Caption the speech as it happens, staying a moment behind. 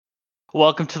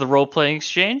Welcome to the Role Playing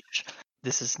Exchange.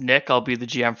 This is Nick. I'll be the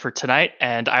GM for tonight,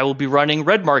 and I will be running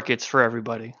red markets for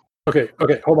everybody. Okay.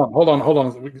 Hold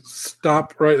on. We can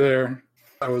stop right there.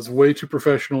 I was way too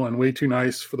professional and way too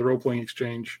nice for the Role Playing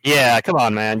Exchange. Yeah, come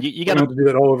on, man. You gotta have to do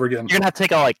that all over again. You're gonna have to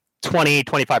take out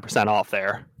 20-25% off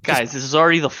there. Guys, this is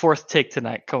already the fourth take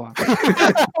tonight. Come on.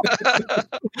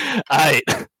 All right.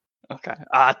 Okay.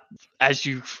 As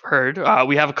you've heard,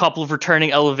 we have a couple of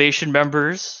returning Elevation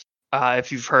members.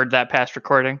 If you've heard that past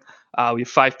recording, we have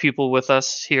 5 people with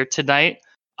us here tonight.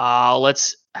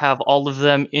 Let's have all of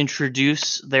them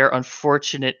introduce their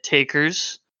unfortunate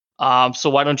takers. So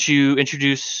why don't you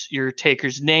introduce your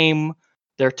taker's name,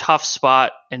 their tough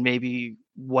spot, and maybe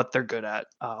what they're good at.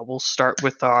 We'll start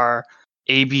with our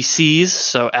ABCs.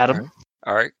 So Adam.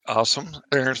 All right, awesome.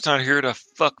 Aaron's not here to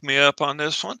fuck me up on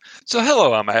this one. So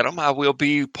hello, I'm Adam. I will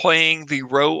be playing the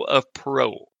role of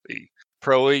Paroe.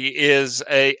 Paroe is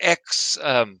a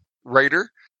ex-raider.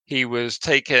 He was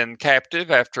taken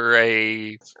captive after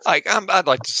I'd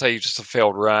like to say just a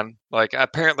failed run.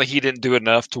 Apparently he didn't do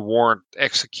enough to warrant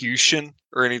execution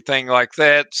or anything like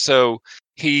that. So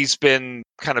he's been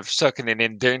kind of stuck in an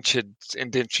indentured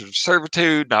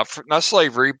servitude, not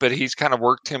slavery, but he's kind of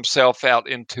worked himself out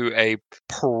into a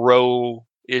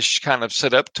parole-ish kind of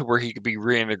setup to where he could be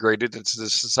reintegrated into the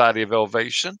Society of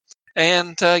Elevation.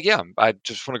 And I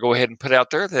just want to go ahead and put out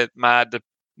there that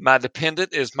my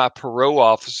dependent is my parole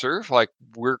officer.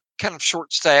 We're kind of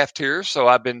short-staffed here, so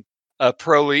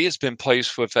Paroe has been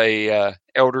placed with a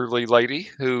elderly lady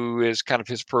who is kind of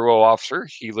his parole officer.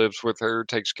 He lives with her,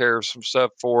 takes care of some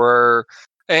stuff for her,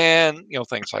 and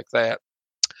things like that.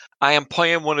 I am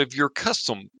playing one of your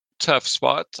custom tough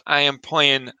spots. I am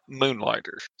playing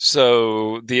Moonlighter.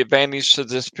 So the advantage to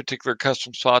this particular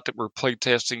custom spot that we're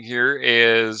playtesting here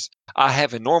is I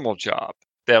have a normal job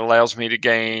that allows me to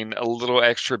gain a little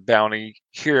extra bounty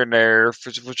here and there,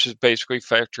 which is basically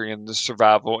factoring in the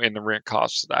survival and the rent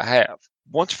costs that I have.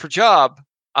 Once per job,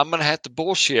 I'm going to have to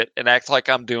bullshit and act like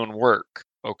I'm doing work,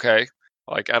 okay?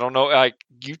 I don't know,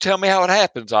 you tell me how it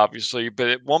happens, obviously, but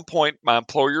at one point, my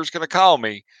employer is going to call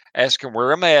me, asking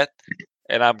where I'm at,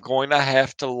 and I'm going to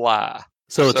have to lie.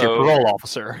 So it's your parole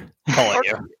officer calling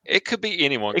you. It could be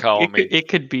anyone calling me. It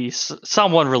could be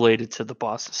someone related to the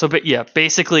boss. So, but yeah,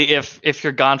 basically, if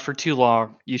you're gone for too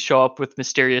long, you show up with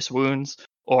mysterious wounds,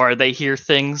 or they hear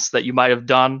things that you might have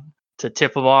done to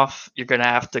tip them off, you're going to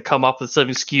have to come up with some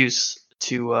excuse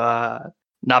to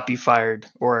not be fired,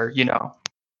 or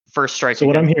first strike. So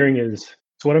what I'm hearing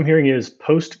is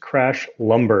post-crash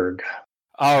Lumberg.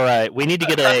 All right, we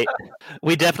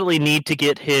definitely need to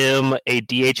get him a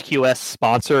DHQS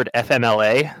sponsored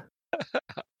FMLA.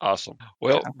 Awesome.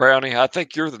 Well, Brownie, I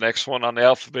think you're the next one on the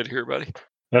alphabet here, buddy.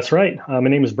 That's right. My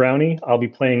name is Brownie. I'll be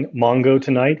playing Mongo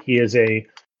tonight. He is a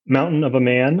mountain of a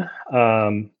man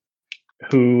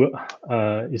who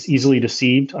is easily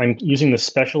deceived. I'm using the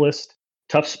specialist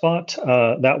tough spot.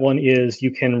 That one is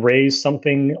you can raise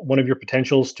one of your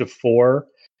potentials to 4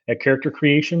 at character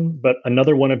creation, but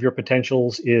another one of your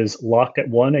potentials is locked at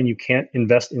 1 and you can't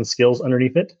invest in skills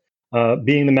underneath it.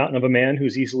 Being the mountain of a man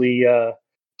who's easily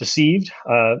deceived,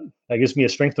 that gives me a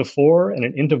strength of 4 and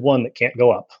an int of 1 that can't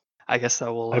go up. I guess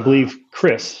that will... I believe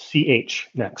Chris, CH,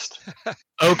 next.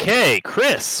 Okay,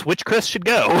 Chris. Which Chris should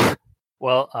go?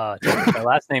 Well, my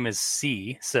last name is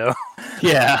C, so...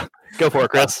 Yeah, go for it,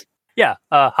 Chris. Yeah,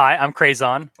 hi, I'm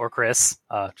Crazon, or Chris.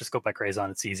 Just go by Crazon,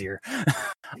 it's easier.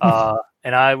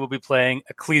 And I will be playing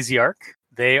Ecclesiarch.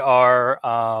 They are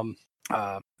a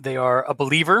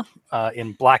believer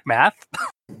in black math.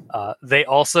 They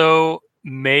also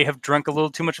may have drunk a little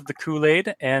too much of the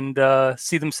Kool-Aid and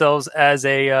see themselves as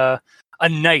a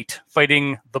knight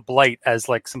fighting the Blight as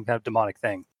some kind of demonic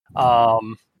thing.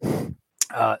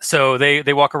 So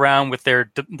they walk around with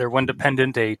their one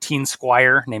dependent, a teen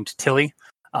squire named Tilly,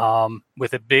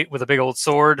 with a big old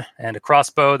sword and a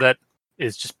crossbow that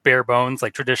is just bare bones,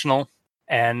 like traditional.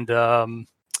 And no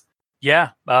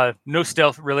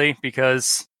stealth really,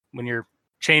 because when your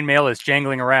chainmail is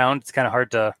jangling around, it's kind of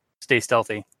hard to stay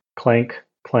stealthy. Clank,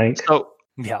 clank. So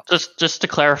yeah, just to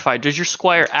clarify, does your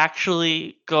squire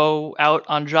actually go out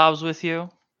on jobs with you?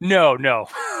 No.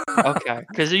 Okay,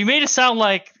 because you made it sound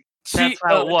like that's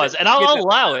how it was, and I'll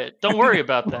allow it. Don't worry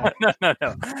about that.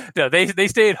 No. They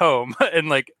stay at home and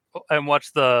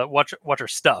watch her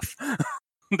stuff.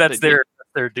 That's their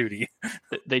duty.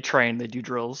 They train. They do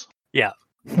drills. Yeah.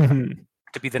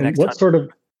 To be the next. What sort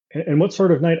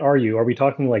of night are you? Are we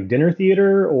talking like dinner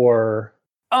theater or?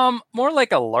 More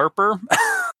like a LARPer,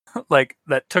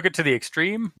 that took it to the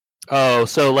extreme. Oh,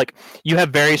 so you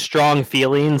have very strong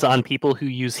feelings on people who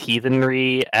use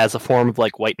heathenry as a form of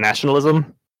white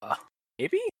nationalism?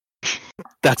 Maybe.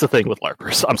 That's a thing with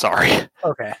LARPers. I'm sorry.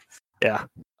 Okay. Yeah.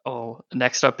 Oh,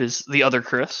 next up is the other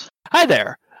Chris. Hi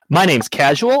there. My name's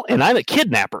Casual, and I'm a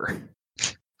kidnapper.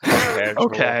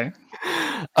 Okay.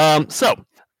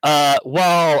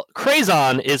 While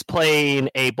Crazon is playing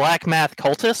a black math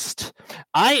cultist,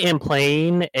 I am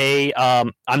playing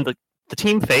I'm the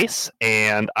team face,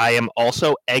 and I am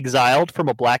also exiled from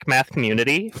a black math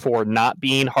community for not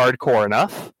being hardcore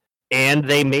enough. And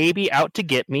they may be out to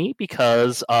get me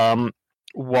because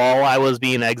while I was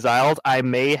being exiled, I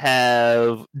may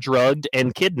have drugged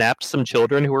and kidnapped some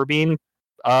children who were being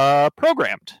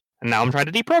programmed. And now I'm trying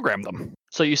to deprogram them.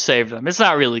 So you saved them. It's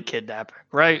not really kidnapping,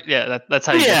 right? Yeah, that's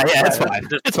how you Yeah, get it's fine.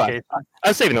 It's fine. I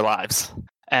was saving their lives.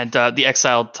 And the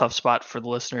exiled tough spot for the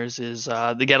listeners is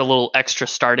they get a little extra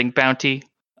starting bounty,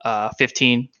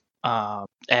 15,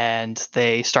 and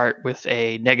they start with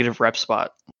a negative rep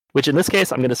spot. Which in this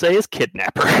case, I'm going to say is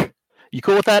kidnapper. You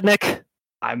cool with that, Nick?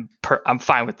 I'm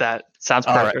fine with that. Sounds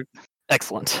All perfect. right.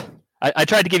 Excellent. I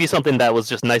tried to give you something that was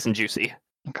just nice and juicy.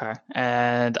 Okay,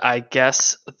 and I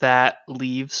guess that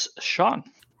leaves Sean.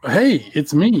 Hey,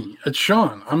 it's me. It's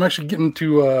Sean. I'm actually getting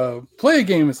to play a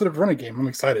game instead of run a game. I'm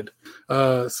excited.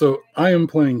 So I am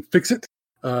playing Fix It,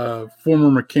 former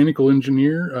mechanical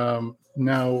engineer,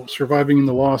 now surviving in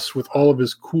the loss with all of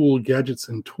his cool gadgets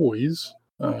and toys.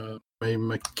 A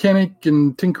mechanic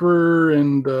and tinkerer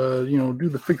and, do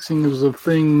the fixings of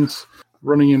things,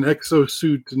 running an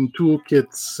exosuit and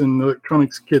toolkits and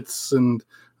electronics kits. And,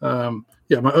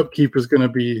 my upkeep is going to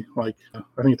be like,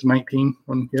 I think it's 19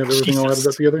 when you have everything all added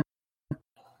up together.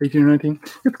 18 or 19.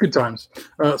 It's good times.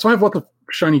 So I have lots of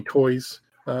shiny toys,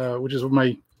 which is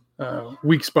my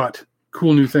weak spot.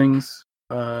 Cool new things.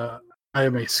 I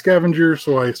am a scavenger,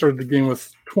 so I started the game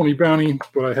with 20 bounty,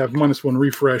 but I have -1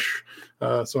 refresh.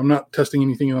 So I'm not testing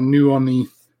anything new on the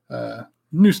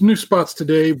new spots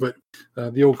today, but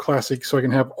the old classic, so I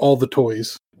can have all the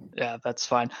toys. Yeah, that's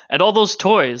fine. And all those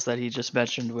toys that he just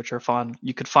mentioned, which are fun,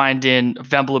 you could find in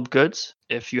Vemblib Goods.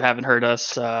 If you haven't heard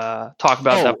us talk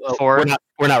about that before,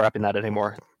 we're not wrapping that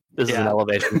anymore. This is an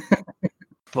elevation.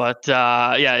 But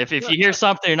if you hear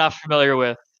something you're not familiar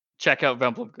with, check out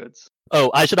Vemblib Goods. Oh,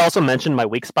 I should also mention my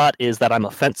weak spot is that I'm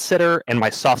a fence sitter, and my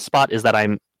soft spot is that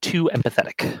I'm too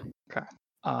empathetic. Okay.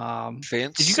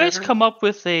 Did you guys come up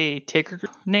with a taker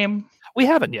name? We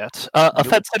haven't yet. A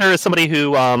fence sitter is somebody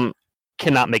who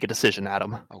cannot make a decision,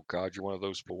 Adam. Oh God, you're one of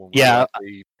those people. Yeah,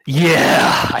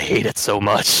 I hate it so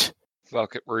much.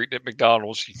 Fuck it, we're eating at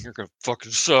McDonald's. You're gonna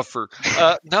fucking suffer.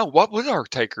 No, what would our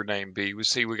taker name be? We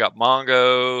got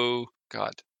Mongo.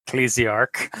 God,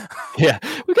 Ecclesiarch. Yeah,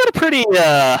 we got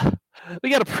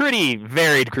a pretty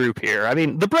varied group here. I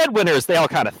mean, the breadwinners, they all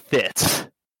kind of fit.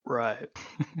 Right.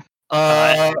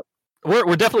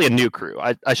 We're definitely a new crew.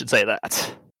 I should say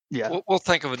that. Yeah, we'll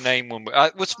think of a name when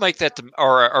let's make that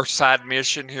our side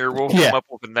mission here. We'll come up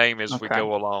with a name as we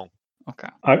go along. Okay.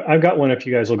 I've got one if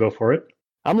you guys will go for it.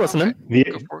 I'm listening.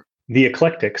 Go for it. The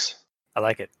Eclectics. I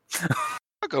like it.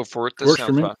 I'll go for it. This Works for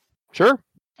sounds me. fun. Sure.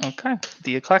 Okay.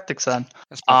 The Eclectics then.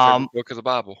 That's my favorite book of the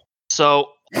Bible.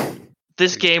 So this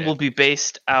Please game stand. will be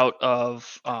based out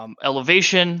of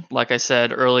Elevation. Like I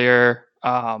said earlier,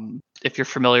 if you're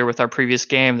familiar with our previous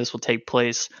game, this will take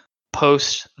place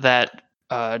post that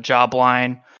job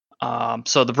line.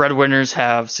 So the breadwinners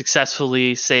have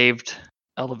successfully saved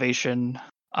Elevation,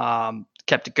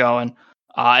 kept it going.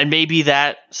 And maybe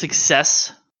that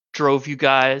success drove you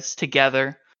guys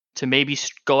together to maybe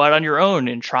go out on your own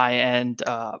and try and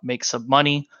make some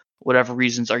money, whatever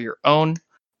reasons are your own.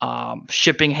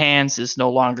 Shipping Hands is no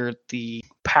longer the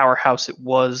powerhouse it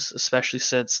was, especially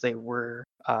since they were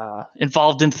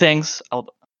involved in things.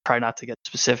 I'll try not to get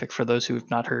specific for those who have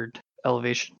not heard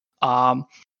Elevation.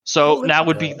 So now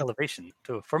would be Elevation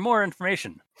too. For more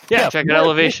information. Yeah, check out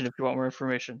Elevation if you want more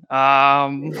information.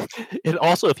 And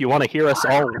also, if you want to hear us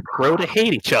all grow to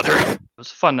hate each other. It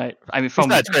was a fun night. I mean, fun.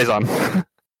 That's crazy.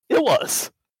 It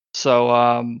was.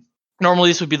 So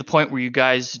normally this would be the point where you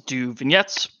guys do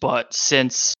vignettes, but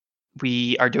since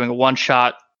we are doing a one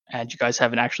shot and you guys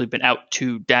haven't actually been out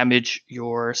to damage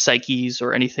your psyches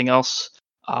or anything else,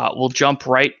 we'll jump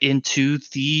right into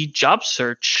the job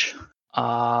search.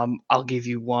 I'll give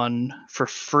you one for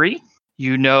free.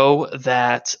 You know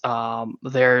that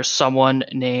there's someone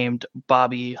named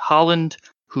Bobby Holland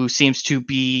who seems to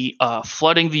be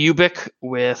flooding the Ubik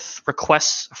with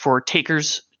requests for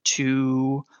takers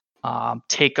to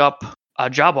take up a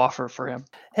job offer for him.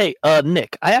 Hey,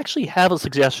 Nick, I actually have a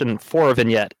suggestion for a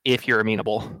vignette if you're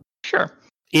amenable. Sure.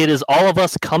 It is all of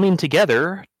us coming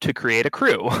together to create a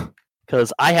crew.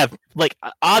 Because I have,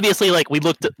 obviously, we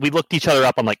looked each other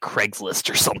up on, Craigslist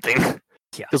or something.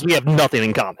 Yeah. Because we have nothing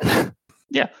in common.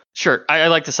 Yeah, sure. I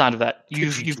like the sound of that.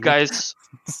 You guys,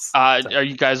 are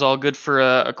you guys all good for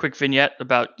a quick vignette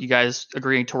about you guys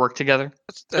agreeing to work together?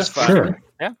 That's fine. Sure.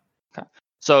 Yeah. Okay.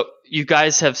 So you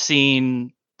guys have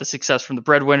seen the success from the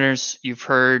breadwinners. You've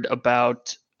heard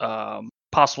about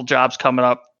possible jobs coming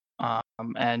up,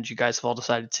 and you guys have all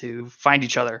decided to find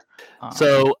each other.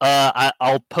 So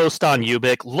I'll post on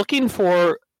Ubik looking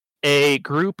for a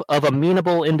group of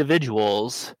amenable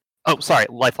individuals. Oh, sorry,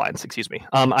 Lifelines. Excuse me.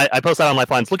 I post that on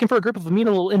Lifelines looking for a group of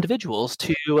amenable individuals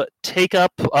to take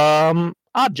up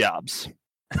odd jobs.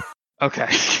 Okay.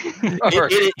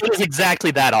 It is exactly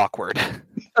that awkward.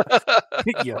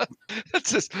 Yeah.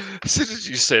 It's just, as soon as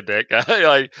you said that, guy,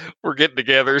 like we're getting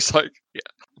together. It's like, yeah,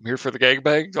 I'm here for the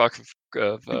gangbang. Like,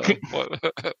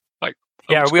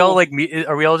 Yeah, are we school. all like meet?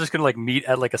 Are we all just gonna like meet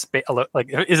at like a space? Like,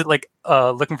 is it like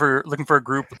looking for a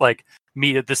group like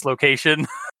meet at this location?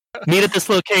 Meet at this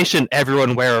location.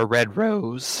 Everyone wear a red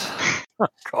rose.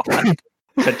 Oh, God.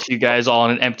 But you guys all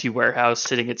in an empty warehouse,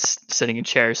 sitting in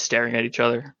chairs, staring at each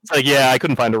other. It's like, yeah, I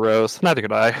couldn't find a rose. Neither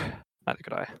could I.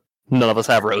 None of us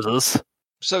have roses.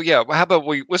 So yeah, how about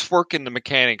let's work in the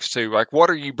mechanics too. Like, what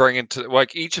are you bringing to?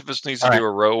 Like, each of us needs to do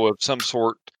a row of some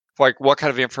sort. Like, what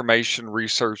kind of information,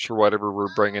 research, or whatever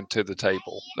we're bringing to the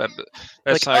table.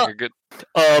 That's like a good.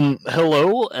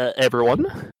 Hello,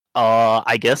 everyone.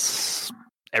 I guess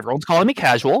everyone's calling me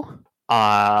casual.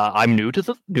 I'm new to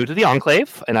the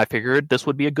Enclave, and I figured this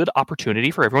would be a good opportunity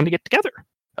for everyone to get together.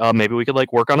 Maybe we could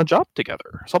like work on a job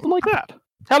together, something like that.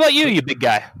 How about you big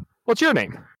guy? What's your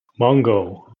name?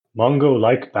 Mongo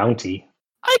like bounty.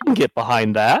 I can get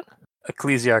behind that.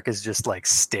 Ecclesiarch is just like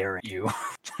staring at you,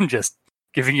 just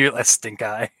giving you a stink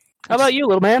eye. How about you,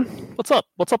 little man? What's up?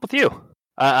 What's up with you?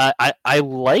 I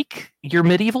like your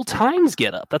medieval times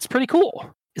get up. That's pretty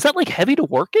cool. Is that like heavy to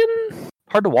work in?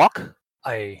 Hard to walk?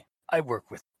 I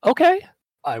work with. Okay.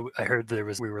 I heard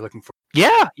we were looking for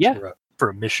Yeah. for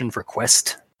a mission for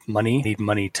quest money. Need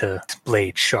money to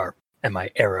blade sharp and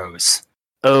my arrows.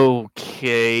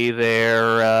 Okay,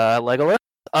 there, Legolas.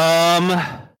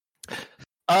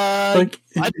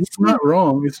 It's not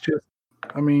wrong. It's just,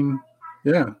 I mean,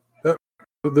 yeah,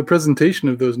 the presentation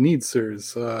of those needs, sir,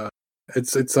 is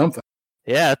it's something.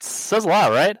 Yeah, it says a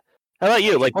lot, right? How about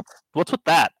you? Like, what's with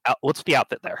that? What's the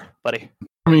outfit there, buddy?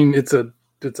 I mean, it's a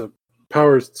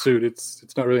power suit.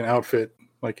 It's not really an outfit.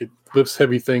 Like, it lifts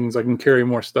heavy things. I can carry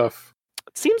more stuff.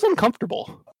 It seems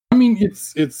uncomfortable. I mean,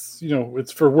 it's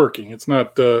it's for working. It's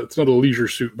not a leisure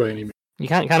suit by any means. You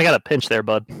kind of got a pinch there,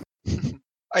 bud.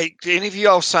 Hey, any of you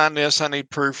all sign this? I need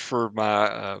proof for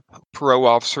my parole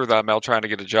officer that I'm out trying to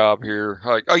get a job here.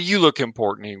 Like, oh, you look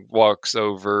important. He walks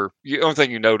over. The only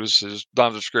thing you notice is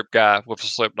nondescript guy with a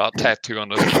Slipknot tattoo on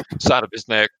the side of his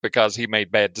neck because he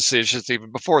made bad decisions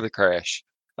even before the crash.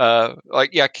 Like,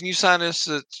 yeah, can you sign this?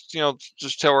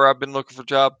 Just tell her I've been looking for a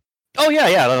job. Oh yeah,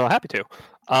 no, happy to.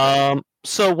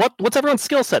 So what's everyone's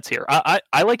skill sets here?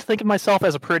 I like to think of myself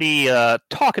as a pretty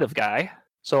talkative guy.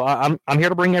 So I'm here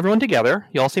to bring everyone together.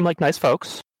 You all seem like nice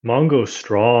folks. Mongo's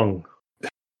strong.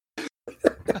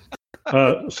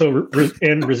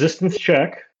 And resistance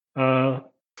check.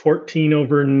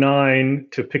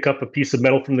 14/9 to pick up a piece of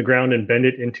metal from the ground and bend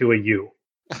it into a U.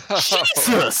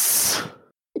 Jesus!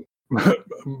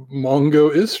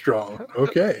 Mongo is strong.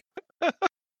 Okay.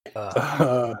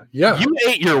 Yeah. You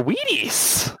ate your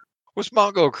Wheaties! Was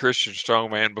Mongo a Christian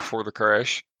strongman before the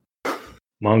crash?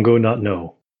 Mongo not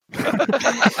know.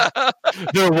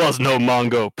 There was no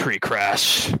Mongo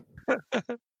pre-crash.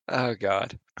 Oh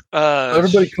God!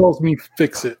 Everybody calls me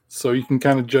Fix It, so you can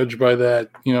kind of judge by that.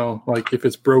 Like if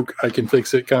it's broke, I can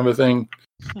fix it, kind of a thing.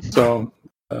 So,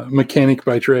 mechanic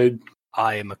by trade.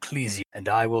 I am Ecclesiarch, and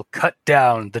I will cut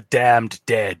down the damned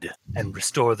dead and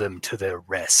restore them to their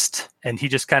rest. And he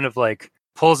just kind of like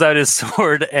pulls out his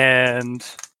sword and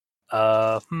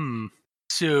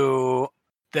So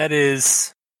that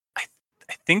is, I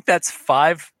think that's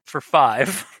 5 for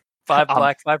 5. 5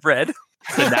 black, 5 red.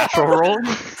 The natural roll?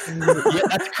 Yeah,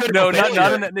 that's critical.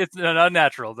 It's not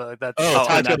natural. That's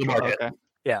tied to the natural, market. okay.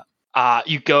 Yeah.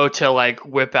 You go to like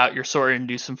whip out your sword and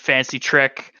do some fancy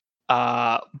trick,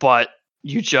 but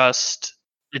you just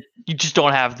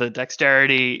don't have the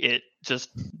dexterity. It just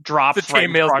drops. The right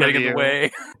in chainmail's front getting of in you. the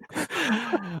way.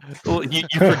 Well, you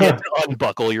forget to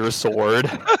unbuckle your sword.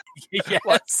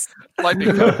 Yes.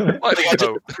 Lightning code. I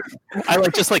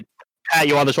just pat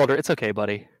you on the shoulder. It's okay,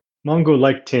 buddy. Mongo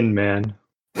like Tin Man.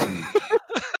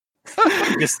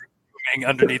 Just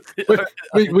underneath.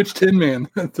 Wait, which Tin Man?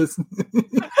 I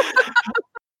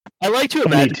like to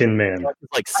Funny imagine Tin Man.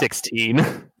 like 16.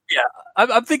 Yeah,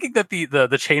 I'm thinking that the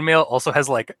chainmail also has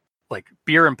like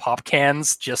beer and pop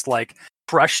cans just like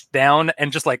brushed down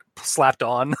and just like slapped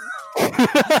on.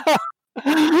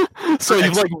 So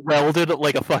you've like welded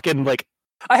like a fucking like.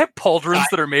 I have pauldrons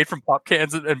that are made from pop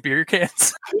cans and beer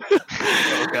cans.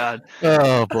 Oh god.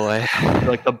 Oh boy.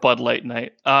 Like the Bud Light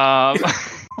night. Oh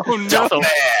no. Tough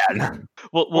man.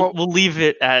 We'll leave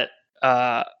it at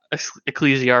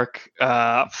Ecclesiarch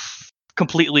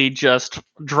completely just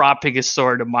dropping his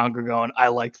sword and Manga going, I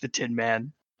like the Tin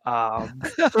Man.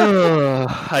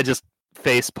 I just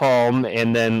face palm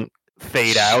and then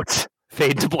fade out,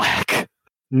 fade to black.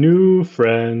 New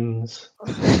friends.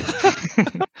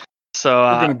 So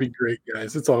We're gonna be great,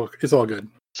 guys. It's all good.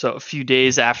 So a few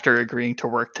days after agreeing to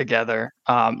work together,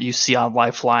 you see on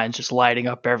Lifeline just lighting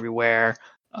up everywhere.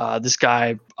 This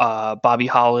guy, Bobby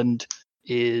Holland,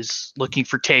 is looking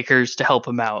for takers to help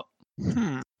him out.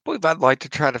 I believe I'd like to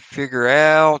try to figure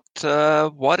out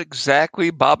what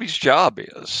exactly Bobby's job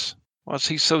is. Why is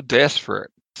he so desperate?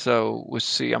 So let's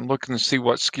see. I'm looking to see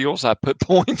what skills I put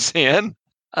points in.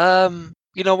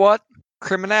 You know what?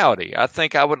 Criminality. I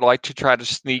think I would like to try to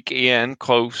sneak in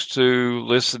close to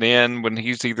listen in when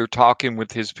he's either talking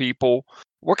with his people.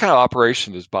 What kind of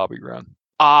operation does Bobby run?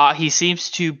 He seems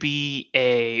to be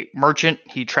a merchant.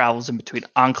 He travels in between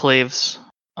enclaves.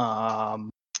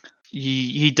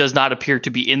 He does not appear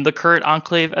to be in the current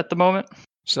enclave at the moment.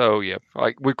 So yeah,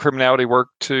 like would criminality work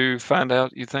to find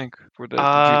out? You think?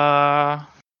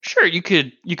 Sure. You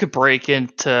could break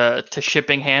into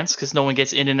shipping hands because no one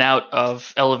gets in and out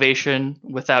of Elevation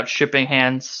without shipping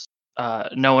hands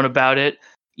knowing about it.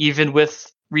 Even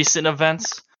with recent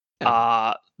events,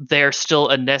 they're still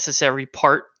a necessary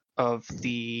part of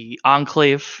the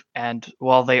enclave, and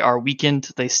while they are weakened,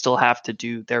 they still have to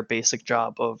do their basic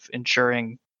job of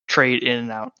ensuring trade in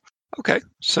and out. Okay,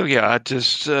 so yeah, I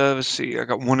just let's see. I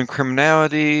got one in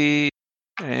criminality,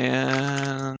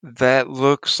 and that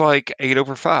looks like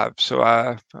 8/5. So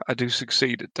I do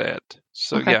succeed at that.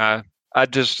 So Okay. yeah, I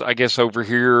guess over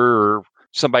here, or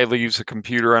somebody leaves a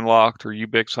computer unlocked or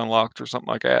Ubix unlocked or something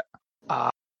like that.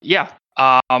 Yeah.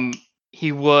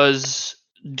 He was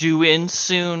due in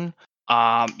soon.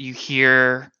 You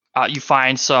hear, you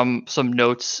find some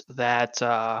notes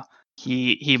that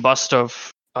he must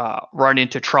have run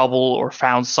into trouble or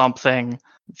found something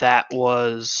that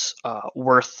was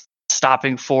worth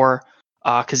stopping for,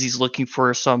 because he's looking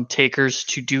for some takers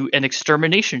to do an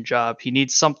extermination job. He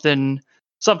needs something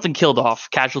killed off,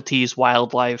 casualties,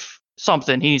 wildlife,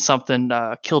 something. He needs something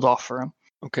killed off for him.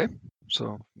 Okay,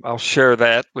 so I'll share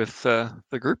that with the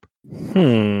group.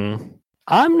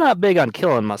 I'm not big on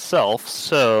killing myself,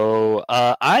 so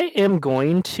I am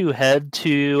going to head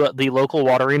to the local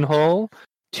watering hole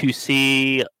to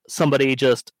see somebody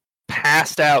just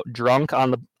passed out drunk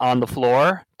on the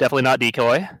floor. Definitely not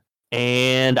decoy.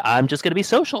 And I'm just going to be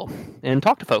social and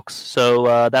talk to folks.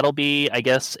 So that'll be, I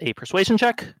guess, a persuasion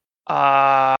check.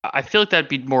 I feel like that'd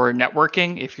be more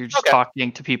networking if you're just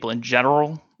talking to people in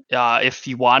general. If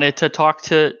you wanted to talk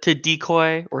to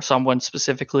decoy or someone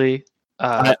specifically,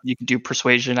 you can do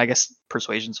persuasion. I guess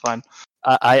persuasion's fine.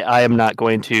 I am not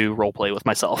going to roleplay with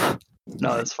myself.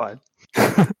 No, that's fine.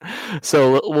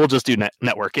 So we'll just do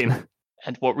networking.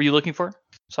 And what were you looking for?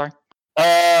 Sorry.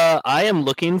 I am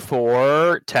looking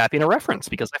for tapping a reference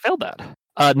because I failed that.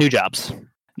 New jobs.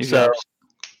 Jobs.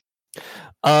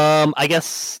 I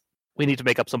guess we need to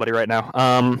make up somebody right now.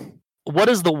 What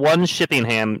is the one shipping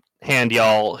hand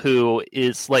y'all who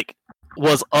is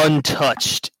was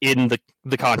untouched in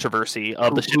the controversy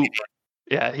of the shipping?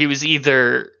 Yeah, he was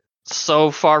either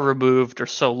so far removed or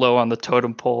so low on the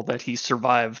totem pole that he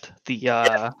survived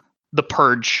the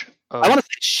purge. I want to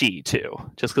say she too,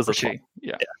 just because of she.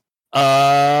 Yeah.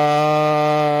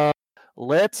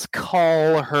 Let's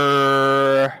call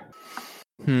her.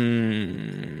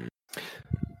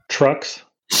 Trucks.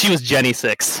 She was Jenny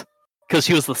 6 because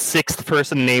she was the 6th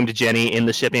person named Jenny in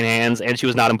the shipping hands, and she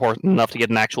was not important enough to get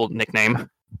an actual nickname.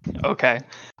 Okay.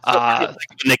 So the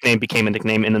nickname became a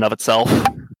nickname in and of itself.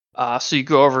 So you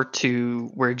go over to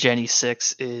where Jenny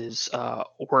 6 is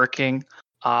working.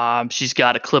 She's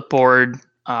got a clipboard.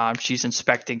 She's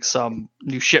inspecting some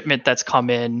new shipment that's come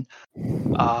in.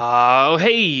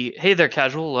 Hey there,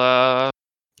 Casual.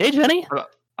 Hey, Jenny.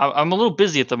 I'm a little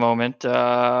busy at the moment.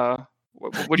 What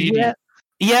do you need?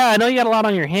 Yeah, I know you got a lot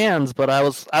on your hands, but I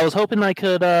was hoping I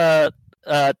could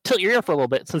tilt your ear for a little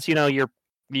bit since you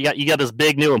got this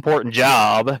big new important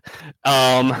job.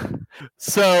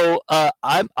 So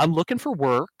I'm looking for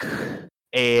work,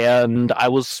 and I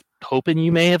was hoping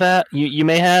you may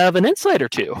have an insight or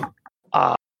two.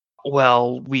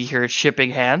 Well, we here at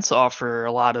Shipping Hands offer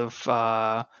a lot of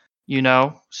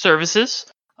services,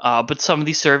 but some of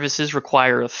these services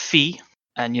require a fee,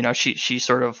 and she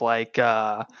sort of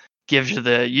gives you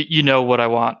the you know what I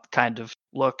want kind of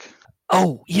look.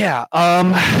 Oh yeah.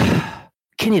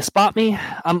 Can you spot me?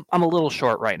 I'm a little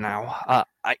short right now.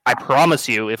 I promise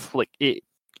you, if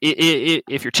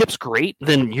if your tip's great,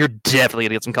 then you're definitely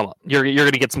gonna get some come up. You're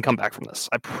gonna get some comeback from this.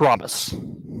 I promise.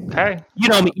 Okay. You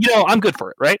know me. You know I'm good for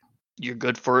it, right? You're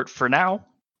good for it for now.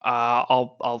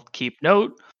 I'll keep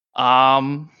note.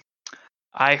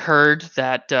 I heard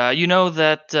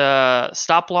that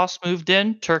Stop Loss moved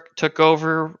in, took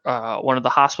over one of the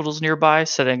hospitals nearby,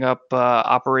 setting up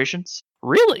operations.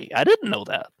 Really? I didn't know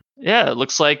that. Yeah, it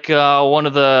looks like one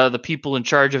of the people in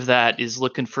charge of that is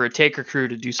looking for a taker crew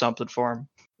to do something for him.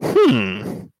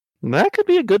 That could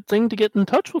be a good thing to get in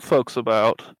touch with folks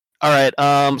about. All right.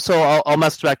 So I'll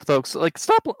message back to folks. Like,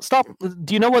 stop.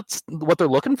 Do you know what they're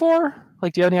looking for?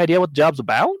 Like, do you have any idea what the job's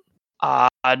about?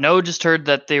 No, just heard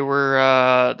that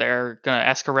they're gonna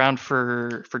ask around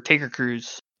for taker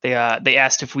crews. They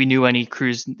asked if we knew any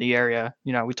crews in the area.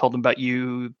 You know, we told them about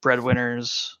you,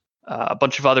 breadwinners, a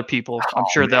bunch of other people. I'm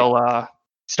sure they'll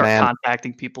start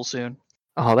contacting people soon.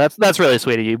 Oh, that's really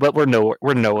sweet of you. But we're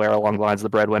nowhere along the lines of the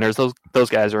breadwinners. Those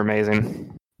guys are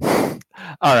amazing.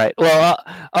 All right. Well,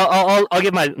 I'll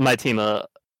give my team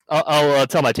I'll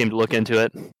tell my team to look into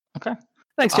it. Okay.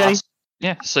 Thanks, Jenny.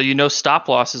 Yeah. So Stop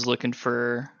Loss is looking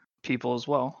for people as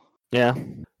well. Yeah.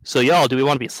 So y'all, do we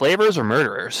want to be slavers or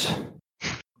murderers?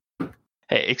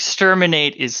 Hey,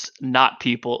 exterminate is not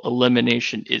people.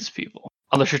 Elimination is people.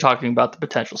 Unless you're talking about the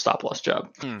potential Stop Loss job.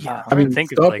 Yeah, I mean,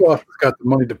 Stop Loss has got the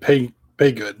money to pay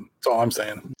good. That's all I'm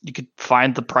saying. You could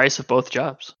find the price of both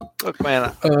jobs. Look,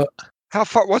 man, how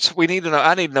far? We need to know?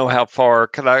 I need to know how far.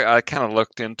 Cause I kind of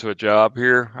looked into a job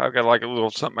here. I've got like a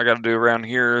little something I got to do around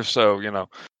here. So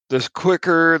the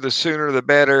quicker, the sooner, the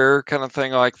better, kind of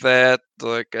thing like that.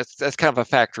 Like that's kind of a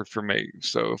factor for me.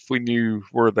 So if we knew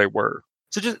where they were.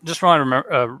 So just want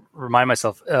to remind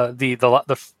myself, the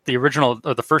original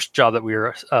or the first job that we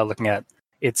were looking at,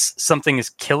 it's something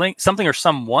or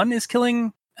someone is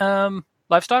killing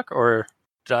livestock, or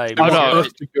did I? Oh no,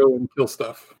 us to go and kill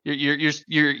stuff. You're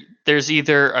there's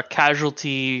either a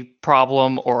casualty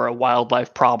problem or a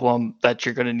wildlife problem that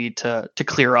you're going to need to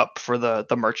clear up for the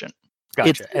merchant.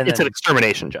 Gotcha. It's an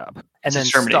extermination job. And then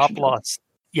Stop Loss,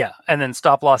 yeah, and then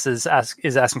Stop Loss is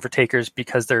asking for takers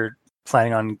because they're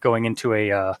planning on going into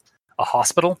a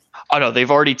hospital. Oh no, they've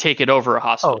already taken over a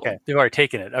hospital. Oh, okay, they've already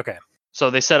taken it. Okay, so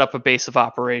they set up a base of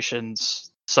operations.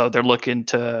 So they're looking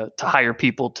to hire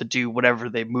people to do whatever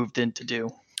they moved in to do.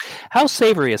 How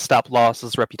savory is Stop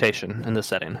Loss's reputation in this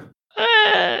setting?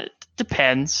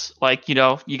 Depends. Like, you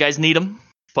guys need them.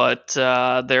 But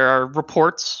there are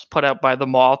reports put out by the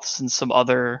Moths and some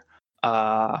other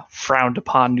frowned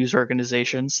upon news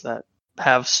organizations that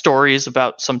have stories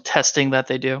about some testing that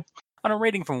they do. On a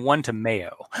rating from 1 to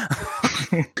Mayo.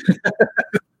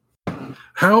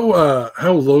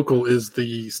 How local is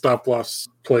the Stop Loss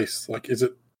place? Like, is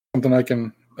it something I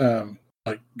can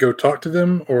go talk to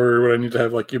them, or would I need to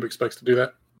have like Ubix specs to do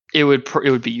that? It would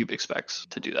be Ubix specs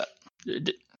to do that.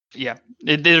 Yeah,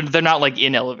 they're not like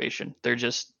in elevation; they're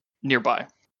just nearby.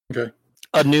 Okay,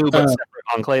 a new but separate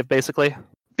enclave, basically.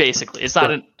 Basically, it's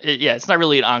not it's not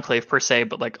really an enclave per se,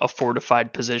 but like a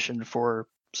fortified position for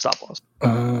Stop Loss.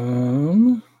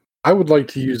 I would like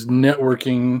to use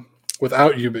networking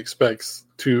without Ubix specs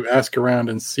to ask around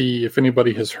and see if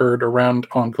anybody has heard around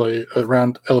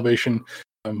elevation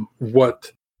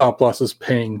what Stop Loss is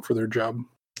paying for their job.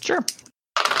 Sure.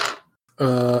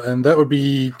 And that would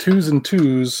be 2s and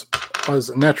 2s as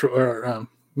natural or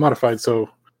modified. So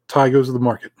tie goes to the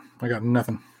market. I got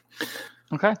nothing.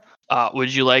 Okay.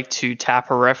 Would you like to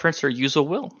tap a reference or use a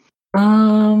will?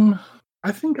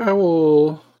 I think I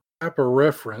will tap a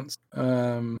reference.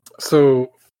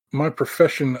 So my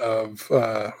profession of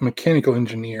mechanical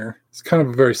engineer is kind of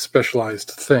a very specialized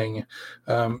thing.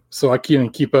 So I can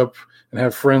keep up and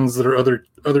have friends that are other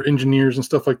engineers and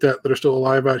stuff like that are still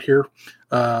alive out here.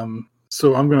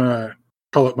 So I'm going to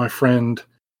call up my friend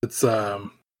that's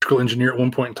electrical engineer at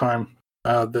one point in time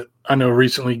that I know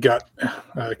recently got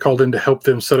called in to help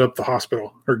them set up the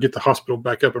hospital or get the hospital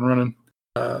back up and running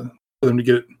for them to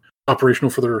get it operational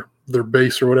for their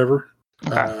base or whatever.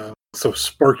 Okay. So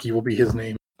Sparky will be his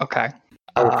name. Okay.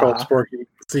 I would call it Sparky.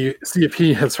 See if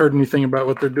he has heard anything about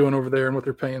what they're doing over there and what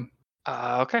they're paying.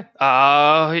 Okay.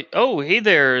 Hey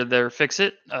there, Fix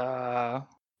It. What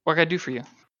can I do for you?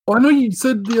 Well, I know you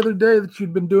said the other day that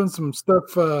you'd been doing some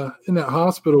stuff in that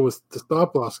hospital with the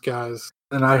Stop Loss guys,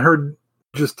 and I heard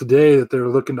just today that they're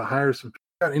looking to hire some people.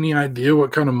 Got any idea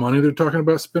what kind of money they're talking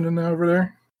about spending over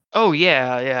there? Oh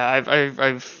yeah.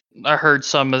 I heard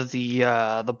some of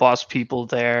the boss people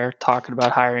there talking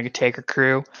about hiring a taker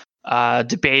crew.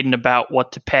 debating about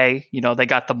what to pay. They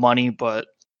got the money, but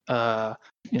they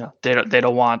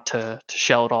don't want to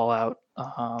shell it all out.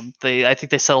 I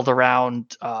think they settled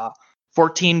around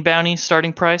 14 bounty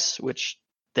starting price, which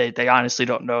they honestly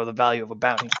don't know the value of a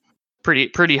bounty.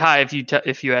 Pretty high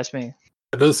if you ask me.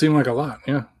 It does seem like a lot.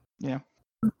 Yeah. Yeah.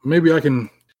 Maybe I can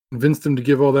convince them to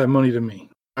give all that money to me.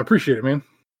 I appreciate it, man. Of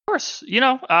course.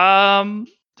 I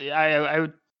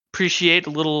would appreciate a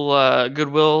little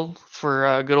goodwill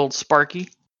for good old Sparky.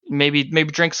 Maybe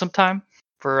drink sometime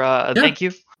for thank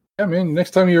you. Yeah, man.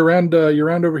 Next time you're around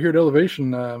over here at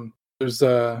Elevation, there's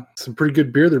some pretty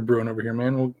good beer they're brewing over here,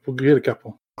 man. We'll get a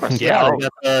couple. Yeah, I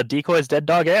got Decoy's Dead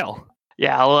Dog Ale.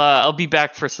 Yeah, I'll be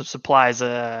back for some supplies in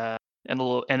a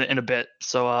bit.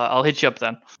 So I'll hit you up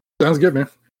then. Sounds good, man.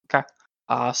 Okay.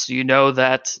 So you know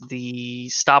that the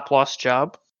stop loss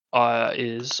job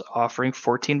is offering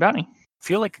 14 bounty. I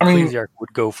feel like Ecclesiarch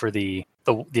would go for the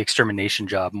extermination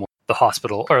job more, the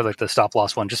hospital or like the stop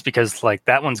loss one, just because like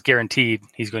that one's guaranteed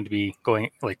he's going to be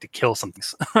going like to kill something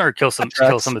or kill some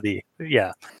of the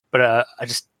But I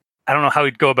don't know how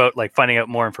he'd go about like finding out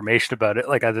more information about it,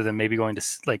 like other than maybe going to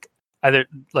like either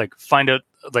like find out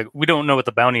like we don't know what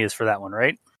the bounty is for that one,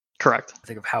 right? Correct.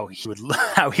 Think of how he would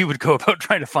go about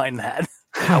trying to find that.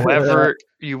 However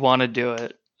you want to do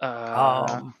it.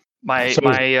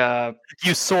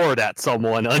 You sword at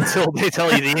someone until they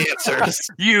tell you the answers.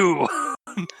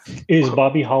 Is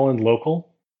Bobby Holland local?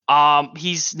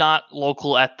 He's not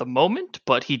local at the moment,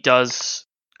 but he does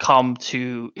come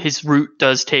to his route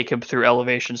does take him through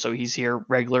Elevation, so he's here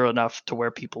regular enough to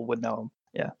where people would know him.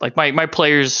 Yeah, like my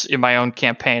players in my own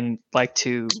campaign like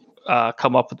to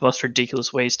come up with the most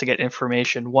ridiculous ways to get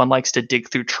information. One likes to dig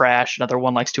through trash, another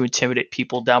one likes to intimidate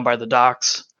people down by the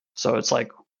docks. So it's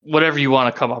like whatever you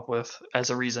want to come up with as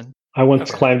a reason. I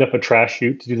once climbed up a trash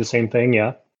chute to do the same thing,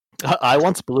 yeah. I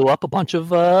once blew up a bunch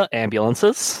of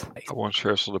ambulances. I once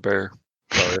wrestled a bear.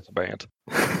 Sorry, it's a band.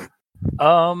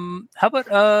 How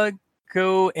about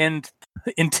go and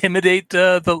intimidate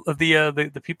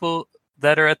the people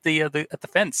that are at the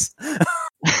fence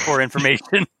for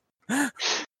information,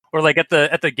 or like at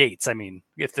the gates. I mean,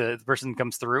 if the person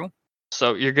comes through.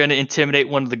 So you're going to intimidate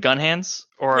one of the gun hands,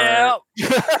 or yeah.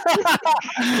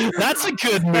 That's a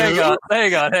good move.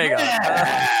 Hang on.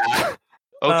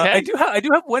 Okay. I do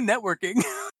have one networking,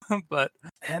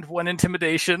 and one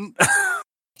intimidation.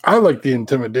 I like the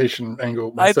intimidation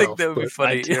angle myself. I think that would be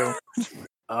funny too.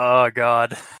 Oh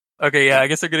God. Okay, yeah. I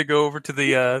guess I'm gonna go over to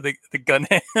the gun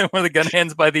hand, one of the gun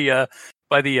hands by the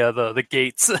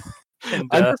gates.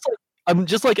 And, I'm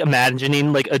just like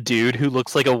imagining like a dude who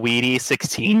looks like a weedy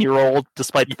 16-year-old,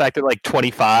 despite the fact they're like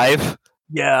 25.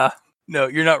 Yeah. No,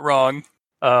 you're not wrong.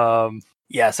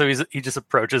 Yeah. So he just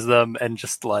approaches them and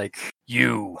just like,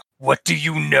 what do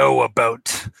you know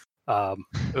about?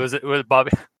 It was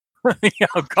Bobby.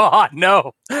 Oh God,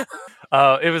 no.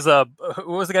 It was what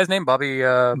was the guy's name? Bobby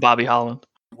Holland.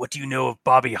 What do you know of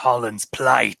Bobby Holland's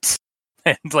plight?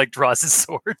 And like draws his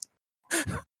sword.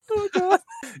 Oh God.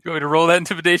 You want me to roll that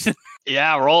intimidation?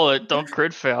 Yeah, roll it. Don't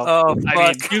crit fail. Oh, fuck.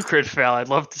 I mean, you crit fail. I'd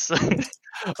love to say.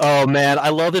 Oh man, I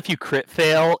love if you crit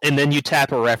fail and then you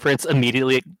tap a reference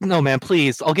immediately. No man,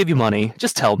 please, I'll give you money.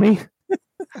 Just tell me.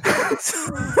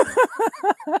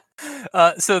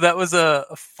 So that was a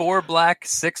 4 black,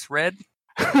 6 red.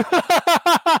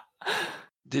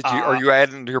 Did you? Are you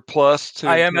adding your plus to?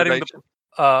 I am adding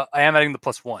the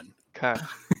 +1. Okay.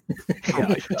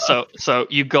 Yeah. So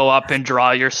you go up and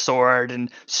draw your sword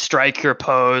and strike your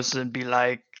pose and be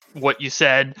like what you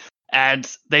said,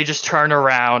 and they just turn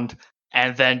around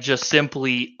and then just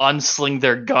simply unsling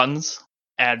their guns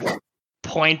and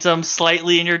point them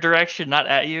slightly in your direction, not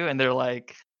at you, and they're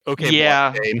like, "Okay,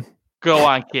 yeah, go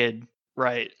on, kid.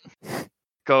 Right,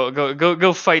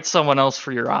 go fight someone else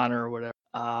for your honor or whatever."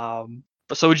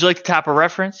 So would you like to tap a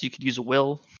reference? You could use a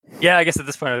will. Yeah, I guess at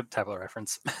this point I'll tap a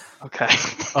reference. Okay.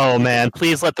 Oh man,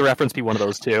 please let the reference be one of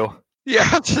those two.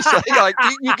 Yeah, just like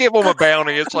you give them a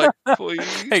bounty. It's like,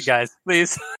 please. Hey guys,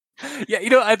 please. Yeah,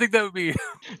 I think that would be.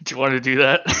 Do you want to do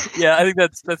that? Yeah, I think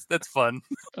that's fun.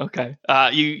 Okay.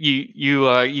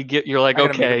 You're like,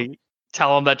 okay.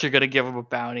 Tell them that you're going to give them a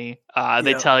bounty.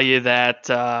 They tell you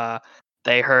that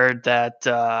they heard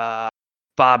that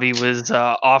Bobby was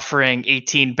offering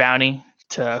 18 bounty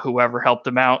to whoever helped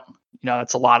him out.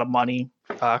 That's a lot of money.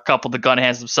 A couple of the gun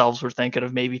hands themselves were thinking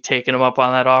of maybe taking him up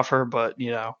on that offer, but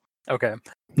Okay.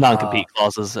 Non-compete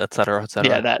clauses, et cetera, et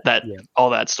cetera. Yeah, that all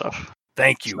that stuff.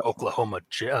 Thank you, Oklahoma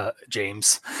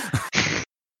James.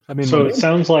 I mean, so it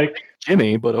sounds like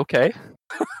Jimmy, but okay.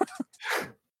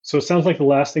 So it sounds like the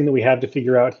last thing that we have to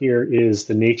figure out here is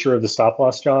the nature of the stop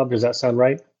loss job. Does that sound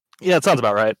right? Yeah, it sounds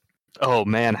about right. Oh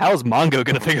man, how is Mongo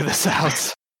going to figure this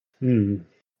out?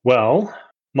 Well,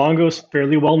 Mongo's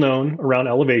fairly well known around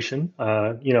Elevation.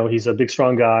 He's a big,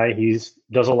 strong guy.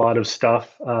 Does a lot of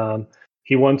stuff.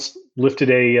 He once lifted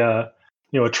a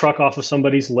truck off of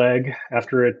somebody's leg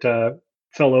after it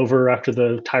fell over after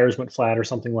the tires went flat or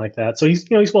something like that. So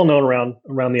he's well known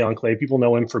around the Enclave. People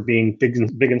know him for being big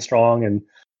and strong and a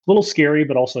little scary,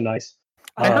 but also nice.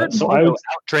 I heard Mongo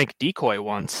outdrank Decoy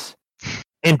once,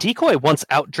 and Decoy once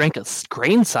outdrank a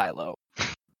grain silo.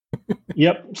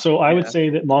 Yep. So I would say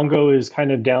that Mongo is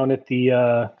kind of down at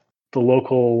the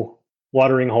local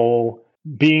watering hole,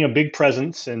 being a big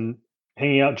presence and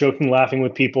hanging out, joking, laughing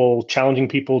with people, challenging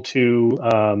people to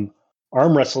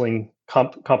arm wrestling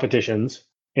competitions.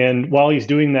 And while he's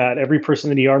doing that, every person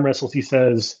that he arm wrestles, he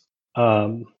says,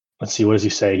 let's see, what does he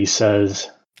say? He says,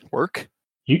 "Work.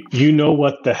 You know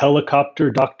what the helicopter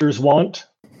doctors want."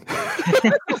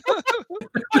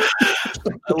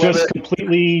 Just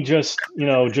completely, just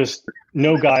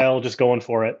no guile, just going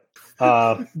for it.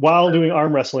 While doing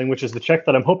arm wrestling, which is the check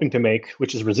that I'm hoping to make,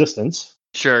 which is resistance.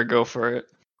 Sure, go for it.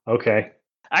 Okay.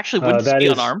 Actually, wouldn't this be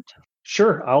unarmed?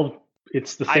 Sure,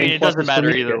 it's the same. I mean, it doesn't matter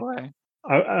either way.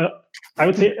 I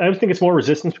would think it's more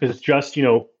resistance because it's just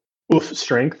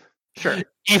strength. Sure.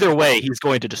 Either way, he's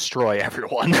going to destroy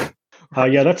everyone.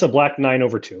 Yeah, that's a black 9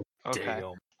 over 2. Okay.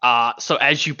 So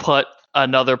as you put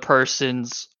another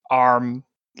person's arm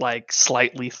like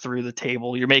slightly through the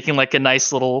table, you're making like a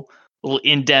nice little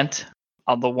indent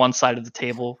on the one side of the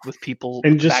table with back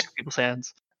of people's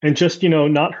hands. And just,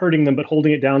 not hurting them, but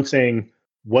holding it down, saying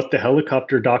what the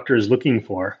helicopter doctor is looking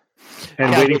for, and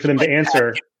waiting for them to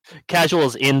answer. Casual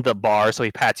is in the bar, so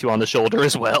he pats you on the shoulder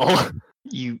as well.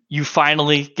 You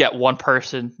finally get one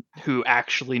person who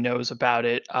actually knows about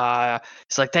it.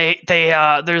 It's like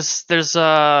there's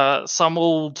some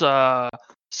old lab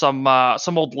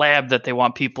that they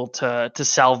want people to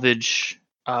salvage.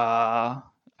 I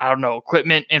don't know,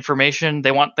 equipment, information.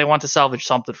 They want to salvage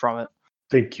something from it.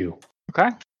 Thank you. Okay.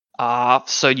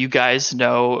 So you guys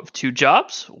know of 2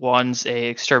 jobs. One's a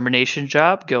extermination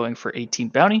job going for 18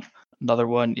 bounty. Another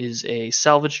one is a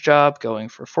salvage job going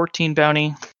for 14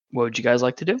 bounty. What would you guys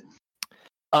like to do?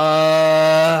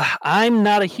 I'm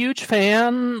not a huge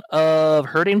fan of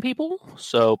hurting people,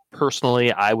 so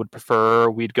personally, I would prefer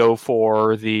we'd go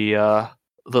for the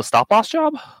stop loss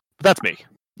job. But that's me.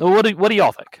 What do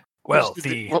y'all think? Well,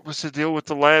 what was the deal with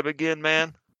the lab again,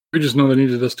 man? We just know they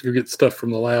needed us to go get stuff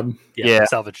from the lab. Yeah.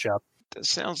 Salvage job. That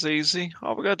sounds easy.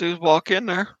 All we gotta do is walk in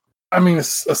there. I mean, a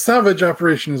salvage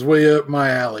operation is way up my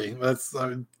alley. That's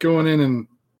going in and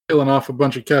killing off a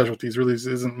bunch of casualties really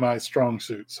isn't my strong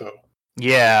suit. So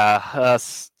yeah,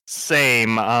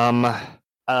 same. I'm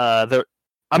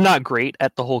not great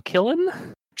at the whole killing.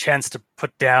 Chance to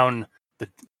put down the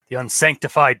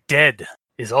unsanctified dead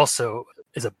is a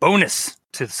bonus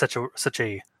to such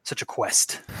a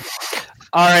quest.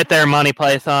 All right, there, Monty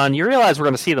Python. You realize we're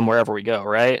going to see them wherever we go,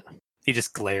 right? He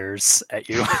just glares at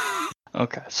you.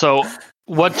 Okay, so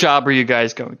what job are you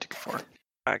guys going to go for?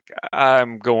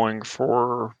 I'm going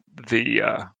for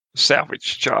the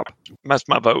salvage job. That's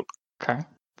my vote. Okay,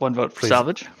 1 vote for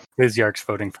salvage. Liz Yark's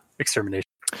voting for extermination.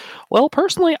 Well,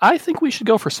 personally, I think we should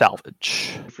go for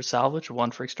salvage. For salvage,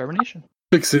 1 for extermination.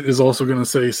 Fix-It is also going to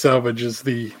say salvage is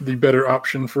the better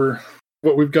option for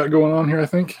what we've got going on here, I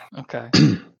think. Okay.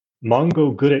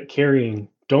 Mongo good at carrying.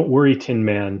 Don't worry, Tin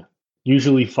Man.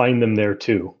 Usually find them there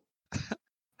too.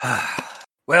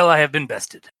 Well, I have been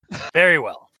bested. Very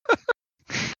well.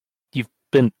 You've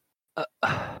been...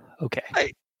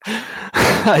 okay.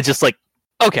 I just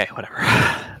okay, whatever.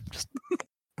 Just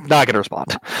not going to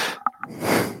respond.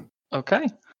 Okay.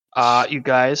 You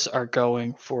guys are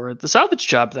going for the salvage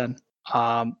job then.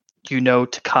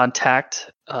 To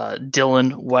contact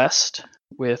Dylan West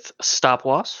with stop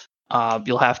loss.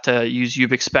 You'll have to use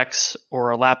Ubix specs or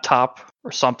a laptop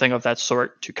or something of that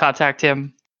sort to contact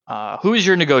him. Who is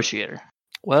your negotiator?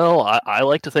 Well, I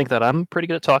like to think that I'm pretty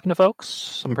good at talking to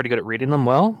folks. I'm pretty good at reading them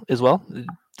as well.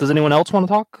 Does anyone else want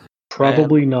to talk?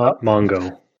 Probably not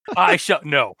Mongo.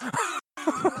 No.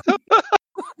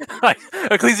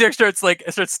 Ecclesiarch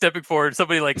starts stepping forward.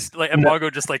 Somebody and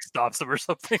Mongo just stops him or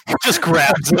something. Just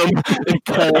grabs him and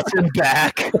pulls him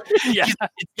back. Yeah,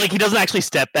 he doesn't actually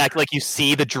step back. You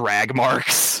see the drag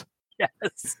marks.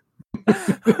 Yes.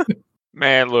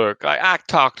 Man, look, I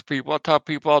talk to people. I talk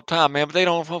to people all the time, man, but they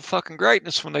don't have fucking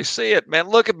greatness when they see it. Man,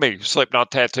 look at me,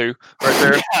 Slipknot tattoo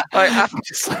right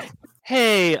there.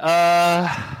 Hey,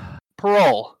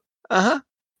 Parole. Uh-huh.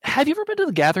 Have you ever been to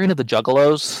the gathering of the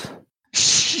Juggalos?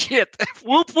 Shit.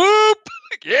 Whoop, whoop.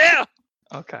 Yeah.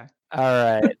 Okay. All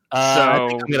right. I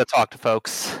think I'm gonna talk to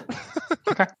folks.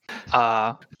 Okay.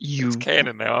 It's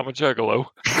canon now. I'm a juggalo.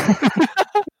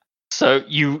 So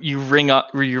you ring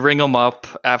them up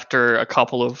after a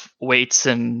couple of waits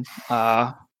and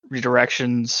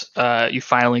redirections. You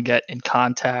finally get in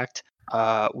contact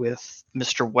with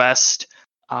Mr. West.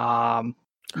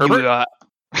 Herbert?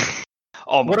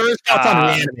 Almost. What are his thoughts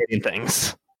on reanimating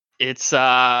things? It's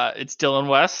Dylan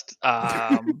West.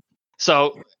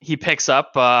 So he picks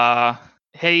up.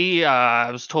 Hey, I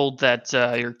was told that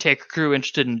your Taker crew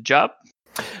interested in a job.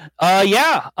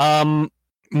 Yeah.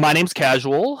 My name's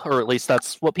Casual, or at least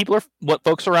that's what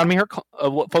folks around here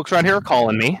are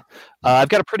calling me. I've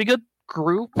got a pretty good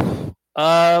group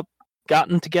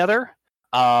gotten together.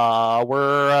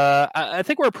 I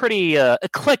think we're a pretty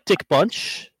eclectic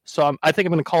bunch. So I think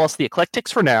I'm going to call us the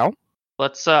Eclectics for now.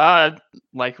 Let's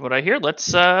like what I hear. Let's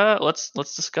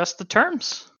discuss the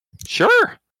terms.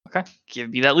 Sure. Okay, give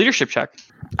me that leadership check.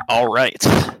 All right.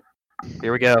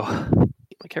 Here we go.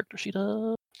 Get my character sheet up.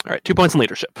 All right, 2 points in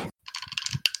leadership.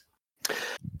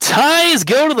 Ties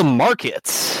go to the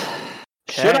markets.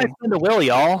 Okay. Should I send a will,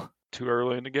 y'all? Too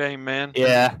early in the game, man.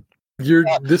 Yeah.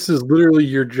 This is literally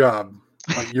your job.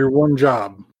 Like your one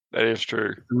job. That is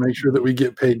true. To make sure that we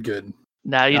get paid good.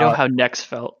 Now you know how Nex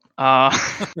felt. All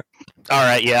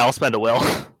right, yeah, I'll spend a will.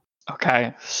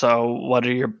 Okay, so what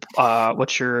are your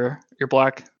what's your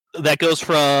black? That goes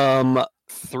from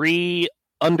 3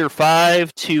 under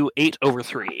 5 to 8 over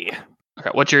 3. Okay,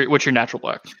 what's your natural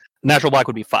black? Natural black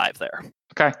would be 5 there.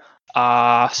 Okay.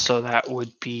 So that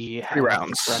would be 3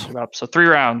 rounds. So 3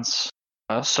 rounds.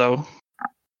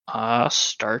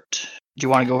 Start. Do you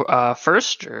want to go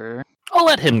first or? I'll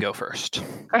let him go first.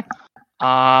 Okay.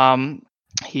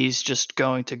 He's just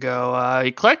going to go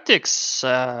Eclectics.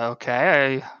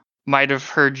 Okay, I might have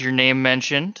heard your name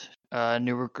mentioned.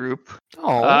 Newer group.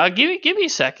 Oh. Give me a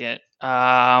second.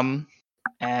 And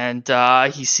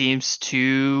he seems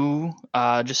to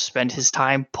just spend his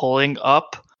time pulling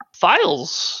up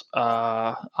files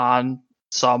on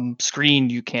some screen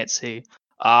you can't see.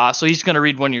 So he's going to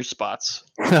read one of your spots.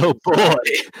 Oh boy!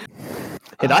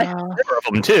 And I have 4 of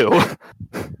them too.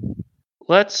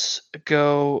 Let's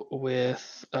go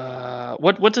with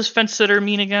what does fence sitter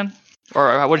mean again?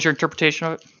 Or what is your interpretation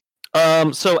of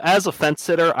it? So as a fence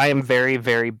sitter, I am very,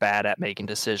 very bad at making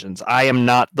decisions. I am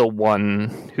not the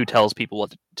one who tells people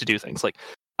what to do things. Like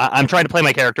I'm trying to play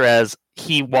my character as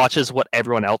he watches what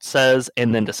everyone else says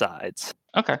and then decides.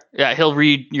 Okay. Yeah, he'll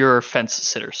read your fence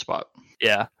sitter spot.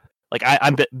 Yeah. Like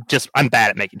I'm bad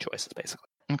at making choices, basically.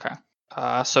 Okay.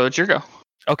 So it's your go.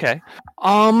 Okay.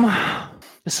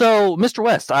 So Mr.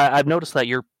 West, I've noticed that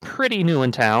you're pretty new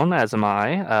in town, as am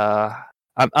I.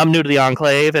 I'm new to the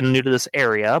Enclave and new to this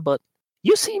area, but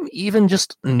you seem even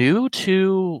just new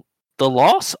to the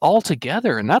loss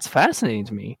altogether, and that's fascinating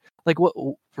to me. Like,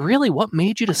 what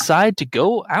made you decide to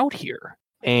go out here?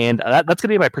 And that's going to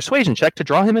be my persuasion check to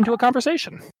draw him into a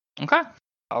conversation. Okay.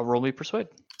 I'll roll me persuade.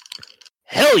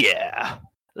 Hell yeah!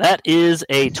 That is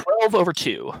a 12 over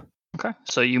 2. Okay.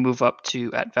 So you move up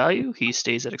to at value. He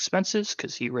stays at expenses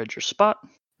because he read your spot.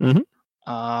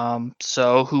 Mm-hmm.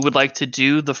 So who would like to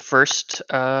do the first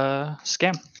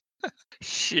scam?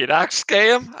 Shit, I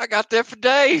scam. I got there for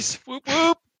days. Whoop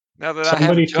whoop. Now that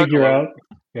somebody I have figure out,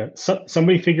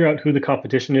 somebody figure out who the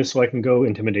competition is so I can go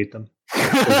intimidate them.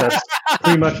 That's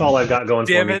pretty much all I've got going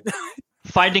for me. Damn it.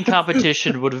 Finding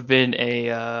competition would have been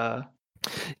a.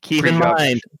 Keep in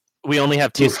mind, we only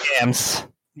have 2 scams.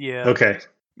 Yeah. Okay.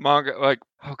 Mongo, like,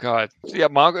 oh god, yeah,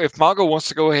 Mongo. If Mongo wants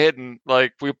to go ahead and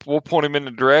like, we'll point him in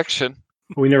the direction.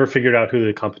 We never figured out who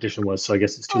the competition was, so I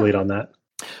guess it's too late on that.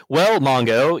 Well,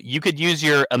 Mongo, you could use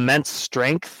your immense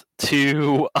strength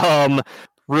to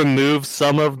remove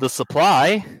some of the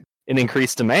supply and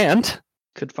increase demand.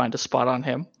 Could find a spot on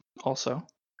him also.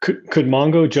 Could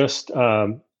Mongo just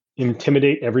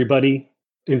intimidate everybody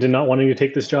into not wanting to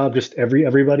take this job? Just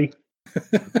everybody?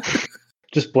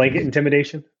 Just blanket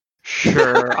intimidation?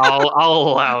 Sure, I'll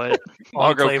allow it.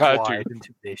 Enclave-wide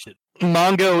intimidation.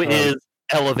 Mongo is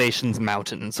Elevation's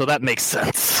mountain, so that makes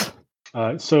sense.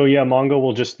 So yeah, Mongo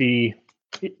will just be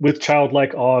with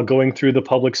childlike awe going through the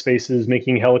public spaces,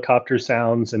 making helicopter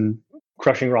sounds and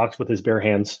crushing rocks with his bare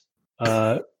hands.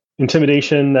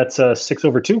 Intimidation, that's 6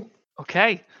 over 2.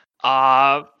 Okay.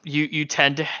 You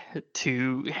tend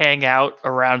to hang out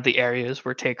around the areas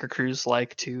where Taker crews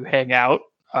like to hang out.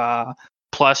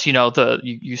 Plus,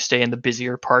 you stay in the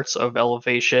busier parts of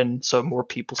Elevation, so more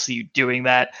people see you doing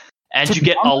that. And you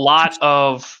get a lot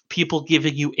of people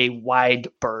giving you a wide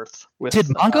berth. Did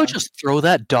Mongo just throw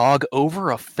that dog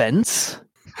over a fence?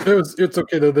 It's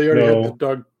okay though. They already had the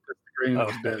dog Grain Oh,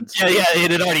 was dead. Yeah,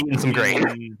 it had already eaten some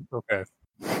grain. Okay.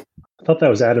 I thought that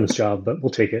was Adam's job, but we'll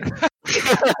take it.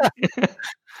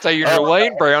 So you're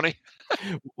Wayne Brownie.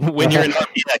 When you're in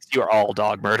RPX, you are all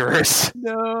dog murderers.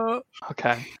 No.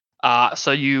 Okay.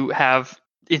 So you have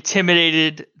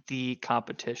intimidated the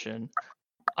competition.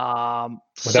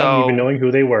 Without even knowing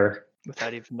who they were.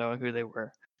 Without even knowing who they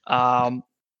were.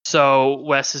 So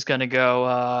Wes is going to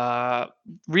go.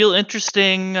 Really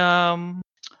interesting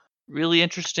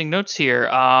notes here.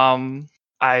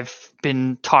 I've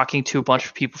been talking to a bunch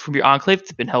of people from your enclave.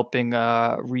 They've been helping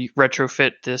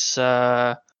retrofit this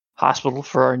hospital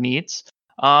for our needs.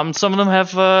 Some of them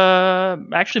have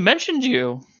actually mentioned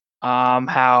you.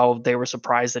 How they were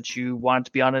surprised that you wanted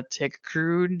to be on a ticket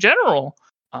crew in general.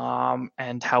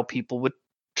 And how people would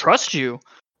trust you.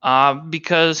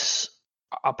 Because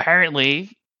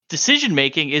apparently decision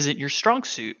making isn't your strong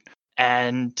suit.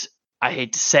 And I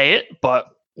hate to say it, but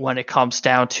when it comes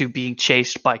down to being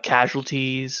chased by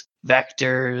casualties,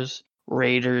 vectors,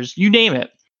 raiders, you name it,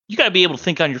 you got to be able to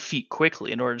think on your feet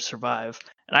quickly in order to survive.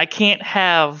 And I can't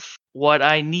have what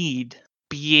I need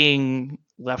being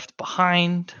left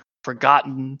behind,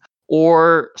 forgotten,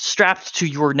 or strapped to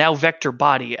your now vector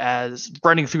body as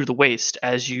running through the waste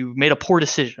as you made a poor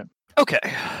decision. Okay.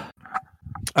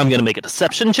 I'm going to make a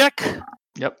deception check.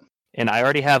 Yep. And I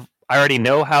already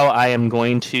know how I am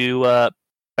going to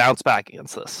bounce back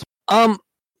against this.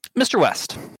 Mr.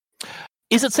 West,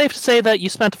 is it safe to say that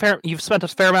you've spent a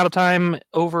fair amount of time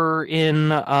over in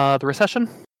the recession?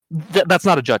 That's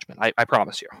not a judgment, I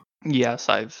promise you. Yes,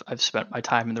 I've spent my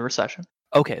time in the recession.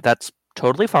 Okay, that's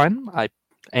totally fine. I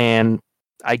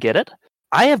get it.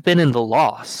 I have been in the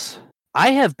loss.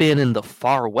 I have been in the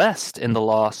far west in the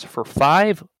loss for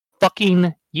 5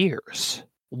 fucking years.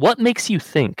 What makes you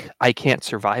think I can't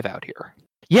survive out here?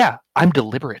 Yeah, I'm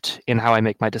deliberate in how I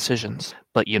make my decisions.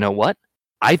 But you know what?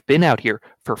 I've been out here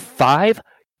for 5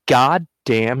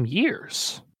 goddamn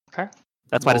years. Okay.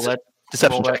 That's my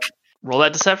deception check. Roll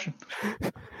that deception.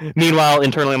 Meanwhile,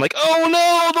 internally, I'm like,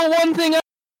 oh no, the one thing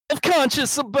I'm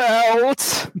conscious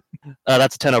about.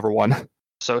 That's a 10 over 1.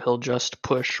 So he'll just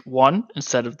push 1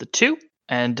 instead of the 2.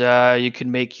 And you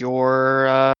can make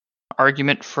your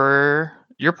argument for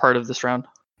your part of this round.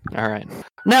 All right.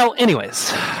 Now,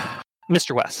 anyways,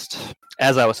 Mr. West,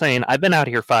 as I was saying, I've been out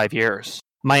here 5 years.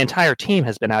 My entire team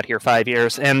has been out here 5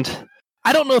 years, and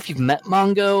I don't know if you've met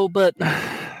Mongo, but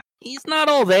he's not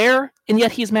all there, and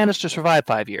yet he's managed to survive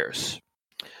 5 years.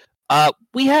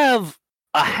 We have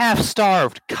a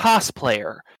half-starved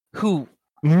cosplayer who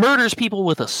murders people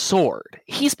with a sword.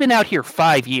 He's been out here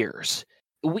 5 years.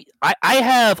 I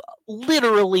have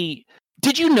literally...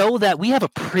 Did you know that we have a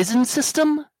prison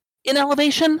system in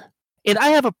Elevation? And I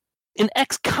have an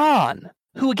ex-con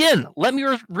who, again, let me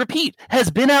repeat, has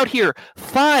been out here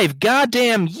 5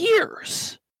 goddamn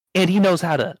years. And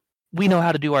we know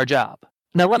how to do our job.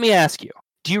 Now, let me ask you,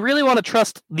 do you really want to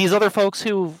trust these other folks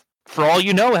who, for all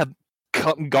you know, have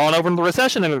gone over into the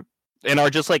recession and are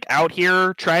just like out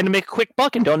here trying to make a quick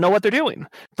buck and don't know what they're doing,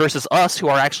 versus us who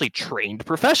are actually trained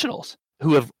professionals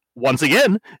who have, once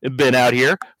again, been out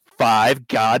here 5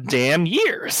 goddamn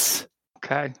years?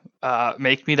 Okay.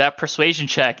 Make me that persuasion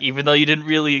check, even though you didn't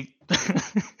really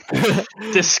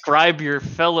describe your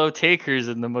fellow takers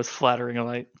in the most flattering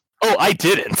light. Oh, I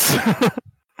didn't.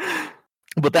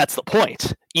 But that's the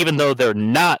point. Even though they're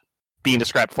not being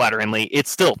described flatteringly,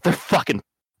 they're fucking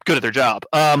good at their job.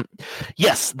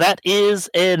 Yes, that is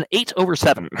an 8 over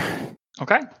 7.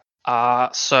 Okay.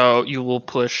 So you will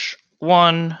push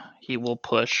 1. He will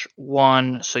push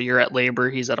 1. So you're at labor.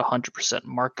 He's at 100%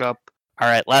 markup. All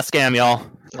right, last scam, y'all.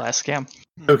 Last scam.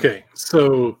 Okay,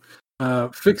 so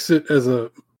Fix-It as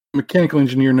a mechanical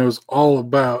engineer knows all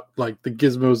about like the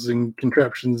gizmos and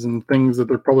contraptions and things that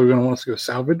they're probably going to want us to go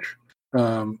salvage.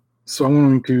 So I'm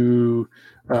going to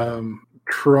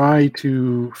try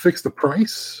to fix the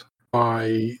price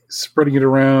by spreading it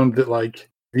around that like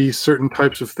these certain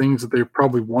types of things that they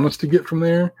probably want us to get from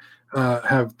there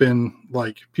have been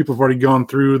like people have already gone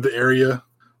through the area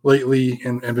lately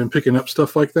and been picking up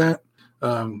stuff like that.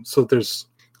 So there's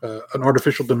an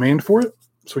artificial demand for it,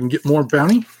 so we can get more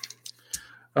bounty.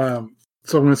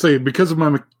 So I'm going to say, because of my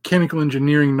mechanical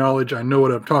engineering knowledge, I know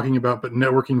what I'm talking about, but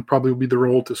networking probably will be the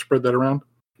role to spread that around.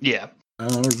 Yeah.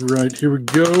 All right, here we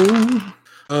go.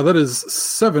 That is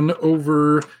 7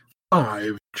 over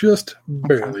 5, just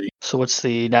barely. So what's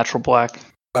the natural black?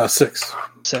 6.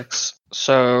 6.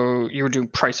 So you were doing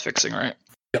price fixing, right?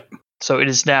 Yep. So it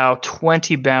is now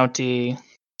 20 bounty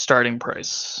starting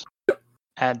price. Yep.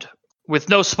 And with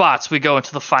no spots, we go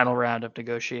into the final round of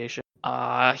negotiation.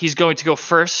 He's going to go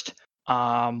first.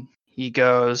 He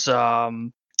goes,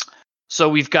 So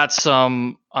we've got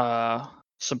some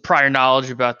prior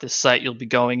knowledge about this site you'll be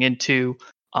going into.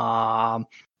 There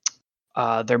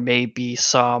may be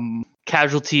some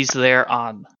casualties there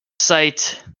on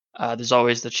site. There's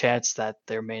always the chance that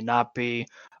there may not be.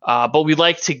 But we'd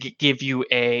like to give you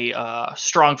a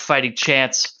strong fighting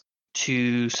chance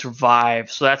to survive.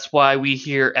 So that's why we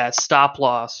here at Stop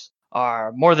Loss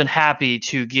are more than happy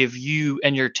to give you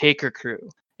and your taker crew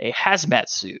a hazmat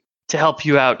suit to help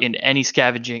you out in any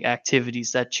scavenging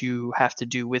activities that you have to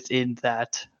do within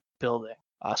that building.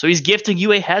 So he's gifting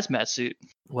you a hazmat suit.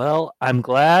 Well, I'm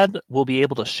glad we'll be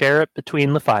able to share it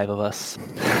between the 5 of us.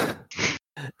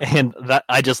 And that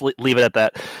I just leave it at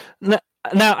that.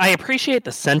 Now, I appreciate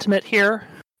the sentiment here,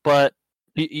 but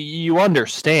you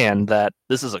understand that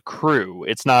this is a crew.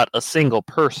 It's not a single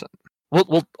person.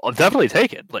 I'll definitely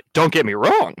take it. Like, don't get me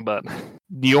wrong, but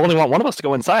you only want one of us to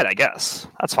go inside, I guess.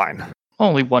 That's fine.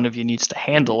 Only one of you needs to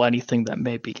handle anything that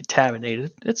may be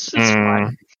contaminated. It's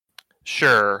fine.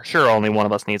 Sure. Only one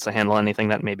of us needs to handle anything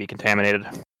that may be contaminated.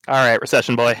 All right,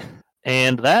 Recession Boy.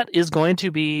 And that is going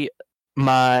to be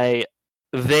my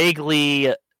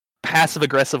vaguely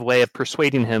passive-aggressive way of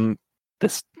persuading him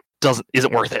this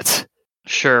isn't worth it.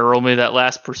 Sure, roll me that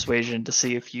last persuasion to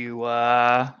see if you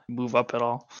move up at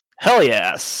all. Hell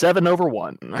yeah, 7 over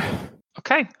 1.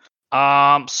 Okay.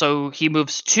 So he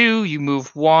moves 2, you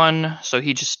move 1, so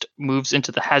he just moves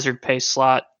into the hazard pay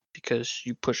slot because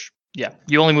you push. Yeah,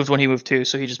 you only moved 1, he moved 2,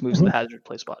 so he just moves in the hazard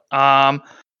pay spot.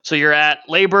 So you're at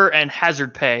labor and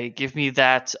hazard pay. Give me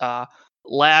that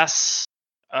last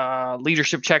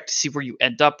leadership check to see where you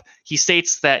end up. He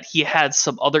states that he had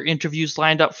some other interviews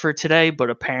lined up for today, but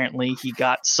apparently he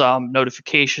got some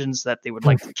notifications that they would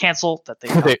like to cancel, that they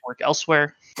would not work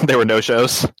elsewhere. There were no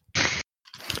shows.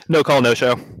 No call, no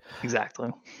show. Exactly.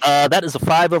 That is a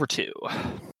 5 over 2.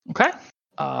 Okay.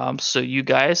 So you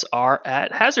guys are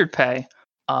at hazard pay.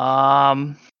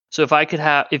 So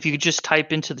if you could just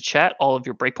type into the chat all of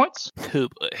your breakpoints. Oh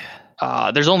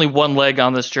boy. There's only one leg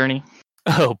on this journey.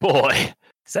 Oh boy.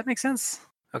 Does that make sense?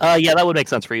 Okay. Yeah, that would make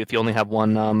sense for you if you only have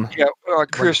one. Yeah,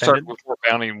 Chris started with more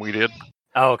bounty than we did.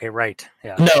 Oh, okay, right.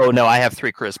 Yeah. No, I have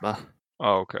 3 charisma.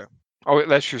 Oh, okay. Oh,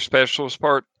 that's your specialist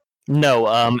part? No,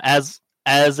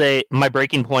 my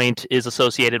breaking point is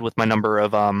associated with my number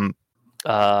of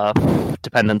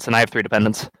dependents, and I have 3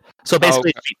 dependents. So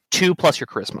basically, 2 plus your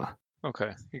charisma.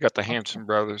 Okay, you got the Hanson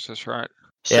brothers. That's right.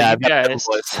 So yeah, you guys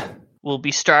will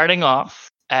be starting off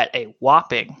at a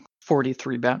whopping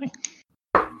 43 bounty.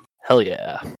 Hell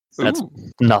yeah, that's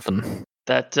nothing.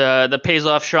 That pays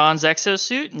off Sean's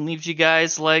exosuit and leaves you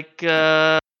guys like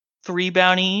 3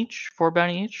 bounty each, 4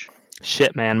 bounty each.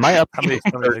 Shit, man, my up. How many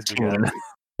legs we got?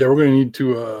 Yeah, we're gonna need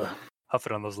to Huff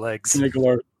it on those legs.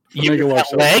 finagle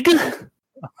ourselves. Leg?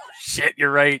 Shit,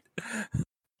 you're right.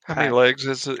 How many legs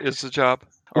is the job?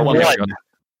 Or One. leg.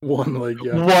 One leg,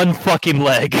 yeah. One fucking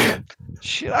leg.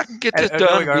 Shit, I can get this And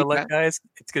done. knowing our leg, guys,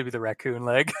 it's gonna be the raccoon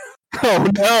leg. Oh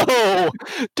no!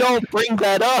 Don't bring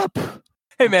that up.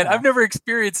 Hey man, I've never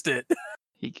experienced it.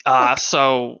 I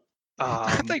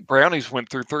think brownies went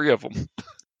through 3 of them.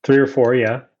 3 or 4,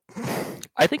 yeah.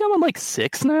 I think I'm on like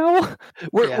 6 now.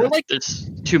 We're like there's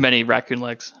too many raccoon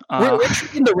legs. we're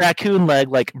treating the raccoon leg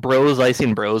like bros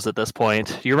icing bros at this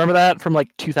point. Do you remember that from like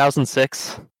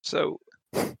 2006? So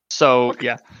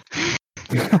yeah.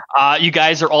 You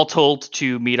guys are all told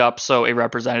to meet up so a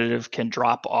representative can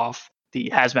drop off the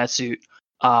hazmat suit.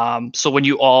 So when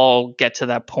you all get to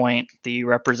that point, the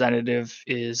representative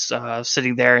is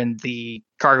sitting there in the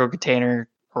cargo container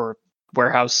or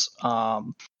warehouse.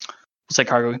 It's like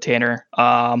cargo container.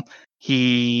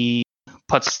 He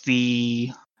puts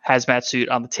the hazmat suit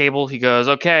on the table. He goes,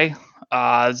 "Okay,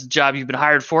 it's a job you've been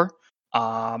hired for."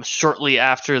 Shortly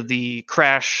after the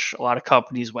crash, a lot of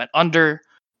companies went under.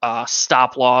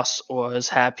 Stop Loss was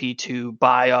happy to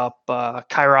buy up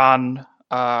Chiron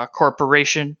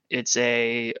Corporation. It's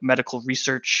a medical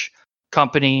research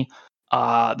company.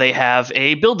 They have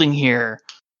a building here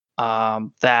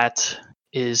that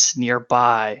is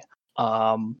nearby.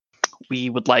 We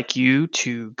would like you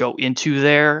to go into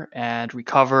there and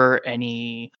recover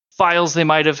any files they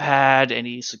might have had,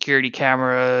 any security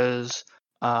cameras,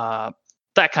 that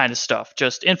kind of stuff.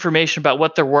 Just information about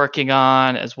what they're working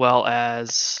on, as well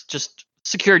as just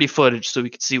security footage so we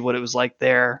could see what it was like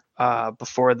there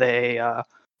before they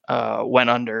went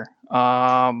under.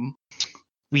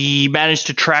 We managed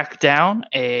to track down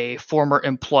a former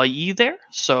employee there,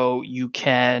 so you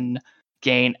can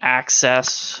gain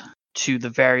access to the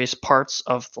various parts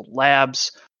of the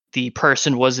labs. The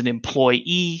person was an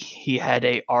employee. He had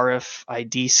a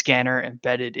RFID scanner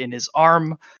embedded in his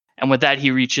arm. And with that,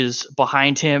 he reaches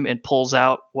behind him and pulls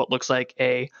out what looks like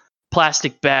a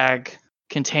plastic bag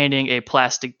containing a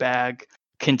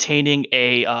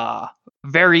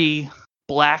very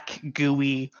black,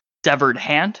 gooey, severed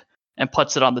hand and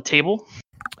puts it on the table.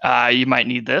 You might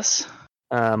need this.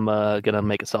 I'm gonna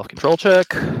make a self-control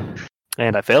check,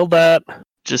 and I failed that.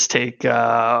 Just take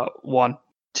 1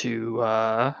 to,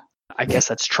 I guess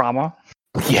that's trauma.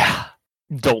 Yeah,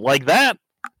 don't like that.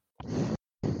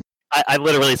 I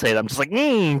literally say that. I'm just like,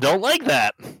 don't like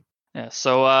that. Yeah.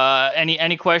 So,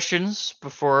 any questions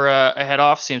before I head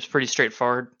off? Seems pretty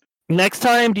straightforward. Next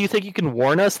time, do you think you can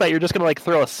warn us that you're just gonna like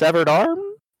throw a severed arm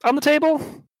on the table?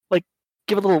 Like,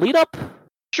 give a little lead up?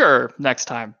 Sure, next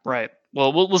time. Right.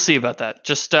 Well, we'll see about that.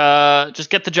 Just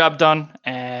get the job done,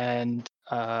 and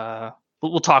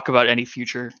we'll talk about any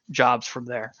future jobs from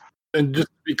there. And just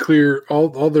to be clear,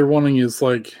 all they're wanting is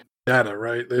like data,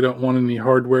 right? They don't want any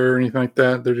hardware or anything like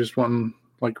that. They're just wanting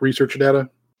like research data.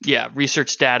 Yeah,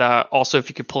 research data. Also, if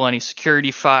you could pull any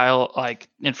security file like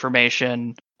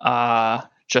information,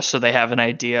 just so they have an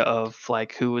idea of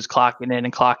like who was clocking in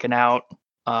and clocking out.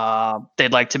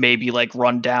 They'd like to maybe like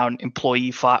run down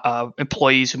employees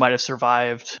who might have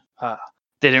survived. They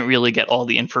didn't really get all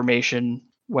the information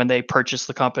when they purchased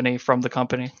the company from the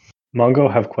company.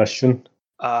 Mongo, have question.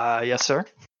 Yes, sir.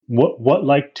 What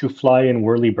like to fly in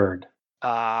Whirlybird?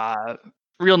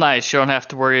 Real nice. You don't have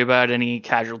to worry about any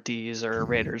casualties or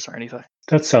raiders or anything.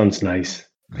 That sounds nice.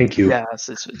 Thank you. Yeah,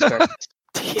 it's very nice.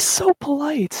 He's so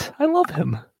polite. I love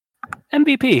him.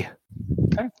 MVP.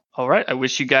 Okay. All right. I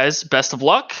wish you guys best of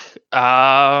luck.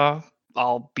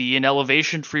 I'll be in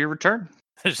elevation for your return.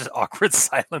 There's just awkward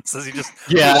silence as he just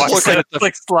walks walks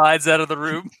like slides out of the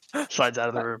room. Slides out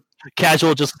of the room.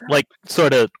 Casual just like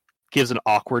sort of gives an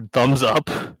awkward thumbs up.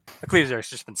 Ecclesiarch's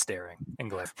just been staring in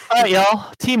glare. All right,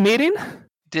 y'all. Team meeting?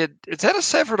 Is that a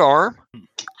severed arm?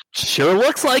 Sure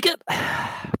looks like it.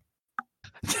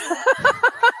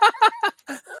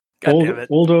 God damn it.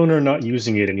 Old owner not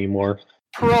using it anymore.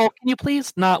 Pearl, can you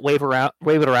please not wave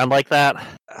it around like that?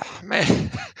 Man.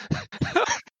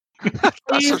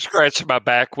 I start scratching my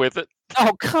back with it.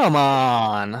 Oh, come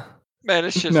on. Man,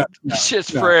 it's just No,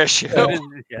 shit's no. fresh. You know?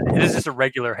 It is just a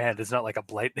regular hand. It's not like a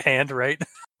blight hand, right?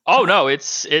 Oh no,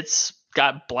 it's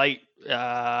got blight. Okay,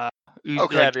 I you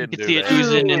didn't can do see it that.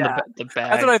 oozing in Yeah. the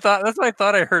bag. That's what I thought. That's what I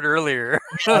thought I heard earlier.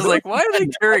 I was like, why are they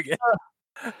carrying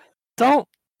it? Don't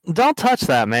touch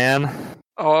that, man.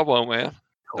 Oh, I won't, man.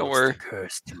 Don't worry.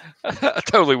 Cursed. I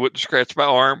totally wouldn't scratch my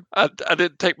arm. I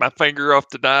didn't take my finger off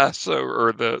the dice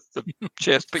or the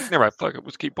chest piece. Never mind. Fuck it.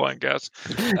 Let's keep playing, guys.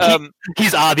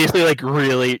 He's obviously like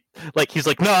really like he's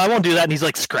like, no, I won't do that, and he's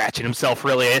like scratching himself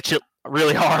really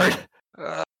hard.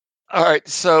 All right.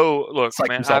 So look, Psych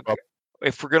man. himself up.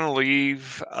 If we're gonna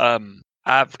leave, I'll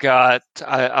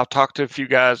talk to a few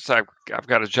guys. I've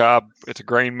got a job at a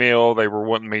grain mill. They were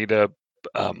wanting me to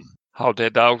haul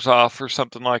dead dogs off or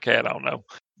something like that. I don't know.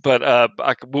 But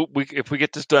if we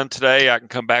get this done today, I can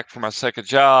come back for my second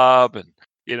job, and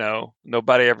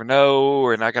nobody ever know.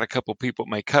 And I got a couple people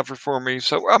that may cover for me.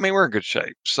 So I mean, we're in good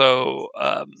shape. So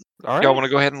All right. y'all want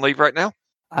to go ahead and leave right now?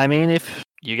 I mean, if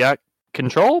you got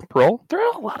control, Pearl, there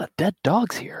are a lot of dead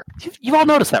dogs here. You've all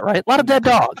noticed that, right? A lot of dead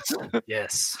dogs.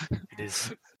 Yes, it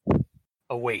is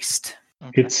a waste.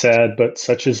 Okay. It's sad, but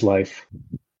such is life.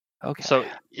 Okay. So,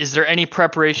 is there any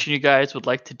preparation you guys would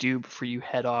like to do before you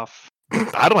head off?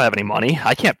 I don't have any money.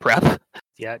 I can't prep.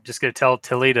 Yeah, just gonna tell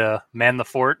Tilly to man the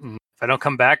fort, and if I don't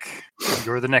come back,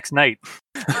 you're the next night.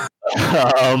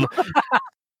 I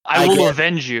I will guess-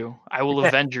 avenge you. I will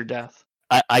avenge your death.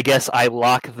 I guess I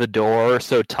lock the door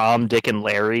so Tom, Dick, and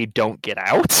Larry don't get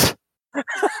out.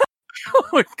 Oh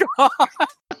my god!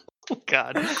 Oh,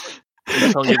 God.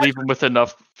 Until you leave them with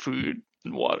enough food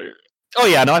and water. Oh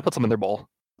yeah, no, I put some in their bowl.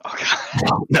 Oh, God.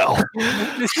 Oh, no,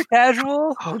 Mr.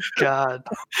 Casual. Oh, God.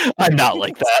 I'm not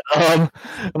like that. I'm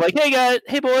like,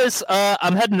 hey boys,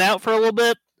 I'm heading out for a little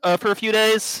bit, for a few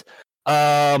days.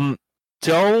 Don't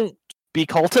be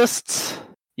cultists.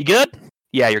 You good?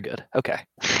 Yeah, you're good. Okay.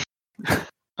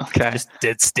 Okay. Just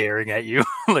dead staring at you,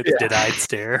 like Yeah. a dead-eyed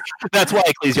stare. That's why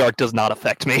Ecclesiarch does not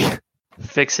affect me.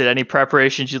 Fix it. Any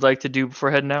preparations you'd like to do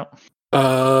before heading out?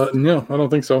 No, I don't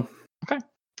think so.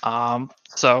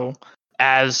 So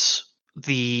as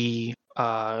the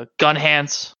gun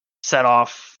hands set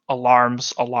off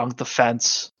alarms along the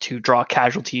fence to draw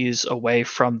casualties away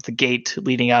from the gate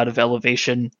leading out of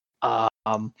elevation,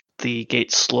 the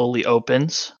gate slowly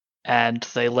opens and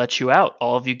they let you out.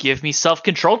 All of you give me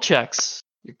self-control checks.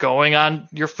 You're going on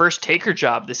your first taker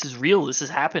job. This is real. This is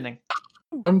happening.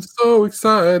 I'm so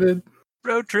excited.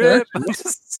 Road trip.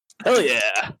 Hell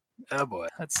yeah. Oh boy.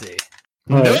 Let's see.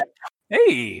 All right.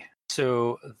 Hey.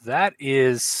 So that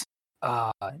is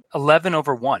 11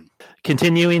 over 1.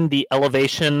 continuing the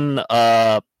elevation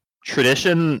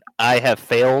tradition, I have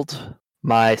failed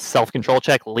my self-control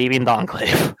check leaving the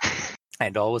Enclave.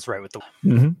 And all was right with the.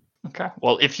 Mm-hmm. Okay.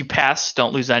 Well, if you pass,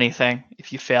 don't lose anything.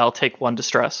 If you fail, take 1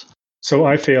 distress. So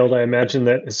I failed. I imagine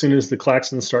that as soon as the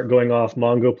klaxons start going off,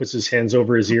 Mongo puts his hands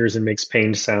over his ears and makes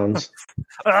pained sounds.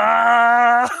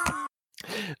 Ah!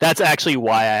 That's actually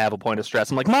why I have a point of stress.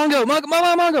 I'm like,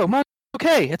 Mongo,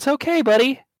 okay, it's okay,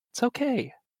 buddy, it's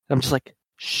okay. I'm just like,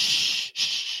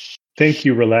 shh. Thank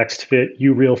you, Relaxed Fit,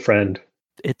 you real friend.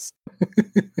 It's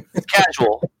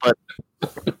casual, but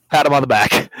pat him on the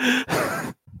back.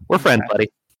 We're friends,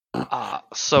 buddy.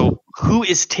 So who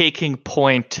is taking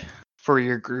point for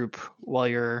your group while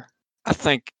you're... I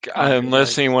think,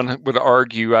 unless anyone would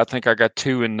argue, I think I got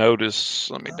 2 in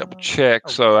notice. Let me double check.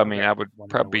 So, I mean, I would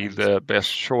probably be the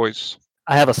best choice.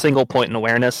 I have a single point in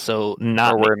awareness, so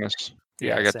not awareness.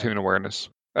 Yeah, I got 2 in awareness.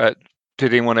 Did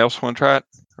anyone else want to try it?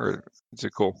 Or is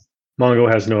it cool? Mongo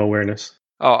has no awareness.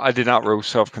 Oh, I did not roll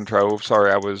self-control.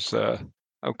 Sorry, I was...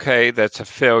 okay, that's a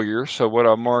failure. So what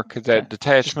I'll mark is that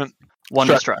detachment. 1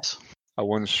 distress.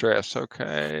 1 distress.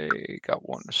 Okay, got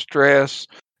 1 distress.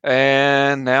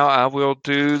 And now I will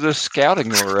do the scouting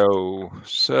row.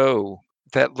 So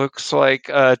that looks like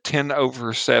 10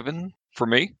 over 7 for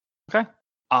me. Okay.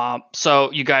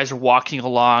 So you guys are walking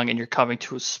along and you're coming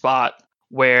to a spot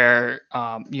where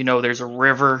there's a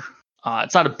river.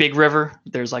 It's not a big river.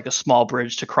 There's like a small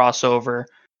bridge to cross over,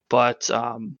 but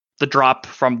the drop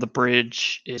from the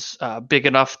bridge is big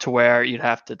enough to where you'd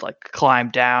have to like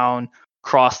climb down,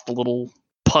 cross the little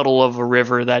puddle of a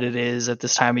river that it is at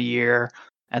this time of year,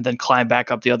 and then climb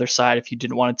back up the other side if you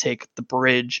didn't want to take the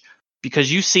bridge.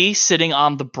 Because you see sitting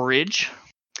on the bridge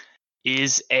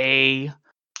is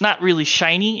not really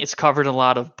shiny. It's covered in a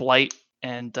lot of blight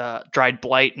and dried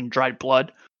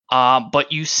blood.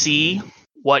 But you see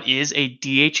what is a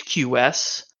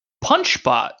DHQS punch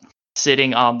bot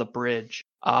sitting on the bridge.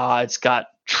 It's got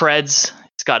treads.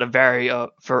 It's got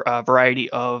a variety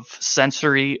of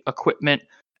sensory equipment,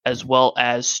 as well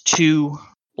as 2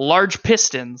 large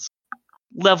pistons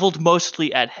leveled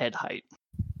mostly at head height.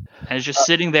 And it's just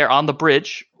sitting there on the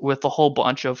bridge with a whole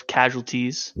bunch of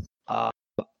casualties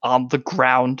on the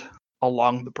ground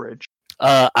along the bridge.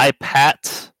 I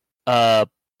pat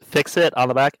Fix It on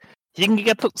the back. You can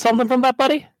get something from that,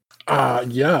 buddy?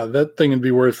 Yeah, that thing would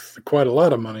be worth quite a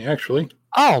lot of money, actually.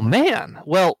 Oh, man.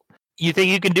 Well, you think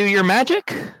you can do your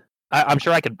magic? I'm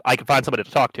sure I could find somebody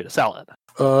to talk to sell it.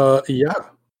 Yeah.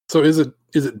 So is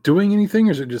it doing anything,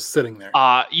 or is it just sitting there?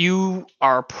 You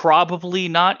are probably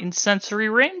not in sensory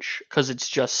range because it's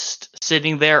just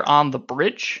sitting there on the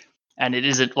bridge, and it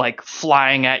isn't like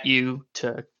flying at you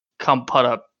to come put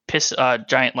a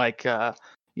giant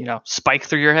spike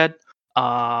through your head.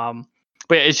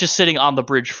 But it's just sitting on the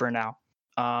bridge for now.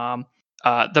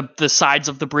 The sides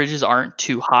of the bridges aren't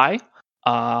too high,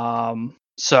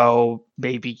 so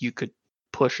maybe you could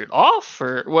push it off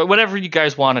or whatever you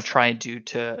guys want to try and do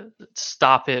to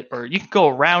stop it, or you can go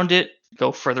around it,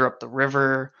 go further up the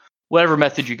river, whatever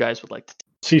method you guys would like to take.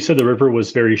 So you said the river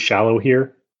was very shallow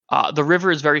here? The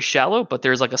river is very shallow, but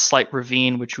there's like a slight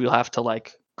ravine which we'll have to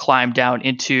like climb down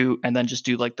into and then just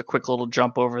do like the quick little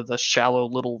jump over the shallow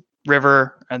little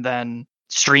river and then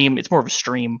stream. It's more of a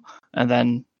stream, and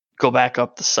then go back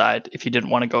up the side if you didn't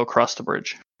want to go across the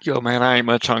bridge. Yo, man, I ain't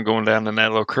much on going down in that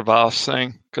little crevasse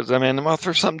thing. Because, I mean, there might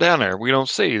there's something down there we don't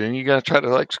see. Then you got to try to,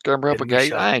 like, scramble up a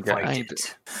gate. I ain't.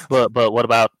 But what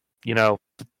about, the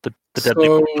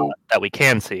deadly that we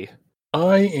can see?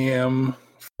 I am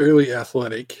fairly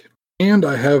athletic, and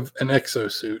I have an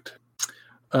exosuit.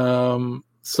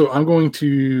 So I'm going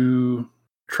to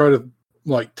try to,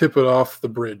 like, tip it off the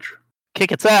bridge.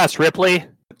 Kick its ass, Ripley.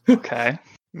 Okay.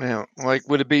 Now, like,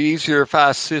 would it be easier if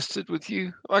I assisted with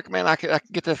you? Like, man, I could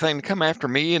get that thing to come after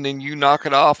me, and then you knock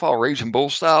it off all Raging Bull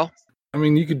style. I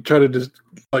mean, you could try to just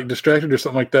like distract it or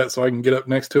something like that, so I can get up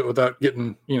next to it without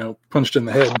getting, punched in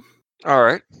the head. All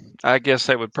right, I guess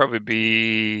that would probably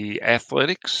be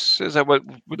athletics. Is that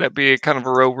would that be a kind of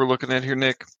a row we're looking at here,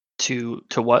 Nick? To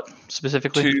what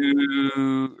specifically?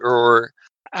 Or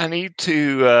I need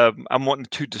to. I'm wanting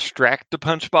to distract the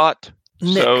punch bot,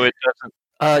 Nick, so it doesn't.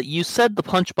 You said the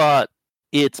punch bot,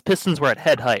 its pistons were at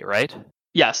head height, right?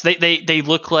 Yes, they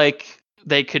look like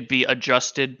they could be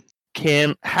adjusted.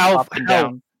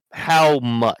 How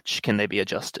much can they be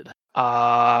adjusted?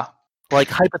 Like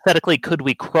hypothetically, could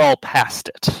we crawl past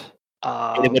it?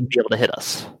 And it wouldn't be able to hit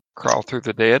us. Crawl through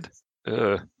the dead?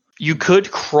 You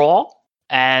could crawl,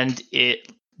 and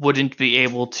it wouldn't be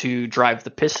able to drive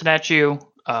the piston at you.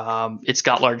 It's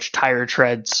got large tire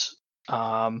treads.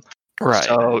 Right.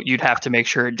 So you'd have to make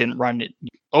sure it didn't run it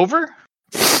over.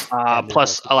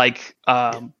 Plus, what's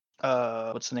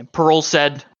the name? Parole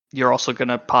said you're also going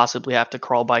to possibly have to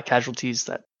crawl by casualties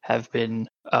that have been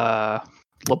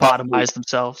lobotomized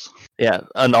themselves. Yeah,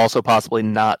 and also possibly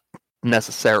not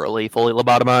necessarily fully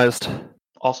lobotomized.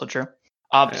 Also true.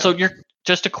 So you're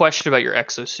just a question about your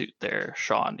exosuit there,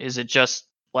 Sean. Is it just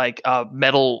like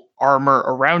metal armor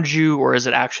around you, or is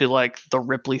it actually like the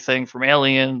Ripley thing from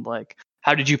Alien? Like,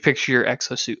 how did you picture your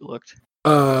exosuit looked?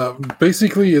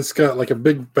 Basically, it's got like a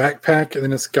big backpack, and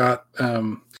then it's got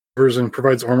version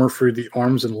provides armor for the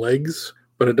arms and legs,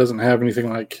 but it doesn't have anything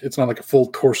like it's not like a full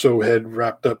torso head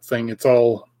wrapped up thing.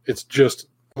 It's just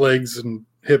legs and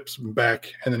hips and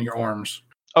back, and then your arms.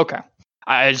 Okay,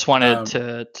 I just wanted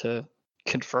to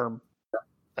confirm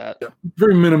that. Yeah.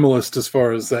 Very minimalist as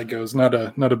far as that goes. Not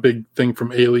a big thing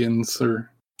from Aliens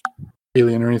or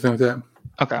Alien or anything like that.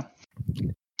 Okay.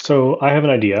 So I have an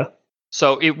idea.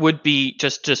 So it would be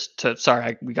just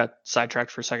to we got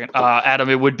sidetracked for a second. Adam,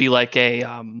 it would be like a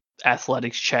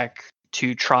athletics check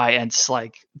to try and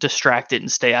like distract it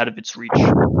and stay out of its reach.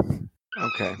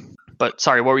 Okay. But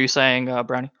sorry, what were you saying,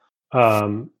 Brownie?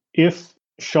 If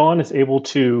Sean is able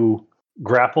to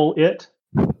grapple it,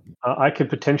 I could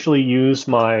potentially use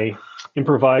my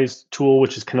improvised tool,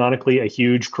 which is canonically a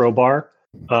huge crowbar,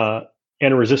 and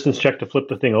a resistance check to flip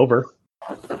the thing over.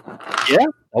 Yeah,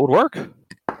 that would work.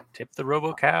 Tip the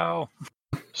robo-cow.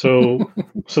 So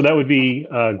that would be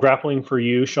grappling for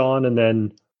you, Sean, and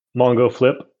then Mongo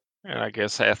flip. And I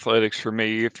guess athletics for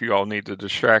me if you all need the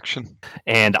distraction.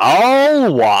 And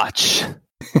I'll watch.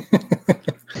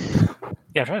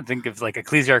 Yeah, I'm trying to think of like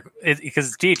Ecclesiarch, because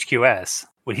it's DHQS.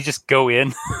 Would he just go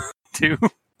in too?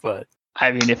 But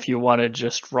I mean, if you want to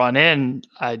just run in,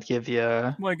 I'd give you.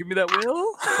 Want to give me that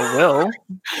will? A will.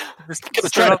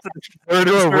 Start off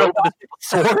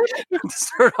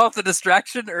the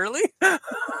distraction early. Go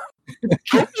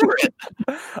for it.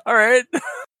 All right.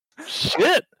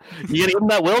 Shit. You gonna give him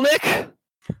that will, Nick?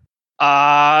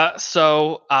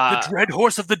 The dread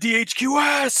horse of the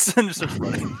DHQS, and just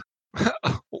running.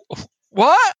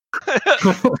 What?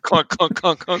 Clunk, clunk,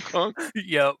 clunk, clunk, clunk.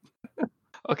 Yep.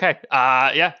 Okay.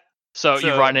 Yeah. So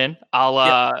you run in.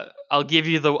 I'll give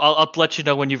you I'll let you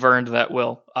know when you've earned that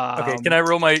will. Okay. Can I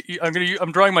roll my?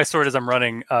 I'm drawing my sword as I'm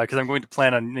running because I'm going to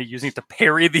plan on using it to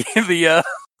parry the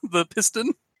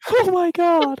piston. Oh my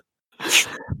god.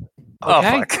 Okay. Oh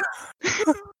fuck.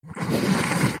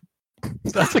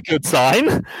 That's a good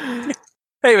sign.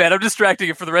 Hey man, I'm distracting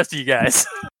it for the rest of you guys.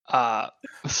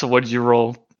 So what did you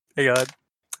roll? Hang on.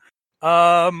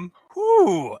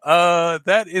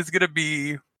 That is gonna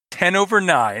be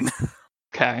 10/9.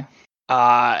 Okay.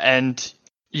 And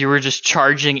you were just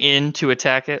charging in to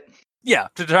attack it? Yeah,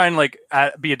 to try and like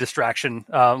be a distraction,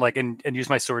 and use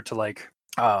my sword to like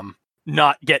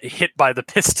not get hit by the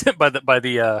piston by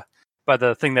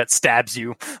the thing that stabs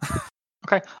you.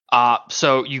 Okay.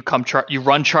 So you you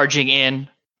run charging in.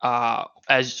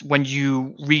 As when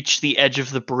you reach the edge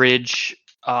of the bridge,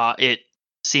 it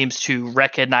seems to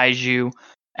recognize you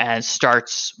and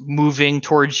starts moving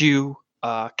towards you.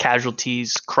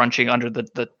 Casualties crunching under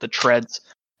the treads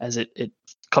as it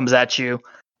comes at you.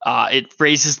 It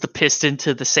raises the piston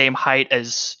to the same height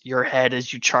as your head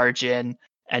as you charge in,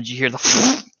 and you hear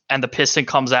the and the piston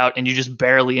comes out, and you just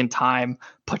barely in time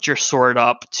put your sword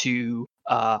up to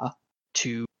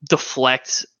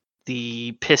deflect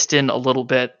the piston a little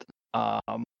bit.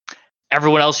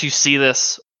 Everyone else, you see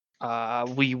this.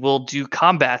 We will do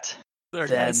combat. There,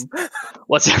 then guys.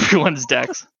 what's everyone's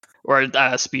dex or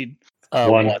speed?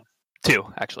 1. 2,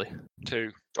 actually.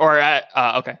 2. Or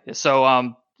okay.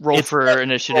 So roll It's for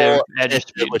initiative, edge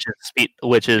Initiative, speed.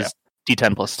 which is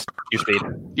D10 plus your speed.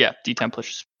 Yeah, D10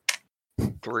 plus.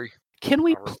 3. Can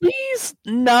we please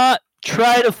not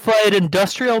try to fight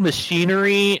industrial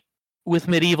machinery with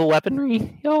medieval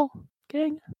weaponry, y'all?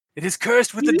 Gang? It is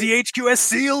cursed with the DHQS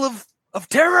seal of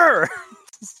terror.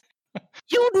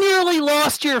 You nearly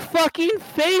lost your fucking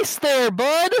face there,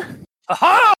 bud!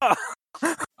 Aha!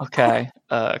 Okay.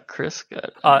 Chris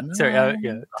got. Sorry. Yeah.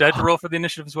 Did I have to roll for the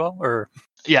initiative as well, or?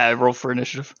 Yeah, roll for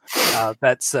initiative.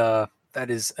 That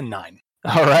is a 9.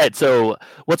 All right. So,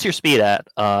 what's your speed at,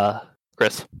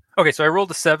 Chris? Okay, so I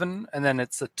rolled a 7, and then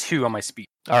it's a 2 on my speed.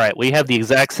 All right. We have the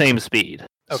exact same speed.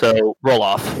 Okay. So roll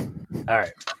off. All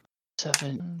right.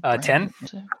 7. 10.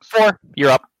 4.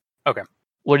 You're up.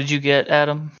 What did you get,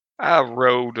 Adam? I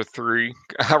rolled a 3.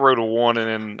 I rolled a 1, and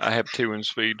then I have 2 in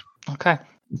speed. Okay.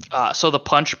 So the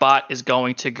punch bot is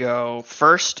going to go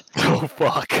first. Oh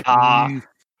fuck.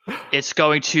 It's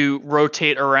going to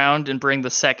rotate around and bring the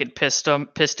second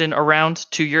piston around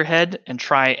to your head and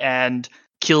try and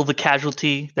kill the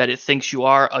casualty that it thinks you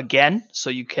are again, so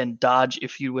you can dodge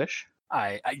if you wish.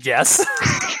 I yes.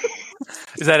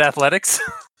 Is that athletics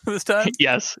this time?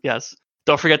 Yes.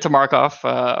 Don't forget to mark off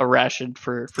a ration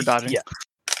for dodging. Yeah.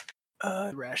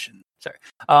 Ration. Sorry.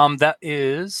 That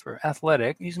is for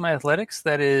athletic. Using my athletics,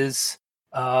 that is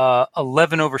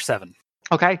 11/7.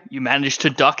 Okay, you managed to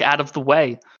duck out of the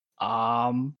way.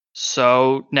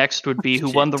 So next would be who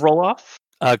won the roll off?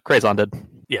 Crazon did.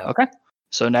 Yeah. Okay.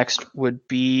 So next would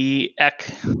be Ek.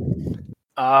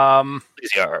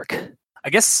 Easy arc. I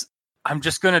guess I'm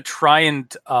just gonna try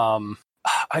and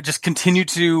I just continue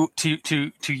to be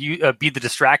the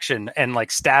distraction and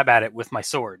like stab at it with my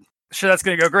sword. Sure, that's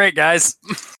gonna go great, guys.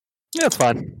 Yeah, it's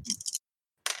fine.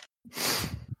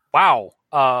 Wow.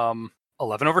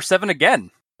 11/7 again.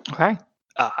 Okay.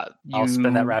 I'll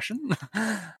spend that ration.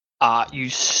 You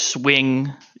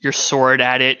swing your sword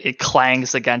at it. It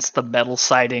clangs against the metal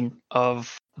siding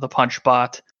of the punch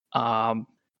bot.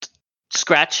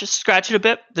 Scratch it a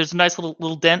bit. There's a nice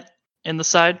little dent in the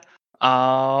side. It's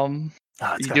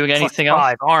you got doing anything else?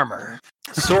 +5 armor.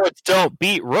 Swords don't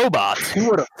beat robots. Who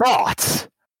would have thought?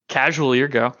 Casual, your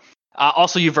go.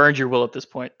 Also, you've earned your will at this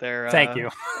point. There. Thank you.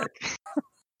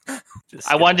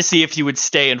 I wanted to see if you would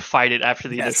stay and fight it after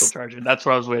the initial charge, and that's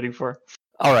what I was waiting for.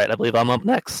 All right, I believe I'm up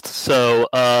next. So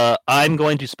I'm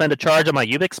going to spend a charge on my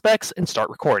Ubix specs and start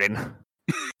recording.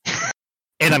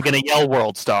 And I'm going to yell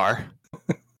World Star.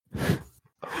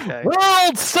 Okay.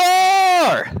 World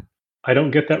Star! I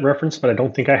don't get that reference, but I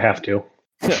don't think I have to.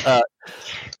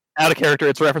 Out of character,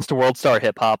 it's a reference to World Star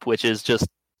Hip Hop, which is just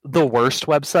the worst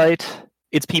website.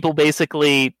 It's people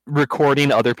basically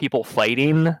recording other people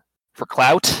fighting for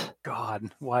clout. God,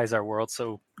 why is our world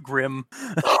so grim?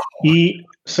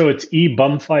 So it's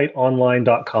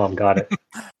ebumfightonline.com. Got it.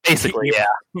 Basically, yeah.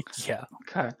 Yeah.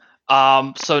 Okay.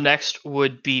 So next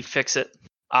would be Fix It.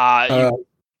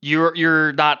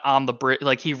 You're not on the bridge.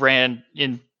 Like he ran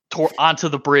onto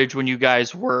the bridge when you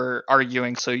guys were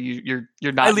arguing. So you're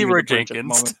not. Leroy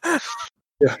Jenkins.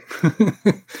 Yeah.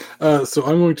 So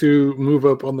I'm going to move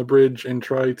up on the bridge and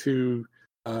try to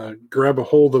grab a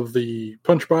hold of the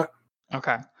punch bot.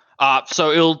 Okay.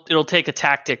 So it'll take a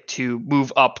tactic to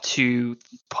move up to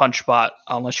punch bot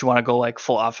unless you want to go like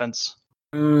full offense.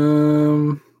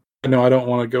 No, I don't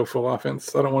want to go full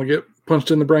offense. I don't want to get punched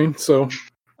in the brain, so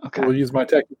okay. We'll use my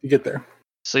tactic to get there.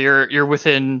 So you're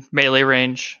within melee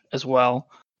range as well.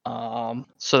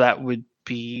 So that would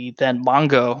be then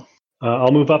Mongo.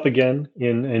 I'll move up again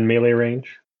in melee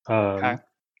range. Okay.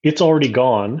 It's already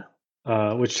gone,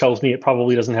 which tells me it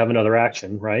probably doesn't have another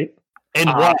action, right? And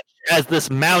watch as this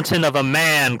mountain of a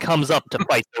man comes up to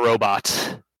fight the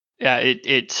robot. Yeah,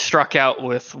 it struck out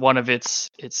with one of its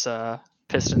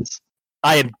pistons.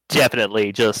 I am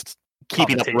definitely just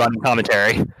keeping up running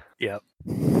commentary. Yep.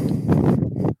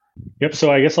 Yep.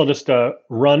 So I guess I'll just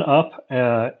run up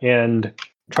and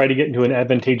try to get into an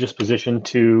advantageous position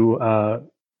to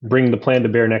bring the plan to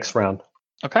bear next round.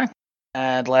 Okay.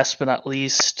 And last but not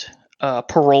least,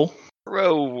 Parole.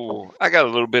 Parole. I got a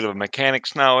little bit of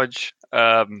mechanics knowledge.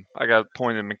 I got a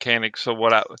point in mechanics. So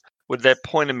would that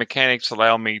point in mechanics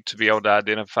allow me to be able to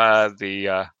identify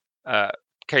the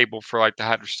cable for like the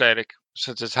hydrostatic?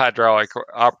 Since it's hydraulic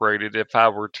operated, if I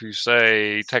were to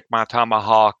say take my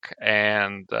tomahawk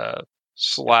and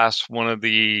slice one of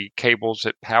the cables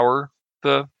that power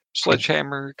the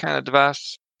sledgehammer kind of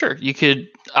device. Sure, you could.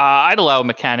 I'd allow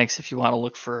mechanics if you want to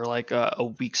look for like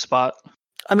a weak spot.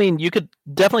 I mean, you could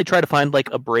definitely try to find like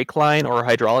a brake line or a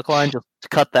hydraulic line, just to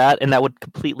cut that, and that would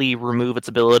completely remove its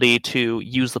ability to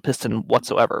use the piston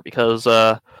whatsoever, because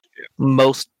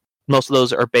most of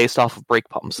those are based off of brake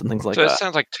pumps and things like that. So it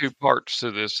sounds like two parts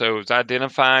to this. So it's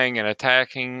identifying and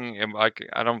attacking, and like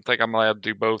I don't think I'm allowed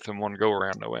to do both in one go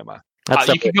around, though, am I?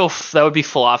 You could go. That would be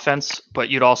full offense, but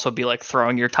you'd also be like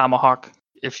throwing your tomahawk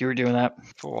if you were doing that.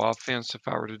 Full offense if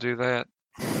I were to do that.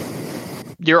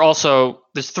 You're also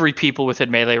there's 3 people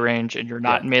within melee range, and you're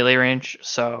not in melee range,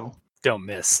 so don't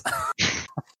miss.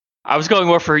 I was going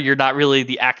more for you're not really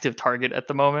the active target at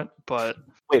the moment, but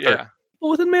wait,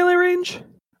 within melee range?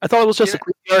 I thought it was just a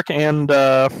quick arc and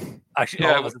actually,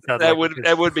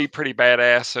 that would be pretty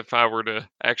badass if I were to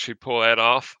actually pull that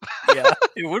off. Yeah,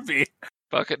 it would be.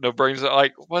 Fuck it, no brains.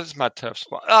 Like, what is my tough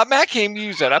spot? Man, I can't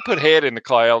use that. I put head in the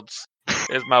clouds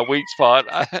as my weak spot.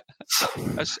 I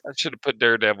should have put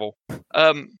Daredevil.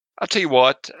 I'll tell you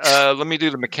what. Let me do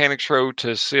the mechanics row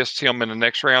to assist him in the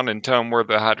next round and tell him where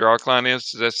the hydraulic line is.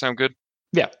 Does that sound good?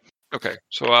 Yeah. Okay,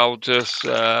 so I'll just.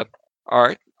 All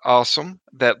right. Awesome.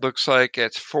 That looks like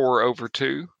it's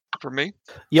 4/2 for me.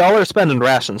 Y'all are spending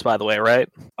rations, by the way, right?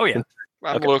 Oh, yeah.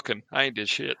 I'm looking. I ain't did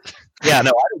shit. Yeah,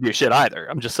 no, I didn't do shit either.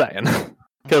 I'm just saying.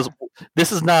 Because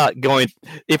this is not going.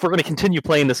 If we're going to continue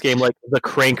playing this game like the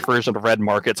crank version of Red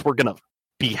Markets, we're going to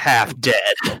be half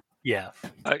dead. Yeah.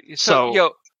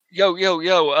 So-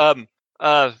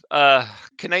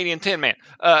 Canadian Tin Man.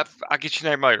 I'll get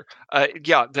your name later.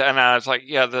 And I was like,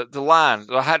 the line,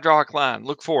 the hydraulic line.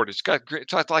 Look for it.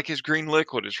 It's like his green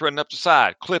liquid. It's running up the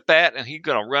side. Clip that, and he's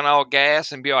gonna run all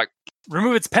gas and be like,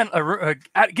 Remove its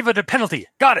give it a penalty.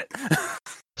 Got it.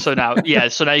 So now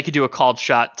you can do a called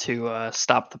shot to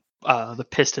stop the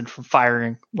piston from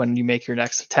firing when you make your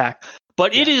next attack.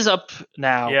 But it is up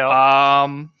now. Yeah.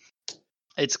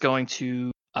 It's going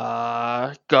to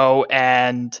go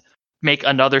and make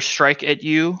another strike at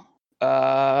you,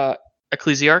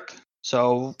 Ecclesiarch.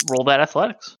 So roll that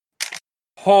athletics.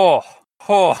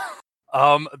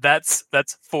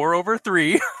 That's 4 over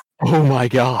 3. Oh my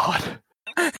god.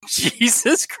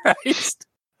 Jesus Christ.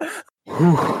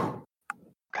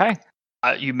 Okay.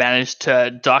 You managed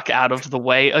to duck out of the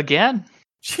way again.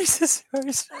 Jesus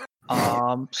Christ. So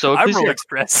I rolled Ecclesiarch,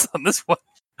 express on this one.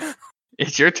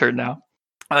 it's your turn now.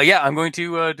 I'm going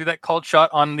to do that called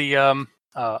shot on the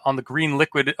green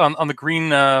liquid on the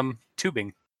green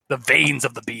tubing, the veins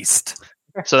of the beast.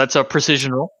 So that's a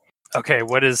precision roll. Okay,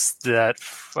 what is that?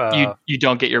 You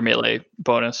don't get your melee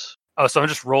bonus. Oh, so I'm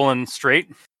just rolling straight.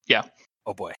 Yeah.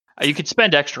 Oh boy. You could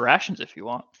spend extra rations if you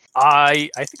want. I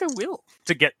think I will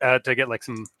to get like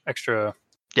some extra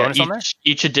bonus on there.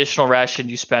 Each additional ration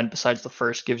you spend besides the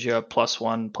first gives you a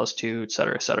 +1, +2,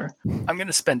 etc., etc. I'm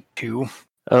gonna spend 2.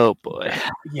 Oh boy.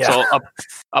 Yeah. So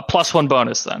a +1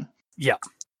 bonus then. Yeah.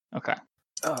 Okay.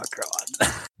 Oh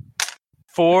god.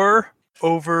 4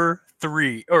 over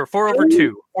 3 or 4 over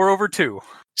 2. 4 over 2.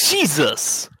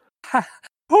 Jesus.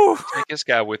 take this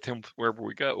guy with him wherever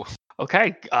we go.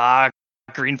 Okay.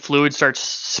 Green fluid starts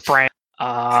spraying.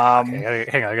 Okay,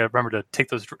 hang on, I gotta remember to take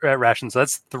those rations. So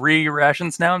that's 3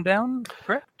 rations now. I'm down,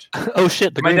 correct? Oh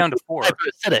shit! Am I down to 4?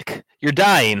 Acidic. You're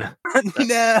dying.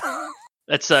 No.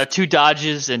 That's 2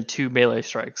 dodges and 2 melee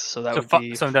strikes. So that would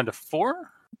be so I'm down to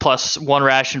 4 plus 1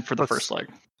 ration for the first leg.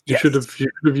 You should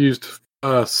have used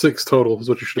 6 total. Is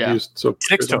what you should have used. So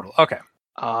 6 total. Okay.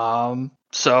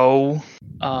 So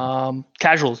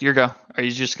Casual, your go. Are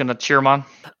you just gonna cheer him on?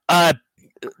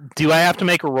 Do I have to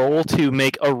make a roll to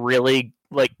make a really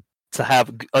to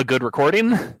have a good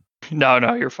recording?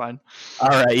 No, you're fine. All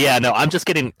right, yeah, no, I'm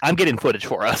getting footage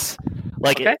for us.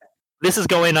 Okay. This is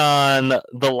going on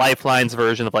the Lifelines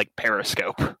version of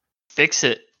Periscope. Fix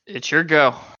it. It's your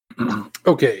go.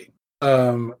 Okay.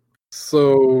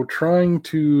 So trying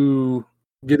to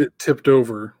get it tipped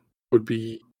over would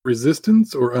be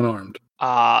resistance or unarmed?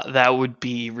 That would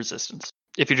be resistance.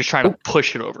 If you're just trying to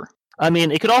push it over. I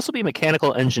mean, it could also be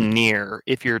mechanical engineer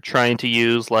if you're trying to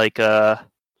use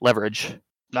leverage.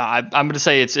 No, I'm going to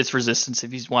say it's resistance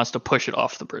if he wants to push it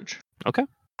off the bridge. Okay.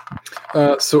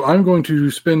 So I'm going to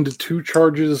spend 2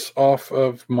 charges off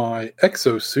of my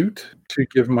exosuit to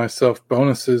give myself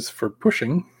bonuses for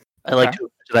pushing. I like to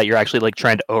that you're actually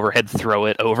trying to overhead throw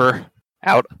it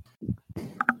out.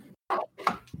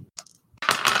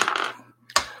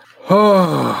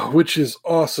 Oh, which is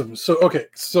awesome. So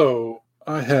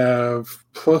I have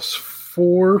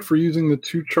 +4 for using the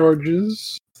 2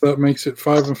 charges. So that makes it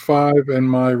 5 and 5, and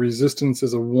my resistance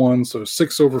is a 1, so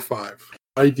 6 over 5.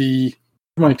 ID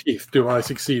my teeth. Do I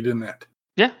succeed in that?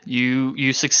 Yeah,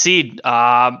 you succeed.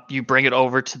 You bring it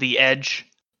over to the edge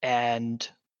and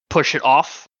push it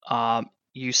off.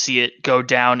 You see it go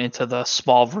down into the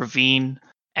small ravine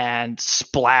and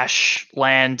splash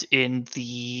land in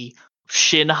the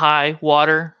shin-high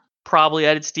water, probably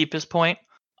at its deepest point.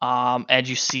 And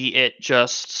you see it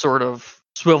just sort of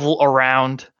swivel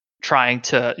around,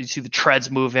 you see the treads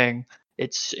moving.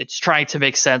 It's trying to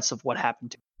make sense of what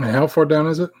happened to it. And how far down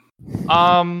is it?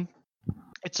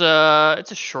 It's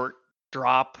a short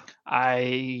drop.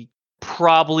 I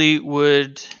probably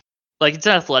would it's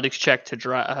an athletics check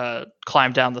to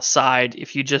climb down the side.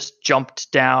 If you just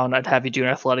jumped down, I'd have you do an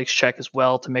athletics check as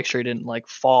well to make sure you didn't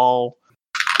fall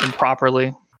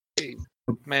improperly. Hey,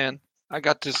 man, I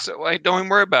got this. Don't even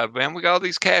worry about it, man. We got all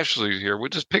these casualties here. We'll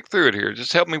just pick through it here.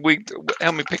 Just help me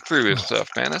pick through this stuff,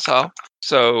 man. That's all.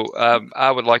 So I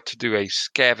would like to do a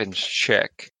scavenge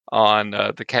check on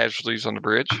the casualties on the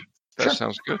bridge. That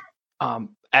sounds good.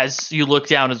 As you look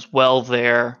down as well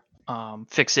there,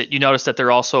 Fix It, you notice that there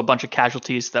are also a bunch of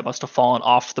casualties that must have fallen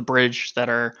off the bridge that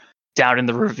are down in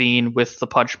the ravine with the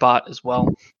punch bot as well.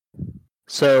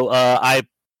 So I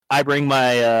bring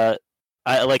my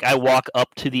I walk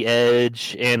up to the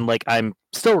edge and I'm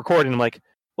still recording. I'm like,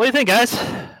 what do you think, guys?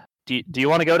 Do you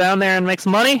want to go down there and make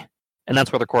some money? And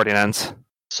that's where the recording ends.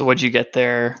 So what'd you get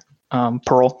there,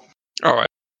 Pearl? All right.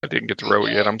 I didn't get to roll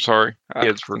it yet. I'm sorry.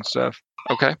 Kids and stuff.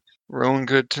 Okay. Rolling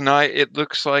good tonight. It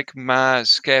looks like my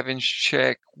scavenge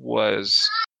check was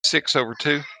 6 over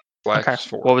 2. Black Okay. is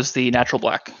 4. What was the natural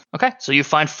black? Okay. So you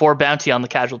find 4 bounty on the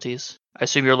casualties. I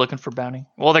assume you're looking for bounty.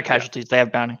 Well, they're casualties. They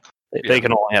have bounty. They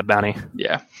can only have bounty.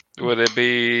 Yeah. Would it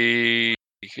be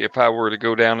if I were to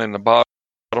go down in the bottom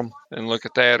and look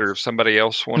at that, or if somebody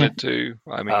else wanted to?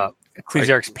 I mean,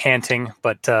 Ecclesiarch's panting,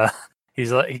 but he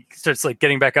starts like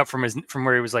getting back up from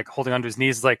where he was like holding onto his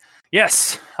knees. He's like,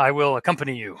 "Yes, I will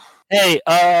accompany you." Hey,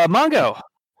 Mongo,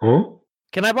 Huh?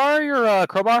 can I borrow your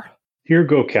crowbar? Here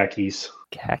go khakis.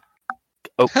 Okay.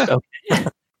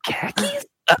 Khakis?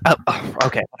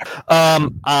 Okay.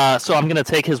 So I'm gonna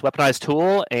take his weaponized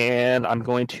tool, and I'm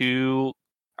going to.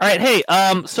 All right. Hey.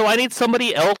 So I need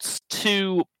somebody else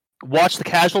to watch the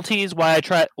casualties while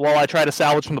I try to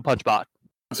salvage from the punch bot.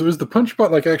 So is the punch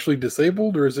bot like actually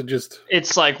disabled, or is it just?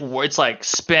 It's like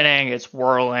spinning. It's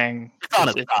whirling.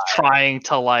 It's trying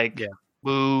to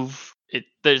move.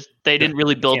 They didn't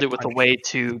really build it with a way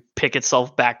to pick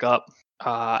itself back up.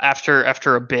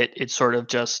 After a bit, it sort of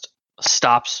just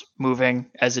stops moving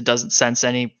as it doesn't sense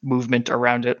any movement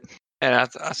around it. and I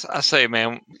say,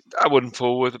 man, I wouldn't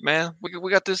fool with it, man.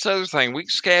 We got this other thing. We can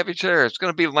scavenge there. It's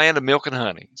going to be land of milk and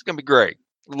honey. It's going to be great.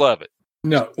 Love it.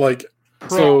 No,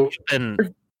 so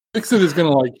Fix-It is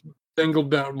gonna dangle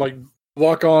down,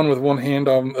 lock on with one hand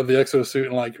on the exosuit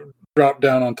and drop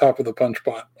down on top of the punch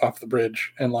bot off the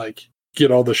bridge and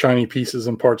get all the shiny pieces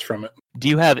and parts from it. Do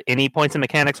you have any points in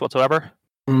mechanics whatsoever?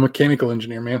 I'm a mechanical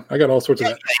engineer, man. I got all sorts of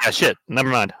that. Yeah, shit. Never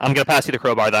mind. I'm gonna pass you the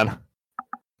crowbar then.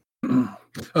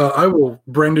 I will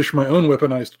brandish my own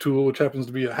weaponized tool, which happens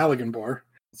to be a Halligan bar.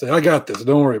 Say, I got this.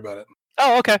 Don't worry about it.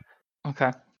 Oh, okay.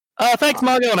 Okay. Thanks,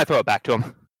 Margo, and I throw it back to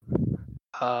him.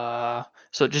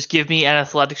 So just give me an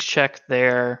athletics check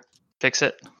there. Fix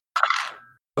it.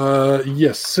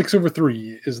 Yes, 6 over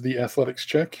 3 is the athletics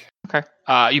check. Okay.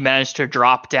 You managed to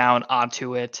drop down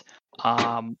onto it.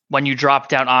 When you drop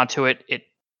down onto it, it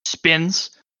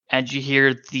spins, and you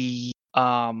hear you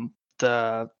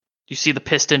see the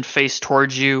piston face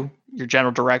towards you, your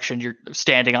general direction. You're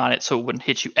standing on it, so it wouldn't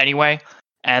hit you anyway.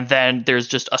 And then there's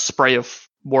just a spray of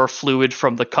more fluid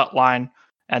from the cut line,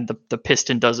 and the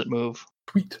piston doesn't move.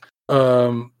 Sweet.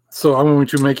 So I'm going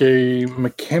to make a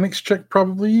mechanics check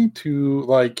probably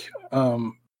to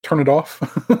turn it off,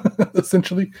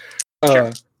 essentially.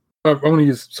 Sure. I'm going to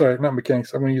use, sorry, not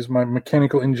mechanics. I'm going to use my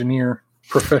mechanical engineer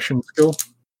profession skill.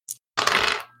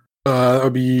 That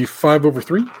would be 5 over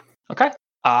 3. Okay.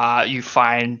 You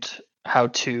find how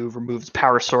to remove the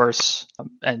power source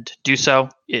and do so.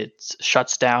 It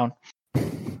shuts down.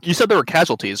 You said there were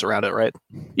casualties around it, right?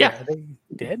 Yeah. Are they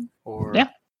dead? Or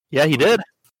Yeah, he did.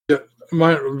 Yeah,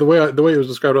 the way it was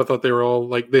described, I thought they were all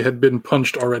they had been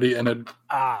punched already and had.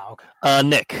 Okay.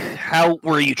 Nick, how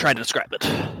were you trying to describe it?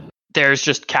 There's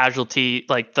just casualty.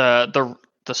 The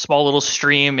small little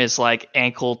stream is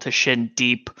ankle to shin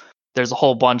deep. There's a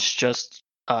whole bunch just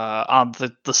on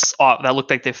the that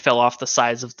looked like they fell off the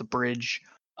sides of the bridge.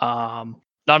 None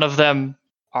of them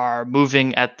are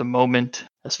moving at the moment,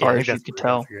 as far as you can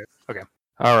tell. Okay.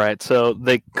 All right, so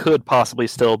they could possibly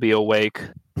still be awake.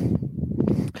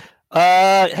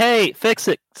 Hey,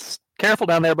 Fix-It. Careful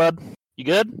down there, bud. You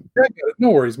good? Yeah, I got it. No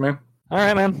worries, man. All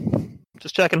right, man.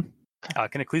 Just checking.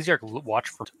 Can Ecclesiarch watch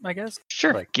for him, I guess?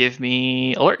 Sure. Give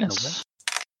me alertness.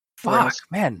 Fuck,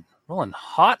 man. Rolling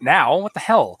hot now. What the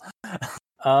hell?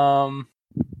 9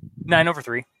 over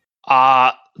 3.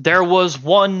 There was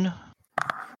one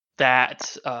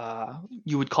that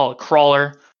you would call a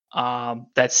crawler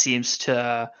that seems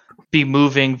to be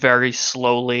moving very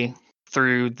slowly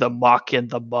through the muck and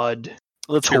the mud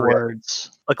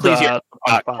towards Ecclesiarch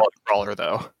not call it crawler,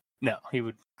 though. No, he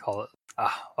would call it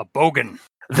a bogan.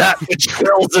 That which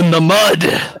drills in the mud.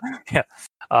 Yeah.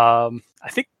 I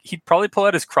think he'd probably pull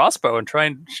out his crossbow and try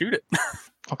and shoot it.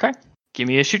 Okay. Give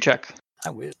me a shoot check. I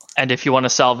will. And if you want to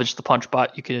salvage the punch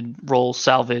bot, you can roll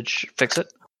salvage, fix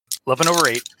it. 11 over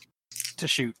 8 to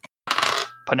shoot. Put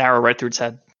an arrow right through its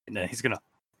head. And then he's going to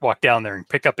walk down there and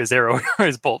pick up his arrow or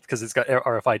his bolt because it's got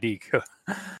RFID.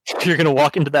 You're going to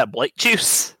walk into that blight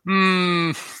juice?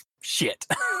 Shit.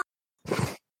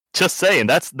 Just saying,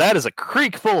 that is a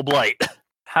creek full of blight.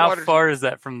 How far is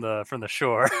that from the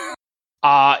shore?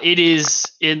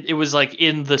 It was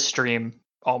in the stream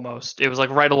almost. It was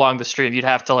right along the stream. You'd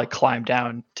have to climb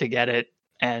down to get it,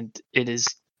 and it is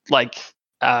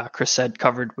Chris said,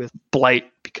 covered with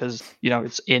blight because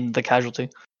it's in the casualty.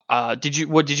 Did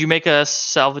you make a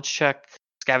scavenge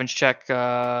check,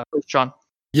 John?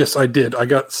 Yes, I did. I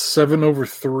got 7 over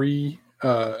 3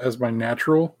 as my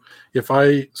natural. If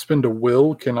I spend a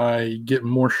will, can I get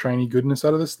more shiny goodness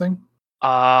out of this thing?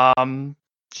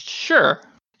 Sure,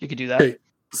 you could do that. Okay.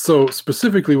 So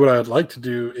specifically, what I'd like to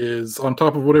do is, on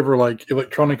top of whatever like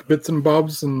electronic bits and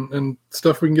bobs and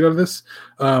stuff we can get out of this,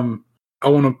 I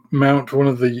want to mount one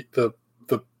of the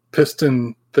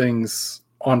piston things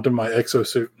onto my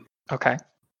exosuit. Okay.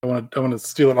 I want to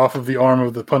steal it off of the arm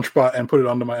of the punch bot and put it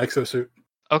onto my exosuit.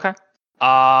 Okay.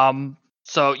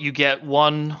 So you get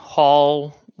one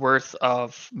haul worth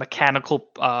of mechanical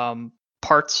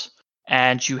parts,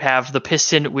 and you have the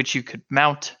piston which you could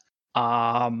mount.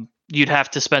 You'd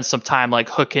have to spend some time like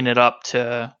hooking it up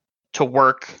to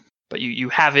work, but you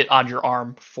have it on your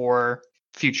arm for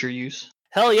future use.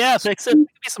 Hell yeah, fix it. That'd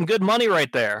be some good money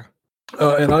right there.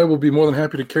 And I will be more than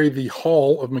happy to carry the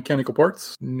haul of mechanical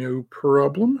parts. No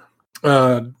problem.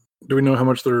 Do we know how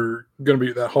much they're going to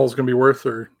be? That haul's going to be worth,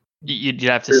 or You'd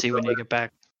have to see when you get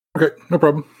back. Okay, no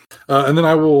problem. And then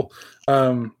I will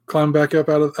climb back up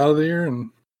out of the air and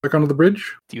back onto the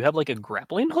bridge. Do you have like a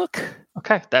grappling hook?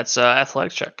 Okay, that's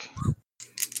athletics check.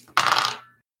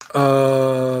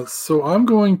 So I'm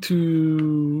going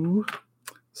to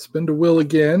spend a will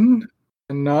again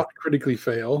and not critically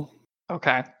fail.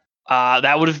 Okay.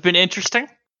 That would have been interesting.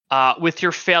 With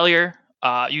your failure,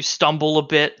 you stumble a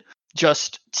bit.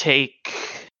 Just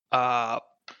take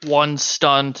one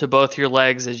stun to both your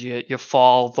legs as you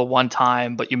fall the one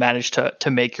time, but you manage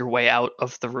to make your way out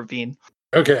of the ravine.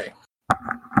 Okay.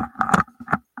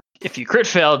 If you crit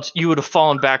failed, you would have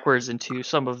fallen backwards into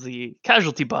some of the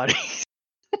casualty bodies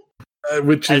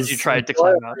Which as is you tried to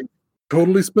climb out.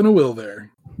 Totally spin a will there.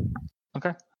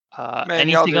 Okay. Man,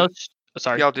 Anything else? Oh,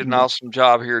 sorry. Y'all did an awesome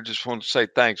job here. Just want to say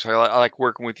thanks. I like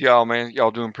working with y'all, man.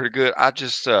 Y'all doing pretty good.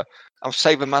 I'm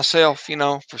saving myself,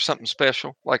 for something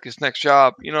special, like this next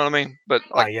job. You know what I mean? But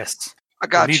Yes. I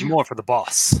got We need you. more for the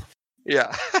boss.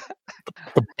 Yeah,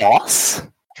 The boss?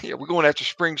 yeah. We're going after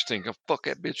Springsteen. Go fuck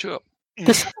that bitch up.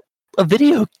 This a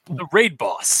video. The raid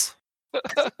boss.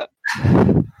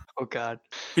 Oh God.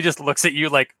 He just looks at you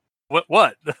like, what?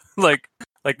 like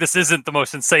this isn't the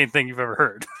most insane thing you've ever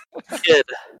heard. Kid,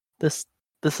 this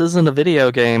isn't a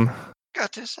video game. I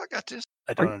got this.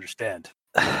 I don't understand.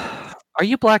 Are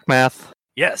you Black Math?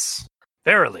 Yes,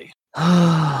 verily.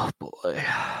 Oh boy.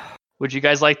 Would you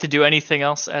guys like to do anything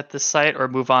else at this site or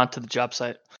move on to the job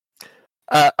site?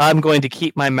 I'm going to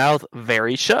keep my mouth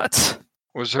very shut.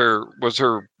 Was her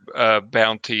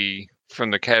bounty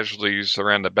from the casualties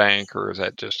around the bank, or is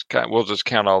that just we'll just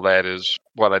count all that as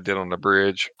what I did on the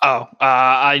bridge? Oh,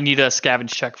 I need a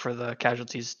scavenge check for the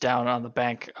casualties down on the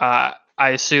bank. I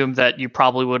assume that you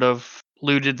probably would have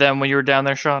looted them when you were down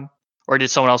there, Sean? Or did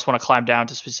someone else want to climb down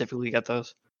to specifically get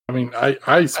those? I mean,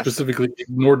 I specifically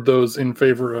ignored those in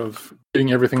favor of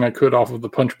getting everything I could off of the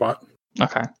punch bot.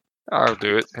 Okay. I'll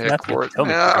do it. Heck That's for what it. tell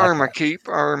me I about earn my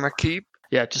that. keep.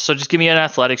 Yeah, just give me an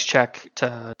athletics check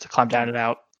to climb down and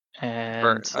out, and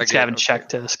Right, I a get it, scavenge check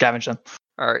to scavenge them.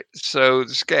 All right. So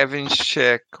the scavenge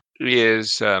check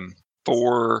is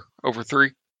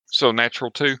 4/3, so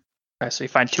natural 2. Okay, so you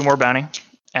find 2 more bounty,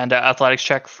 and athletics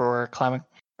check for climbing.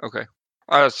 Okay.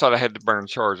 I just thought I had to burn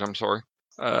charge. I'm sorry.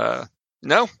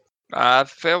 No, I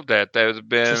failed that. That would have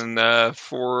been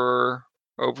 4/8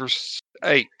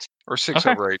 or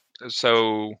 6/8.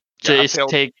 So yeah, I Just failed.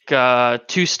 take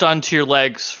 2 stun to your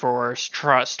legs for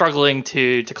struggling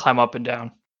to climb up and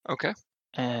down. Okay.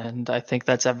 And I think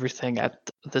that's everything at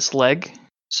this leg.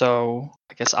 So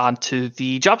I guess on to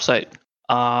the job site.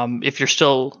 If you're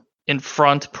still in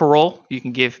front, Parole, you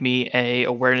can give me a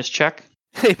awareness check.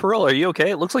 Hey, Pearl, are you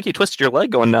okay? It looks like you twisted your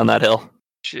leg going down that hill.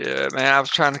 Shit, man. I was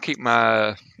trying to keep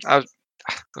my.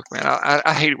 Look, man.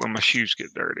 I hate it when my shoes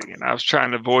get dirty, and I was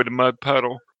trying to avoid a mud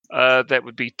puddle. That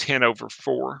would be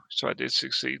 10/4, so I did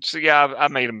succeed. So yeah, I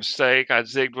made a mistake. I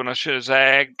zigged when I should have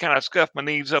zagged. Kind of scuffed my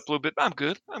knees up a little bit. I'm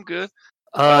good. Can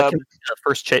I get a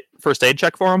first aid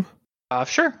check for him?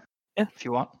 Sure. Yeah. If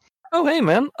you want. Oh, hey,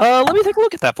 man. Let me take a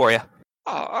look at that for you.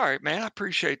 Oh, all right, man. I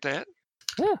appreciate that.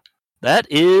 Yeah. That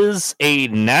is a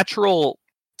natural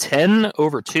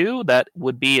 10/2. That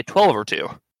would be a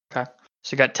 12/2. Okay.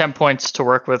 So you got 10 points to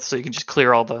work with, so you can just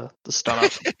clear all the stun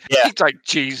up. Yeah. He's like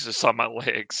Jesus on my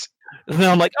legs. And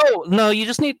then I'm like, oh no, you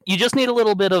just need a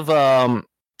little bit of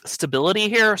stability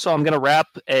here. So I'm gonna wrap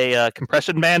a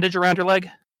compression bandage around your leg,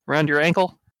 around your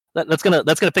ankle. That's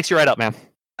gonna fix you right up, man.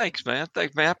 Thanks, man. I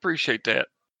appreciate that.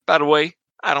 By the way,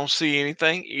 I don't see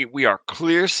anything. We are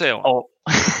clear sailing. Oh,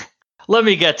 let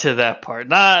me get to that part.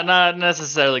 Not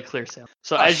necessarily clear sailing.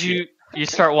 So as you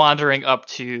start wandering up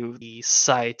to the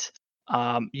site,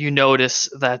 you notice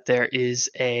that there is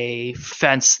a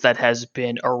fence that has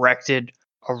been erected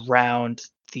around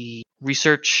the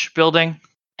research building,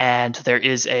 and there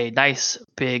is a nice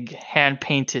big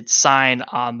hand-painted sign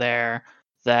on there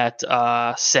that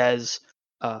says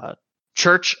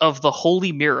Church of the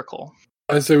Holy Miracle.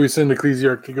 I say we send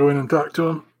Ecclesiarch to go in and talk to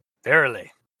him.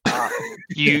 Verily.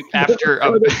 You after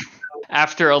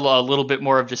a little bit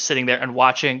more of just sitting there and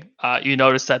watching, you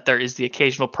notice that there is the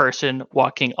occasional person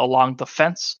walking along the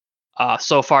fence.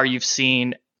 So far, you've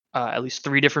seen at least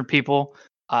 3 different people.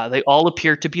 They all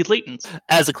appear to be Latents.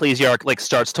 As Ecclesiarch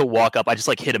starts to walk up, I just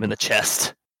hit him in the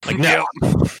chest. No,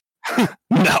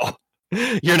 no,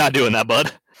 you're not doing that,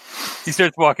 bud. He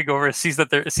starts walking over, sees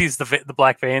the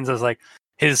black veins. I was like,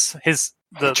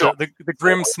 the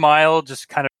grim smile just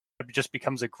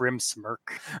becomes a grim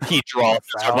smirk. He draws.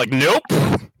 I'm like, nope,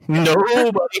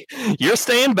 nobody. You're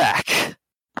staying back.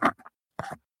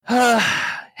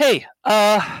 Hey,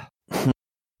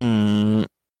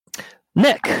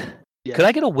 Nick, Yeah. could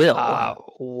I get a will?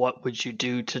 What would you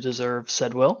do to deserve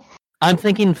said will? I'm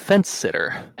thinking fence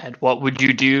sitter. And what would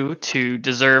you do to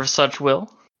deserve such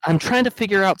will? I'm trying to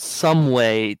figure out some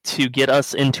way to get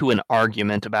us into an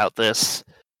argument about this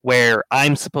where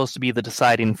I'm supposed to be the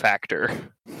deciding factor.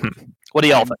 What do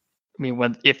y'all think? I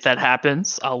mean, if that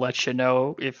happens, I'll let you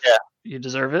know if you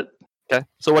deserve it. Okay.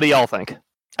 So what do y'all think?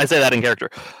 I say that in character.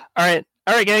 All right,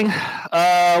 gang.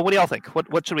 What do y'all think?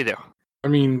 What should we do? I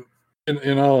mean,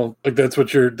 in all, that's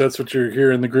what you're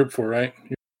here in the group for, right?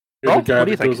 You're the guy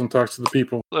that goes and talks to the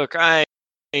people. Look, I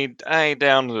ain't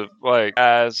down to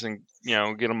guys and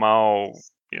get them all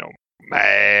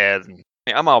mad.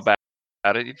 I'm all about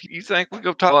it. If you think we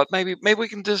go talk, maybe we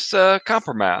can just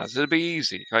compromise. It'll be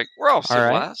easy. We're all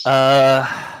civilized.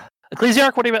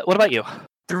 Ecclesiarch, what about you?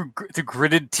 Through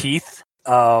gritted teeth,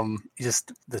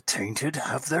 just the tainted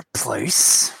have their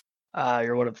place.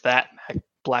 You're one of that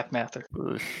black mather.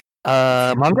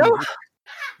 Mongo?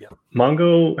 Yeah.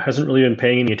 Mongo hasn't really been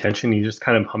paying any attention. He's just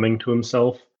kind of humming to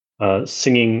himself,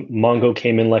 singing "Mongo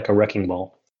Came In Like a Wrecking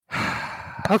Ball."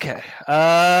 Okay.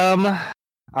 All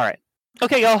right.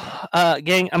 Okay, y'all.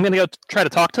 Gang, I'm going to go try to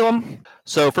talk to him.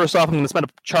 So first off, I'm going to spend a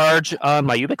charge on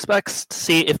my Ubix specs to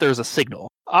see if there's a signal.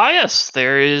 Yes,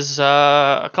 there is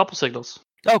a couple signals.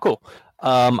 Oh, cool.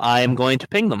 I'm going to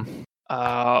ping them.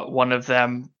 One of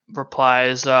them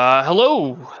replies,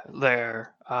 hello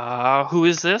there. Who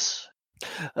is this?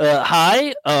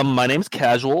 Hi, my name's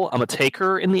Casual. I'm a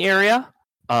taker in the area.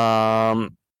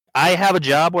 I have a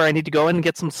job where I need to go in and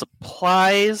get some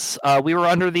supplies. We were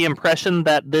under the impression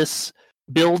that this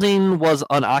building was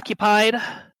unoccupied.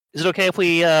 Is it okay if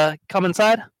we come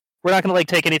inside? We're not going to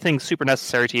take anything super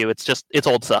necessary to you. It's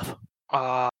old stuff.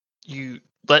 You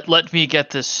let me get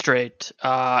this straight.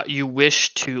 You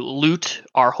wish to loot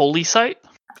our holy site?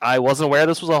 I wasn't aware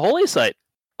this was a holy site.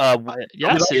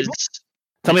 Yes,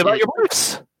 tell me about your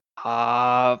books.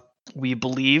 We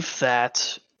believe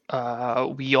that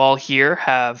we all here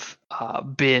have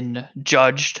been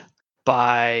judged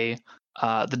by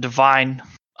the divine.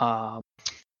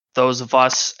 Those of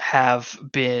us have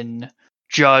been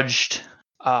judged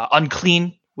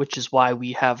unclean, which is why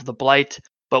we have the blight.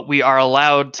 But we are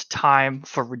allowed time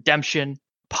for redemption,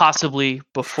 possibly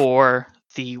before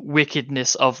the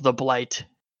wickedness of the blight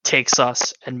takes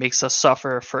us and makes us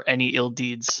suffer for any ill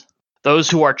deeds. Those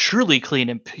who are truly clean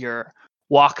and pure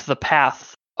walk the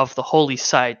path of the holy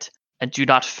site and do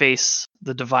not face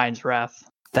the divine's wrath.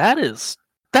 That's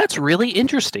really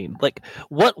interesting.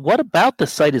 What about the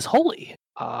site is holy?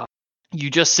 You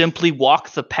just simply walk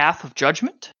the path of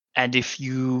judgment, and if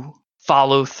you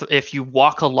follow, if you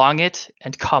walk along it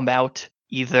and come out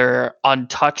either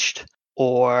untouched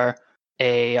or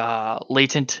a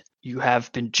latent, you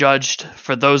have been judged.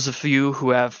 For those of you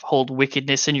who hold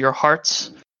wickedness in your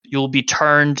hearts, you'll be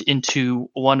turned into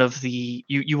one of the.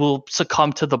 You will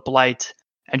succumb to the blight,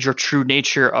 and your true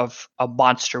nature of a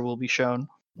monster will be shown.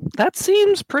 That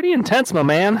seems pretty intense, my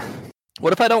man.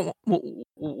 What if I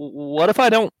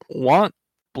don't want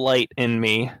blight in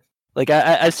me?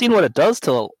 I've seen what it does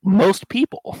to most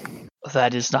people.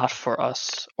 That is not for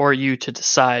us or you to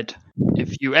decide.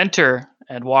 If you enter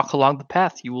and walk along the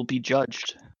path, you will be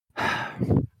judged.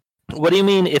 What do you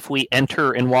mean if we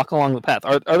enter and walk along the path?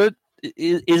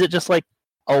 Is it just like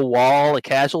a wall of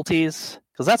casualties?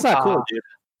 Because that's not cool,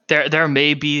 dude. There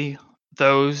may be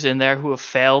those in there who have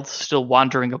failed, still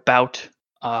wandering about,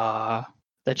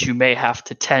 that you may have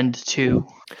to tend to.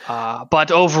 But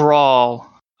overall,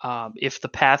 if the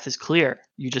path is clear,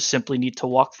 you just simply need to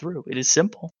walk through. It is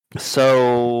simple.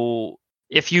 So,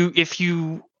 if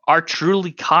you are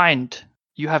truly kind,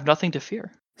 you have nothing to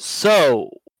fear. So,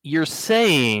 you're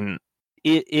saying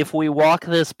if we walk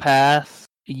this path,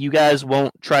 you guys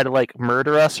won't try to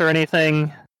murder us or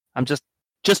anything? I'm just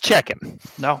Just checking.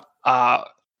 No.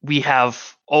 We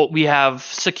have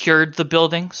secured the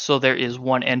building, so there is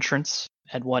one entrance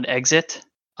and one exit.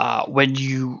 When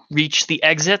you reach the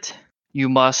exit, you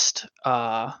must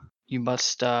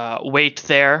wait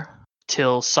there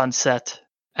till sunset,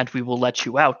 and we will let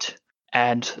you out.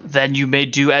 And then you may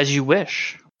do as you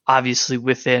wish, obviously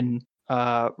within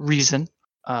reason.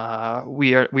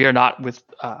 We are not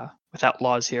without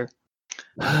laws here.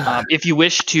 If you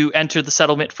wish to enter the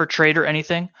settlement for trade or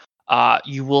anything,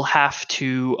 you will have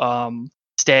to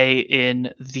stay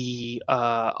in the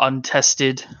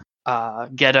untested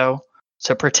ghetto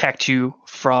to protect you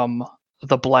from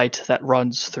the blight that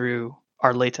runs through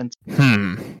our latent.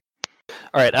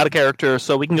 All right, out of character.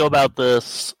 So we can go about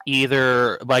this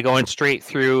either by going straight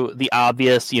through the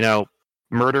obvious,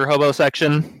 murder hobo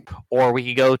section, or we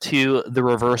could go to the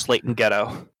reverse latent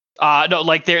ghetto. No,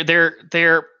 like they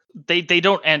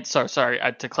don't end. Sorry.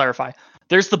 To clarify,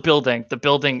 there's the building. The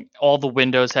building, all the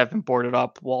windows have been boarded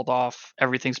up, walled off.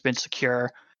 Everything's been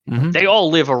secure. Mm-hmm. They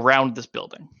all live around this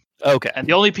building. Okay. And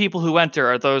the only people who enter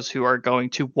are those who are going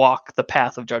to walk the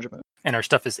path of judgment. And our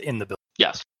stuff is in the building.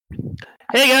 Yes.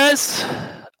 Hey guys,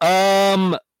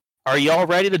 are y'all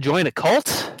ready to join a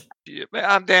cult? Yeah, man,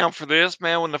 I'm down for this,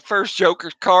 man. When the first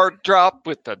Joker's card dropped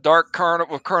with the Dark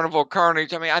Carnival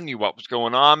Carnage, I mean, I knew what was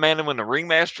going on, man. And when the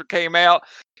Ringmaster came out,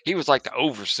 he was like the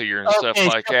overseer and stuff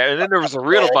like that. And then there was a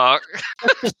riddle box.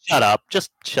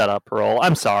 Just shut up, Roll.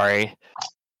 I'm sorry.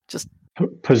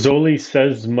 Pozzoli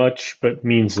says much but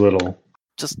means little.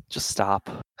 Just stop.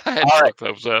 I had to look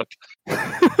those up.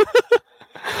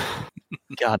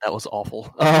 God, that was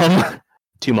awful.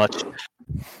 Too much.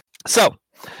 So,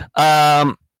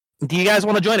 do you guys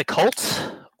want to join a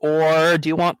cult, or do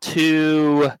you want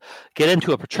to get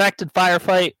into a protracted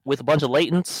firefight with a bunch of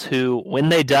latents who, when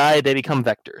they die, they become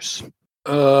vectors?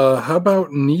 How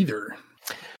about neither?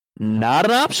 Not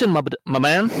an option, my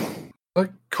man.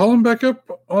 Like, call him back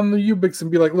up on the Ubix and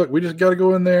be like, look, we just got to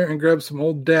go in there and grab some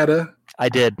old data. I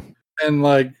did. And,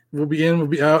 like, we'll be in, we'll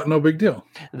be out, no big deal.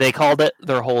 They called it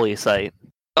their holy site.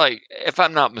 Like, if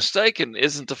I'm not mistaken,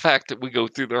 isn't the fact that we go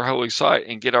through their holy site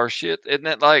and get our shit, isn't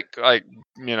it like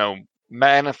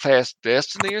manifest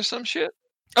destiny or some shit?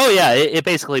 Oh, yeah. It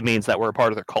basically means that we're a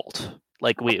part of their cult.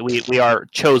 Like, we are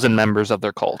chosen members of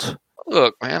their cult.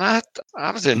 Look, man, I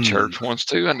was in church once,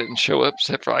 too. I didn't show up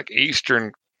except for, like, Easter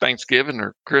and Thanksgiving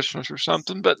or Christmas or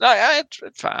something, but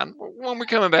it's fine. When we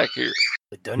coming back here?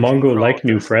 Mongo like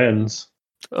new friends.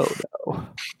 Oh no.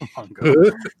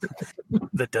 Mongo.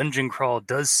 The dungeon crawl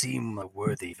does seem a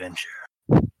worthy venture.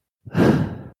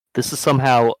 This is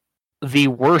somehow the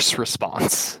worst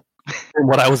response from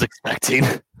what I was expecting.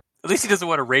 At least he doesn't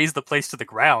want to raise the place to the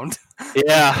ground.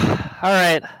 Yeah. All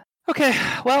right. Okay.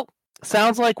 Well,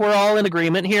 sounds like we're all in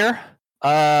agreement here.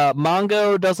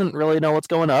 Mongo doesn't really know what's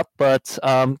going up, but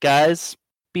guys,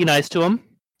 be nice to him.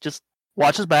 Just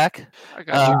watch his back.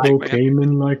 Mongo came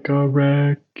in like a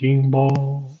wrecking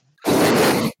ball.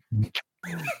 I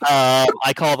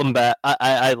call them back.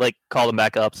 I call them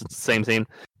back up. Since it's the same scene.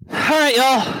 All right,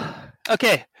 y'all.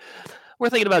 Okay, we're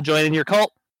thinking about joining your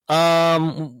cult. We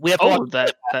have to walk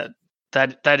that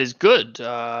is good.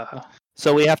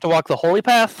 So we have to walk the holy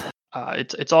path.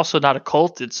 It's also not a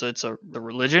cult. It's a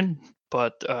religion.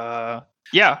 But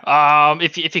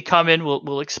if you come in,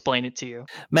 we'll explain it to you.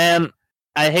 Man,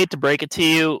 I hate to break it to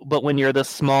you, but when you're this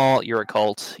small, you're a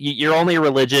cult. You're only a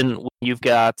religion when you've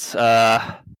got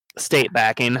state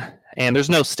backing, and there's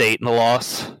no state in the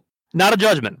loss. Not a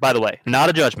judgment, by the way. Not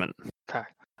a judgment. Okay.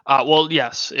 Well,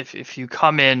 yes. If you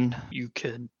come in, you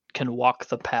can walk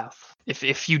the path.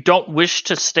 If you don't wish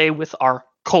to stay with our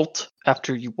cult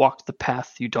after you walk the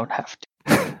path, you don't have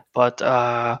to. But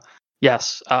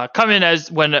yes, come in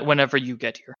whenever you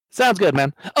get here. Sounds good,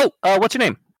 man. Oh, what's your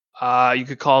name? You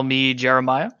could call me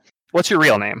Jeremiah. What's your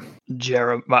real name?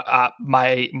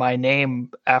 My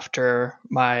name after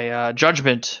my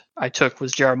judgment I took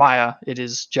was Jeremiah. It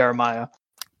is Jeremiah.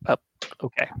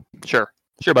 Okay, sure,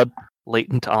 bud.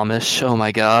 Latent Amish. Oh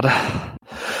my god.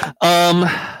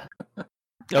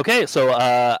 Okay, so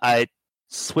I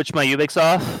switch my Ubix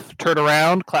off, turn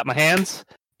around, clap my hands.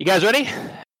 You guys ready?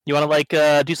 You want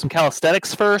to do some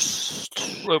calisthenics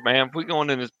first? Look, man, if we go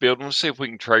into this building, let's see if we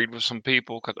can trade with some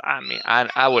people. Because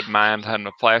I wouldn't mind having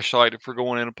a flashlight if we're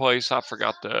going in a place. I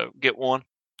forgot to get one.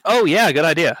 Oh yeah, good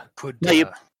idea.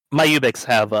 My Ubix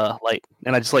have light,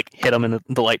 and I just hit them, and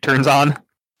the light turns on.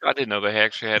 I didn't know they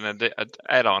actually had an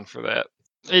add-on for that.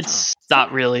 It's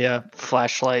not really a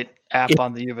flashlight app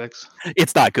on the Ubix.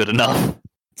 It's not good enough.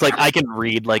 It's like I can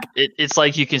read. It's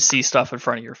like you can see stuff in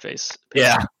front of your face.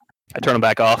 Yeah. I turn them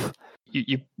back off.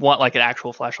 you want like an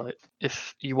actual flashlight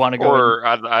if you want to go. Or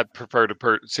I'd prefer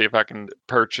to see if I can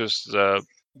purchase the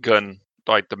gun,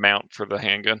 like the mount for the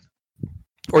handgun.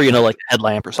 Or like a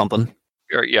headlamp or something.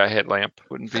 Or, yeah, headlamp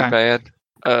wouldn't be Okay. bad.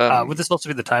 Would this also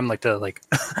be the time, like, to like,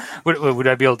 would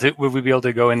I be able to? Would we be able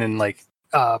to go in and like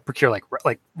procure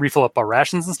like refill up our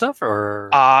rations and stuff? Or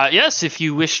Yes, if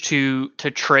you wish to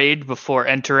trade before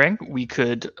entering, we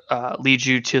could lead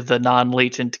you to the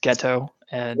non-latent ghetto,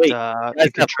 and Wait,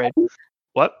 you could trade.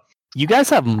 What? You guys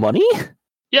have money?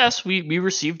 Yes, we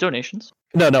receive donations.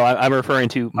 No, I'm referring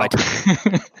to my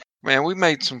Man, we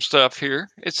made some stuff here.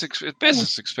 It's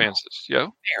business expenses,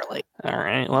 yo. barely. All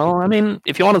right. Well, I mean,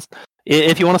 if you want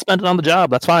to spend it on the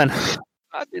job, that's fine.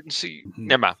 I didn't see.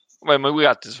 Never mind. Wait a minute, we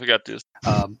got this.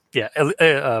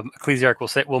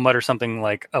 Ecclesiarch will mutter something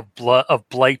like of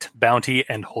blight, bounty,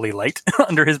 and holy light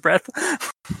under his breath,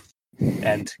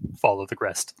 and follow the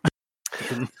rest.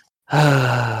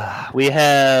 We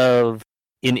have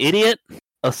an idiot,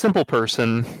 a simple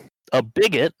person, a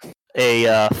bigot,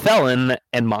 a felon,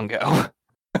 and Mongo.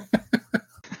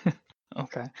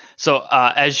 Okay. So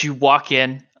as you walk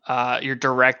in, you're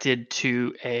directed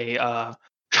to a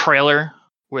trailer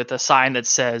with a sign that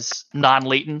says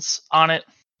non-latents on it.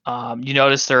 You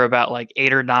notice there are about like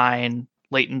 8 or 9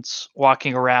 latents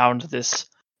walking around this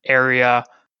area.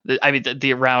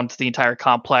 Around the entire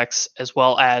complex, as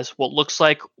well as what looks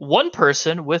like one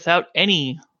person without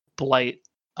any blight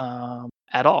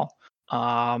at all.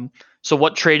 So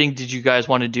what trading did you guys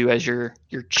want to do as you're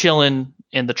chilling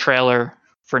in the trailer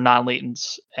for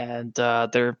non-latents, and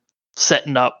they're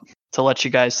setting up to let you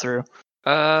guys through?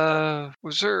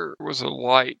 Was a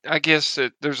light? I guess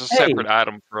there's a separate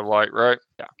item for a light, right?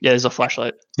 Yeah. Yeah, there's a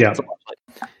flashlight. Yeah.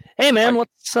 Hey, man,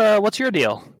 what's your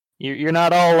deal? You're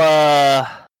not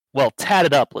all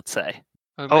tatted up, let's say.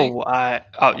 Are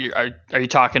you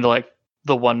talking to like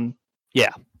the one?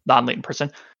 Yeah. Non-latent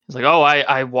person. He's like,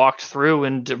 I walked through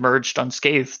and emerged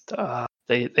unscathed.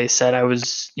 They said I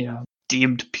was,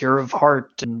 deemed pure of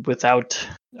heart and without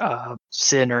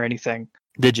sin or anything.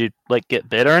 Did you like get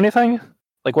bit or anything?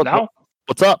 Like what? No.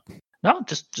 What's up? No,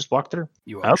 just walk through.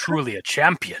 You are truly a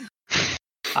champion.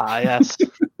 Yes.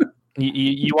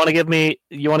 You want to give me?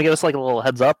 You want to give us like a little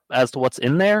heads up as to what's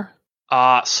in there?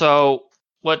 So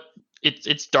what?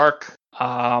 It's dark.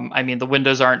 The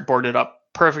windows aren't boarded up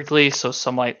perfectly, so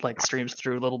some light like streams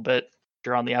through a little bit if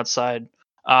you're on the outside.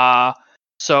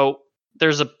 So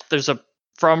there's a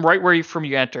from right where you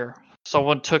enter,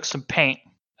 someone took some paint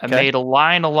and made a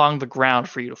line along the ground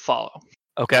for you to follow.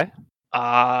 Okay.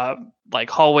 Like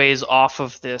hallways off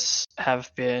of this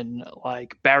have been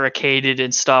like barricaded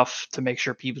and stuff to make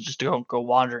sure people just don't go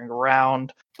wandering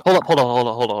around. Hold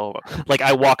on. Like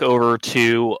I walk over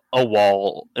to a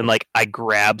wall and like I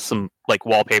grab some like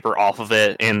wallpaper off of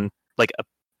it and like a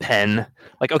pen.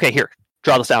 Like, okay, here,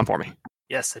 draw this down for me.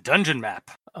 Yes, a dungeon map.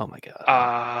 Oh my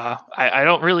god. I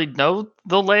don't really know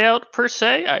the layout per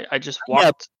se. I just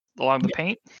walked along the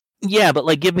paint. Yeah, but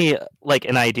like give me like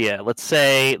an idea. Let's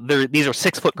say these are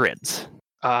 6-foot grids.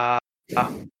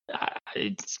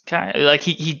 It's kind of like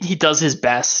he does his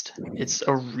best. It's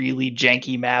a really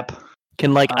janky map.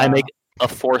 Can I make a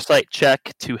foresight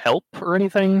check to help or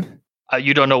anything?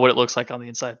 You don't know what it looks like on the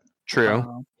inside.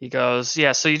 True. He goes,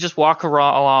 yeah. So you just walk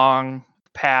along the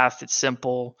path. It's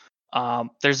simple.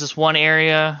 There's this one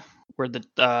area where they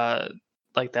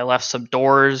left some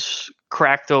doors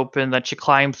cracked open that you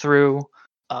climb through.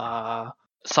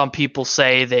 Some people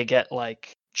say they get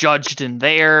like judged in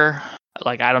there.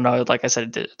 Like I don't know. Like I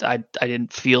said, I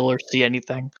didn't feel or see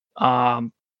anything.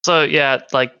 So yeah,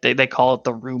 like they call it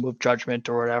the room of judgment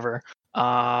or whatever.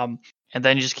 And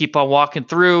then you just keep on walking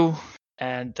through,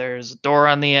 and there's a door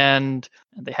on the end,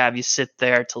 and they have you sit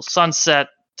there till sunset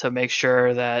to make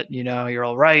sure that you're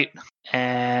all right,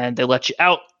 and they let you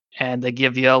out, and they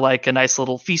give you like a nice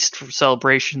little feast for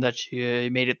celebration that you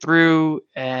made it through.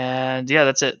 And yeah,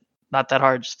 that's it. Not that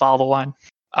hard. Just follow the line.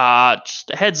 Just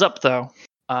a heads up though.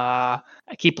 I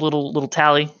keep a little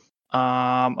tally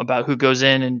about who goes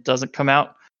in and doesn't come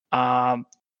out.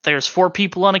 There's 4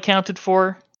 people unaccounted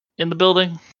for in the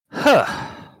building.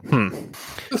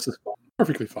 This is fine.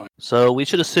 Perfectly fine. So we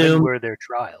should assume where their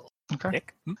trials. Okay.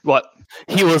 Nick? What?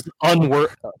 He was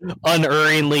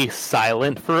unerringly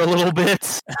silent for a little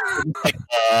bit.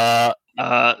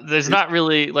 There's not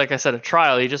really, like I said, a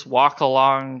trial. You just walk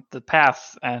along the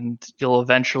path, and you'll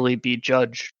eventually be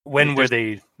judged. When were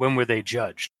they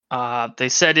judged? They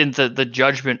said in the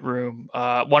judgment room.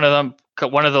 One of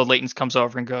the latents comes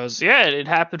over and goes, "Yeah, it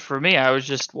happened for me. I was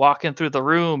just walking through the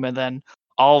room, and then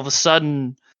all of a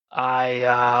sudden,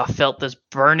 I felt this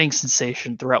burning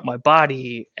sensation throughout my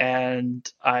body, and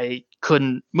I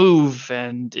couldn't move,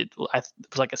 and it was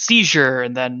like a seizure.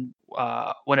 And then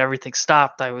when everything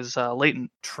stopped, I was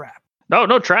latent. Trap.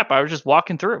 No trap. I was just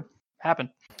walking through. Happened.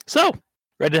 So,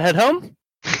 ready to head home?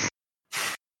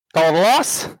 Call it a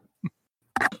loss?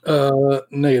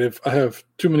 Negative. I have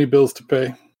too many bills to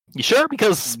pay. You sure?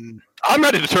 Because I'm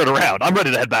ready to turn around. I'm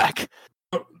ready to head back.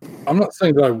 I'm not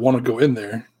saying that I want to go in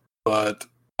there, but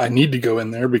I need to go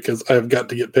in there because I've got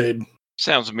to get paid.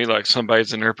 Sounds to me like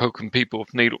somebody's in there poking people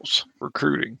with needles,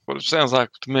 recruiting. What it sounds like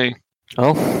to me.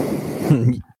 Oh,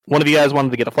 one of you guys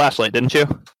wanted to get a flashlight, didn't you?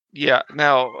 Yeah.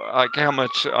 Now, like, how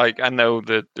much? Like, I know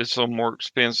that it's a little more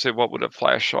expensive. What would a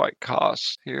flashlight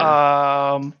cost here? You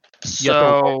have to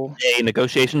roll a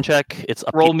negotiation check. It's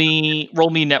up roll me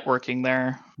networking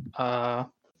there.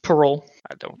 Parole.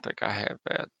 I don't think I have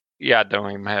that. Yeah, I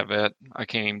don't even have that. I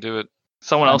can't even do it.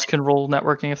 Someone else can roll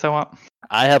networking if they want.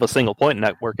 I have a single point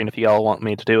networking if you all want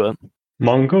me to do it.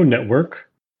 Mongo Network,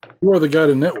 You are the guy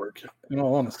to network, in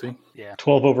all honesty. Yeah.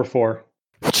 12 over 4.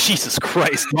 Jesus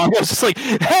Christ. Mongo's just like,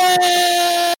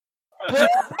 hey!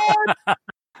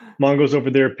 Mongo's over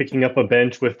there picking up a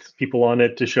bench with people on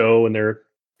it to show, and they're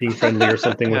being friendly or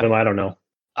something with them. I don't know.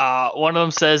 One of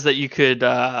them says that you could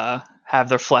have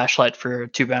their flashlight for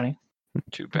 2 bounty.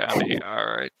 2 bounty. All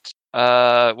right.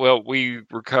 Well, we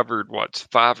recovered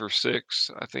 5 or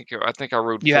 6. I think I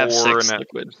wrote You 4 have 6 and that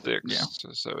liquid. 6.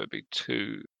 Yeah. So it'd be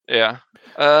 2. Yeah.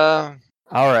 All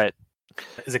right.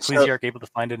 Is Ecclesiarch able to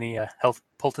find any health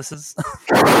poultices?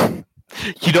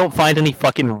 You don't find any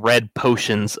fucking red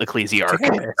potions,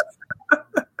 Ecclesiarch.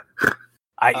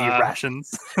 I eat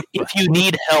rations. If you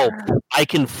need help, I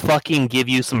can fucking give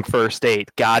you some first aid.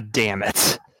 God damn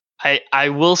it. I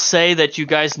will say that you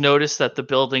guys notice that the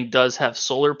building does have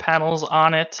solar panels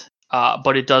on it,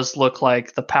 but it does look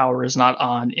like the power is not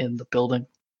on in the building.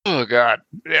 Oh God.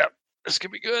 Yeah. This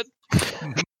could be good.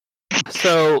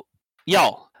 So,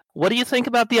 y'all, what do you think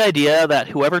about the idea that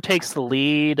whoever takes the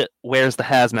lead wears the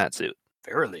hazmat suit?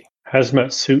 Verily.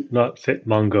 Hazmat suit not fit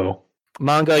Mongo.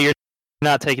 Mongo, you're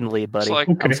not taking the lead, buddy. It's like-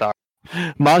 I'm Okay. sorry.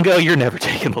 Mongo, you're never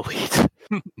taking the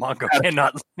lead. Mongo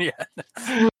cannot. Yeah.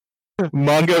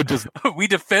 Mongo just... We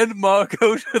defend Mongo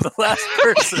to the last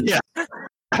person. Yeah.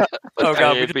 Oh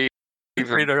God, we It'd be just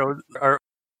either, create our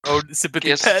own sympathy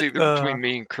guess pet. it's either between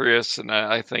me and Chris, and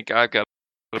I think I've got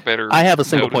a better. I have a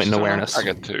single point in notice. awareness. I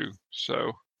got 2,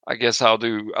 so I guess I'll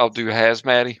do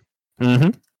hazmatty. Mm-hmm.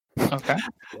 Okay.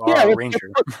 Yeah, Our ranger.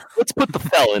 Let's put the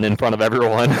felon in front of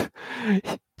everyone.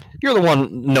 You're the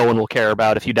one no one will care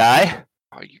about if you die.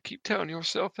 Oh, you keep telling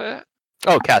yourself that.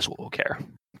 Oh, Casual will care.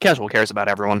 Casual cares about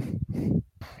everyone.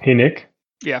 Hey, Nick.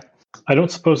 Yeah. I don't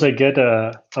suppose I get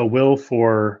a will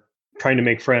for trying to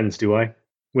make friends, do I?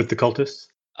 With the cultists?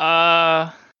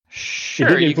 Sure. It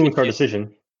didn't You influence our could,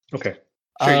 decision. Okay.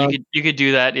 sure, you could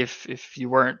do that if you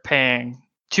weren't paying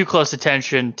too close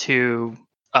attention to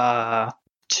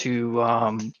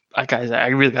guys. I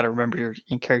really got to remember your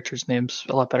in-characters' names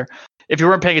a lot better. If you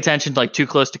weren't paying attention, like too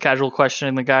close to Casual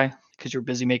questioning the guy because you're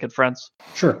busy making friends.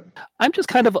 Sure. I'm just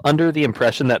kind of under the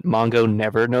impression that Mongo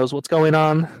never knows what's going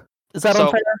on. Is that So-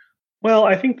 unfair? Well,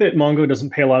 I think that Mongo doesn't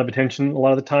pay a lot of attention a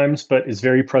lot of the times, but is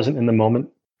very present in the moment.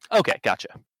 Okay, gotcha.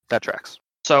 That tracks.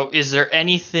 So, is there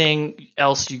anything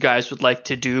else you guys would like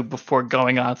to do before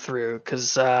going on through?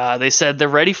 Because they said they're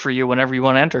ready for you whenever you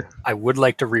want to enter. I would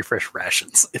like to refresh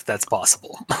rations if that's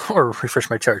possible, or refresh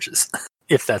my charges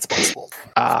if that's possible.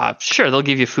 Sure, they'll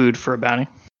give you food for a bounty.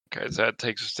 Okay, so that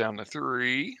takes us down to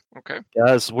 3. Okay.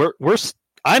 Guys,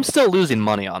 I'm still losing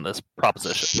money on this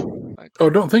proposition. Oh,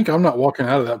 don't think I'm not walking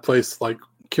out of that place like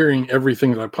carrying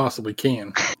everything that I possibly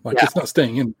can. Like Yeah. it's not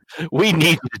staying in. We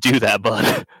need you to do that,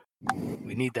 bud.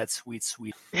 We need that sweet.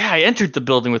 Yeah, I entered the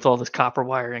building with all this copper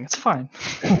wiring. It's fine.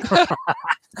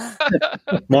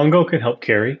 Mongo can help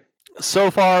carry. So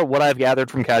far, what I've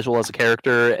gathered from Casual as a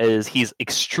character is he's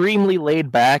extremely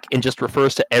laid back and just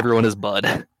refers to everyone as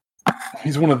bud.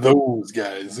 He's one of those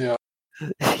guys. Yeah.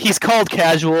 He's called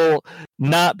Casual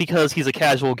not because he's a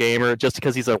casual gamer, just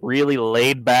because he's a really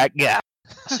laid back guy.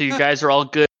 So you guys are all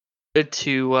good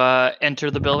to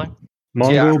enter the building?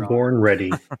 Mongo Yeah. born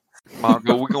ready.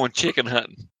 Mongo, we're going chicken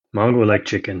hunting. Mongo like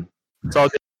chicken. It's all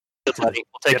good, buddy.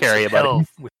 We'll take care of you, buddy.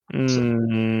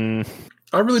 Hell,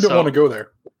 I really don't So- want to go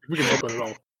there. We can help it at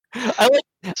all. I like.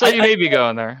 So you may be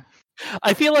going there.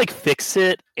 I feel like Fix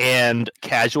It and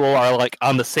Casual are like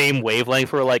on the same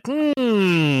wavelength. We're like,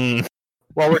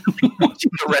 while we're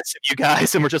watching the rest of you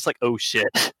guys, and we're just like, oh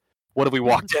shit, what have we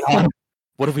walked in on?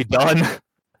 What have we done?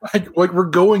 Like we're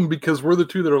going because we're the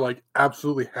two that are like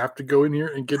absolutely have to go in here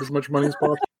and get as much money as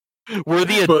possible. We're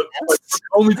the But like,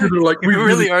 only because they're like, We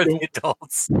really are don't- the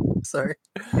adults. Sorry.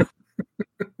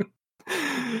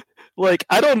 like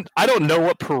I don't know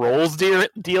what Parole's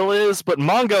deal is, but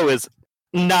Mongo is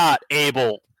not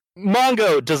able.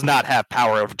 Mongo does not have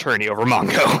power of attorney over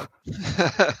Mongo.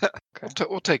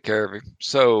 We'll take care of him.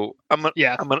 So I'm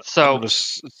gonna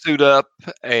suit up,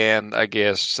 and I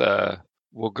guess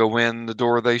we'll go in the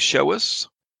door they show us.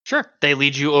 Sure. They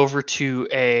lead you over to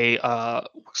a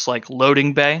looks like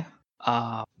loading bay.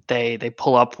 They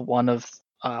pull up one of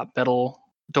metal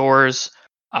doors,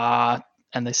 and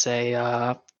they say,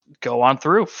 "Go on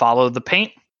through. Follow the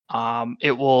paint.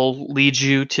 It will lead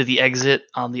you to the exit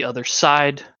on the other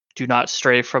side. Do not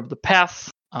stray from the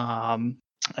path.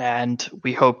 And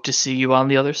we hope to see you on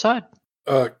the other side."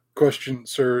 Question,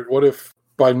 sir. What if,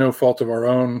 by no fault of our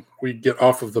own, we get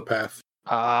off of the path?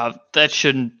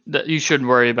 You shouldn't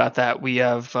worry about that. We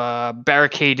have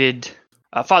barricaded.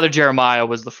 Father Jeremiah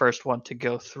was the first one to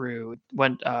go through.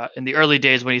 When in the early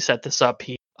days when he set this up,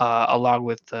 he, along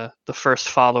with the first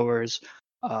followers,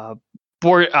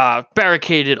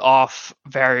 barricaded off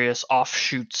various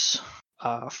offshoots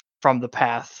from the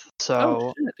path.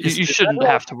 So you shouldn't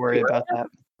have to worry about that.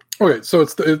 Okay, so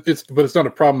it's not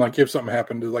a problem. Like if something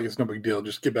happened, it's no big deal.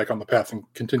 Just get back on the path and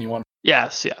continue on.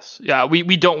 Yes. Yeah,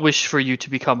 we don't wish for you to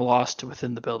become lost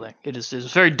within the building. It is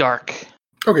very dark.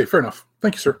 Okay, fair enough.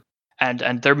 Thank you, sir.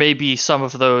 And there may be some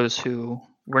of those who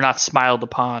were not smiled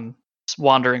upon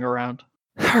wandering around.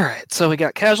 All right, so we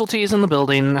got casualties in the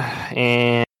building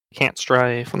and can't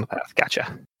stray from the path.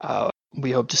 Gotcha.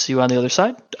 We hope to see you on the other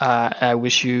side. I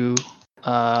wish you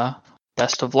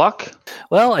best of luck.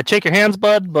 Well, I'd shake your hands,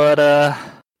 bud, but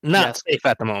not safe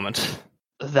at the moment.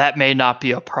 That may not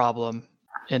be a problem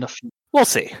in a few. We'll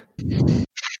see.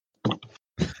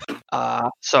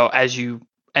 So as you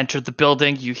enter the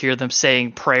building, you hear them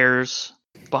saying prayers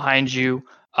behind you.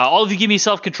 All of you give me a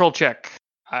self-control check.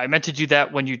 I meant to do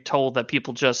that when you told that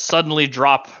people just suddenly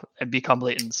drop and become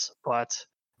Latents. But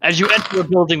as you enter the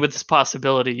building with this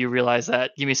possibility, you realize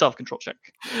that. Give me a self-control check.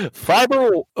 5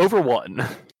 over 1.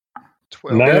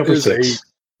 12. 9 That over is 6.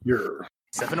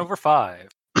 7 over 5.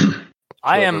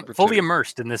 I am fully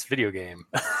immersed in this video game.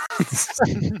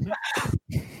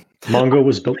 Mongo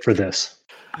was built for this.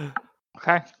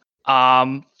 Okay.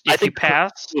 I If you think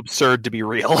pass, it's absurd to be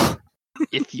real.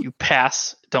 if you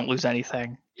pass, don't lose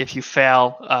anything. If you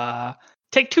fail,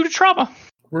 take 2 to trauma.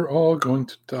 We're all going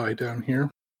to die down here.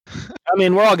 I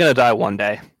mean, we're all gonna die one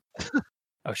day.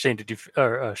 Oh, Shane, did you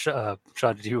Sean,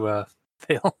 did you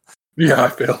fail? Yeah, I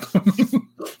failed.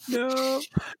 No.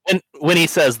 And when he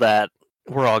says that,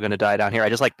 we're all gonna die down here, I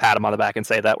just like pat him on the back and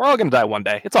say that we're all gonna die one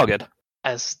day. It's all good.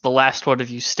 As the last one of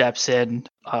you steps in,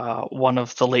 one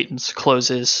of the Latents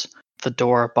closes the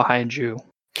door behind you,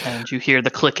 and you hear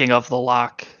the clicking of the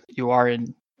lock. You are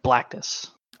in blackness.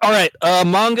 All right,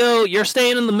 Mongo, you're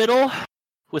staying in the middle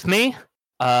with me.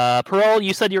 Parole,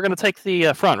 you said you were gonna take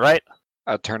the front, right?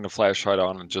 I turn the flashlight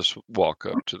on and just walk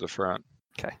up to the front.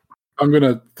 Okay. I'm going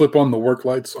to flip on the work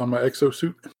lights on my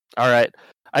exosuit. All right.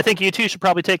 I think you two should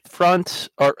probably take the front.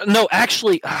 Or no,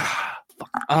 actually, Did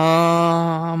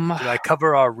I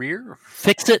cover our rear?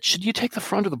 Fix It. Should you take the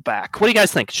front or the back? What do you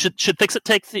guys think? Should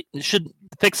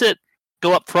Fix It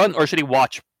go up front, or should he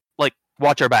watch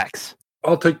our backs?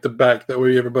 I'll take the back. That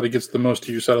way everybody gets the most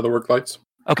use out of the work lights.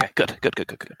 Okay, good.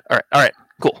 All right,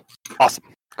 cool. Awesome.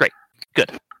 Great.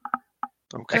 Good.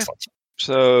 Okay. Excellent.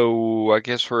 So I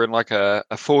guess we're in like a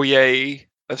foyer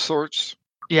of sorts.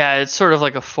 Yeah, it's sort of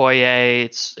like a foyer.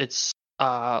 It's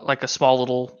like a small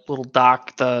little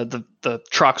dock. The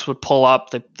trucks would pull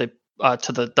up. They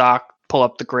to the dock, pull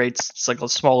up the grates. It's like a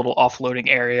small little offloading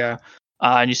area,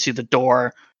 and you see the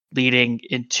door leading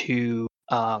into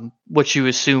what you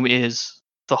assume is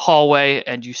the hallway,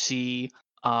 and you see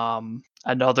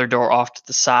another door off to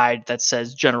the side that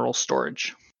says general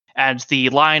storage. And the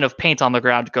line of paint on the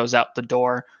ground goes out the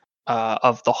door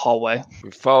of the hallway.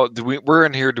 We're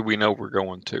in here. Do we know we're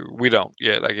going to? We don't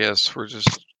yet. I guess we're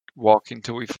just walking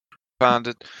till we find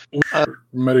it.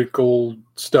 Medical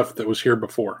stuff that was here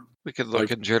before. We could look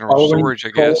in general storage, I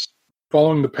guess.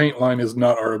 Following the paint line is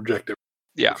not our objective.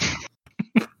 Yeah.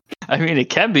 I mean, it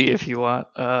can be if you want.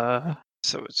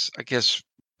 So it's. I guess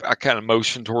I kind of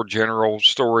motion toward general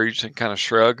storage and kind of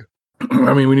shrug.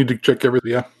 I mean, we need to check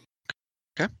everything. Yeah.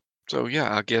 So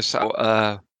yeah, I guess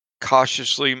I'll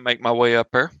cautiously make my way up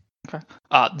there. Okay.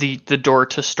 The door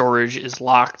to storage is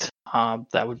locked.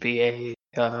 That would be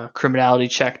a criminality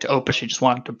check to open. She just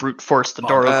wanted to brute force the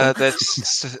door open.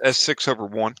 That's 6 over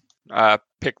 1. I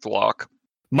pick the lock.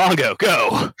 Mongo,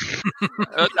 go!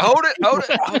 Hold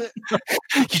it!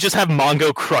 You just have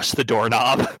Mongo crush the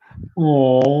doorknob.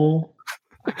 Oh.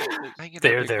 Hang it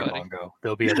There, up, there, buddy. Mongo.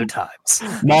 There'll be other times.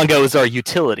 Mongo is our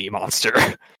utility monster.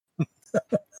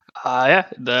 Yeah,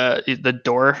 the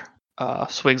door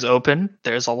swings open.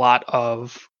 There's a lot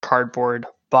of cardboard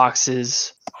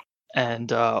boxes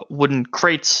and wooden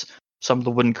crates. Some of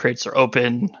the wooden crates are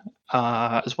open,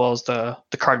 as well as the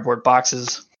cardboard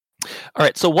boxes. All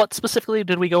right. So, what specifically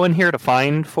did we go in here to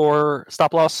find for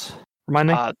stop loss? Remind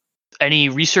me. Any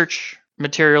research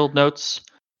material notes,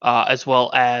 as well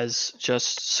as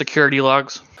just security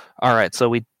logs. All right. So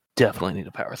we definitely need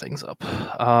to power things up.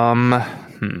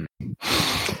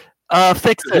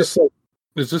 Fix it.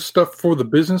 Is this stuff for the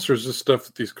business, or is this stuff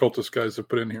that these cultist guys have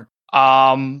put in here?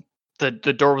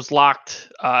 The door was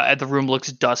locked. And the room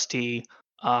looks dusty.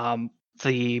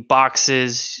 The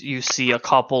boxes, you see a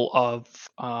couple of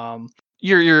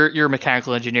you're a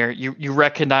mechanical engineer. You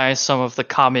recognize some of the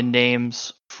common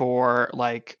names for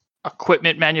like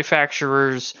equipment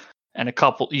manufacturers, and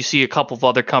you see a couple of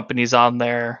other companies on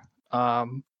there,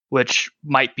 which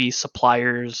might be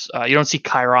suppliers. You don't see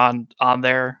Chiron on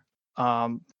there.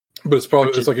 But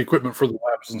it's like equipment for the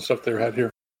labs and stuff they had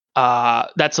here.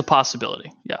 That's a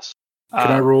possibility. Yes.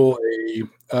 Can I roll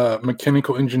a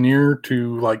mechanical engineer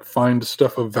to like find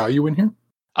stuff of value in here?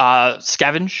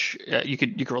 Scavenge. You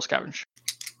could roll scavenge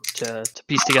to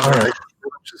piece together. All right.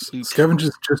 Scavenge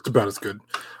is just about as good.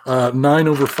 9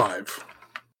 over 5.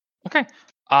 Okay.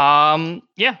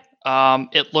 Yeah.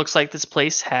 It looks like this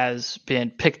place has been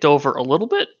picked over a little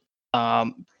bit.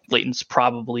 Layton's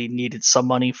probably needed some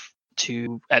money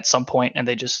at some point, and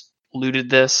they just looted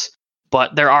this.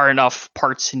 But there are enough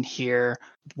parts in here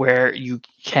where you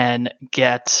can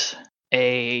get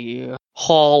a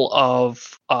haul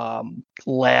of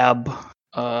lab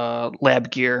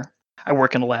gear. I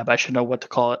work in a lab. I should know what to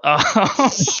call it.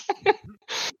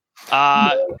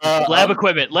 Lab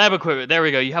equipment. There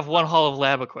we go. You have one haul of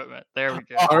lab equipment. There we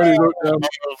go. I already wrote down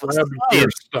lab gear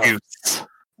stuff.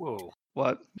 Whoa.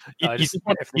 What? You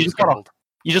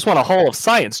just want a haul of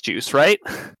science juice, right?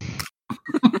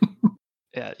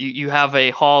 Yeah, you have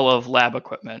a haul of lab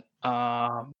equipment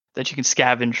that you can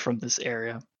scavenge from this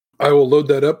area. I will load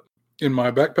that up in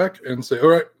my backpack and say, all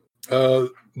right,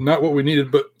 not what we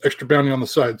needed, but extra bounty on the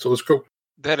side. So let's go.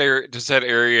 That area, does that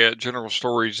area, general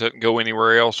storage, doesn't go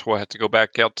anywhere else? We'll have to go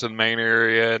back out to the main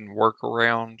area and work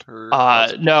around? Or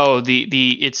no,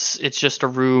 it's just a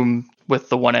room with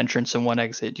the one entrance and one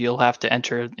exit. You'll have to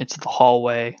enter into the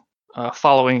hallway,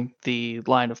 following the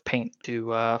line of paint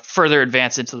to further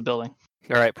advance into the building.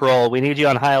 All right, Parole, we need you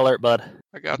on high alert, bud.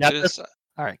 I got this.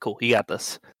 All right, cool. You got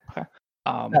this. Okay.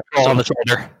 Parole on the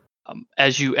shoulder.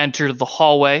 As you enter the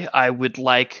hallway, I would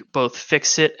like both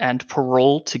Fix-It and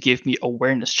Parole to give me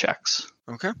awareness checks.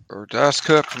 Okay. Or dice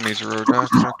cup for me. 0 dice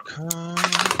cup. All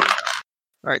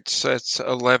right, so that's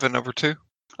 11 over 2.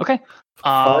 Okay.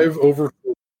 5 over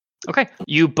 4. Okay.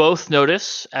 You both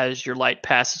notice, as your light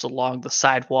passes along the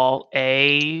side wall,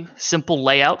 a simple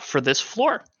layout for this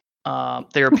floor.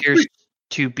 There appears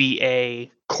to be a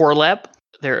core lab.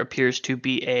 There appears to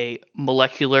be a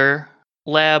molecular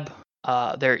lab.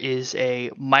 There is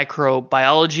a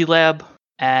microbiology lab,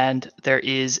 and there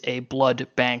is a blood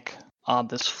bank on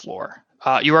this floor.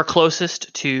 You are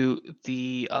closest to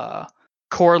the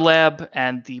core lab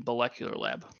and the molecular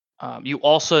lab. You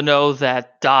also know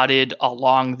that dotted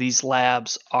along these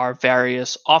labs are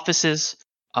various offices.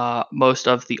 Most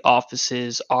of the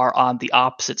offices are on the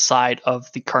opposite side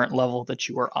of the current level that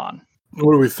you are on.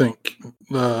 What do we think?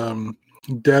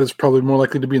 Dad is probably more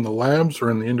likely to be in the labs or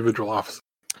in the individual office.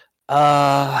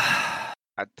 I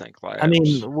think labs. I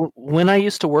mean, when I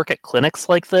used to work at clinics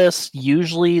like this,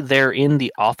 usually they're in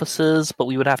the offices, but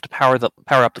we would have to power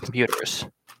up the computers.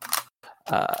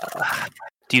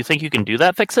 Do you think you can do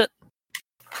that? Fix it?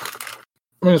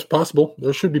 I mean, it's possible.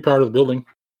 There should be power to the building.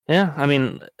 Yeah, I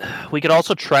mean, we could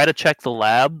also try to check the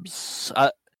labs.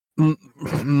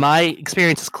 My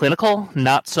experience is clinical,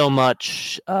 not so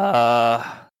much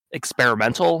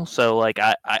experimental. So, like,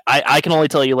 I can only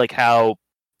tell you like how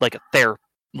like a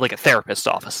therapist's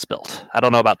office is built. I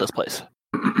don't know about this place.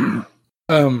 Are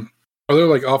there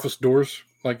like office doors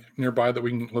like nearby that we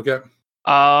can look at?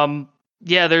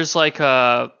 Yeah, there's like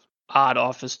a odd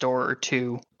office door or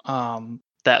two.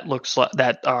 That looks like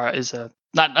is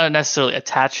not necessarily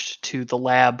attached to the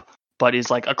lab, but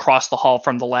is like across the hall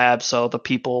from the lab. So the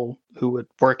people who would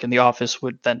work in the office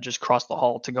would then just cross the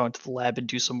hall to go into the lab and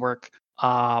do some work.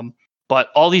 But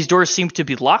all these doors seem to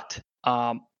be locked.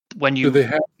 Do they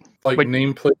have like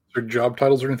nameplates or job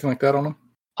titles or anything like that on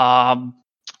them?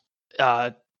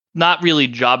 Not really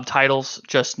job titles,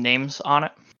 just names on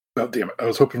it. Oh, damn it. I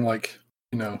was hoping like,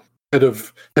 head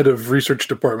of research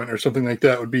department or something like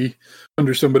that would be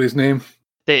under somebody's name.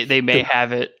 They may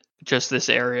have it, just this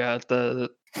area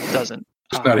doesn't.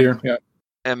 Just not here. Yeah.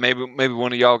 And maybe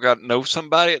one of y'all know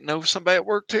somebody that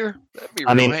worked here. That'd be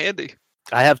real handy.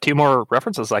 I have 2 more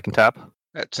references I can tap.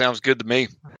 That sounds good to me.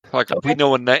 Like Okay. if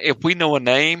we know a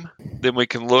name, then we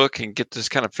can look and get this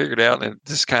kind of figured out and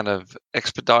just kind of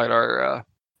expedite our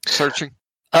searching.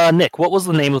 Nick, what was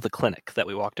the name of the clinic that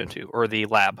we walked into, or the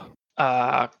lab?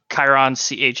 Chiron,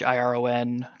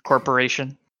 Chiron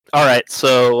Corporation. All right,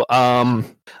 so I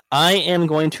am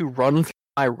going to run through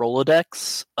my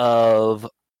Rolodex of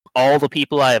all the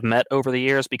people I have met over the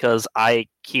years because I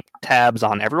keep tabs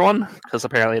on everyone, because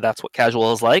apparently that's what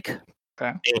casual is like.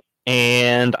 Okay.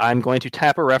 And I'm going to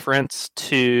tap a reference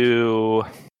to,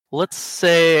 let's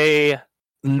say,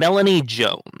 Melanie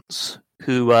Jones,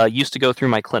 who used to go through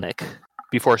my clinic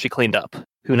before she cleaned up,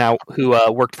 who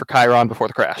worked for Chiron before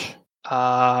the crash.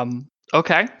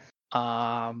 Okay.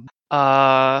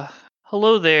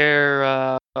 Hello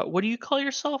there. What do you call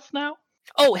yourself now?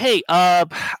 Oh, hey,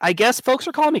 I guess folks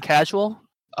are calling me casual.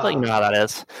 Let you know how that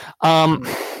is.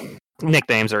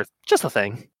 Nicknames are just a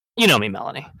thing. You know me,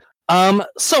 Melanie.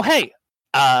 So hey,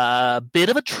 bit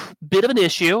of an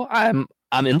issue. I'm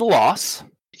in the loss.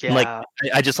 Yeah. Like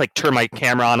I just like turn my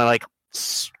camera on and like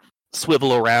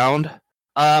swivel around.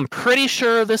 I'm pretty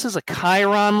sure this is a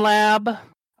Chiron lab. I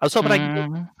was hoping I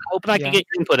could get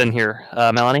your input in here,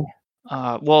 Melanie.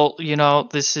 Well,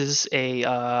 this is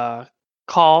a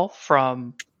call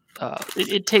from.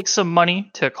 It takes some money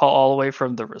to call all the way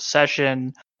from the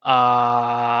recession.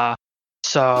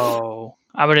 So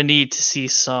I'm gonna need to see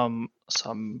some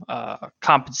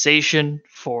compensation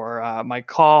for my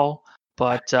call,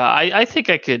 but I think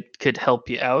I could help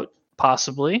you out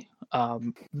possibly.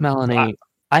 Melanie,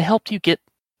 I helped you get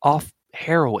off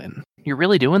heroin. You're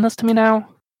really doing this to me now?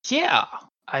 Yeah,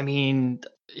 I mean,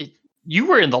 you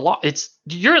were in the loss.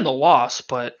 You're in the loss,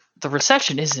 but the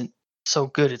recession isn't so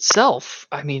good itself.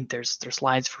 I mean, there's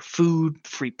lines for food,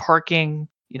 free parking.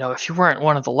 If you weren't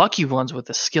one of the lucky ones with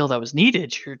the skill that was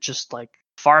needed, you're just like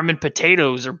farming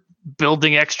potatoes or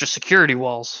building extra security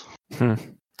walls.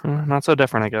 Not so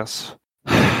different, I guess.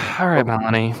 All right,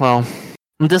 Melanie. Well,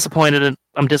 I'm disappointed.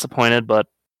 But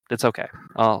it's okay.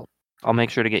 I'll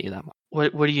make sure to get you that much.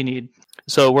 What do you need?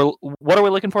 So what are we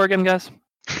looking for again, guys?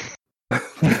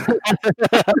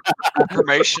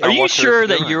 Information. Are you sure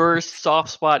that your soft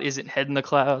spot isn't head in the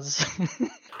clouds?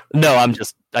 No,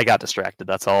 I got distracted.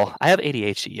 That's all. I have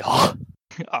ADHD, y'all.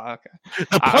 Oh, okay.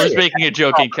 I was making a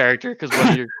joke in character because one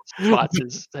of your spots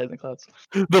is head in the clouds.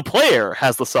 The player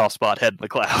has the soft spot head in the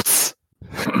clouds.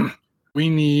 We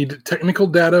need technical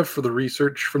data for the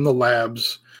research from the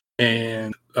labs,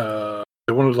 and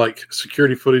they wanted like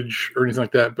security footage or anything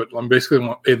like that. But basically,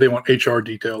 they want HR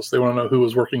details. They want to know who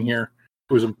was working here,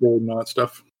 who was employed, and all that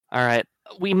stuff. All right.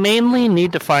 We mainly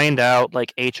need to find out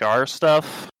like HR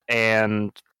stuff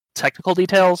and technical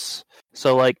details.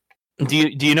 So, like, do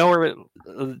you know where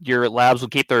your labs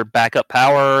would keep their backup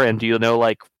power, and do you know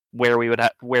like where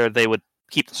they would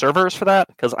keep the servers for that?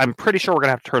 Because I'm pretty sure we're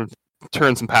gonna have to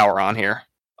turn some power on here.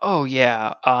 Oh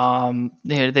yeah.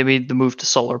 They made the move to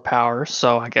solar power,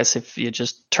 so I guess if you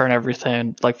just turn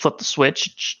everything, like flip the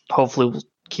switch, hopefully will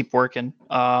keep working.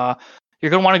 You're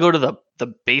gonna want to go to the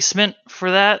basement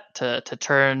for that to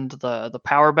turn the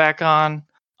power back on.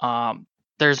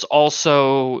 There's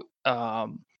also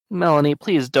Melanie,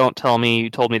 please don't tell me you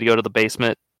told me to go to the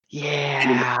basement.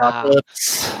 Yeah.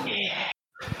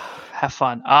 Have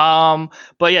fun.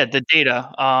 But yeah, the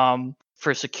data.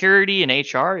 For security and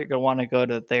HR, you're gonna want to go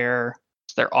to their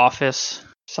office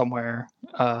somewhere.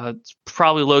 It's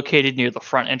probably located near the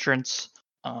front entrance.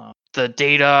 The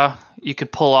data you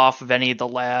could pull off of any of the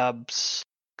lab's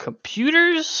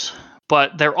computers,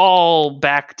 but they're all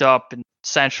backed up and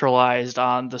centralized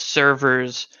on the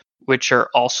servers, which are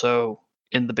also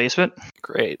in the basement.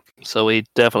 Great. So we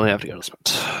definitely have to go to the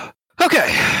basement.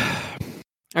 Okay.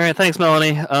 All right. Thanks,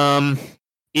 Melanie.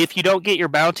 If you don't get your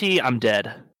bounty, I'm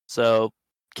dead. So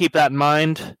keep that in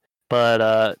mind.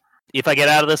 But if I get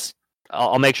out of this,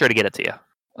 I'll make sure to get it to you.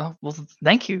 Oh well,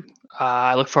 thank you.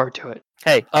 I look forward to it.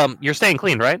 Hey, you're staying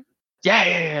clean, right?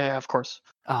 Yeah, of course.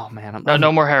 Oh man,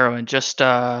 no more heroin. Just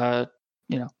just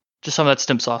some of that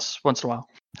stim sauce once in a while.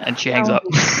 And she hangs up.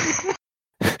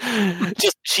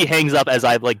 Just she hangs up as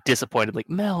I'm like disappointed, like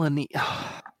Melanie.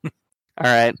 All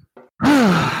right.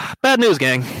 Bad news,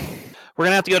 gang. We're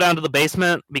gonna have to go down to the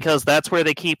basement because that's where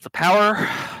they keep the power.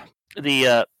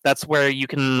 That's where you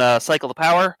can cycle the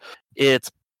power. It's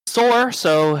solar,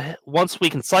 so once we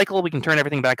can cycle, we can turn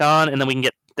everything back on, and then we can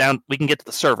get down. We can get to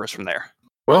the servers from there.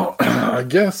 Well, I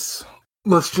guess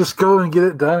let's just go and get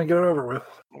it done and get it over with.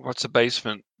 What's the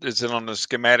basement? Is it on the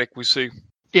schematic we see?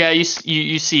 Yeah,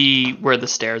 you see where the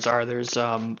stairs are. There's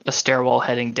a stairwell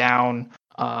heading down.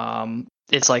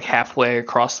 It's like halfway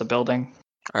across the building.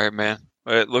 All right, man.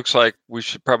 It looks like we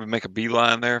should probably make a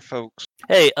beeline there, folks.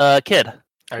 Hey, kid.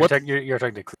 You're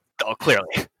talking to. Oh, clearly.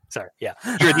 Sorry. Yeah.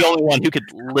 You're the only one who could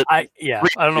I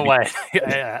don't know why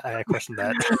I questioned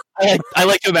that. I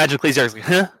like to imagine Ecclesiarch's like,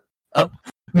 huh? Oh,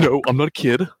 no, I'm not a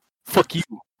kid. Fuck you.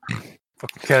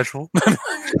 Fucking casual.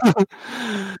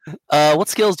 What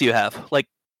skills do you have? Like,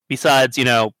 besides,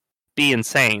 be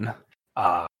insane.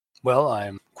 Well,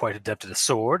 I'm quite adept at a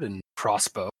sword and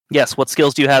crossbow. Yes, what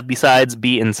skills do you have besides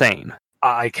be insane?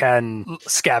 I can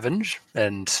scavenge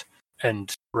and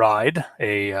ride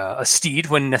a steed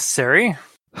when necessary.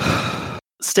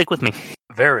 Stick with me.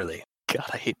 Verily. God,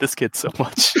 I hate this kid so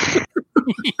much.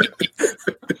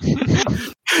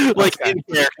 Like, in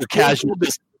character, casual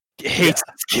just hates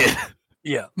this kid.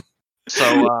 Yeah.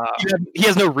 So he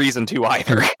has no reason to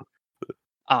either.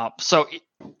 So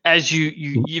as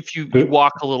if you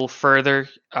walk a little further,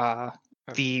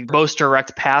 the most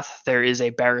direct path, there is a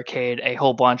barricade, a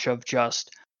whole bunch of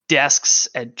just desks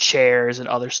and chairs and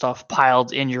other stuff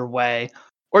piled in your way,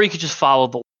 or you could just follow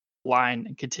the line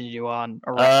and continue on.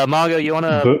 Mongo, you want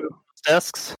to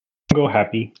desks? Go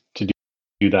happy to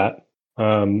do that.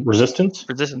 Resistance.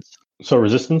 So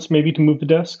resistance, maybe to move the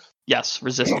desks. Yes,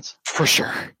 resistance for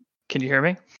sure. Can you hear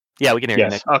me? Yeah, we can hear you,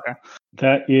 Nick. Okay.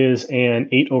 That is an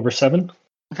 8/7.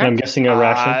 Okay. I'm guessing a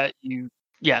ration.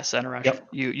 Yes, and a ration.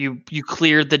 Yep. You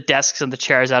cleared the desks and the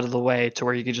chairs out of the way to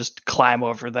where you could just climb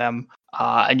over them,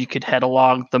 and you could head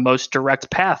along the most direct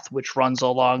path, which runs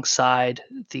alongside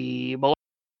the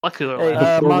molecular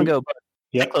lab. Mongo,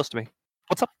 get close to me.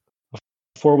 What's up?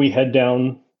 Before we head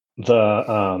down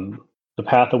the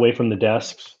path away from the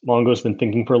desks, Mongo's been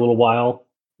thinking for a little while.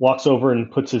 Walks over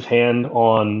and puts his hand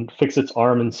on Fixit's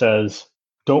arm and says,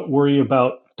 "Don't worry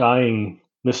about dying,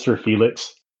 Mr.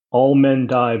 Felix. All men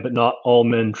die, but not all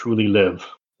men truly live."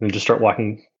 And just start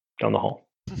walking down the hall.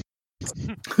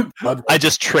 I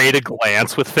just trade a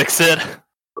glance with Fixit. I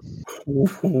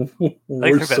think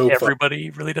that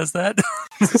everybody really does that.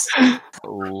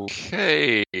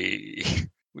 Okay.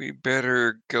 We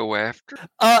better go after.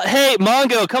 Hey,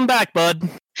 Mongo, come back, bud.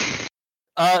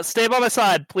 Stay by my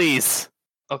side, please.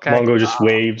 Okay. Mongo just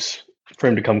waves for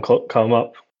him to come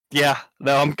up. Yeah,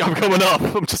 no, I'm coming up.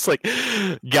 I'm just like,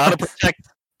 gotta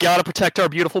protect our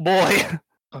beautiful boy.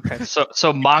 Okay,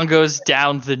 so Mongo's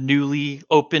down the newly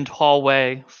opened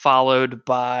hallway, followed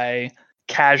by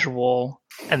Casual,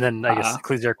 and then I guess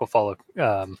Ecclesiarch will follow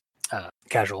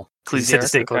Casual.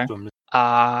 Ecclesiarch,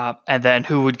 and then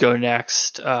who would go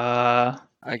next?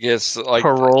 I guess like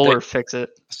Parole or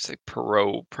Fixit. Say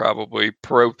Parole probably.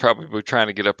 Parole probably trying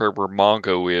to get up there where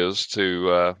Mongo is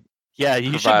to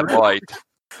you provide light.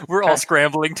 We're all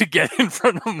scrambling to get in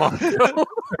front of Mongo.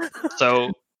 So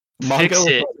Mongo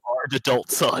Fixit, large adult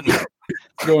son.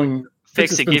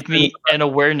 Fixit, give me an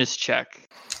awareness check.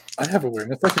 I have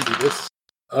awareness. I can do this.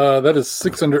 That is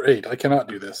 6 under 8. I cannot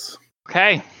do this.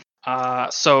 Okay.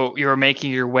 So you're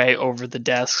making your way over the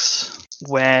desks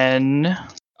when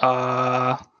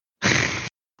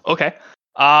okay.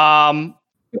 No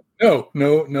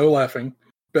laughing.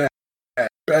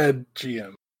 Bad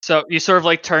GM. So you sort of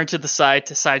like turn to the side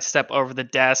to sidestep over the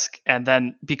desk, and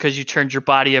then because you turned your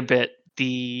body a bit,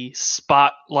 the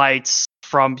spotlights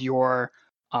from your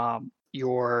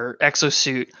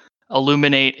exosuit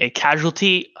illuminate a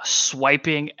casualty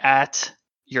swiping at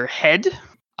your head.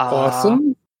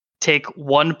 Awesome. Take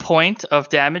 1 point of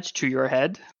damage to your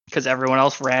head because everyone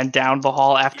else ran down the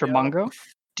hall after Mongo.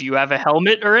 Do you have a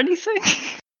helmet or anything?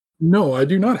 No, I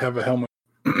do not have a helmet.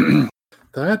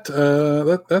 That's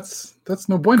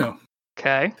no bueno.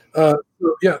 Okay.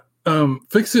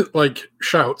 Fixit like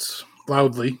shouts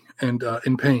loudly and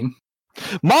in pain.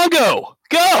 Mongo,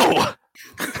 go!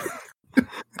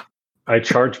 I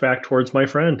charge back towards my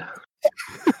friend.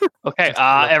 Okay,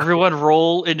 everyone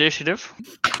roll initiative.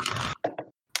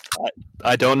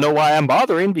 I don't know why I'm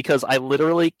bothering because I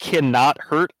literally cannot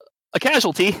hurt a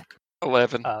casualty.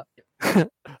 11.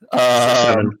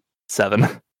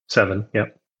 7. 7.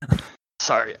 Yep.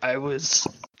 Sorry,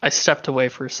 I stepped away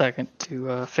for a second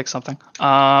to fix something.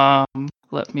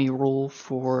 Let me roll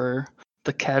for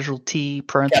the casualty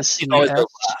parentheses.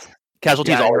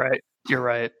 Casualties all right. You're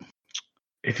right.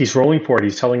 If he's rolling for it,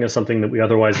 he's telling us something that we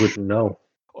otherwise wouldn't know.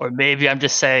 Or maybe I'm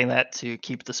just saying that to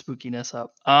keep the spookiness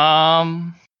up.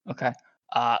 Okay.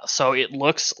 So it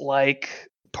looks like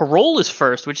Parole is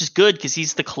first, which is good because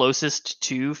he's the closest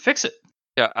to Fixit.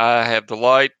 Yeah, I have the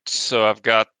light, so I've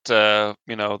got the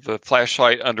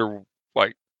flashlight under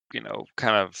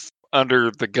kind of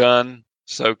under the gun,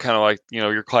 So kind of like,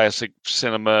 your classic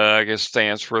cinema, I guess,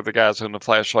 stance where the guy's holding the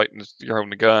flashlight and you're holding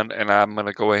the gun. And I'm going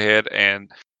to go ahead and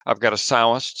I've got a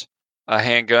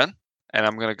handgun, and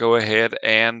I'm going to go ahead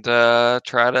and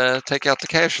try to take out the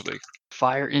casualty.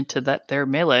 Fire into that there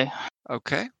melee.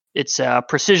 Okay. It's a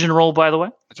precision roll, by the way.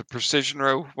 It's a precision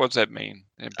roll. What does that mean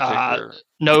in particular?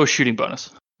 No shooting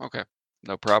bonus. Okay.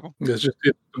 No problem. It's just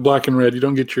black and red. You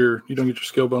don't get your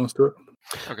skill bonus to it.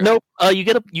 Okay. Nope. You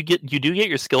do get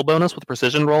your skill bonus with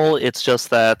precision roll. It's just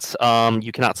that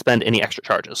you cannot spend any extra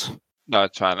charges. No,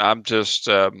 it's fine. I'm just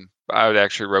I would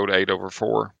actually rolled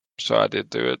 8/4, so I did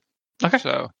do it. Okay.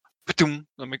 So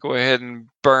let me go ahead and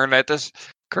burn at this.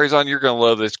 Crazon, you're gonna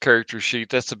love this character sheet.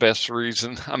 That's the best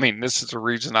reason. I mean, this is the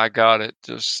reason I got it,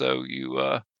 just so you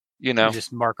You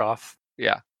just mark off.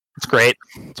 Yeah. It's great.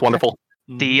 It's wonderful.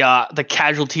 The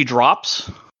casualty drops.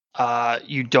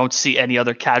 You don't see any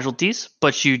other casualties,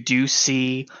 but you do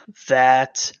see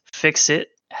that Fix-It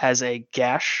has a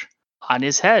gash on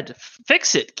his head.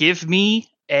 Fix-It, give me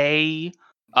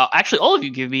actually, all of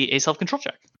you give me a self-control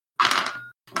check.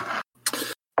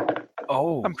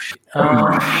 Oh.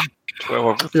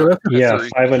 12/4. Yeah,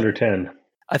 5 under 10.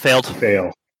 I failed.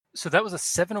 Fail. So that was a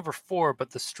 7/4,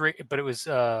 but it was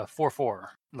 4/4,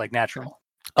 like natural.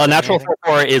 Natural Anything?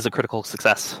 4/4 is a critical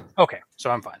success. Okay, so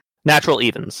I'm fine. Natural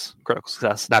evens, critical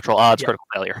success. Natural odds, Yeah. critical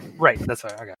failure. Right, that's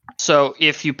fine. Okay. So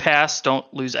if you pass,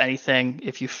 don't lose anything.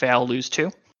 If you fail, lose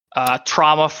 2.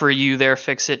 Trauma for you there,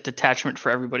 Fix-It. Detachment for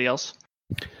everybody else.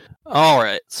 All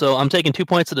right, so I'm taking 2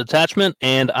 points of detachment,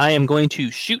 and I am going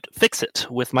to shoot Fix-It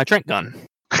with my trank gun.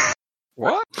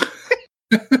 What?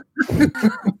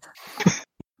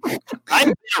 I've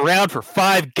been around for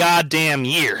 5 goddamn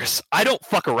years. I don't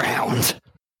fuck around.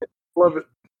 Love it.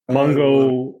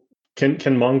 Mongo, can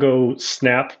Mongo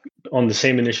snap on the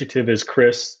same initiative as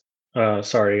Chris?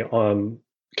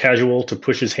 Casual to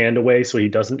push his hand away so he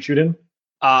doesn't shoot him?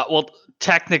 Well,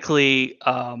 technically,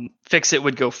 Fix-It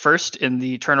would go first in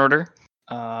the turn order.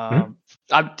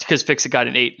 Because Fix-It got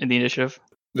an 8 in the initiative.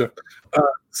 Yeah.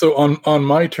 So on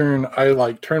my turn,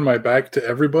 I turn my back to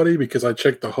everybody because I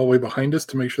checked the hallway behind us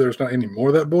to make sure there's not any more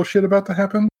of that bullshit about to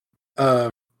happen.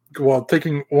 While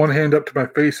taking one hand up to my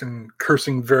face and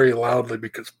cursing very loudly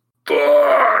because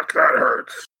fuck, that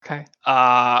hurts. Okay.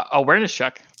 Awareness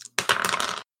check.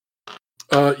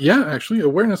 Yeah, actually,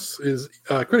 awareness is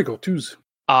critical. 2s.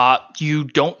 You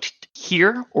don't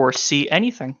hear or see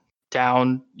anything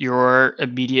down your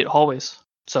immediate hallways.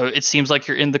 So it seems like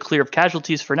you're in the clear of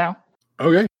casualties for now.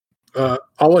 Okay.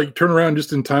 I'll turn around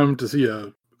just in time to see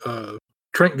a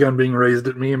trank gun being raised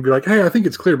at me and be like, "Hey, I think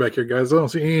it's clear back here, guys. I don't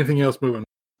see anything else moving."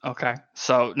 Okay.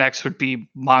 So next would be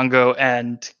Mongo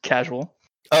and Casual.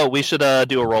 Oh, we should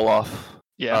do a roll off.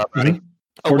 Yeah. Ready?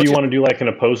 Or do you want to do like an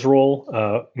opposed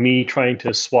roll? Me trying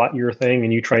to swat your thing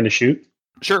and you trying to shoot?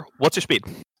 Sure. What's your speed?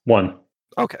 1.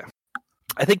 Okay.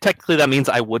 I think technically that means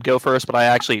I would go first, but I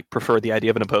actually prefer the idea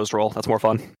of an opposed roll. That's more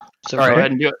fun. So All go right.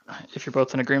 ahead and do it if you're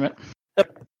both in agreement.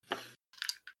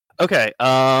 Okay.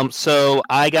 So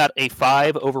I got a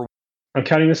 5 over. I'm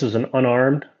counting this as an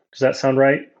unarmed. Does that sound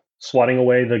right? Swatting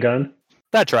away the gun?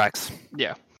 That tracks.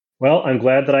 Yeah. Well, I'm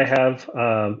glad that I have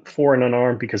 4 and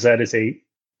unarmed because that is a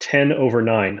 10 over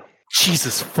 9.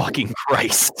 Jesus fucking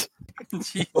Christ.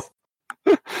 Jeez.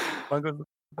 Mongo,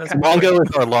 that's Mongo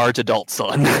is our large adult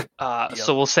son.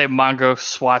 So we'll say Mongo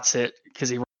swats it because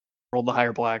he rolled the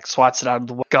higher black, swats it out of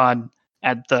the gun,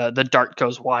 and the dart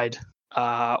goes wide.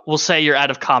 We'll say you're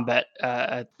out of combat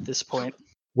at this point.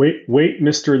 Wait,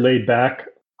 Mr. Laid Back.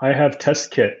 I have test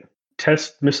kit.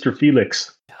 Test Mr.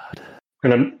 Felix. God.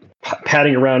 And I'm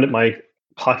patting around at my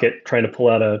pocket trying to pull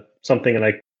out something, and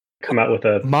I come out with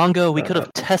a... Mongo, we could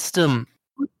have tested him.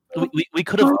 We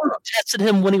could have tested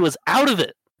him when he was out of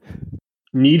it.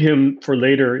 Need him for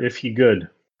later if he good.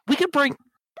 We could bring...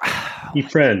 He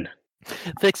friend.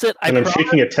 Fix it. And I'm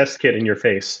shaking a test kit in your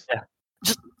face. Yeah.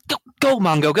 Just go,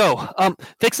 Mongo, go.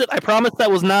 Fix it. I promise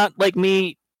that was not like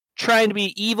me trying to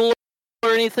be evil or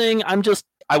anything.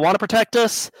 I want to protect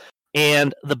us,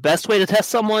 and the best way to test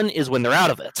someone is when they're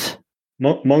out of it.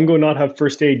 Mongo not have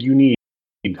first aid you need.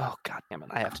 Oh, God damn it.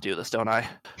 I have to do this, don't I?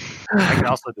 I can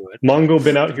also do it. Mongo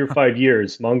been out here 5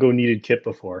 years. Mongo needed kit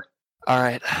before. All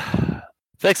right.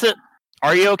 Fix it.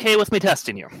 Are you okay with me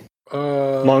testing you?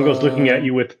 Mongo's looking at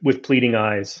you with pleading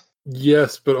eyes.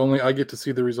 Yes, but only I get to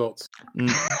see the results. No,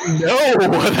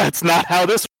 that's not how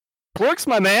this works,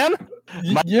 my man.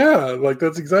 Yeah,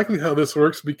 that's exactly how this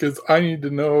works because I need to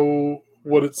know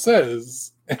what it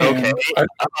says. And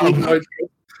Okay.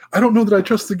 I don't know that I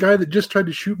trust the guy that just tried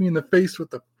to shoot me in the face with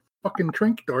the fucking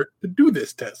trank dart to do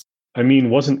this test. I mean,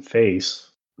 wasn't face.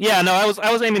 Yeah, no, I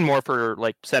was aiming more for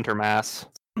center mass.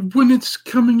 when it's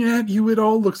coming at you, it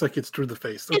all looks like it's through the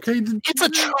face. Okay, It's a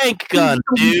trank gun,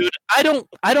 dude. I don't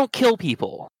kill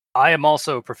people. I am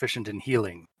also proficient in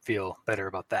healing. Feel better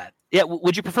about that. Yeah,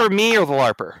 would you prefer me or the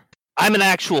LARPer? I'm an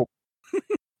actual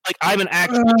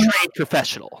trained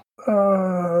professional.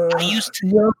 I used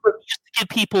to give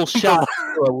people shots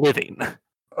for a living.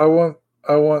 I want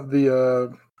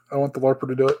the LARPer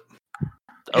to do it.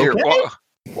 Here, Okay.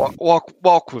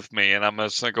 walk with me, and I'm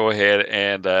just gonna go ahead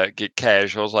and get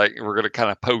casual. It's like we're gonna kind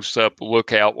of post up,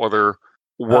 look out while they're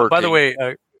working. By the way,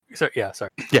 sorry. Yeah.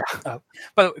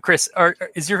 By the way, Chris,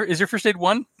 is your first aid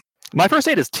 1? My first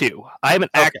aid is 2. I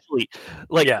haven't actually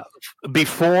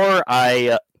before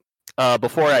I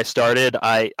started.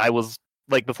 I was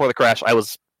like before the crash. I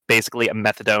was basically a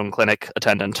methadone clinic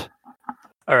attendant.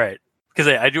 All right, because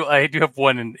I do have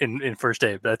 1 in first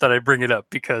aid, but I thought I'd bring it up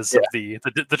because of the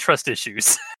trust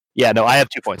issues. Yeah, no, I have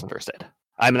 2 points in first aid.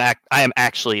 I am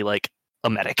actually like a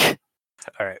medic.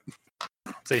 All right.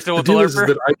 So you still with the the deal is LARPer?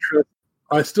 that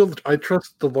I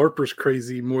trust the LARPers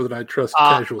crazy more than I trust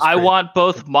casuals. I crazy. want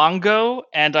both Mongo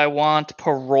and I want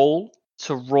Parole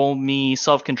to roll me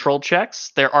self-control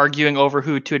checks. They're arguing over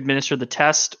who to administer the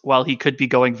test while he could be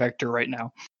going Vector right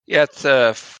now. Yeah, it's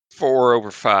 4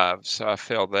 over 5, so I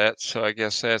failed that. So I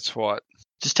guess that's what.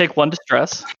 Just take 1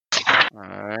 distress. All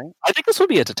right. I think this would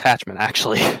be a detachment,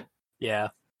 actually. Yeah.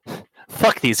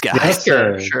 Fuck these guys. That's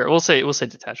Sure. We'll say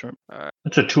detachment.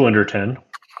 That's a 2 under 10.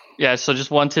 Yeah, so just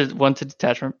one to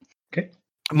detachment.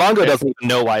 Mongo doesn't even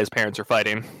know why his parents are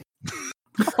fighting.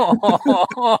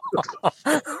 All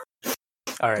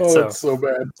right, Oh, so that's so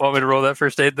bad. want me to roll that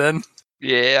first aid then?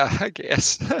 Yeah, I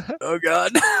guess. Oh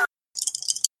God.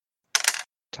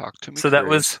 Talk to me. So that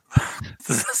Chris.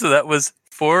 was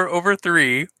 4 over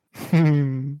 3,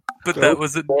 but that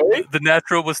was the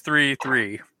natural was 3.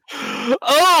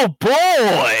 Oh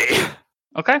boy!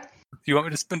 Okay. Do you want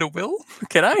me to spend a will?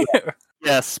 Can I?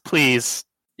 Yes, please.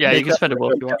 Yeah, you can spend a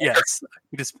will if you want. Yes.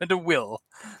 You can spend a will.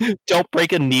 Don't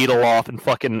break a needle off and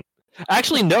fucking.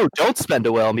 Actually, no, don't spend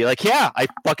a will and be like, yeah, I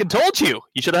fucking told you.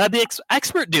 You should have had the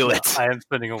expert do it. I am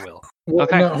spending a will. Well,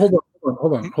 Okay. now, hold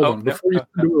on. Oh, Before yeah.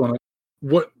 you do on it,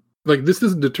 what this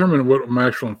doesn't determine what my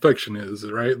actual infection is,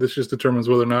 right? This just determines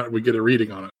whether or not we get a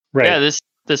reading on it. Right. Yeah,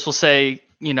 this will say,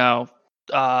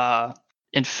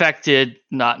 infected,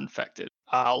 not infected.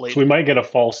 Later. So we might get a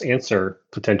false answer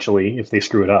potentially if they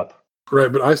screw it up.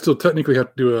 Right, but I still technically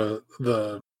have to do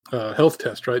the health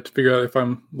test, right, to figure out if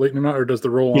I'm latent or not, or does the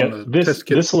roll on the test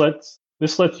kit? This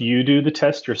lets you do the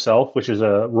test yourself, which is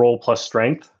a roll plus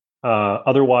strength.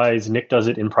 Otherwise, Nick does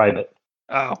it in private.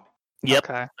 Oh. Yep.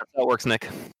 Okay. That's how it works, Nick.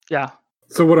 Yeah.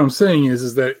 So what I'm saying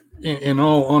is that in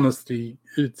all honesty,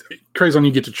 it's Crazon,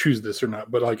 you get to choose this or not.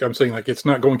 But like I'm saying, like it's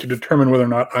not going to determine whether or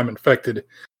not I'm infected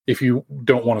if you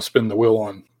don't want to spend the will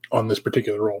on this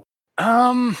particular roll.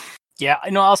 Yeah, I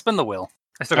know. I'll spend the will.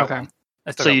 I still got Okay. one.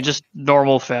 So you just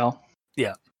normal fail.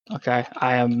 Yeah. Okay.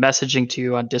 I am messaging to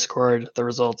you on Discord the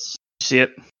results. You see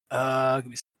it?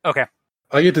 Okay.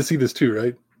 I get to see this too,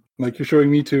 right? Like you're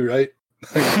showing me too, right?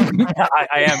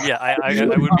 I am. Yeah. I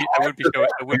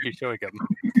would be showing him.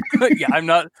 Yeah. I'm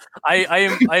not.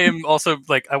 I am also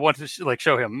like I want to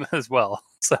show him as well.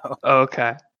 So.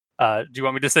 Okay. Do you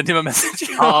want me to send him a message?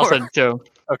 I'll send it to him.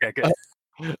 Okay. Good.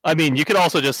 I mean, you could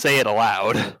also just say it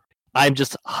aloud. I'm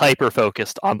just hyper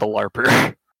focused on the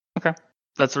LARPer. Okay.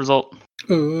 That's the result.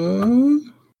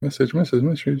 Message.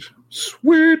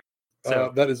 Sweet.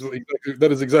 So- that is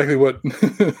exactly what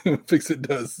Fixit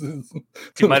does. Do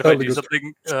you mind if I do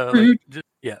something? Do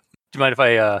you mind if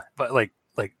I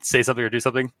say something or do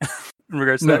something in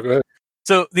regards to No, that? go ahead.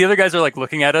 So the other guys are like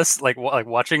looking at us, like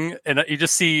watching, and you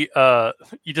just see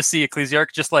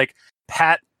Ecclesiarch just like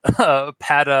pat.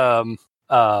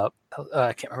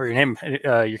 I can't remember your name,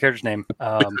 your character's name.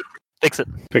 Fix it.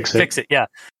 Fix it. Yeah.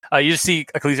 You just see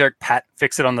Ecclesiarch pat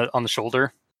Fix-It on the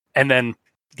shoulder, and then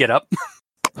get up.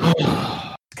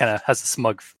 Kind of has a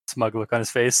smug look on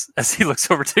his face as he looks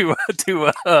over to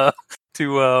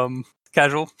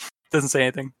Casual. Doesn't say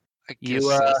anything. I guess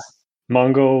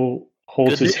Mongo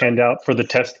holds Good his hand out for the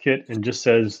test kit and just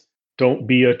says, "Don't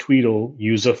be a Tweedle.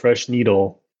 Use a fresh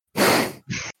needle."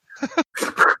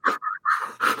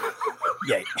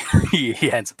 Yay. he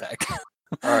hands it back.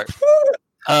 all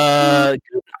right.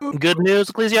 Good news,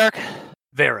 Ecclesiarch?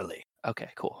 Verily. Okay,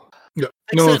 cool. Yeah,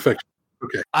 Fix no it. infection.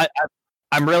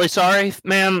 I'm really sorry,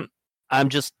 man. I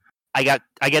get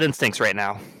instincts right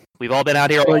now. We've all been out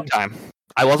here a long time.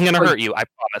 I wasn't gonna hurt you, I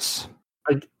promise.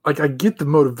 I get the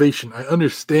motivation. I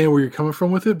understand where you're coming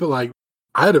from with it, but like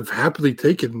I'd have happily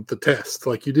taken the test.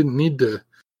 Like you didn't need to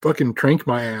fucking trank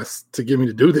my ass to get me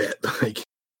to do that. Like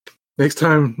next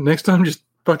time just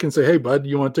fucking say, "Hey, bud,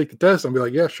 you want to take the test?" I'll be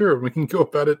like, "Yeah, sure." We can go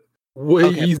about it way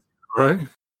easier, right?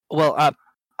 Well,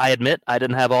 I admit I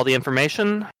didn't have all the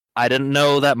information. I didn't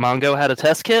know that Mongo had a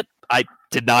test kit. I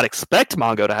did not expect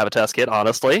Mongo to have a test kit,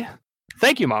 honestly.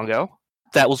 Thank you, Mongo.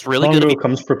 That was really good. Mongo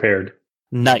comes prepared.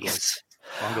 Nice.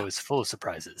 Mongo is full of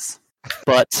surprises.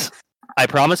 But I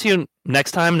promise you,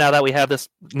 next time, now that we've got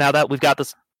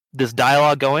this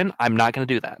dialogue going, I'm not going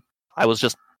to do that. I was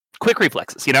just quick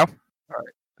reflexes, you know? All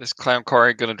right. This clown car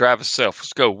ain't going to drive itself.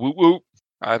 Let's go. Whoop, whoop.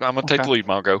 All right, I'm going to take the lead,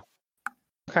 Mongo.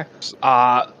 Okay.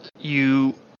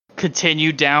 You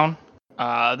continue down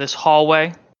this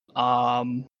hallway,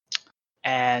 and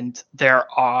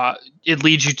it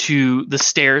leads you to the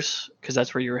stairs, because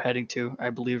that's where you were heading to,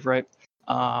 I believe, right?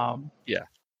 Yeah.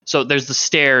 So there's the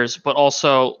stairs, but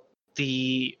also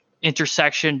the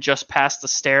intersection just past the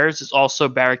stairs is also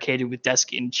barricaded with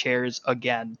desks and chairs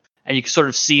again. And you can sort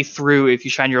of see through, if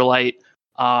you shine your light,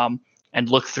 and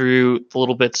look through the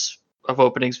little bits of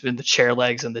openings between the chair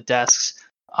legs and the desks.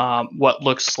 What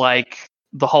looks like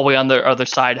the hallway on the other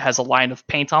side has a line of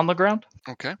paint on the ground.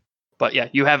 Okay. But yeah,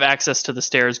 you have access to the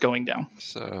stairs going down.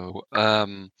 So,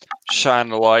 shine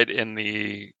the light in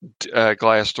the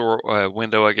glass door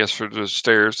window, I guess, for the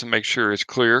stairs to make sure it's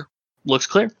clear. Looks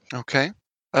clear. Okay.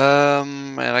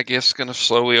 And I guess going to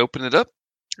slowly open it up.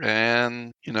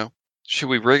 And, should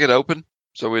we rig it open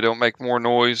so we don't make more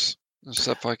noise and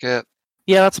stuff like that?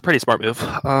 Yeah, that's a pretty smart move.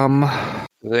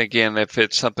 Then again, if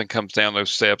something comes down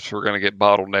those steps, we're going to get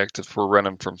bottlenecked if we're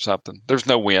running from something. There's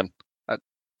no win.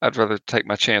 I'd rather take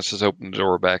my chances, open the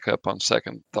door back up on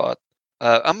second thought.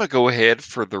 I'm going to go ahead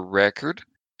for the record,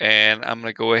 and I'm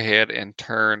going to go ahead and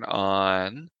turn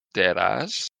on Dead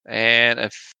Eyes. And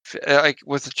if,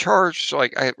 with the charge,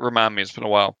 remind me, it's been a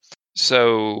while.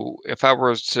 So if I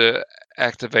was to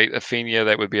activate Athenia,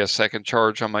 that would be a second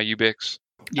charge on my Ubix.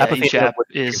 Yeah, each app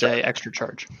is a extra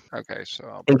charge. Okay,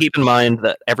 so and keep in mind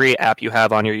that every app you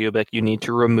have on your Ubic, you need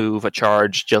to remove a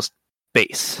charge just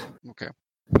base. Okay.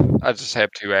 I just have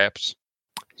 2 apps.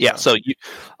 Yeah, so you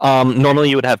normally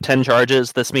you would have 10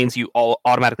 charges. This means you all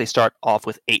automatically start off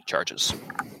with 8 charges.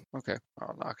 Okay,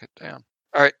 I'll knock it down.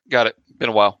 All right, got it. Been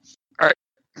a while. All right,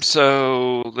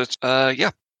 so let's,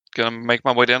 gonna make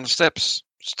my way down the steps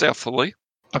stealthily.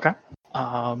 Okay.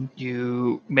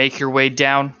 You make your way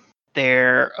down.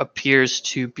 There appears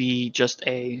to be just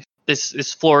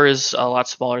this floor is a lot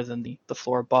smaller than the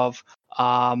floor above.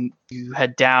 You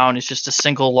head down. It's just a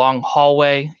single long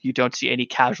hallway. You don't see any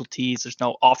casualties. There's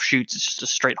no offshoots. It's just a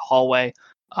straight hallway.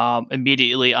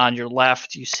 Immediately on your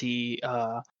left, you see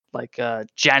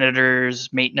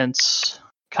janitor's maintenance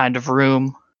kind of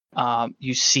room.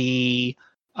 You see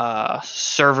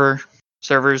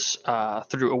servers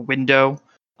through a window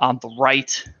on the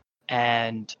right,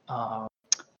 and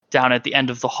down at the end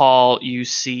of the hall, you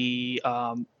see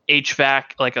HVAC,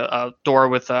 like a door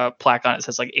with a plaque on it that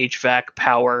says like HVAC,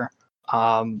 power,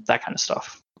 that kind of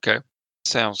stuff. Okay,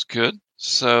 sounds good.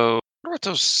 So what are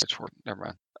those?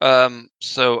 Never mind.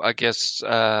 So I guess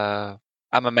I'm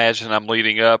imagining I'm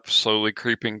leading up, slowly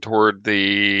creeping toward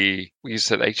you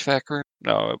said HVAC room?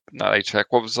 No, not HVAC.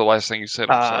 What was the last thing you said?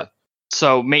 I'm sorry.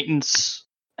 So maintenance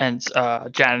and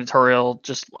janitorial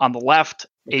just on the left,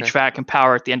 okay. HVAC and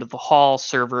power at the end of the hall,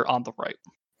 server on the right.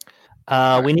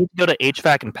 We need to go to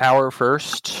HVAC and power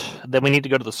first, then we need to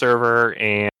go to the server,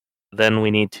 and then we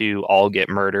need to all get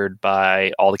murdered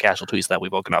by all the casualties that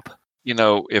we've woken up.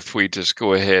 If we just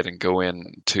go ahead and go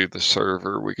into the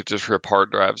server, we could just rip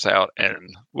hard drives out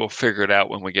and we'll figure it out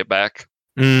when we get back.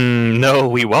 No,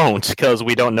 we won't, because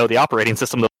we don't know the operating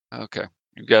system. Okay.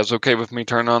 You guys okay with me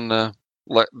turning on the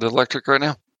electric right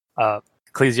now?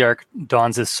 Ecclesiarch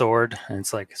dons his sword, and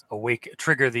it's like, awake,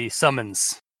 trigger the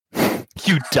summons.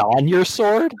 You don your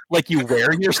sword? Like you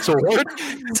wear your sword?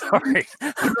 Sorry.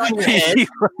 He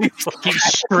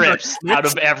strips out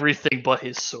of everything but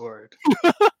his sword.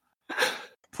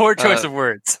 Poor choice of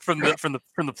words from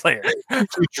the player.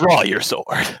 You draw your sword.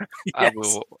 Yes. I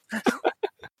will.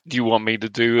 Do you want me to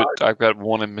do it? I've got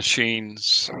one in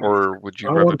machines, or would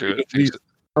you rather do it?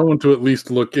 I want to at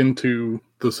least look into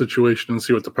the situation and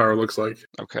see what the power looks like.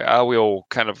 Okay, I'll do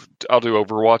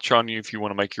Overwatch on you if you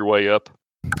want to make your way up.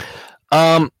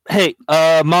 Hey,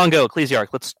 Mongo, Ecclesiarch,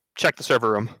 let's check the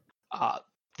server room.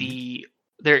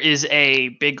 There is a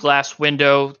big glass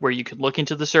window where you could look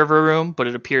into the server room, but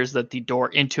it appears that the door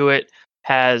into it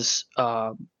has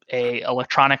a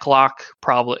electronic lock.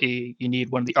 Probably you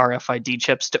need one of the RFID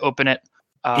chips to open it.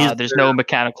 There's no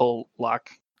mechanical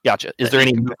lock. Gotcha. Is there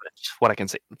any movement?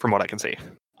 From what I can see.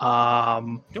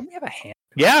 Don't we have a hand?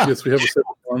 Yeah. Yes, we have a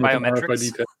biometrics.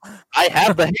 RFID test. I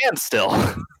have the hand still.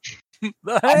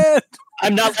 The hand.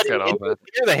 I'm not letting Got all anyone that.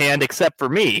 clear the hand except for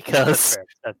me, That's because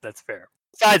fair. That's fair.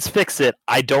 besides Fix It,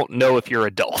 I don't know if you're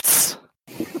adults.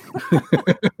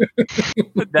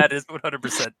 That is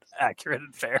 100% accurate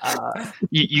and fair.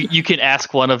 You can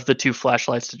ask one of the two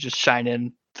flashlights to just shine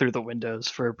in through the windows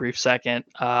for a brief second.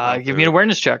 Give me an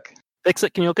awareness check. Fix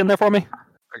It, can you look in there for me?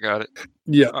 I got it.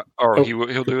 Yeah.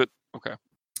 He'll do it. Okay.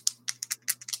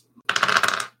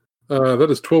 That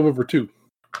is 12 over 2.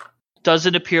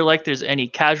 Doesn't appear like there's any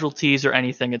casualties or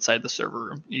anything inside the server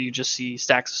room. You just see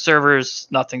stacks of servers.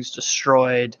 Nothing's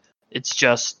destroyed. It's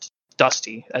just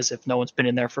dusty, as if no one's been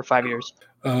in there for 5 years.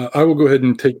 I will go ahead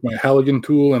and take my Halligan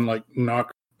tool and like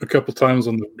knock a couple times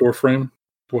on the door frame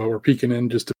while we're peeking in,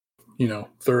 just to,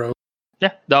 thorough.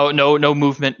 Yeah. No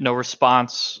movement, no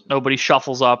response. Nobody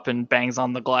shuffles up and bangs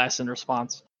on the glass in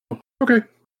response. Okay.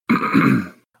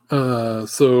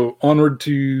 So onward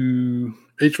to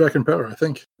HVAC and power, I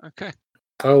think. Okay.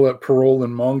 I'll let Parole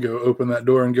and Mongo open that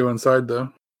door and go inside,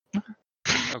 though.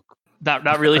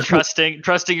 Not really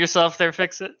trusting yourself there,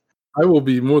 Fix It. I will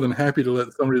be more than happy to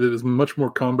let somebody that is much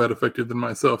more combat effective than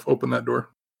myself open that door.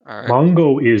 All right.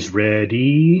 Mongo is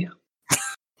ready.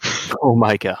 Oh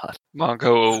my god.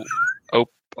 Mongo,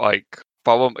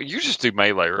 follow him. You just do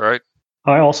melee, right?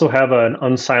 I also have an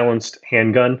unsilenced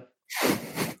handgun.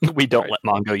 We don't let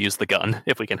Mongo use the gun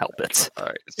if we can help it. All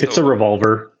right. It's a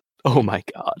revolver. Oh my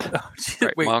god.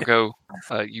 Right, Wait, Mongo,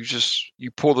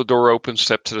 you pull the door open,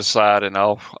 step to the side, and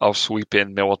I'll sweep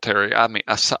in military. I mean,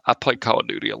 I played Call of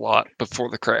Duty a lot before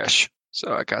the crash,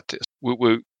 so I got this. Woot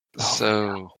woot.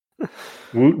 So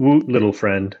Woot woot, little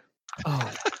friend.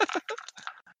 Oh,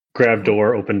 Grab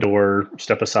door, open door,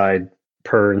 step aside,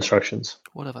 per instructions.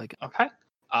 what have I got? Okay.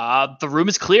 The room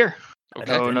is clear.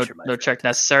 okay. No check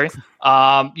necessary.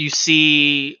 You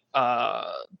see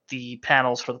the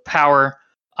panels for the power.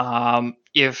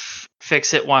 If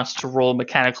Fix It wants to roll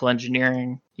mechanical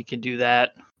engineering, he can do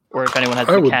that. Or if anyone has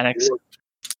mechanics.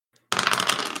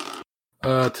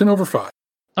 10 over 5.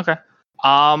 Okay.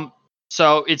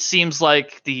 So it seems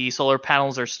like the solar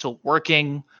panels are still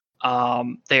working.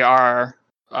 They are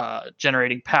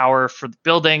generating power for the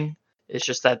building. It's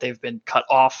just that they've been cut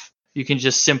off. You can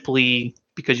just simply,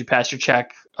 because you passed your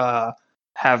check,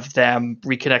 have them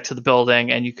reconnect to the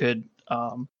building, and you could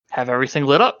have everything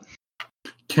lit up.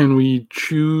 Can we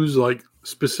choose like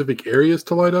specific areas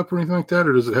to light up or anything like that,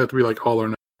 or does it have to be like all or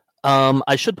none?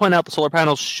 I should point out the solar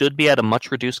panels should be at a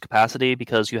much reduced capacity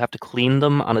because you have to clean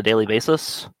them on a daily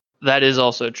basis. That is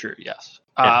also true. Yes.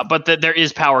 Yeah. But there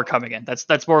is power coming in.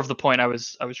 That's more of the point I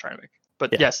was trying to make.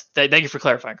 But Yeah. yes, thank you for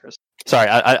clarifying, Chris. Sorry,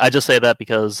 I just say that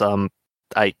because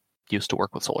I used to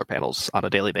work with solar panels on a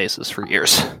daily basis for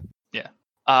years.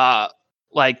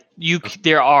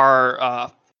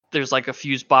 There's like a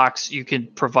fuse box. You can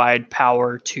provide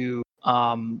power to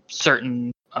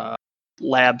certain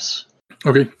labs.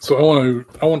 Okay, so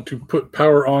I want to put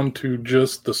power on to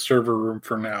just the server room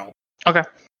for now. Okay.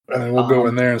 And then we'll go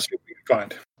in there and see what we can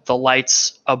find. The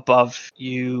lights above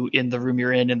you in the room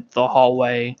you're in the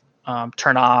hallway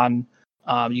turn on.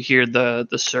 You hear the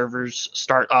servers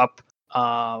start up.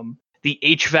 The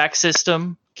HVAC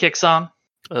system kicks on.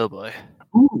 Oh boy.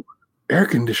 Ooh, air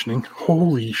conditioning.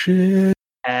 Holy shit.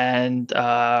 And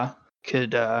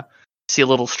could see a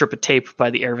little strip of tape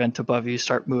by the air vent above you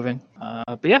start moving.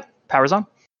 But yeah, power's on.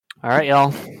 All right,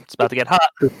 y'all. It's about to get hot.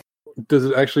 Does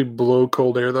it actually blow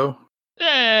cold air, though?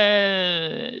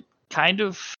 Kind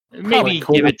of. Probably Maybe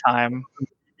cold. give it time.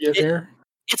 Yes, air?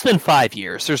 It's been 5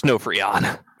 years. There's no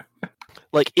Freon.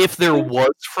 Like, if there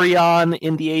was Freon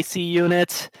in the AC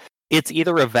unit, it's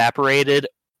either evaporated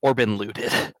or been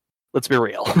looted. Let's be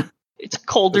real. It's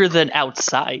colder than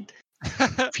outside.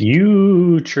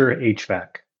 Future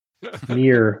HVAC.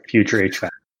 Near future HVAC.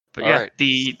 But All yeah, right.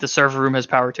 the server room has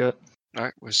power to it. All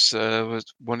right. Was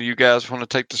one of you guys want to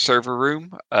take the server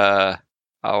room?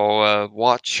 I'll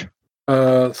watch.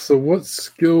 So what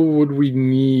skill would we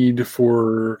need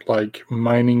for like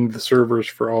mining the servers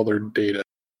for all their data?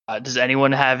 Does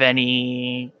anyone have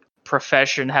any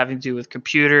profession having to do with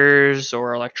computers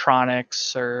or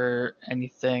electronics or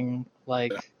anything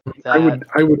like that?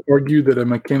 I would argue that a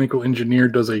mechanical engineer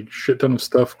does a shit ton of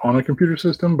stuff on a computer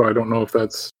system, but I don't know if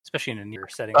that's Especially in a newer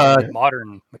setting. Uh,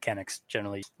 Modern mechanics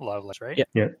generally a lot less, right?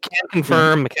 Yeah. Can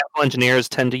confirm mechanical engineers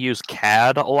tend to use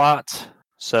CAD a lot,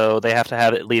 so they have to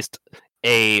have at least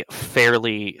a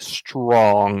fairly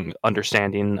strong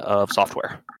understanding of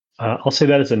software. I'll say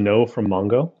that as a no from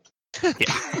Mongo.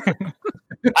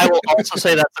 I will also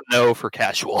say that's a no for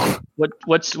casual.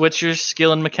 What's your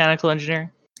skill in mechanical engineering?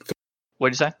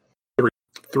 What'd you say?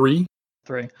 3.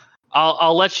 3.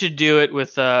 I'll let you do it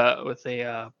with a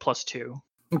 +2.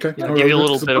 Okay. I'll give you a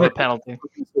little bit of a penalty.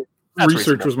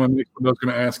 research was my next one I was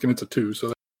going to ask, and it's a 2.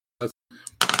 So that's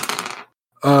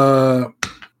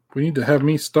we need to have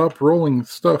me stop rolling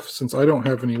stuff since I don't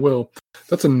have any will.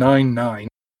 That's a 9-9.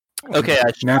 Okay,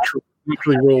 I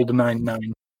naturally rolled a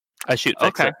 9-9. I shoot.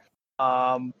 Fix Okay. it.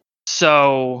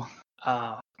 So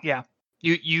yeah,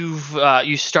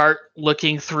 you start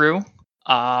looking through.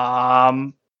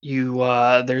 There's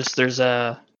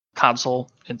a console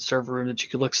in the server room that you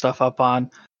could look stuff up on.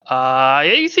 Yeah,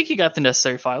 you think you got the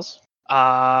necessary files.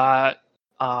 Or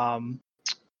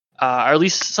at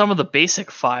least some of the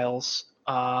basic files.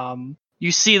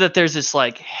 You see that there's this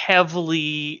like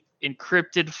heavily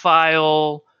encrypted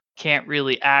file. Can't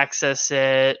really access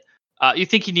it. You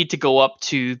think you need to go up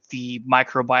to the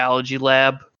microbiology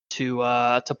lab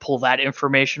to pull that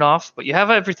information off, but you have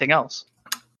everything else.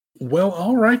 Well,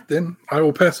 all right then. I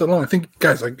will pass it along. I think,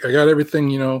 guys, I got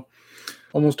everything.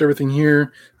 Almost everything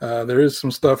here. There is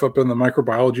some stuff up in the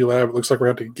microbiology lab. It looks like we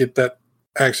have to get that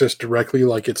access directly.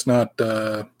 Like it's not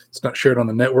shared on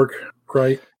the network,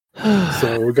 right?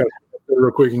 So we got to go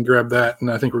real quick and grab that, and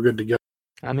I think we're good to go.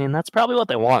 I mean, that's probably what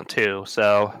they want to.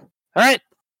 So, all right,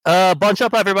 bunch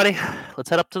up, everybody. Let's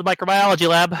head up to the microbiology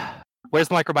lab. Where's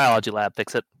the microbiology lab?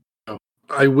 Fix it.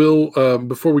 I will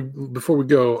before we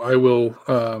go. I will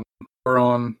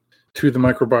on to the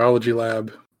microbiology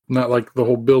lab. Not like the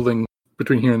whole building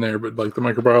between here and there, but like the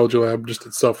microbiology lab just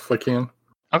itself, if I can.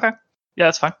 Okay, yeah,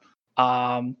 that's fine.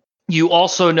 You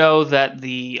also know that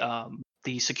the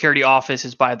security office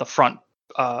is by the front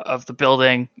of the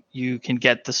building. You can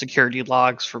get the security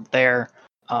logs from there.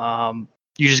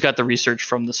 You just got the research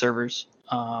from the servers.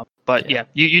 But yeah,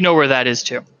 you know where that is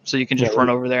too. So you can just run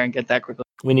over there and get that quickly.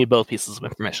 We need both pieces of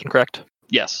information, correct?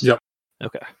 Yes. Yep.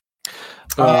 Okay.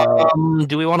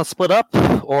 Do we want to split up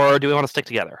or do we want to stick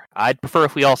together? I'd prefer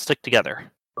if we all stick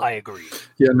together. I agree.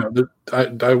 Yeah, no, I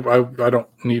don't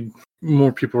need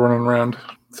more people running around.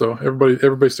 So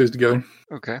everybody stays together.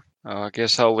 Okay. I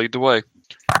guess I'll lead the way.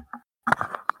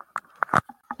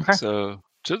 Okay. So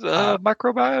to the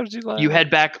microbiology lab. You head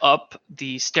back up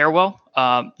the stairwell.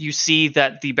 You see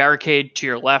that the barricade to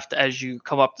your left as you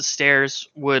come up the stairs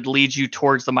would lead you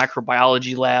towards the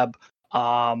microbiology lab.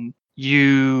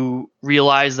 You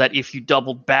realize that if you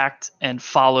doubled back and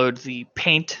followed the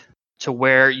paint to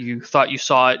where you thought you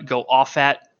saw it go off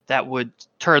at, that would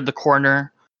turn the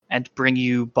corner and bring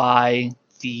you by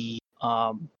the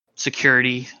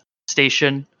security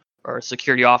station or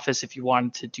security office if you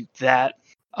wanted to do that.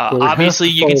 Obviously,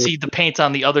 you can see the paint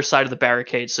on the other side of the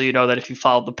barricade, so you know that if you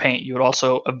followed the paint, you would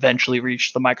also eventually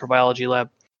reach the microbiology lab.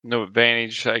 No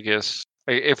advantage, I guess.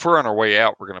 If we're on our way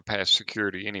out, we're going to pass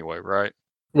security anyway, right?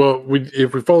 Well,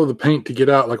 if we follow the paint to get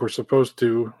out like we're supposed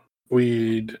to,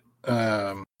 we'd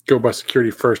go by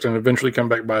security first and eventually come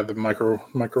back by the micro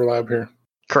lab here.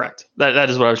 Correct. That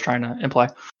is what I was trying to imply.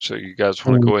 So you guys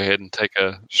want to go ahead and take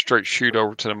a straight shoot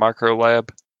over to the micro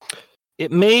lab?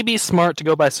 It may be smart to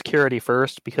go by security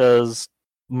first because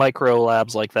micro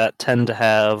labs like that tend to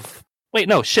have... Wait,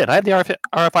 no, shit, I have the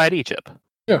RFID chip.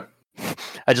 Yeah.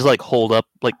 I just hold up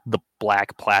the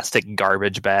black plastic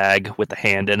garbage bag with the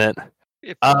hand in it.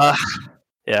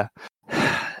 Yeah.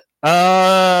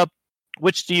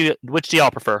 Which do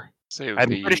y'all prefer? I'm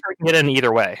pretty sure we can get in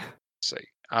either way.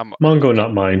 Mongo,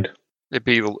 not mind. It'd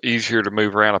be easier to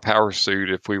move around a power suit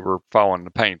if we were following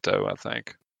the paint, though, I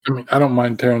think. I mean, I don't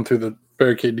mind tearing through the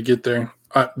barricade to get there.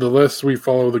 The less we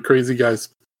follow the crazy guy's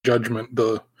judgment,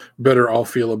 the better I'll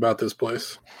feel about this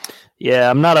place.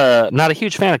 Yeah, I'm not a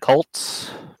huge fan of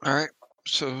cults. All right,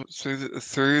 so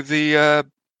through the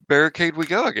barricade we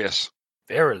go, I guess.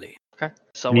 Verily. Okay.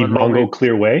 Need Mongo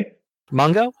clear way?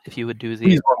 Mongo, if you would do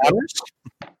the honors.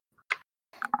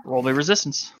 Roll me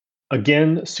resistance.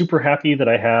 Again, super happy that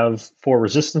I have 4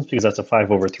 resistance because that's a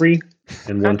 5/3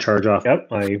 and 1 charge off. Yep,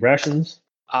 my rations.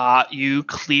 You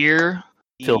clear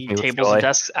the tables and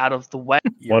desks out of the way.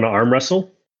 Want to arm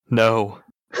wrestle? No.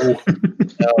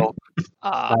 No.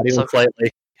 Not even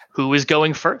slightly. Who is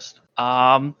going first?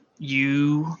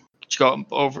 You go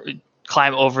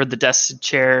climb over the desks and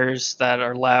chairs that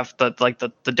are left,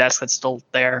 the desk that's still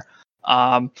there.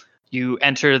 You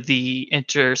enter the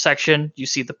intersection. You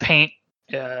see the paint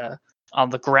on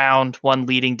the ground, one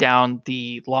leading down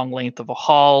the long length of a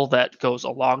hall that goes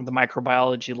along the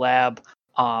microbiology lab,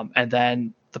 and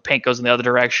then the paint goes in the other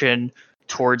direction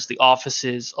towards the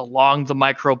offices along the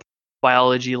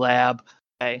microbiology lab.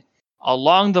 Okay.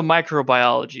 Along the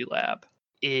microbiology lab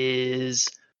is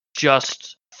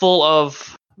just full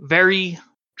of very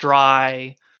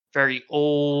dry, very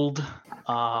old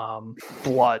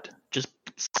blood. Just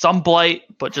some blight,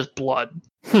 but just blood.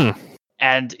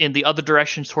 And in the other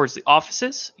direction towards the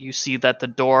offices, you see that the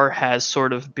door has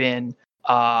sort of been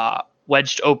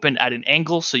wedged open at an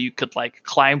angle, so you could like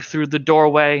climb through the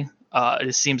doorway.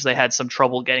 It seems they had some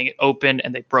trouble getting it open,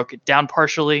 and they broke it down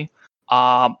partially.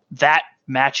 That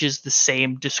matches the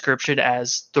same description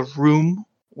as the room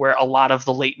where a lot of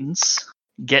the latents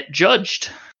get judged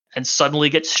and suddenly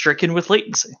get stricken with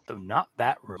latency. So not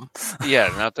that room.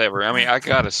 Yeah, not that way. I mean, I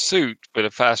got a suit, but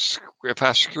if I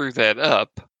screw that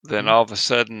up, then all of a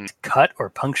sudden, Cut or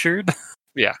punctured.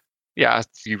 yeah,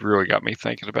 you really got me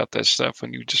thinking about that stuff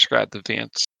when you described the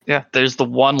vents. Yeah, there's the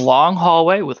one long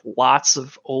hallway with lots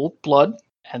of old blood,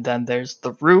 and then there's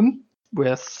the room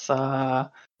with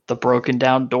the broken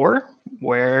down door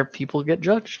where people get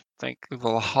judged. Think of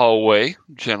the hallway,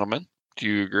 gentlemen. Do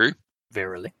you agree?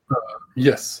 Verily.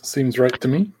 Yes, seems right to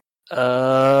me.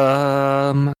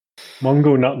 Um.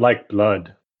 Mongo not like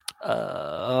blood.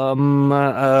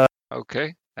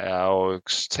 Okay, I'll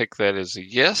take that as a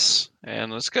yes,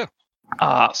 and let's go.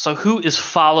 So who is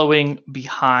following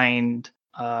behind?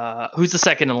 Who's the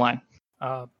second in line?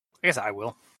 I guess I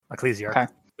will. Ecclesiarch Okay.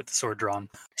 with the sword drawn.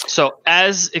 So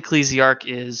as Ecclesiarch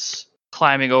is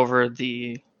climbing over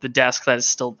the desk that is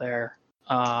still there,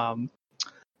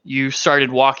 you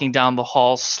started walking down the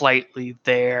hall slightly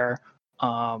there.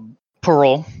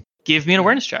 Parole, give me an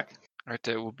awareness check. All right,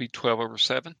 that will be 12 over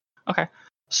 7. Okay.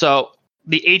 So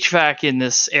the HVAC in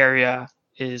this area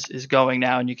is going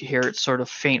now, and you can hear it sort of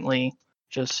faintly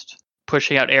just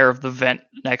pushing out air of the vent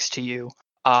next to you.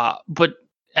 But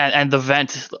the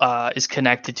vent is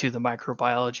connected to the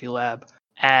microbiology lab,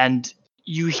 and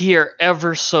you hear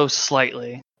ever so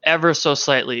slightly over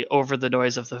the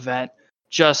noise of the vent,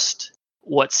 just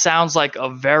what sounds like a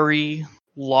very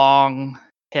long,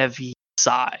 heavy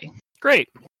sigh. Great.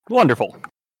 Wonderful.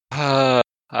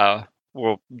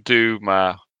 We'll do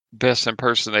my best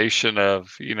impersonation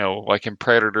of, like in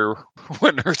Predator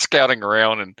when they're scouting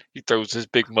around and he throws his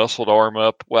big muscled arm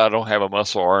up. Well, I don't have a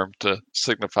muscle arm to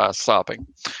signify stopping,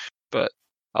 but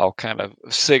I'll kind of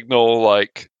signal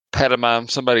like pantomime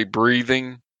somebody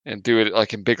breathing and do it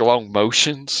like in big long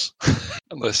motions,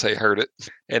 unless they heard it,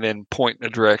 and then point in a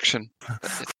direction.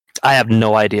 I have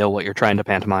no idea what you're trying to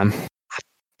pantomime.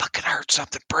 Fucking heard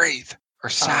something. Breathe or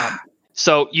sigh.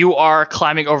 So you are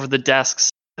climbing over the desks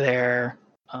there,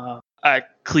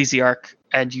 Ecclesiarch,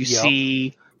 and you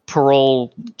see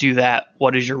Parole do that.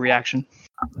 What is your reaction?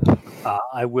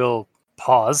 I will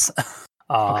pause.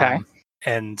 Okay.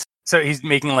 And so he's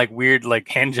making like weird like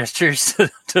hand gestures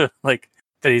to like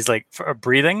that he's like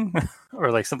breathing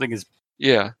or like something is.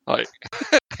 Yeah, like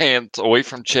hands away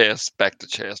from chest, back to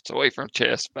chest, away from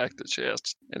chest, back to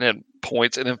chest, and then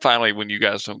points, and then finally, when you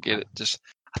guys don't get it, just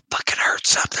I fucking heard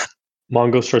something.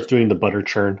 Mongo starts doing the butter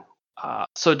churn.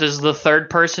 So does the third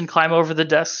person climb over the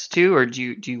desks too, or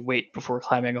do you wait before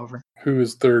climbing over? Who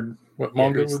is third? What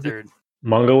Mongo who's would be? third?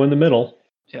 Mongo in the middle.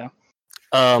 Yeah.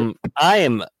 I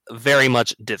am very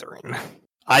much dithering.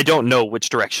 I don't know which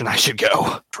direction I should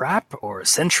go. Trap or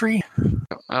sentry?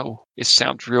 Oh, it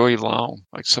sounds really long.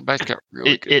 Like somebody's got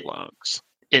really good lungs.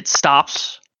 It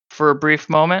stops for a brief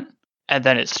moment, and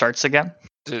then it starts again.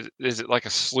 Is it like a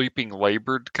sleeping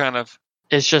labored kind of?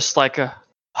 It's just like a.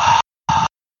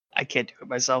 I can't do it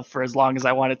myself for as long as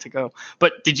I want it to go.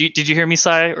 But did you hear me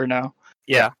sigh or no?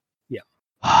 Yeah.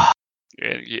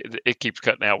 It keeps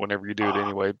cutting out whenever you do it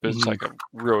anyway, but it's like a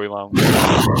really long.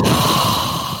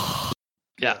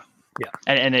 Yeah.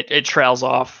 And it trails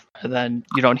off, and then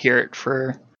you don't hear it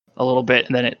for a little bit,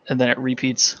 and then it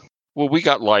repeats. Well, we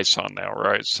got lights on now,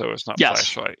 right? So it's not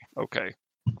flashlight. Okay.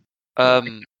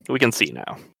 We can see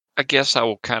now. I guess I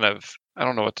will I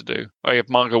don't know what to do. Like if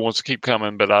Mongo wants to keep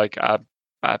coming, but I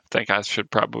think I should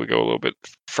probably go a little bit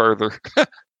further.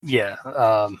 Yeah.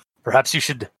 Perhaps you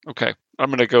should. Okay. I'm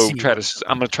gonna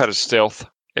try to stealth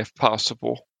if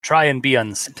possible. Try and be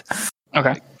unseen.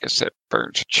 Okay. I guess that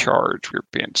burns a charge. We're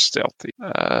being stealthy.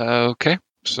 Okay.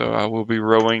 So I will be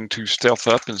rolling to stealth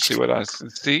up and see what I can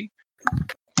see.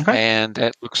 Okay. And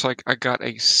that looks like I got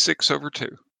a 6 over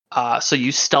 2. So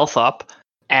you stealth up,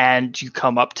 and you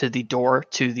come up to the door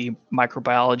to the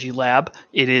microbiology lab.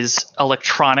 It is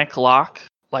electronic lock,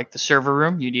 like the server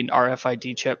room. You need an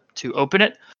RFID chip to open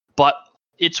it. But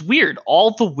it's weird.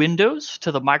 All the windows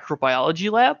to the microbiology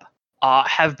lab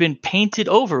have been painted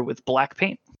over with black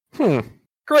paint.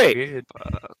 Great.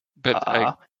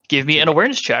 But give me an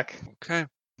awareness check. Okay.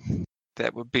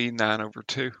 That would be 9 over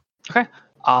 2. Okay.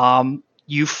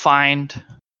 You find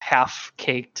half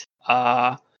caked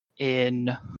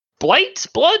in blight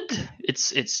blood.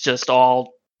 It's just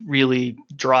all really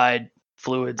dried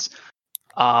fluids.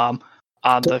 On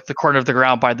the corner of the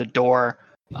ground by the door,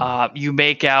 you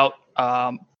make out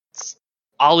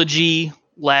ology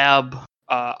lab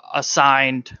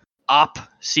assigned op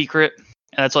secret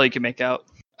and that's all you can make out.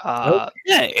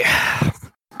 Okay.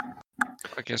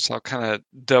 I guess I'll kind of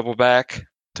double back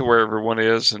to where everyone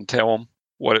is and tell them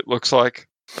what it looks like.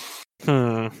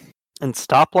 And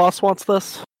Stop Loss wants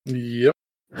this? Yep.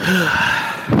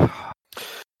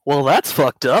 Well, that's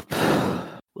fucked up.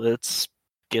 Let's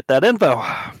get that info.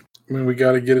 I mean, we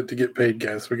got to get it to get paid,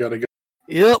 guys. We got to go.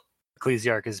 Yep.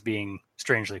 Ecclesiarch is being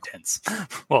strangely tense.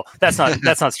 Well, that's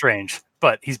not strange,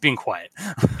 but he's being quiet.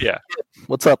 Yeah.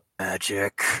 What's up?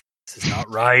 Magic. This is not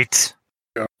right.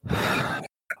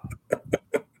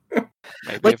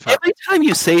 Maybe Like, if I, every time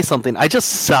you say something, I just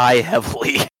sigh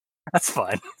heavily. That's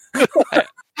fine.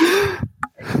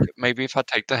 maybe if I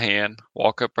take the hand,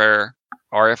 walk up there,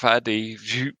 RFID,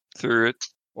 shoot through it,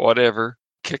 whatever,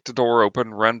 kick the door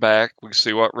open, run back, we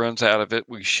see what runs out of it,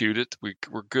 we shoot it,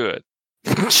 we're good.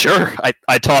 Sure.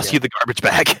 I toss you the garbage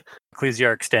bag.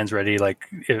 Ecclesiarch stands ready,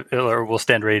 or will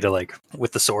stand ready to,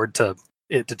 with the sword to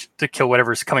kill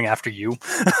whatever's coming after you.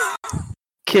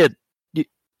 Kid,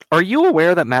 are you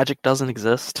aware that magic doesn't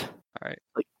exist? All right.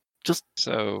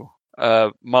 So,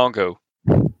 Mongo.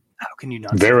 How can you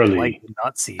not Verily. see the light and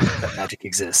not see that magic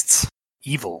exists?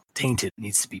 Evil, tainted,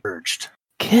 needs to be purged.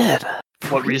 kid.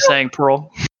 What were you saying,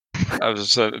 Pearl? I was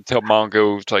just tell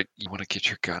Mongo, it's like, you want to get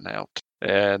your gun out.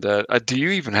 And do you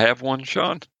even have one,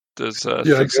 Sean? Does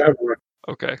Yeah, exactly.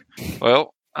 Okay.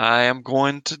 Well, I'm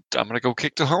going to go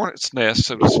kick the hornet's nest,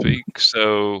 so to speak.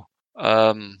 So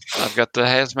I've got the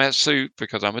hazmat suit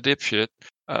because I'm a dipshit.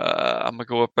 I'm gonna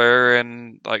go up there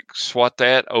and swat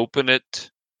that, open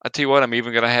it. I tell you what, I'm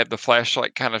even gonna have the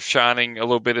flashlight kind of shining a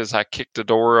little bit as I kick the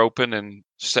door open and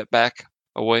step back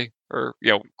away, or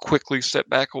quickly step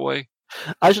back away.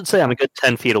 I should say I'm a good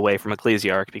 10 feet away from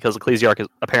Ecclesiarch because Ecclesiarch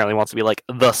apparently wants to be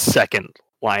the second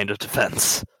line of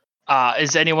defense.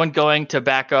 Is anyone going to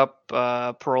back up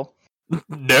Pearl?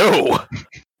 No.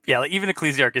 Yeah, even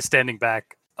Ecclesiarch is standing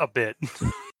back a bit.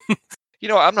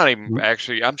 I'm not even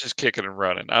actually. I'm just kicking and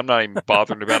running. I'm not even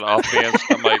bothering about offense.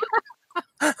 I'm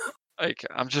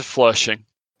I'm just flushing.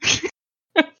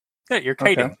 Yeah, you're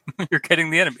kiting. Okay. You're kiting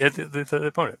the enemy, the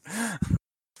opponent.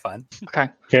 Fine. Okay.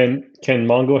 Can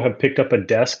Mongo have picked up a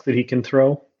desk that he can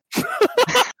throw?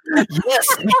 Yes,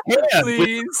 he can.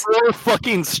 Please. With 4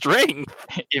 fucking strength.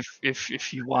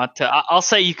 If you want to, I'll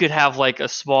say you could have a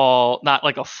small, not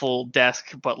a full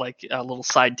desk, but a little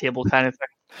side table kind of thing.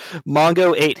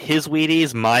 Mongo ate his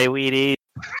Wheaties, my Wheaties,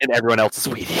 and everyone else's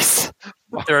Wheaties.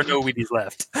 There are no Wheaties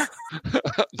left.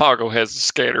 Mongo has a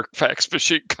scanner fax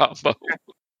machine combo.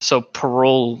 So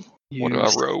Pearl, What do I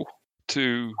roll? 2.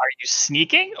 Are you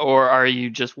sneaking, or are you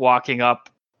just walking up,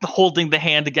 holding the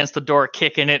hand against the door,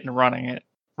 kicking it, and running?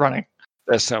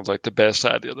 That sounds like the best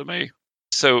idea to me.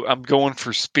 So I'm going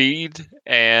for speed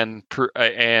and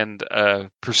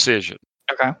precision.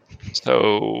 Okay.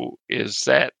 So is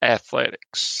that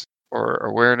athletics or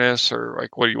awareness, or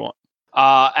what do you want?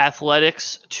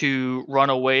 Athletics to run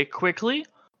away quickly,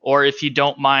 or if you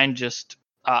don't mind, just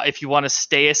if you want to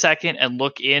stay a second and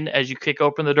look in as you kick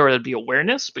open the door, that'd be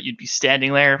awareness, but you'd be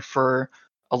standing there for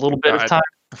a little bit of time.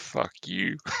 Fuck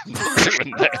you. I'm not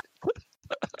doing that.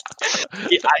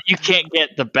 You can't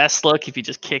get the best look if you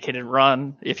just kick it and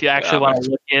run. If you actually want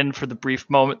to look in for the brief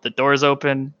moment the door's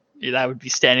open, that would be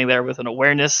standing there with an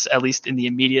awareness, at least in the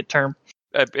immediate term.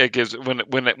 It gives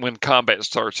when combat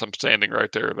starts, I'm standing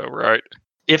right there though, right?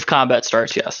 If combat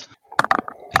starts, yes.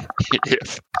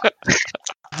 If.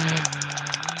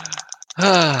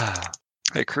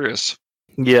 Hey, Chris.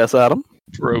 Yes, Adam.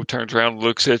 Ro turns around,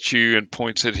 looks at you, and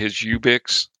points at his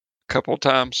Ubix a couple of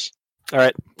times. All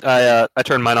right. I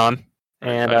turn mine on,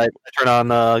 and I turn on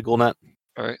GhoulNet.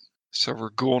 All right. So we're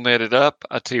GhoulNetted up.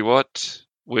 I tell you what,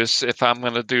 if I'm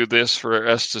going to do this for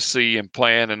us to see and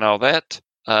plan and all that,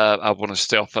 I want to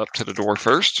stealth up to the door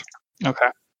first. Okay.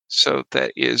 So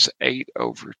that is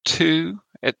 8/2.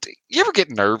 You ever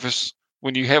get nervous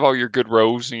when you have all your good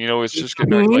rolls and it's just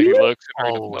getting like he looks?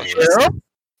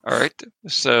 All right.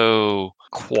 So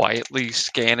quietly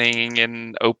scanning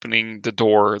and opening the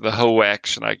door. The whole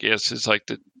action, I guess, is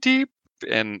the deep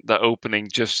and the opening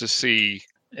just to see.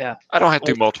 Yeah. I don't have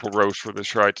to do multiple rows for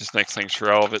this, right? Just next thing's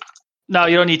for all of it. No,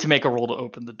 you don't need to make a roll to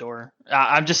open the door.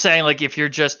 I'm just saying, if you're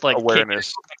just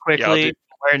awareness quickly,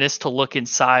 awareness to look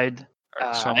inside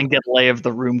and get a lay of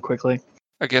the room quickly.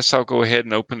 I guess I'll go ahead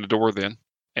and open the door then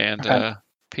and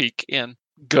peek in.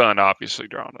 Gun obviously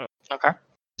drawn up. Okay.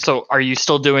 So are you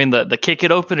still doing the kick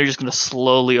it open, or just going to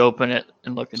slowly open it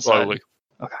and look inside? Slowly.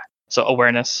 Okay. So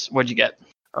awareness, what'd you get?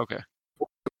 Okay.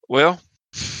 Well,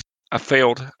 I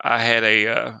failed. I had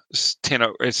a 10.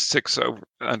 It's 6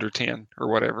 under 10 or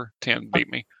whatever. 10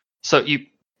 beat me. So you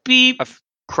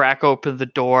crack open the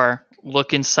door,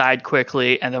 look inside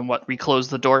quickly, and then reclose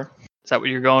the door? Is that what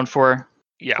you're going for?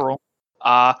 Yeah. Pearl?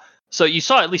 So you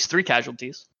saw at least 3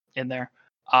 casualties in there.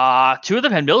 2 of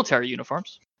them had military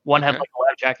uniforms. One had Okay. like a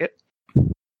lab jacket.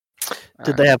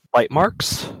 Did they have bite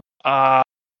marks?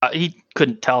 He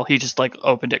couldn't tell. He just like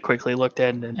opened it quickly, looked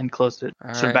in, and closed it.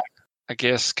 All So right. back. I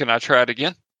guess, can I try it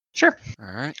again? Sure.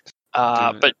 All right.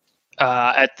 But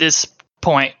at this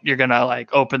point, you're gonna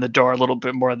like open the door a little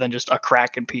bit more than just a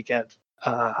crack and peek at.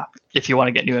 If you want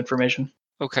to get new information.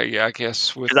 Okay, yeah, I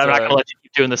guess with Because I'm not going to let you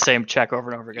keep doing the same check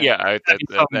over and over again. yeah,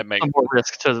 that makes some more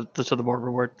risk to the more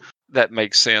reward. that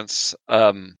makes sense.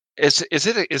 Is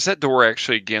that door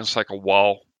actually against like a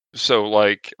wall? So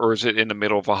like, or is it in the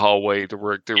middle of a hallway to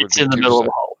where there would It's be in the two middle of sep-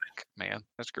 the hallway. Man,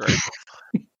 that's great.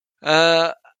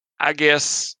 I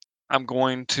guess I'm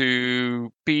going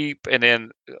to beep and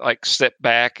then like step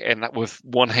back and with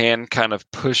one hand kind of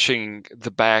pushing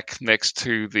the back next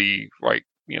to the like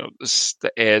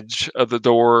the edge of the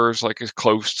doors, like as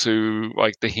close to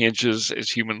like the hinges as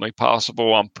humanly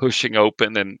possible. I'm pushing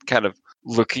open and kind of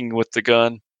looking with the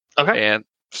gun. Okay. And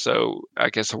so I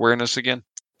guess awareness again.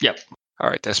 Yep. All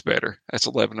right, that's better. That's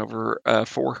 11 over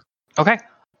 4. Okay.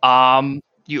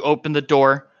 You open the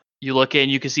door. You look in.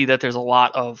 You can see that there's a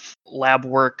lot of lab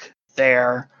work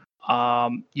there.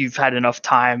 You've had enough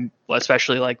time,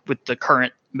 especially like with the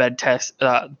current blood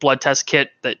test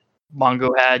kit that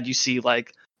Mongo had. You see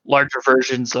like larger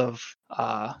versions of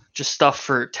just stuff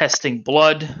for testing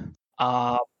blood.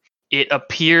 It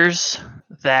appears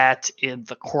that in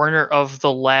the corner of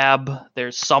the lab,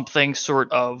 there's something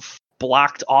sort of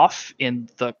blocked off in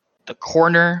the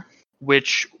corner,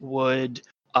 which would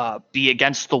be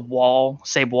against the wall,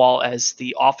 same wall as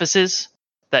the offices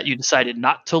that you decided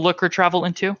not to look or travel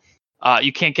into.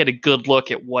 You can't get a good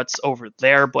look at what's over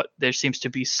there, but there seems to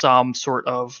be some sort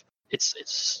of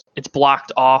it's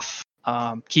blocked off,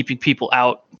 keeping people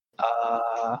out,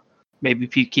 maybe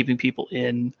keeping people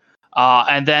in.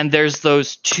 And then there's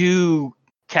those 2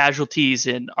 casualties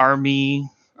in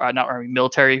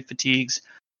military fatigues,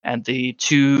 and the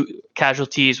 2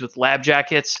 casualties with lab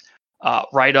jackets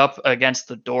right up against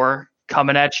the door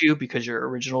coming at you because your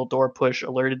original door push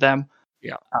alerted them.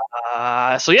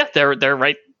 Yeah. So yeah, they're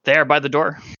right there by the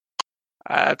door.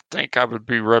 I think I would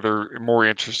be rather more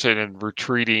interested in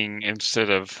retreating instead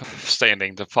of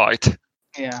standing to fight.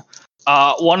 Yeah.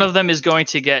 One of them is going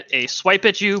to get a swipe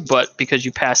at you, but because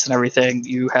you passed and everything,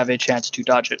 you have a chance to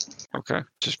dodge it. Okay.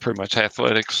 Just pretty much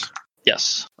athletics.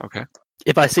 Yes. Okay.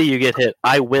 If I see you get hit,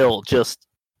 I will just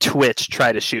twitch,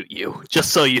 try to shoot you,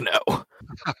 just so you know.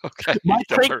 Okay. My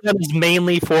Don't trick gun is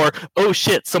mainly for, oh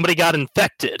shit, somebody got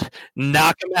infected.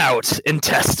 Knock them out and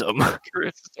test them.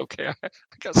 Chris, it's okay. I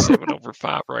got 7 over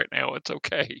 5 right now. It's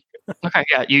okay. Okay.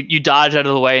 Yeah. You dodge out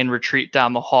of the way and retreat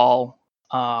down the hall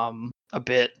a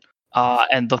bit.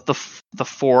 And the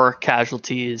 4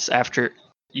 casualties after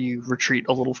you retreat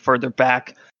a little further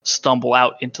back stumble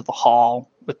out into the hall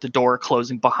with the door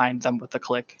closing behind them with a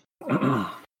click.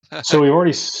 So we've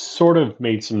already sort of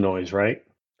made some noise, right?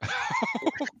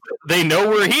 They know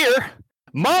we're here.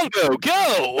 Mongo,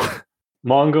 go!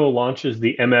 Mongo launches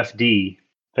the MFD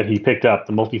that he picked up,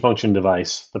 the multifunction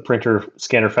device, the printer,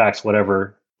 scanner, fax,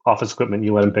 whatever office equipment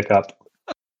you let him pick up.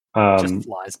 Just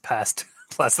flies past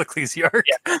the Ecclesiarch.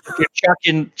 Yeah. If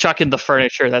you're chucking the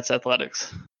furniture, that's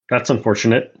athletics. That's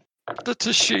unfortunate. The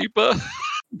Toshiba.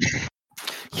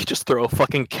 You just throw a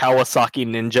fucking Kawasaki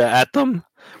Ninja at them.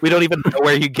 We don't even know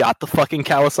where you got the fucking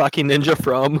Kawasaki Ninja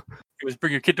from. It was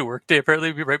Bring Your Kid to Work Day,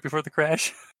 apparently, right before the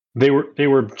crash. They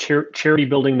were charity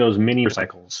building those mini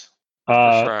cycles.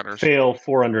 Shriners. Fail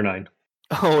 4 under 9.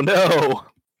 Oh no.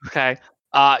 Okay.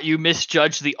 You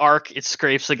misjudge the arc. It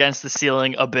scrapes against the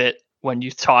ceiling a bit when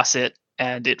you toss it,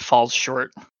 and it falls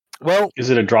short. Well, Is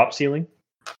it a drop ceiling?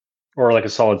 Or like a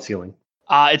solid ceiling?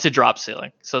 It's a drop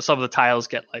ceiling, so some of the tiles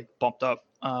get like bumped up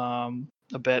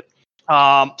a bit.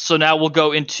 So now we'll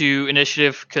go into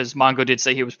initiative because Mongo did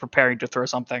say he was preparing to throw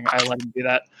something. I let him do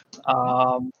that.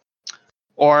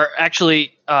 Or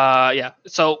actually, yeah.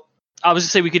 So I was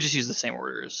gonna say we could just use the same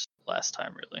order as last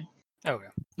time, really. Okay.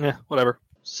 yeah, whatever.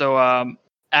 So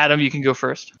Adam, you can go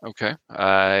first. Okay.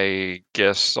 I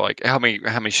guess like how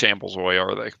many shambles away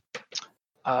are they?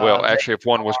 Well, actually, if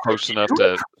one was close enough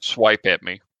to swipe at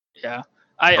me. Yeah.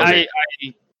 Okay.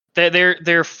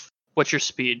 They're what's your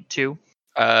speed? 2?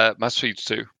 My speed's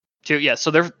 2. 2. Yeah.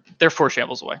 So they're 4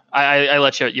 shambles away. I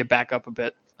let you back up a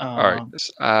bit. All right.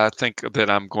 I think that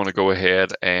I'm going to go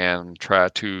ahead and try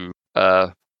to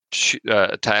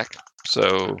attack.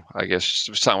 So I guess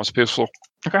silence pistol.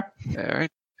 Okay. All right.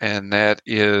 And that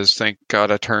is, thank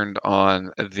God I turned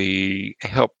on the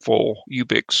helpful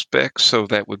Ubix spec, so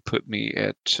that would put me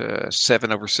at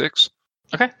 7/6.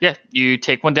 Okay, yeah, you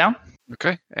take one down.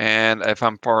 Okay, and if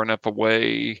I'm far enough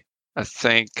away, I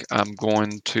think I'm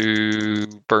going to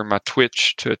burn my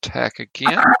twitch to attack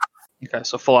again. Okay,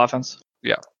 so full offense.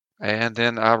 And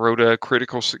then I wrote a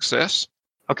critical success.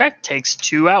 Okay, takes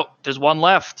 2 out. There's 1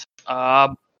 left.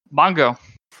 Mongo.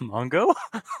 Mongo?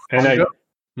 And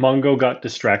Mongo got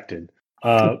distracted.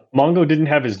 Mongo didn't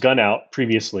have his gun out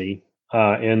previously.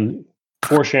 And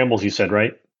 4 shambles, you said,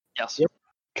 right? Yes.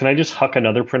 Can I just huck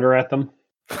another printer at them?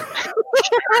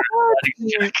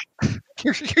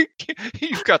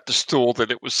 You've got the stool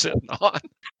that it was sitting on.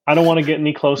 I don't want to get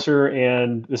any closer,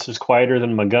 and this is quieter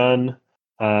than my gun.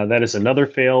 That is another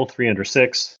fail,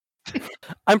 306.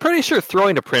 I'm pretty sure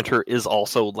throwing a printer is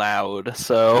also loud,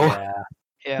 so...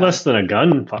 Yeah. Less than a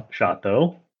gun shot,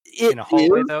 though. In a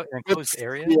hallway, though, in an enclosed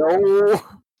area?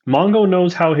 Mongo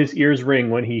knows how his ears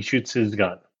ring when he shoots his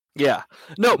gun. Yeah.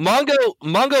 No,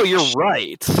 Mongo, you're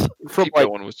right. From Keep like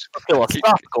going with a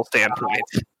philosophical standpoint.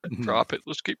 drop it.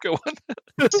 Let's keep going.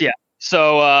 Yeah.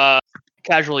 So,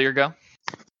 casual, your go.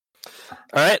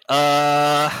 All right.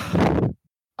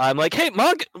 I'm like, hey,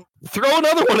 Mongo, throw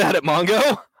another one at it,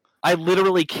 Mongo. I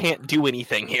literally can't do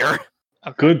anything here.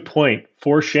 Okay. Good point.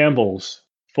 4 shambles,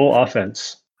 full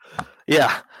offense.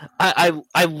 Yeah,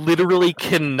 I literally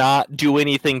cannot do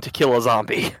anything to kill a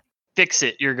zombie. Fix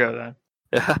it. Your go then.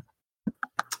 Yeah.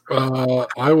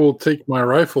 I will take my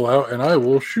rifle out and I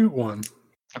will shoot one.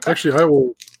 Okay. Actually, I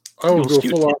will You'll go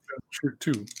shoot full two. offense, shoot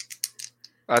 2.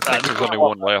 I think there's only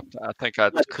one left. I think I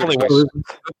Only critical.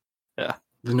 Yeah.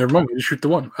 Then never mind. You shoot the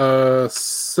 1.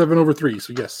 7/3.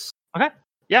 So yes.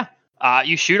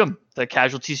 You shoot them. The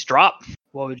casualties drop.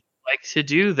 What would you like to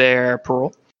do there,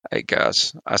 Pearl? Hey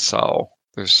guys, I saw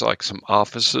there's like some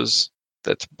offices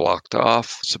that's blocked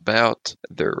off. It's about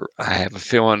there. I have a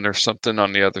feeling there's something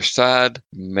on the other side.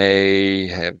 May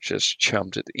have just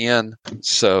chummed it in.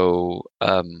 So,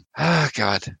 God,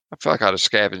 I feel like I'd have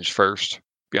scavenged first. To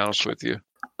be honest with you.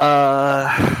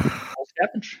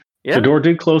 Scavenge. Yeah. The door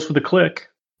did close with a click.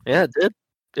 Yeah, it did.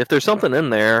 If there's something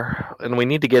in there, and we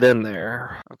need to get in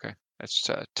there. Okay, that's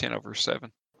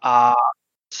 10/7.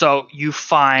 So you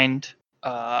find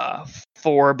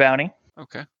 4 bounty.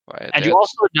 Okay, And you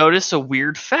also notice a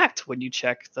weird fact when you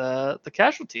check the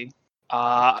casualty.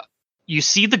 You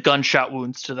see the gunshot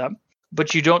wounds to them,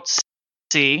 but you don't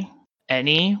see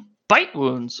any bite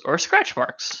wounds or scratch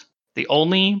marks. The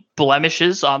only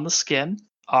blemishes on the skin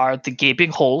are the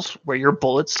gaping holes where your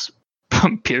bullets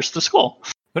pierce the skull.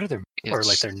 What are their or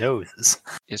like their noses?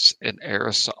 It's an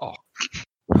aerosol.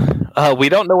 We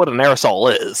don't know what an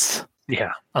aerosol is.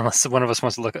 Yeah, unless one of us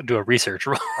wants to do a research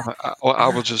roll. I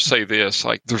will just say this: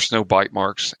 like, there's no bite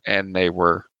marks, and they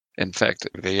were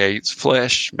infected. They ate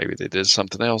flesh. Maybe they did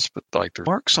something else, but like, there's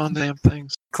marks on damn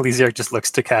things. Ecclesiarch just looks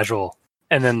to casual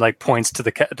and then like points to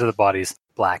the bodies.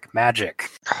 Black magic.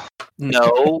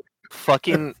 No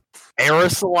fucking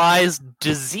aerosolized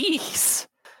disease.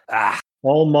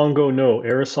 All Mongo know,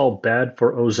 aerosol bad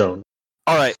for ozone.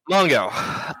 All right, Mongo.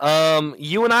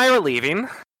 You and I are leaving.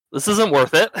 This isn't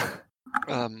worth it.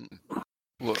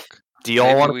 Look. Do y'all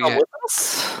maybe want to we come ha- with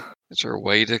us? Is there a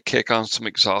way to kick on some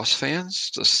exhaust fans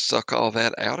to suck all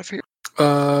that out of here?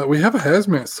 We have a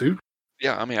hazmat suit.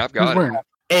 Yeah, I mean, I've Who's got it. wearing it?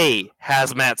 A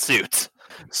hazmat suit.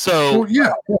 So Oh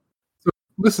yeah. So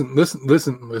listen.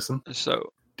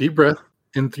 So, Deep breath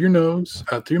in through your nose,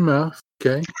 out through your mouth.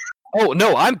 Okay. oh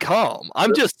no, I'm calm.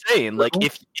 I'm just saying, like,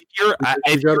 if you're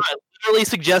gotta- literally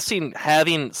suggesting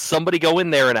having somebody go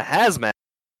in there in a hazmat,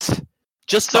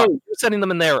 just so you're sending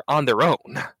them in there on their own.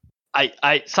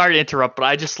 I sorry to interrupt, but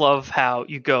I just love how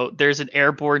you go, there's an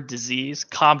airborne disease,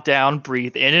 calm down,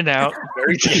 breathe in and out.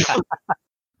 Very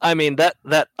I mean,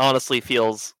 that honestly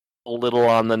feels a little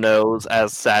on the nose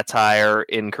as satire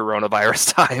in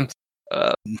coronavirus times.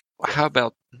 how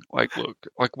about, like, look,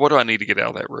 like, what do I need to get out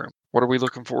of that room? What are we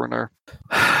looking for in there?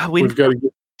 We've got to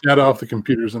get data off the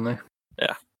computers in there.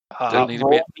 Don't need to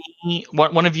roll me,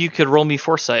 one of you could roll me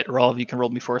foresight, or all of you can roll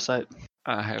me foresight.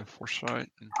 I have foresight.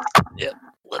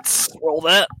 Let's roll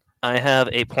that. I have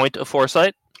a point of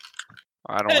foresight.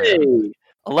 I don't have it.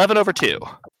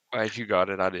 11/2. As you got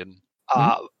it, I didn't.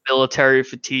 Military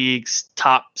fatigues,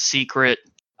 top secret,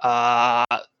 some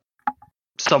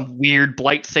weird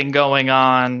blight thing going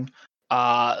on.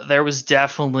 There was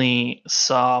definitely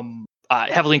some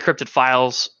heavily encrypted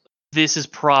files. This is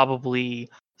probably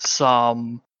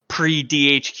some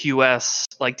pre-DHQS,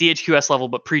 like DHQS level,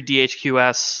 but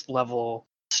pre-DHQS level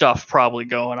stuff probably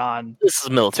going on. This is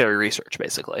military research,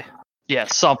 basically. Yeah,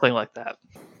 something like that.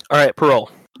 All right, Parole.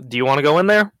 Do you want to go in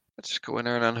there? Let's just go in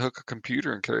there and unhook a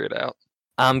computer and carry it out.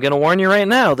 I'm gonna warn you right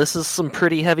now. This is some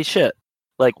pretty heavy shit.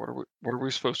 Like, What are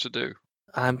we supposed to do?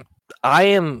 I'm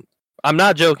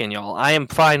not joking, y'all. I am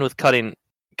fine with cutting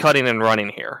and running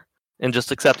here and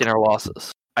just accepting our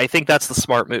losses. I think that's the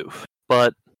smart move.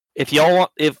 But if y'all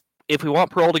want, if we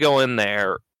want Parole to go in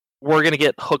there, we're gonna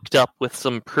get hooked up with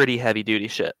some pretty heavy duty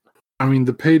shit. I mean,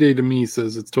 the payday to me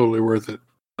says it's totally worth it.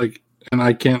 Like, and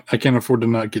I can't afford to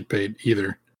not get paid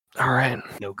either. All right.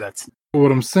 No guts.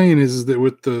 What I'm saying is that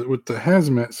with the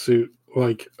hazmat suit,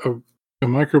 like a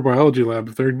microbiology lab,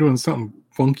 if they're doing something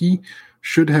funky,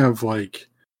 should have like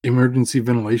emergency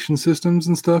ventilation systems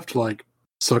and stuff to like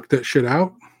suck that shit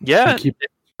out. Yeah, keep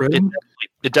it spreading.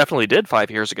 It definitely did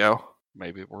 5 years ago.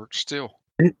 Maybe it works still.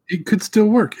 It could still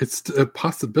work. It's a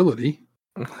possibility.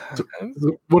 So,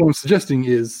 what I'm suggesting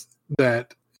is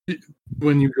that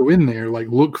when you go in there, like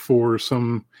look for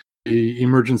a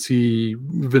emergency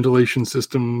ventilation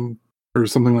system or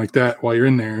something like that while you're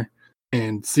in there,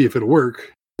 and see if it'll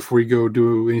work before you go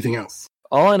do anything else.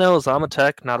 All I know is I'm a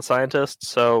tech, not a scientist.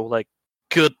 So, like,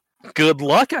 good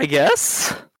luck, I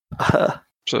guess.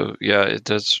 So yeah, it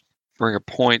does bring a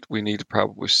point. We need to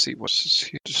probably see what's this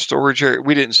here. The storage area.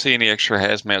 We didn't see any extra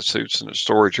hazmat suits in the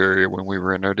storage area when we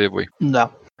were in there, did we?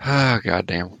 No. Ah,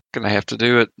 goddamn. Gonna have to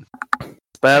do it.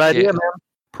 Bad idea, Yeah. man.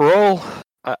 Parole.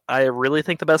 I really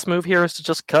think the best move here is to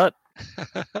just cut.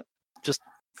 Just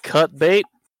cut bait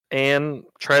and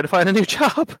try to find a new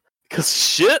job. Cause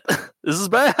shit, this is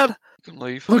bad. You can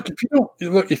leave. Look,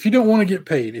 if you don't want to get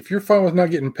paid, if you're fine with not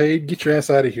getting paid, get your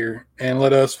ass out of here and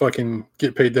let us fucking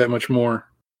get paid that much more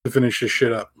to finish this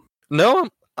shit up. No,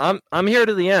 I'm here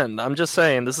to the end. I'm just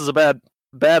saying this is a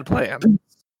bad plan.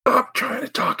 Stop trying to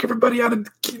talk everybody out of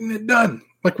getting it done.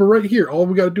 Like, we're right here. All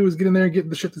we got to do is get in there, get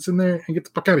the shit that's in there, and get the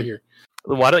fuck out of here.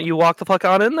 Why don't you walk the fuck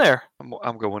on in there?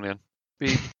 I'm going in.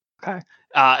 Okay.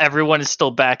 Everyone is still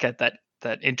back at that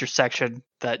intersection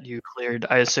that you cleared,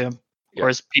 I assume. Yeah. Or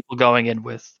is people going in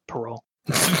with Parole?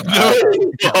 Ecclesiarch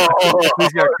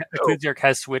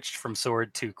has switched from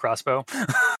sword to crossbow.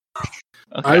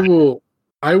 Okay.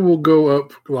 I will go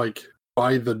up like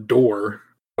by the door.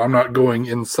 I'm not going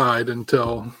inside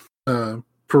until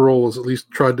Parole has at least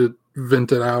tried to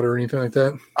vent it out or anything like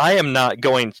that. I am not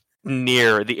going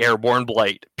near the airborne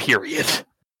blight, period.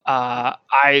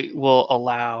 I will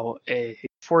allow a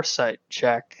foresight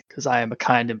check because I am a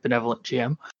kind and benevolent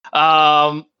GM.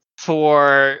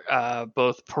 For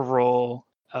both Parole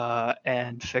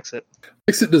and Fix It.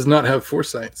 Fix It does not have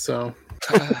foresight, so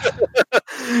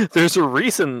There's a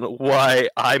reason why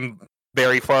I'm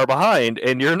very far behind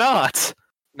and you're not.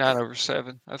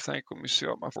 9/7, I think. Let me see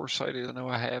what my foresight is. I know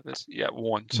I have it. Yeah,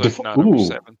 1. So Def-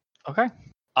 9/7. Okay.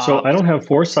 So I don't have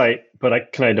foresight,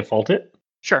 but can I default it?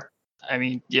 Sure. I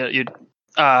mean, yeah, you.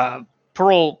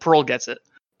 Parole gets it.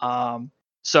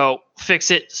 So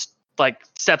Fix It like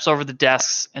steps over the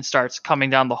desks and starts coming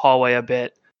down the hallway a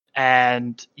bit,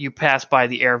 and you pass by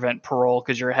the air vent Parole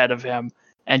because you're ahead of him,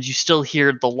 and you still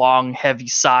hear the long, heavy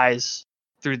sighs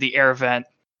through the air vent,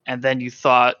 and then you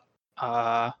thought,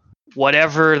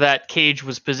 whatever that cage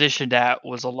was positioned at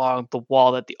was along the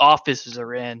wall that the offices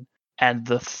are in, and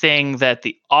the thing that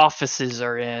the offices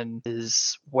are in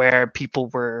is where people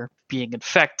were being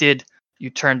infected. You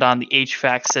turned on the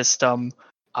HVAC system.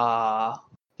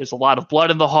 There's a lot of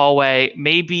blood in the hallway.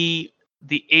 Maybe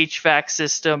the HVAC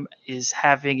system is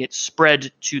having it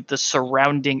spread to the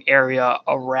surrounding area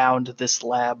around this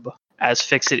lab as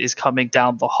Fix It is coming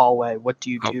down the hallway. What do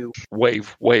you do?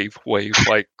 Wave,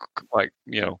 like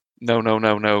no.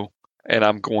 And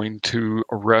I'm going to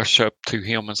rush up to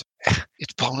him and say,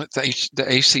 it's blowing it. The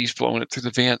AC's blowing it through the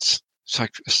vents. It's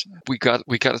like we got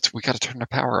to turn the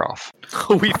power off.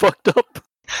 We fucked up.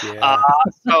 Yeah.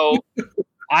 So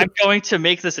I'm going to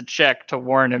make this a check to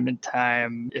warn him in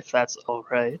time, if that's all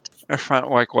right. I find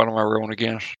like what am I rolling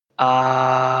against?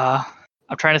 I'm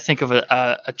trying to think of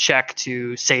a check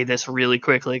to say this really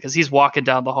quickly because he's walking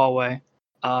down the hallway.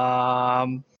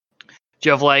 Do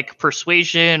you have like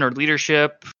persuasion or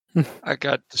leadership? I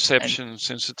got deception and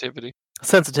sensitivity.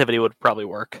 Sensitivity would probably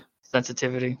work.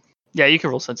 Sensitivity. Yeah, you can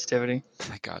roll sensitivity.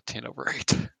 I got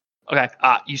 10/8. Okay.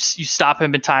 You stop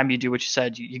him in time. You do what you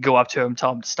said. You go up to him,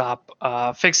 tell him to stop.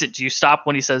 Fix It. Do you stop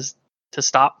when he says to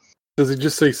stop? does he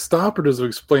just say stop or does it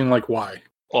explain like why?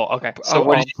 Oh, okay. So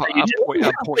what did you say you did?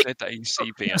 I'm pointing at the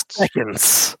AC vents.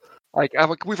 Seconds. Like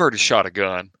we've already shot a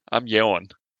gun. I'm yelling.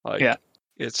 Like, Yeah.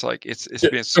 It's like it's Yeah,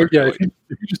 been so yeah, circulating.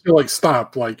 if you just feel like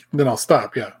stop, like then I'll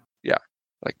stop. Yeah.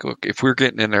 Like, look, if we're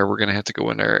getting in there, we're gonna have to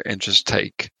go in there and just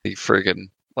take the friggin'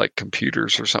 like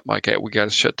computers or something like that. We got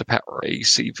to shut the power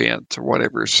AC vent or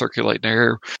whatever is circulating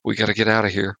there. We got to get out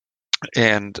of here.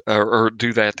 and or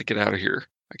do that to get out of here.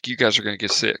 Like you guys are going to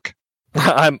get sick.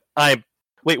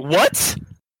 Wait, what?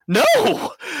 No!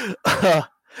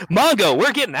 Mongo,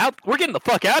 we're getting out. We're getting the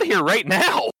fuck out of here right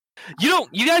now. You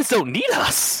guys don't need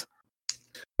us.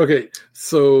 Okay,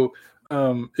 so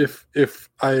if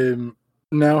I'm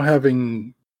now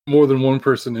having more than one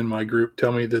person in my group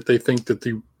tell me that they think that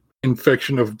the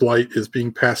infection of blight is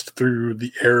being passed through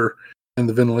the air and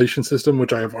the ventilation system,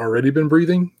 which I have already been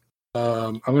breathing,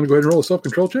 I'm going to go ahead and roll a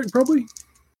self-control check, probably.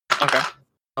 Okay.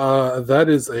 That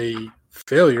is a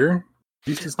failure.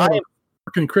 This is not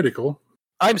fucking critical.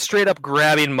 I'm straight up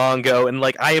grabbing Mongo and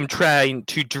I am trying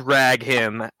to drag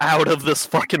him out of this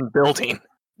fucking building,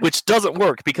 which doesn't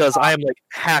work because I am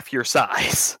half your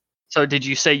size. So did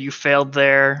you say you failed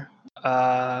there?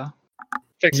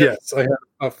 Fix it. Yes, I have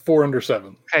a 4 under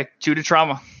 7. Okay, 2 to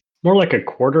trauma. More like a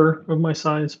quarter of my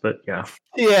size, but yeah.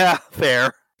 Yeah,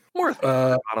 fair. More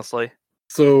honestly.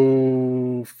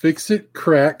 So fix it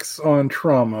cracks on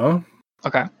trauma.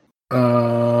 Okay.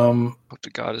 Hope to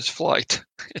God is flight.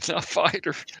 It's not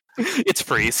fighter. It's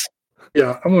freeze.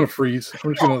 Yeah, I'm gonna freeze.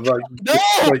 I'm just gonna No!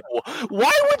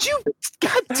 Why would you?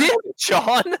 God damn it,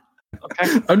 Sean!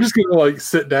 Okay. I'm just gonna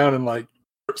sit down and start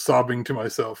sobbing to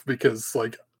myself because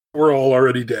we're all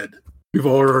already dead. We've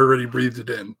all already breathed it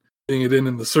in. Breathing it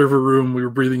in the server room. We were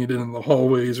breathing it in the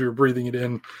hallways. We were breathing it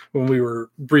in when we were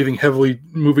breathing heavily,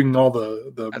 moving all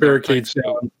the barricades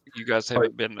down. You guys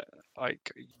haven't been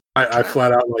I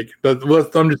flat out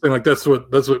that. I'm just saying that's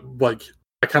what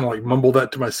I kind of mumble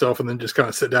that to myself and then just kind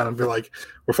of sit down and be like,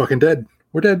 we're fucking dead.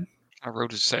 We're dead. I wrote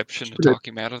deception to talk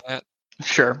him out of that.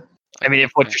 Sure. I mean,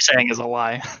 if what you're saying is a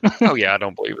lie. Oh yeah, I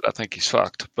don't believe it. I think he's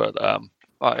fucked. But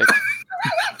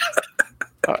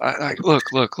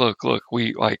look.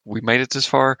 We made it this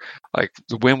far.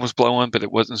 The wind was blowing, but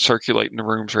it wasn't circulating the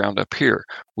rooms around up here.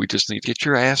 We just need to get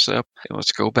your ass up and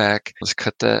let's go back. Let's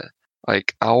cut that.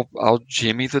 I'll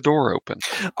jimmy the door open.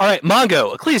 All right,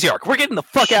 Mongo, Ecclesiarch, we're getting the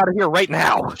fuck out of here right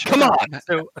now. Come on.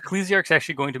 So Ecclesiarch's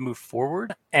actually going to move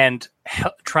forward and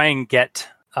try and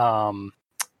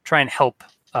help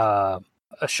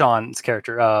Sean's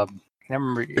character. I can't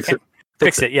remember.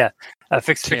 Fix it. Yeah.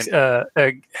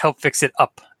 Help fix it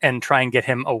up and try and get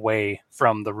him away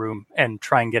from the room and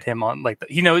try and get him on.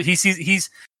 He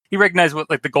recognizes what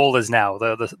the goal is now.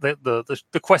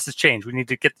 The quest has changed. We need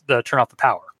to turn off the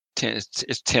power.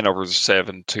 It's 10 over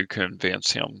 7 to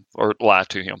convince him or lie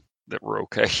to him that we're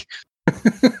okay.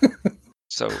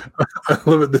 So I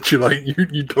love it that you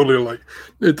totally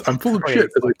I'm full of shit as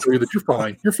I tell you that you're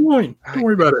fine. You're fine. Don't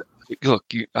worry about it.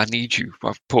 Look, I need you.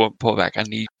 Pull back.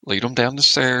 Lead them down the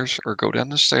stairs or go down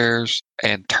the stairs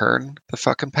and turn the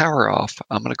fucking power off.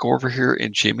 I'm gonna go over here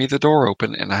and jimmy the door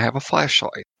open, and I have a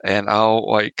flashlight, and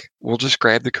we'll just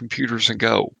grab the computers and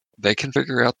go. They can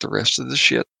figure out the rest of the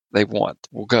shit they want.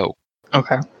 We'll go.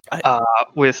 Okay.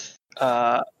 With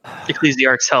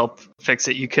Ecclesiarch's help, Fix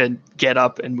It, you could get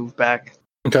up and move back.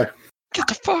 Okay. Get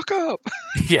the fuck up.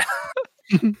 Yeah.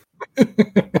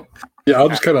 Yeah, I'll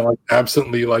just kind of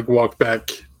absently walk back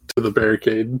to the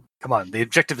barricade. Come on, the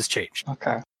objective has changed.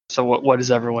 Okay. So what is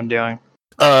everyone doing?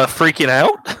 Freaking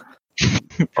out?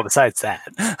 Well, besides that.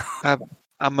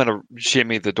 I'm gonna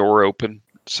jimmy the door open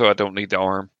so I don't need the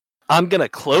arm. I'm gonna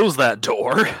close that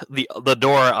door, the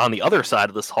door on the other side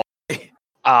of this hall.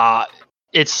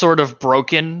 It's sort of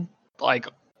broken. They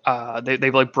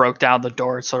broke down the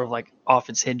door. It's sort of off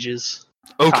its hinges.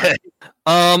 Okay.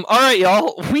 All right,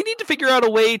 y'all. We need to figure out a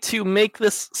way to make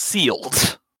this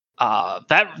sealed.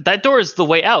 That door is the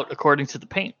way out, according to the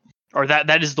paint, or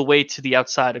that is the way to the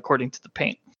outside, according to the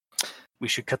paint. We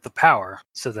should cut the power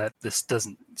so that this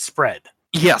doesn't spread.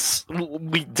 Yes,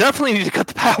 we definitely need to cut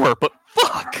the power. But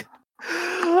fuck.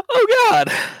 Oh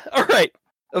God! All right.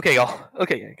 Okay, y'all.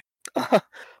 Okay.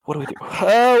 What do we do?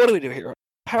 What do we do here?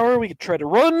 Power. We could try to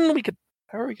run.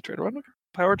 Power. We could try to run.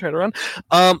 Power. Try to run.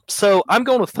 So I'm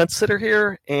going with fence sitter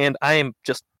here, and I am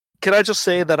just. Can I just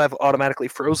say that I've automatically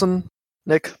frozen,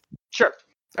 Nick? Sure.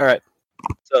 All right.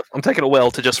 So I'm taking a while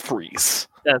to just freeze.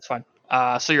 Yeah, that's fine.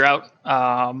 So you're out.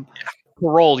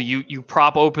 Roll. You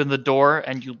prop open the door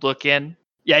and you look in.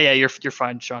 Yeah. You're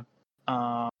fine, Sean.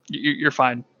 You're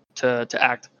fine to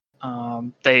act.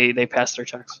 They passed their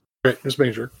checks. Great, just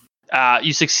making sure.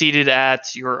 You succeeded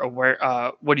at your aware.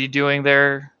 What are you doing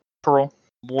there, Parole?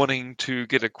 Wanting to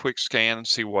get a quick scan and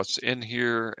see what's in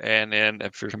here, and then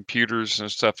if there's computers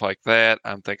and stuff like that,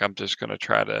 I think I'm just going to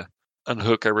try to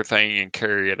unhook everything and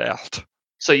carry it out.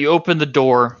 So you open the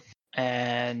door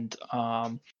and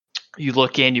you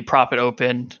look in. You prop it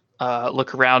open.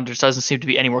 Look around. There doesn't seem to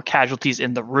be any more casualties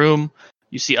in the room.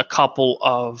 You see a couple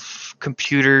of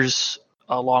computers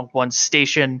along one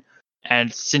station.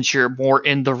 And since you're more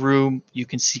in the room, you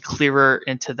can see clearer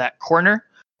into that corner.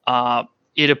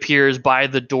 It appears by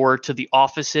the door to the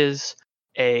offices,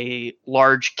 a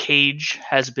large cage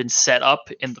has been set up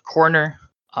in the corner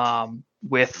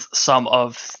with some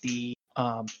of the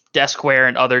deskware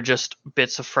and other just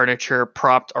bits of furniture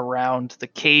propped around the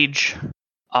cage.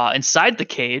 Inside the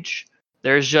cage,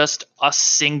 there's just a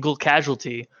single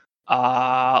casualty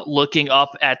looking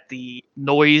up at the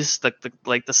noise,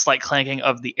 the slight clanking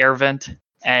of the air vent,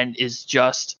 and is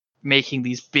just making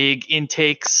these big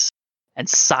intakes and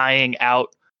sighing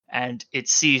out. And it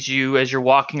sees you as you're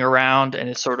walking around, and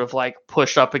is sort of like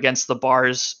pushed up against the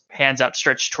bars, hands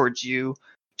outstretched towards you.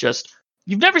 Just,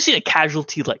 you've never seen a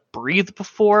casualty like breathe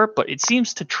before, but it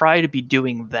seems to try to be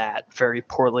doing that very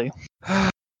poorly.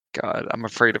 God, I'm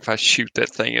afraid if I shoot that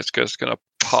thing, it's just gonna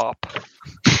pop.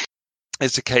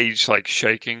 Is the cage like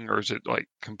shaking, or is it like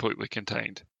completely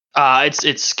contained?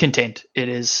 It's contained. It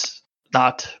is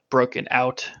not broken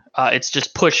out. It's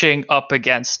just pushing up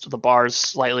against the bars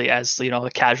slightly as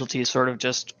the casualties sort of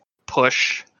just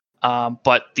push.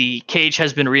 But the cage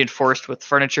has been reinforced with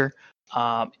furniture.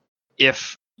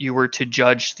 If you were to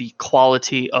judge the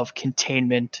quality of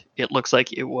containment, it looks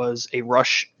like it was a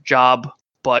rush job,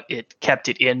 but it kept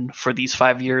it in for these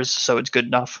 5 years, so it's good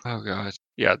enough. Oh God.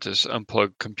 Yeah, just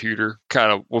unplug computer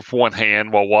kind of with one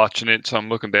hand while watching it. So I'm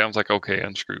looking down. It's like, okay,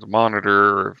 unscrew the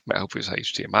monitor. Or hopefully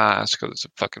it's HDMI because it's a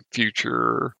fucking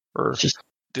future. Or Just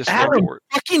Adam,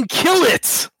 fucking kill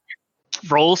it!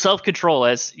 roll self-control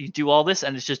as you do all this,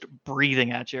 and it's just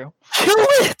breathing at you. Kill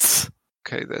it!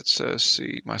 Okay, that's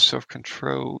see. My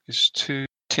self-control is 2.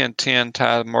 10-10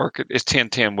 tied to market. It's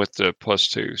 10-10 with the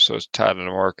 +2, so it's tied to the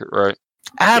market, right?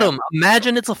 Adam,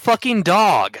 imagine it's a fucking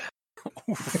dog.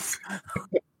 You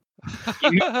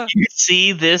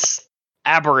see this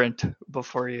aberrant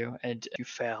before you, and you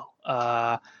fail.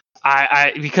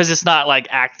 I because it's not like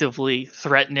actively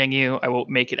threatening you, I won't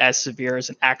make it as severe as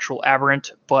an actual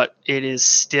aberrant, but it is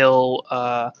still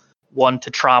 1 to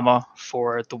trauma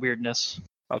for the weirdness.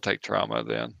 I'll take trauma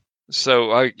then.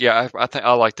 So I think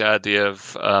I like the idea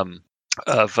of I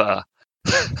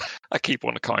keep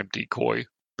wanting to call him decoy,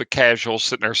 but casual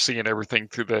sitting there seeing everything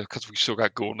through because we still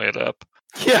got GhoulNet up.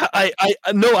 Yeah, I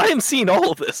am seeing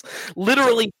all of this.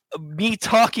 Literally, me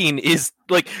talking is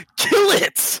like, kill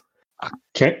it!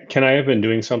 Can I have been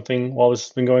doing something while this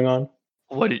has been going on?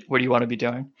 What do you want to be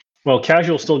doing? Well,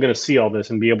 Casual's still going to see all this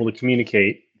and be able to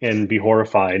communicate and be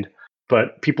horrified.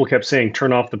 But people kept saying,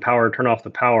 turn off the power, turn off the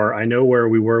power. I know where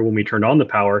we were when we turned on the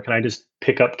power. Can I just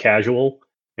pick up Casual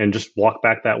and just walk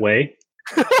back that way?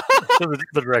 So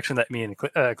the direction that me and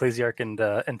Ecclesiarch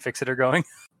and Fixit are going.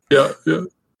 Yeah.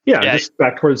 Yeah, just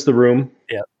back towards the room.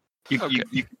 You can be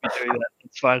doing that.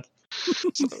 It's fine.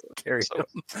 Carry him.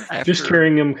 Just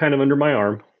carrying him kind of under my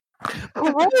arm.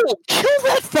 Bro, kill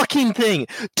that fucking thing!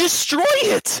 Destroy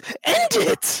it! End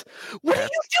it! What are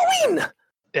you doing?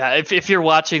 Yeah, if you're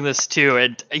watching this too,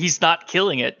 and he's not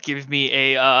killing it, give me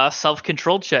a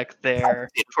self-control check there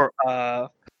for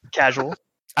casual.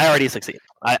 I already succeeded.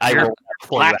 I Your will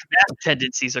black math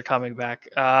tendencies are coming back.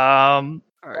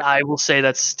 I will say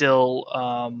that's still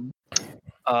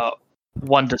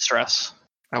 1 distress.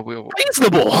 I will.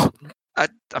 reasonable. I'm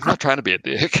not trying to be a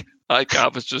dick. Like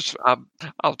I'll just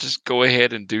go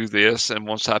ahead and do this, and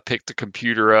once I pick the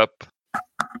computer up,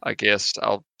 I guess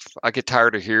I get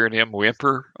tired of hearing him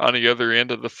whimper on the other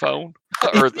end of the phone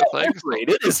or the thing.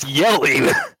 It is yelling.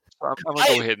 I'm gonna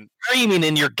go ahead and Screaming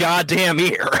in your goddamn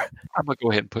ear. I'm gonna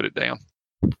go ahead and put it down.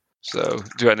 So,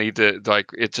 do I need to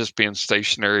it just being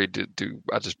stationary? Do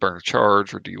I just burn a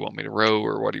charge, or do you want me to row,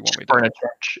 or what do you want me to Burn do? a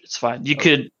charge. It's fine. You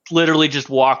could literally just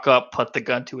walk up, put the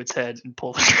gun to its head, and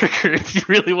pull the trigger if you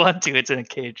really want to. It's in a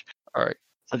cage. All right.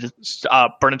 So just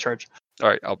burn a charge. All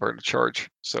right, I'll burn a charge.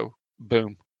 So,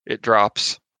 boom, it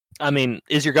drops. I mean,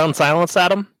 is your gun silenced,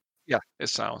 Adam? Yeah,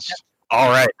 it's silenced. All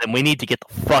right, then we need to get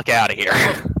the fuck out of here.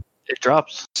 It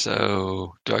drops.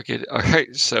 So, do I get? All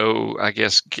right. So, I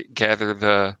guess gather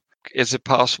the. Is it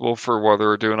possible for while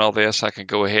they're doing all this, I can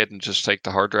go ahead and just take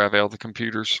the hard drive out of the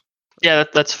computers? Yeah,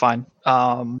 that's fine.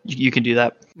 You can do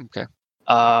that. Okay.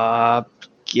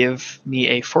 Give me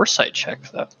a foresight check,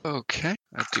 though. Okay.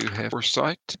 I do have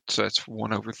foresight, so that's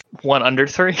 1 over 3. 1 under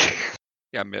 3.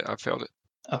 Yeah, I failed it.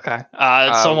 Okay.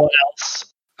 Someone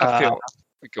else. I failed.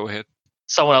 Go ahead.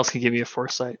 Someone else can give you a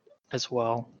foresight as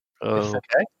well.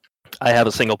 Okay. I have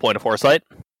a single point of foresight.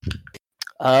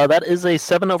 That is a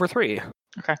 7 over 3.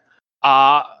 Okay.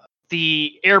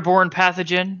 The airborne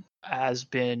pathogen has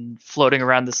been floating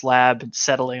around this lab and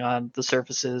settling on the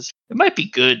surfaces. It might be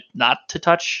good not to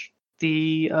touch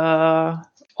the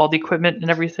all the equipment and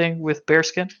everything with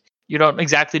bearskin. You don't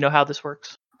exactly know how this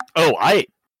works. Oh, I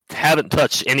haven't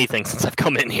touched anything since I've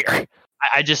come in here.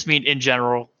 I just mean in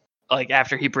general, like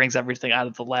after he brings everything out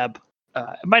of the lab,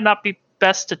 it might not be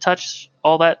best to touch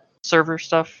all that server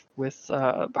stuff with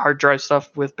hard drive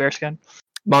stuff with Bearskin.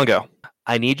 Mongo,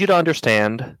 I need you to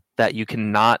understand that you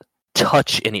cannot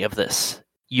touch any of this.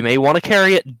 You may want to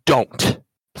carry it. Don't.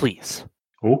 Please.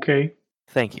 Okay.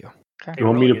 Thank you. You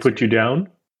want me to put you down?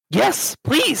 Yes,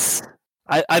 please.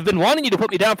 I've been wanting you to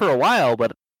put me down for a while,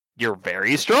 but you're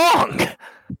very strong.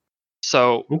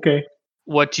 So, Okay.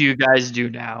 what do you guys do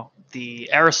now? The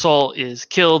aerosol is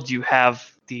killed. You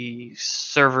have the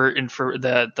server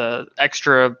the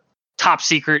extra top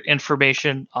secret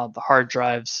information on the hard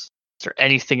drives. Is there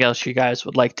anything else you guys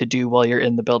would like to do while you're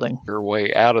in the building? Your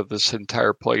way out of this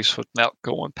entire place without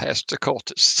going past the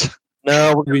cultists.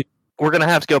 No, we're going to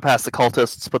have to go past the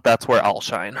cultists, but that's where I'll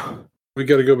shine. We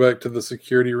got to go back to the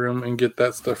security room and get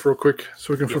that stuff real quick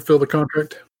so we can fulfill the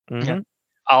contract. Mm-hmm. Yeah.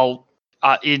 I'll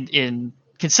in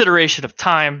consideration of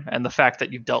time and the fact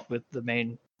that you've dealt with the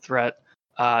main threat,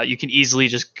 you can easily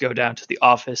just go down to the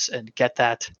office and get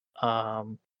that.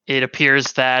 It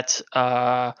appears that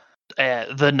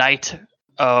the night,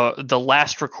 the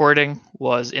last recording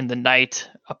was in the night.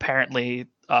 Apparently,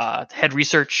 head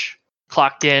research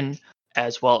clocked in,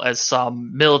 as well as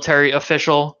some military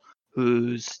official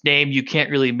whose name you can't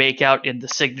really make out in the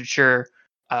signature.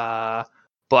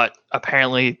 But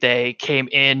apparently they came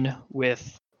in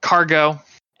with cargo,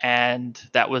 and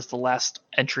that was the last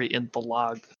entry in the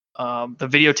log. The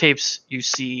videotapes, you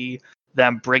see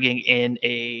them bringing in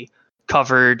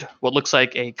what looks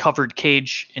like a covered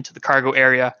cage into the cargo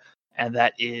area, and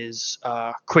that is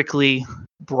quickly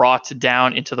brought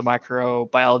down into the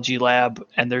microbiology lab,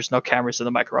 and there's no cameras in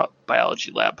the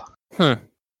microbiology lab.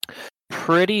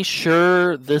 Pretty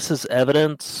sure this is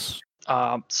evidence.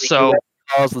 So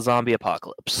cause the zombie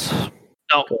apocalypse.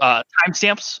 No,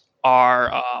 timestamps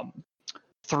are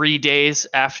 3 days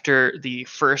after the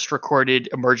first recorded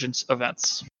emergence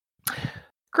events.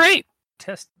 Great.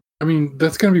 Test. I mean,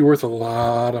 that's going to be worth a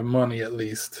lot of money at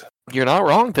least. You're not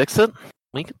wrong, Fix It.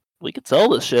 We could sell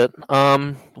this shit.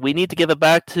 We need to give it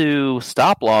back to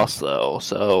Stop Loss though,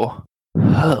 so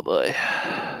oh boy.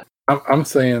 I'm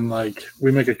saying, like,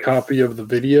 we make a copy of the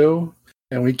video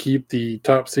and we keep the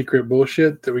top secret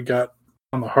bullshit that we got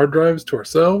on the hard drives to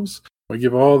ourselves. We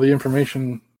give all the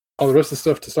information, all the rest of the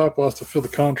stuff to Stop Loss to fill the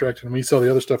contract, and we sell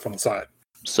the other stuff on the side.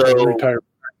 So retire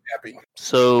happy.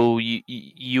 So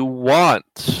you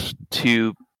want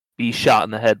to be shot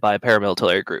in the head by a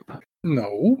paramilitary group?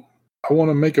 No, I want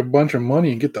to make a bunch of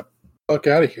money and get the fuck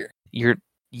out of here.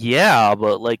 Yeah,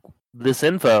 but like this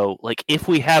info, like if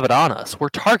we have it on us, we're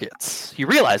targets. You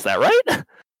realize that, right?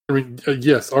 I mean,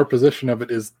 yes, our possession of it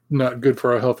is not good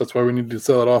for our health. That's why we need to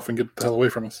sell it off and get the hell away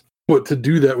from us. But to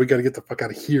do that, we got to get the fuck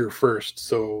out of here first.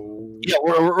 So yeah,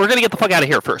 we're gonna get the fuck out of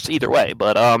here first, either way.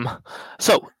 But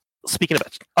so speaking of,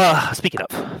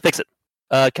 Fix It.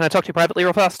 Can I talk to you privately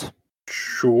real fast?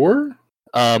 Sure.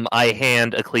 I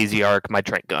hand Ecclesiarch my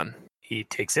trank gun. He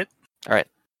takes it. All right.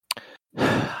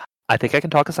 I think I can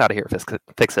talk us out of here,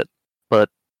 Fix It. But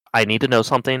I need to know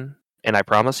something, and I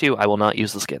promise you I will not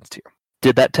use this against you.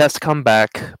 Did that test come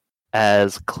back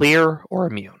as clear or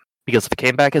immune? Because if it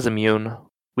came back as immune,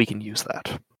 we can use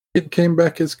that. It came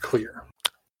back as clear.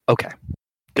 Okay,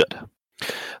 good.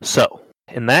 So,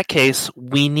 in that case,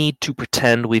 we need to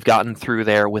pretend we've gotten through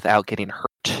there without getting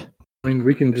hurt. I mean,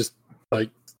 we can just,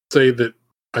 like, say that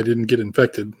I didn't get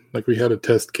infected. Like, we had a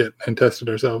test kit and tested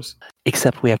ourselves.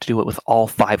 Except we have to do it with all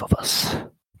 5 of us.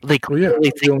 They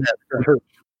clearly think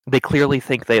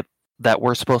that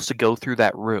we're supposed to go through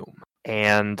that room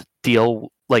and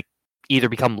deal, like, either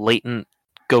become latent,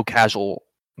 go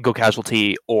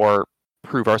casualty, or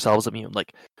prove ourselves immune.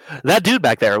 Like, that dude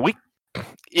back there,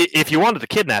 if you wanted to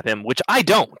kidnap him, which I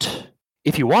don't,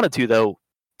 if you wanted to, though,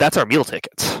 that's our meal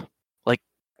tickets. Like,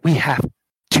 we have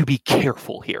to be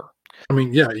careful here. I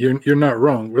mean, yeah, you're not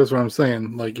wrong. That's what I'm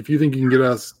saying. Like, if you think you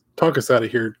can talk us out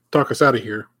of here, talk us out of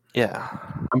here. Yeah.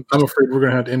 I'm afraid we're going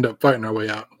to have to end up fighting our way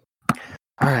out.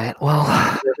 All right, well,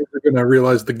 we're going to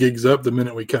realize the gig's up the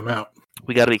minute we come out.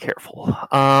 We got to be careful.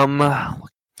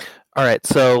 All right,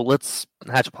 so let's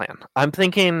hatch a plan. I'm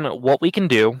thinking what we can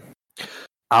do.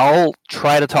 I'll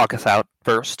try to talk us out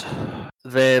first.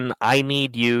 Then I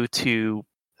need you to...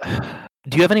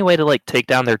 Do you have any way to, like, take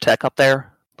down their tech up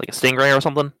there? Like a Stingray or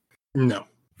something? No.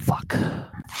 Fuck.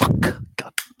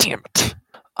 God damn it.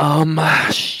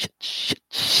 Shit.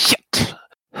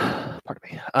 Pardon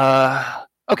me.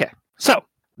 Okay. So,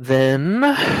 then...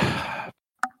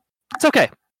 It's okay.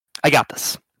 I got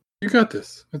this. You got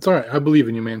this. It's all right. I believe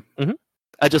in you, man. Mm-hmm.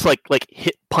 I just, like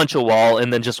punch a wall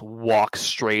and then just walk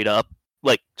straight up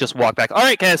just walk back. All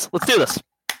right, guys, let's do this.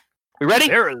 We ready?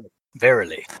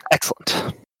 Verily.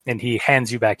 Excellent. And he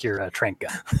hands you back your trank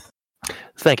gun.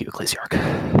 Thank you,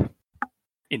 Ecclesiarch.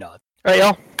 You know. All right,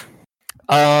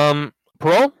 y'all.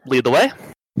 Parole, lead the way.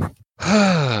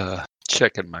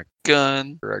 Checking my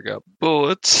gun. I got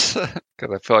bullets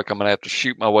because I feel like I'm going to have to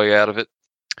shoot my way out of it.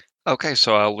 Okay,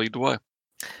 so I'll lead the way.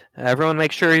 Everyone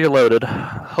make sure you're loaded.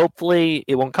 Hopefully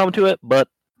it won't come to it, but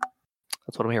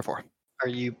that's what I'm here for. Are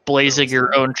you blazing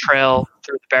your own trail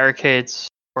through the barricades,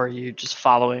 or are you just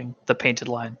following the painted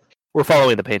line? We're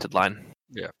following the painted line.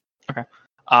 Yeah. Okay.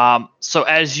 So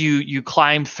as you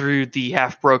climb through the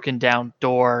half broken down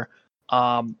door,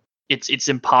 it's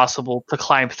impossible to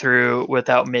climb through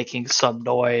without making some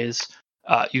noise.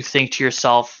 You think to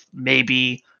yourself,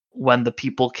 maybe when the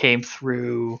people came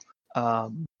through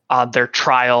on their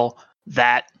trial,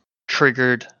 that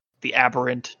triggered the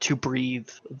aberrant to breathe,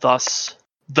 thus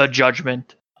the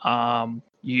judgment.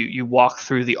 You walk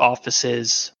through the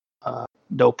offices,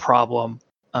 no problem.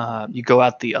 You go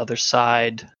out the other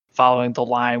side, following the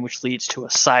line, which leads to a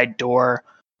side door.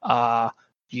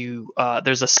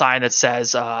 There's a sign that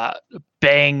says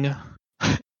 "bang,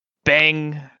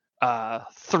 bang"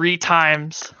 3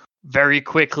 times very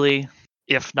quickly,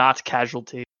 if not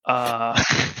casualty.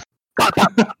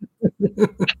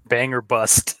 Bang or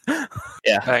bust.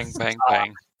 Yeah. Bang, bang,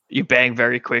 bang. You bang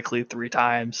very quickly 3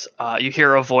 times. You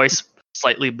hear a voice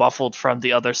slightly muffled from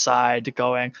the other side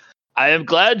going, "I am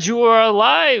glad you are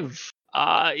alive.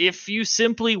 If you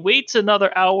simply wait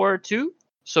another hour or two,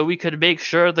 so we could make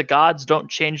sure the gods don't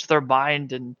change their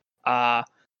mind and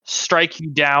strike you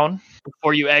down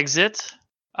before you exit,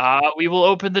 we will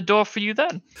open the door for you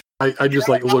then." I just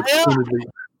look timidly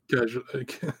casual.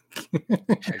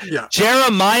 Yeah.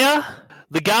 Jeremiah,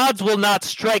 the gods will not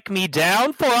strike me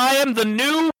down, for I am the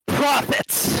new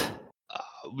prophet.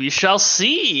 We shall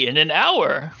see in an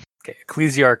hour. Okay,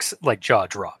 Ecclesiarch's jaw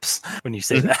drops when you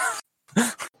say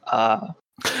that.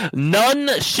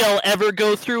 None shall ever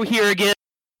go through here again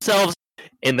themselves.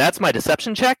 And that's my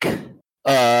deception check.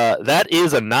 That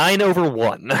is a 9 over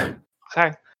 1.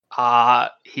 Okay.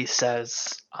 He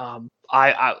says, in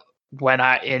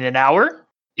an hour,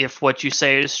 if what you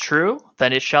say is true,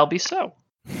 then it shall be so.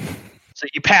 So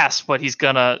you pass what he's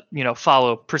gonna,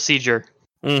 follow procedure.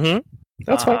 Mm-hmm.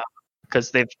 That's fine.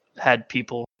 Because they've had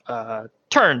people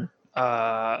turn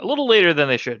a little later than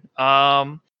they should.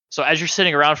 So as you're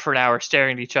sitting around for an hour,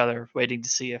 staring at each other, waiting to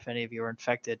see if any of you are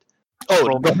infected. The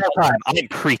whole time I'm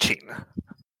preaching.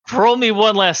 Roll me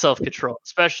one last self-control,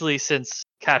 especially since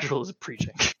casual is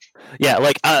preaching. Yeah,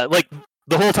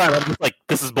 the whole time I'm just like,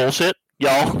 this is bullshit,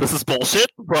 y'all. This is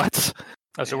bullshit. But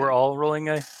so we're all rolling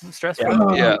a stress.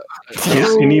 Yeah.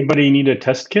 Does anybody need a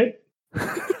test kit?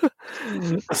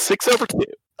 6 over 2.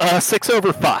 6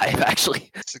 over 5,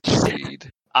 actually. Succeed.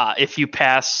 If you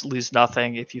pass, lose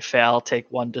nothing. If you fail, take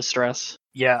 1 distress.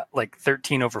 Yeah,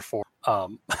 13 over 4.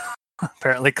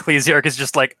 Apparently, Ecclesiarch is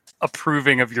just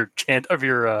approving of your chant of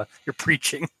your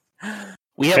preaching.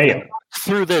 We have walked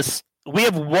through this. We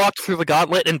have walked through the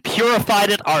gauntlet and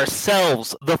purified it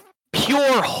ourselves. The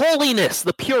pure holiness,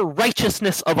 the pure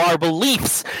righteousness of our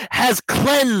beliefs has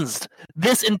cleansed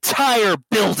this entire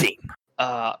building.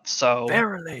 So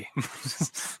Verily.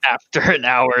 after an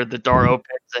hour, the door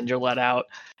opens and you're let out.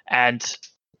 And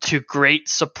to great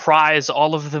surprise,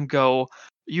 all of them go,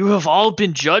 "You have all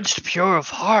been judged pure of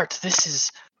heart. This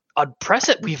is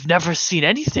unprecedented. We've never seen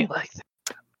anything like this.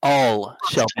 All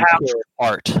shall be pure of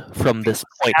heart from this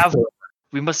point forward.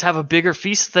 We must have a bigger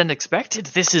feast than expected.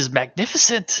 This is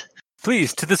magnificent.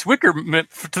 Please, to this wicker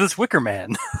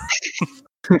man.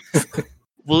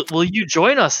 Will you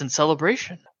join us in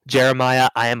celebration?" Jeremiah,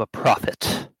 I am a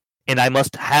prophet, and I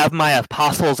must have my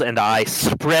apostles and I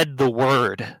spread the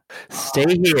word.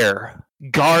 Stay here,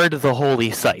 guard the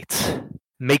holy sites.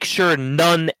 Make sure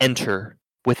none enter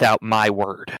without my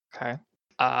word. Okay.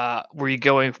 Were you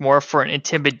going more for an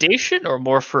intimidation or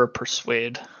more for a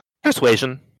persuade?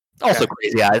 Persuasion. Also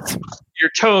crazy eyes.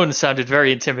 Your tone sounded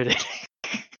very intimidating.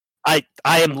 I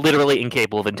am literally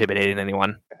incapable of intimidating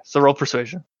anyone. So roll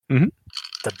persuasion. Mm-hmm.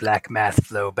 The black math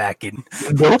flow back in.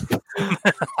 Nope.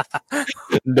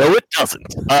 No, it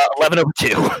doesn't. 11 over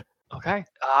 2. Okay.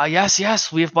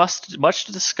 Yes. We have much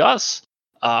to discuss.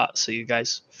 So you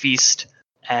guys feast,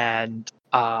 and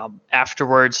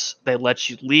afterwards they let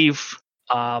you leave.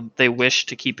 They wish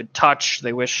to keep in touch.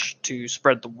 They wish to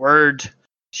spread the word.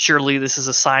 Surely this is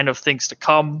a sign of things to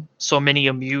come. So many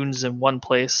immunes in one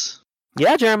place.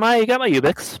 Yeah, Jeremiah, you got my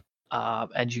Ubix.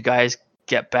 And you guys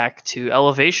get back to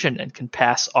elevation and can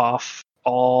pass off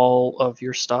all of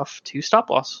your stuff to stop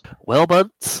loss. Well,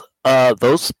 buds,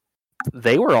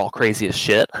 they were all crazy as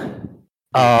shit.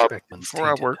 Before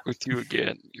I work with you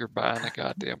again, you're buying a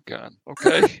goddamn gun,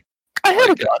 okay? I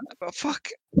have a gun. Fuck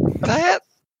that.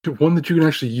 One that you can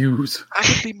actually use. I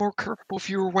would be more comfortable if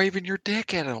you were waving your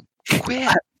dick at him.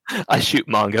 Quit. I shoot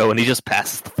Mongo and he just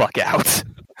passes the fuck out.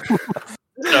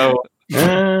 So,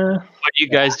 what do you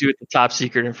guys do with the top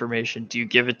secret information? Do you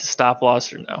give it to Stop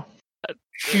Loss or no?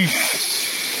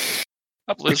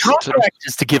 I've The listened to contract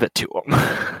is to give it to him.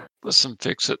 Listen,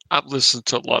 Fix It. I've listened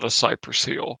to a lot of Cypress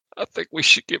Hill. I think we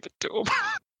should give it to him.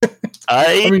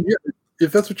 I mean, yeah,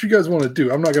 if that's what you guys want to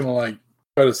do, I'm not going to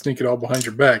try to sneak it all behind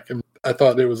your back. And I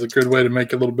thought it was a good way to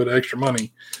make a little bit of extra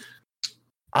money.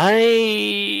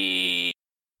 I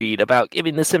read about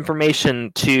giving this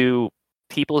information to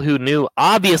people who knew,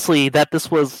 obviously, that this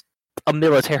was a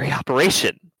military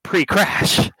operation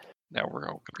pre-crash. Now we're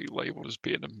all going to be labeled as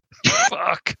being a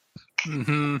fuck.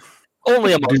 Mm-hmm.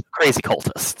 Only among crazy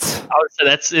cultists. I would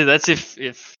say that's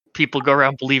if people go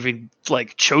around believing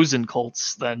chosen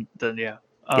cults, then yeah.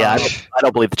 Yeah, I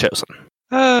don't believe the chosen.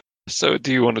 So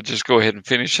do you want to just go ahead and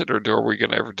finish it, or are we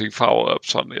going to ever do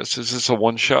follow-ups on this? Is this a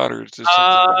one-shot, or is this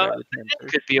something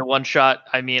it could be a one-shot.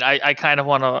 I mean, I kind of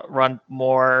want to run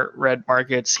more red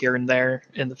markets here and there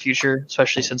in the future,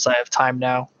 especially since I have time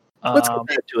now. Let's go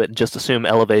back to it and just assume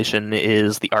Elevation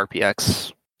is the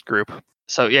RPX group.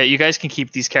 So yeah, you guys can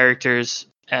keep these characters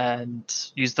and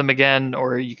use them again,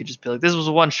 or you could just be like, "This was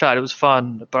a one-shot. It was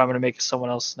fun, but I'm going to make someone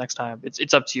else next time."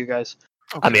 It's up to you guys.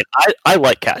 Okay. I mean, I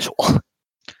like casual.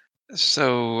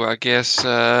 So I guess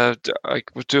we'll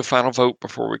do a final vote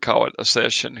before we call it a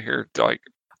session here.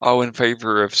 All in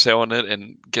favor of selling it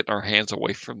and getting our hands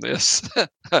away from this?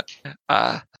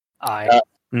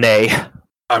 Nay.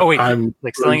 Oh wait,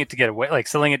 selling it to get away,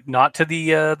 selling it not to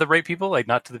the right people,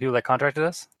 not to the people that contracted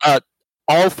us.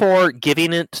 All for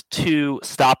giving it to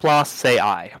Stop Loss. Say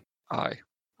aye.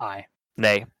 Aye.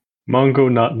 Nay.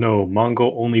 Mongo not no.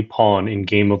 Mongo only pawn in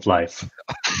game of life.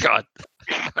 God.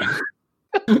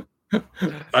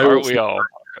 Aren't we all?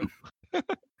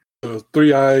 So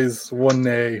 3 ayes, 1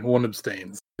 nay, 1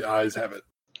 abstains. The ayes have it.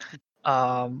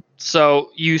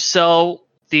 So you sell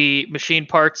the machine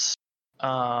parts.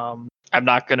 I'm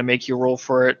not going to make you roll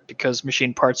for it because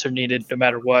machine parts are needed no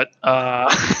matter what. I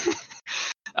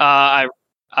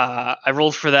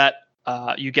rolled for that.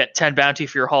 You get 10 bounty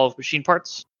for your haul of machine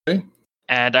parts. Okay.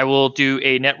 And I will do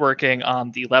a networking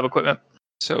on the lab equipment.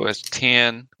 So it's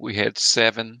 10. We had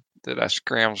 7 that I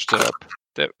scrounged up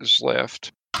that was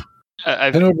left.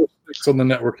 10 over 6 on the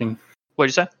networking. What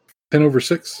did you say? 10 over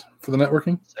 6 for the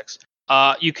networking. 6.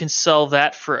 You can sell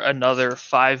that for another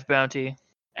 5 bounty.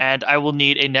 And I will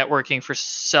need a networking for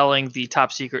selling the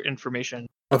top secret information.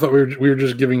 I thought we were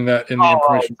just giving that in the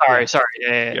information. Sorry.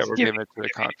 Yeah, we're giving it to the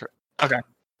contract. Okay.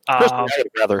 I would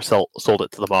rather sold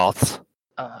it to the moths.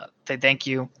 They thank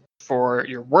you for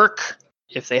your work.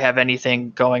 If they have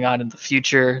anything going on in the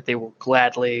future, they will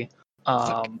gladly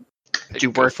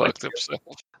do work with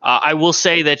themselves. I will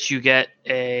say that you get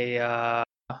a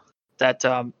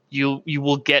you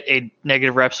will get a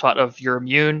negative rep spot of you're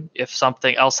immune if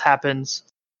something else happens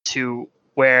to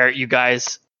where you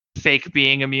guys fake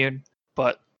being immune.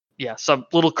 But yeah, some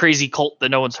little crazy cult that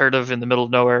no one's heard of in the middle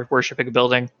of nowhere worshiping a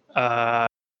building. Not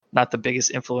the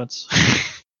biggest influence.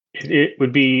 It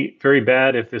would be very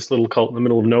bad if this little cult in the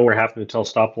middle of nowhere happened to tell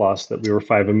Stop Loss that we were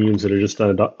 5 immunes that had just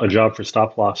done a job for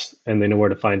Stop Loss, and they know where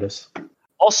to find us.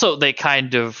 Also, they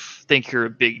kind of think you're a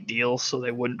big deal, so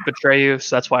they wouldn't betray you.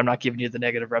 So that's why I'm not giving you the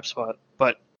negative rep spot.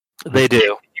 But they do. If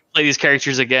you play these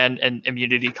characters again and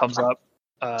immunity comes up,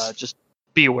 just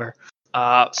be aware.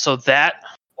 So that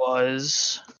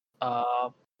was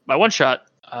my one shot.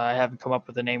 I haven't come up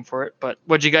with a name for it, but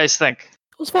what'd you guys think?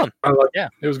 It was fun. It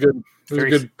was good. It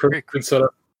was a good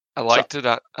setup. I liked it.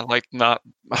 I like not.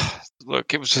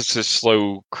 Look, it was just a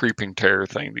slow creeping terror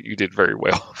thing that you did very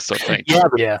well. So thank you.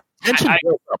 Yeah. Tension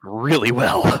built up really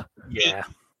well. Yeah.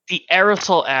 The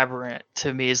aerosol aberrant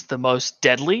to me is the most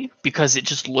deadly because it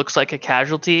just looks like a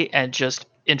casualty and just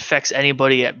infects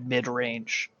anybody at mid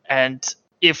range. And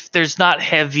if there's not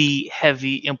heavy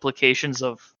implications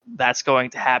of that's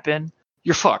going to happen,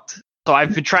 you're fucked. So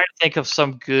I've been trying to think of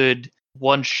some good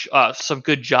some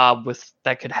good job with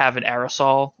that could have an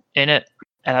aerosol in it,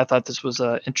 and I thought this was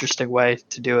an interesting way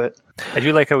to do it. I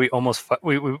do like how we almost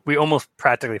we almost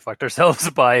practically fucked ourselves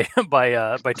by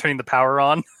turning the power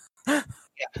on. I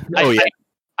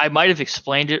might have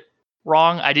explained it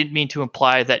wrong. I didn't mean to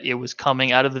imply that it was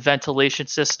coming out of the ventilation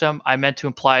system. I meant to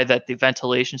imply that the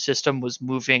ventilation system was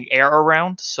moving air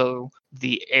around, so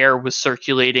the air was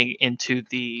circulating into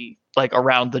the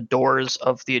around the doors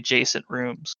of the adjacent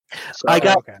rooms.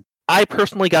 So, I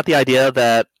personally got the idea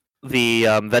that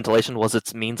ventilation was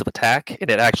its means of attack, and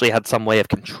it actually had some way of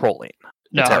controlling.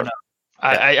 No, Terror. no.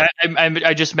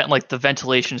 I just meant like the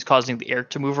ventilation is causing the air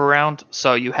to move around.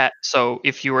 So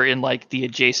if you were in like the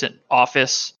adjacent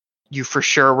office, you for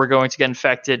sure were going to get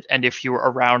infected, and if you were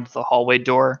around the hallway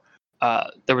door,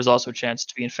 there was also a chance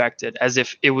to be infected. As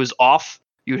if it was off,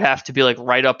 you'd have to be like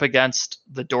right up against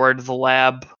the door to the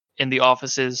lab in the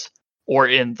offices, or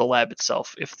in the lab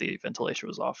itself if the ventilation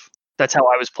was off. That's how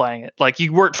I was playing it. Like,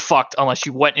 you weren't fucked unless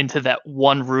you went into that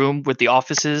one room with the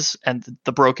offices and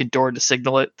the broken door to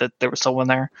signal it that there was someone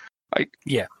there. I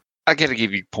got to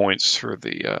give you points for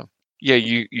the.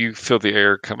 You feel the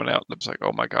air coming out, and it's like,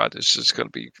 oh my god, this is going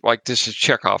to be like this is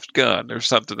Chekhov's gun or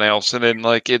something else, and then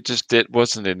like it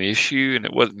wasn't an issue and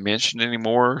it wasn't mentioned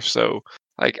anymore. So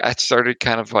like I started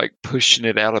kind of like pushing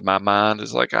it out of my mind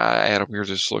as like, Adam, you're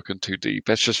just looking too deep.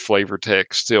 That's just flavor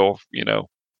text. Still,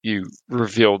 you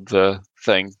revealed the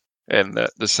thing and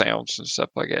the sounds and stuff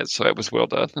like that. So it was well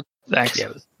done. Thanks.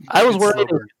 Yeah, I was worried.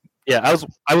 I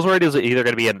was worried it was either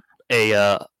going to be an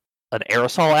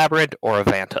aerosol aberrant or a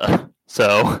Vanta.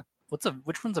 So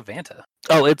which one's a Vanta?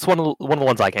 Oh, it's one of the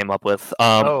ones I came up with.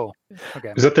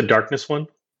 Okay. Is that the darkness one?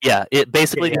 Yeah, it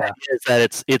basically Yeah. is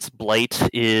that its blight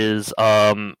is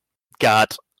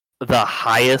got the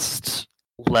highest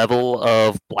level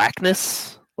of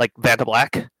blackness, like Vanta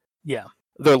Black. Yeah.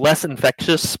 They're less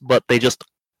infectious, but they just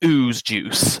ooze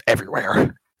juice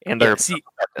everywhere, and they're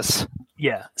darkness.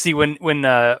 Yeah. See, when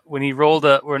he rolled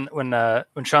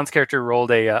when Sean's character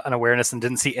rolled an awareness and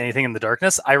didn't see anything in the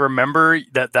darkness, I remember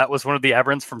that was one of the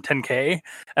aberrants from 10K,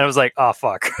 and I was like, oh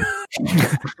fuck.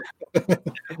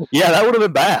 Yeah, that would have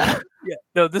been bad. Yeah.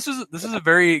 No, this is a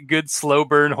very good slow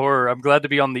burn horror. I'm glad to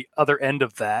be on the other end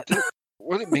of that.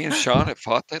 Was it me and Sean that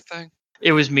fought that thing?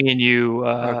 It was me and you,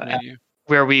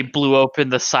 where we blew open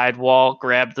the side wall,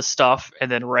 grabbed the stuff, and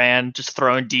then ran, just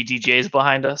throwing DDJs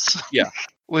behind us. Yeah.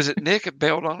 Was it Nick that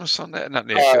bailed on us on that? Not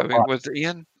Nick. Was it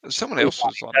Ian? Someone else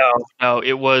was on it. No,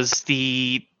 it was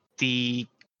the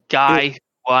guy who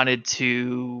wanted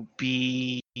to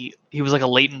be. He was like a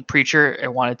latent preacher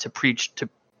and wanted to preach to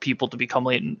people to become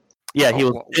latent. Yeah, he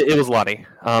was. It was Lonnie.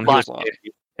 Lonnie.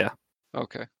 Yeah.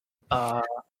 Okay.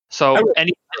 So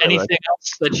anything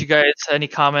else that you guys? Any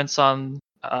comments on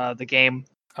the game?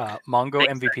 Mongo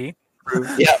MVP.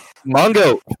 Yeah,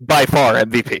 Mongo by far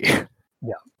MVP.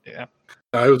 Yeah.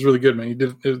 It was really good, man. You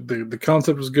did the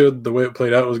concept was good. The way it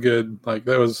played out was good. Like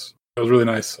that was really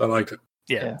nice. I liked it.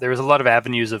 Yeah, there was a lot of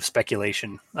avenues of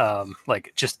speculation,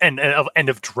 like just and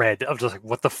of dread of just like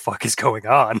what the fuck is going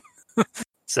on.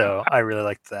 So I really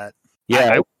liked that.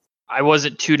 Yeah, I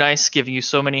wasn't too nice giving you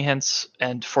so many hints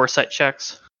and foresight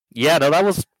checks. Yeah, no, that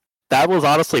was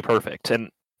honestly perfect, and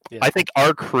I think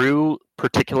our crew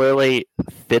particularly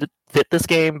fit this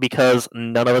game because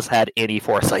none of us had any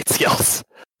foresight skills.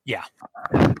 Yeah.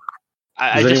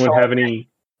 Does anyone have any?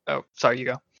 Oh, sorry, you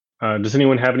go. Does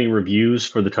anyone have any reviews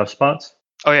for the tough spots?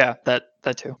 Oh yeah, that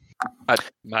too.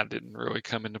 Mine didn't really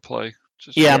come into play.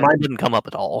 Mine didn't come up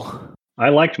at all. I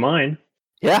liked mine.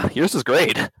 Yeah, yours is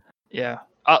great. Yeah,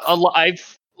 I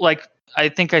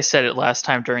think I said it last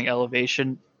time during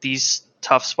Elevation. These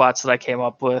tough spots that I came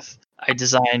up with, I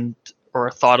designed or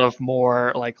thought of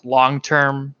more like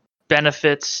long-term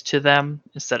benefits to them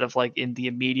instead of like in the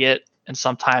immediate. And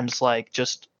sometimes like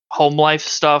just home life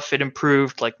stuff, it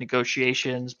improved, like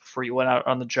negotiations before you went out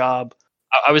on the job.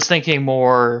 I was thinking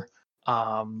more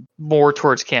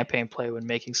towards campaign play when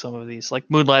making some of these. Like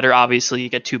Moonlighter, obviously you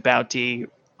get 2 bounty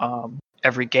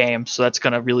every game, so that's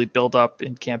going to really build up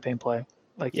in campaign play.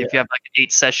 Like if you have like an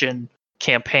 8-session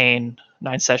campaign,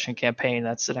 9-session campaign,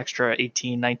 that's an extra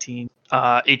 18 bounty.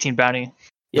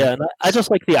 Yeah, and I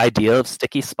just like the idea of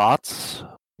sticky spots,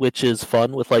 which is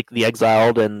fun with like the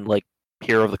Exiled and like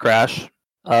Hero of the Crash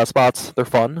spots. They're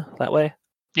fun that way.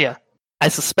 Yeah. I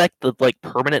suspect that like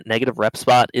permanent negative rep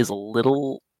spot is a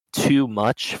little too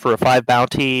much for a 5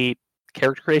 bounty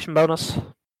character creation bonus.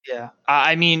 Yeah.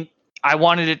 I mean, I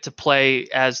wanted it to play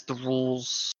as the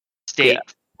rules state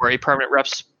for a permanent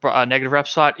negative rep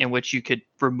spot in which you could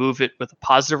remove it with a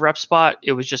positive rep spot.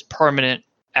 It was just permanent,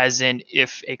 as in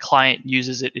if a client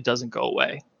uses it, it doesn't go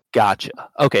away. Gotcha.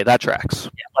 Okay, that tracks.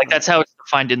 Yeah, like that's how it's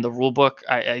defined in the rule book.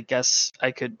 I guess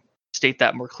I could state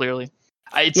that more clearly.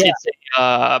 It's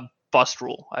a bust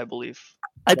rule, I believe.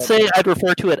 I'd say I'd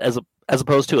refer to it as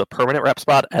opposed to a permanent rep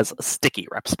spot as a sticky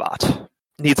rep spot.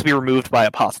 It needs to be removed by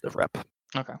a positive rep.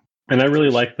 Okay. And I really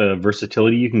like the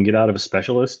versatility you can get out of a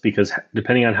specialist because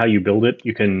depending on how you build it,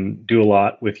 you can do a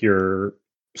lot with your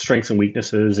strengths and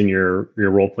weaknesses and your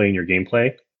role play and your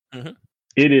gameplay. Mm-hmm.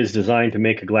 It is designed to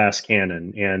make a glass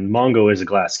cannon, and Mongo is a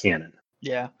glass cannon.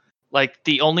 Yeah. Like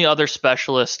the only other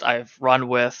specialist I've run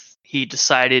with, he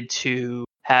decided to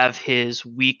have his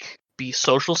week be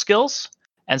social skills,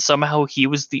 and somehow he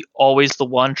was always the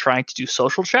one trying to do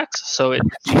social checks, so it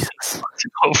Jesus. fucked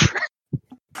him over,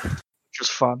 which was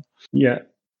fun. Yeah.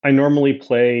 I normally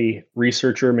play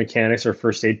researcher, mechanics, or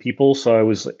first aid people, so I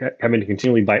was having to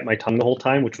continually bite my tongue the whole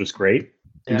time, which was great.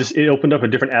 Yeah. And it opened up a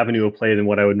different avenue of play than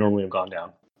what I would normally have gone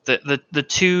down. The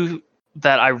two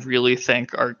that I really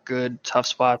think are good tough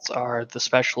spots are the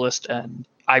specialist, and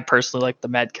I personally like the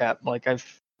madcap. Like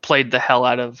I've played the hell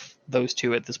out of those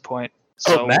two at this point.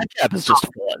 So Madcap is just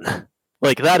fun.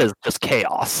 Like that is just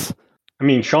chaos. I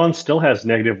mean, Sean still has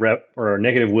negative rep or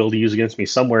negative will to use against me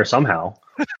somewhere, somehow.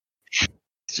 he's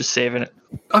just saving it.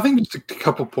 I think just a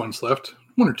couple points left.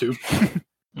 1 or 2.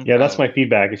 Yeah, that's my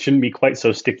feedback. It shouldn't be quite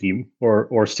so sticky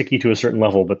or sticky to a certain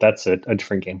level, but that's a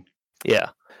different game. Yeah.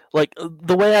 Like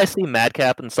the way I see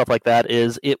Madcap and stuff like that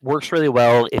is it works really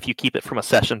well if you keep it from a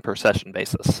session per session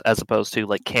basis as opposed to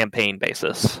like campaign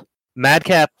basis.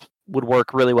 Madcap would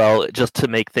work really well just to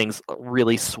make things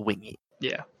really swingy.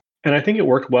 Yeah. And I think it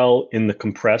worked well in the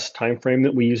compressed time frame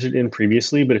that we used it in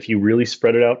previously, but if you really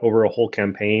spread it out over a whole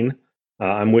campaign,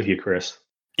 I'm with you, Chris.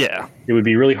 Yeah. It would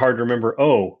be really hard to remember,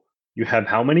 you have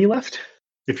how many left?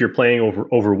 If you're playing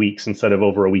over weeks instead of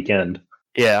over a weekend.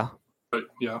 Yeah. But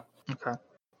yeah. Okay.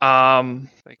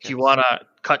 Do you want to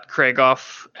cut Craig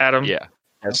off, Adam? Yeah,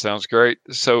 that sounds great.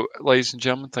 So, ladies and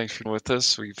gentlemen, thanks for being with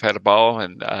us. We've had a ball.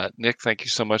 And Nick, thank you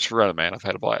so much for running, man. I've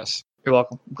had a blast. You're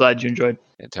welcome. Glad you enjoyed.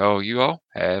 And to all you all,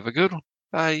 have a good one.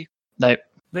 Bye. Night.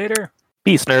 Later.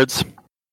 Peace, nerds.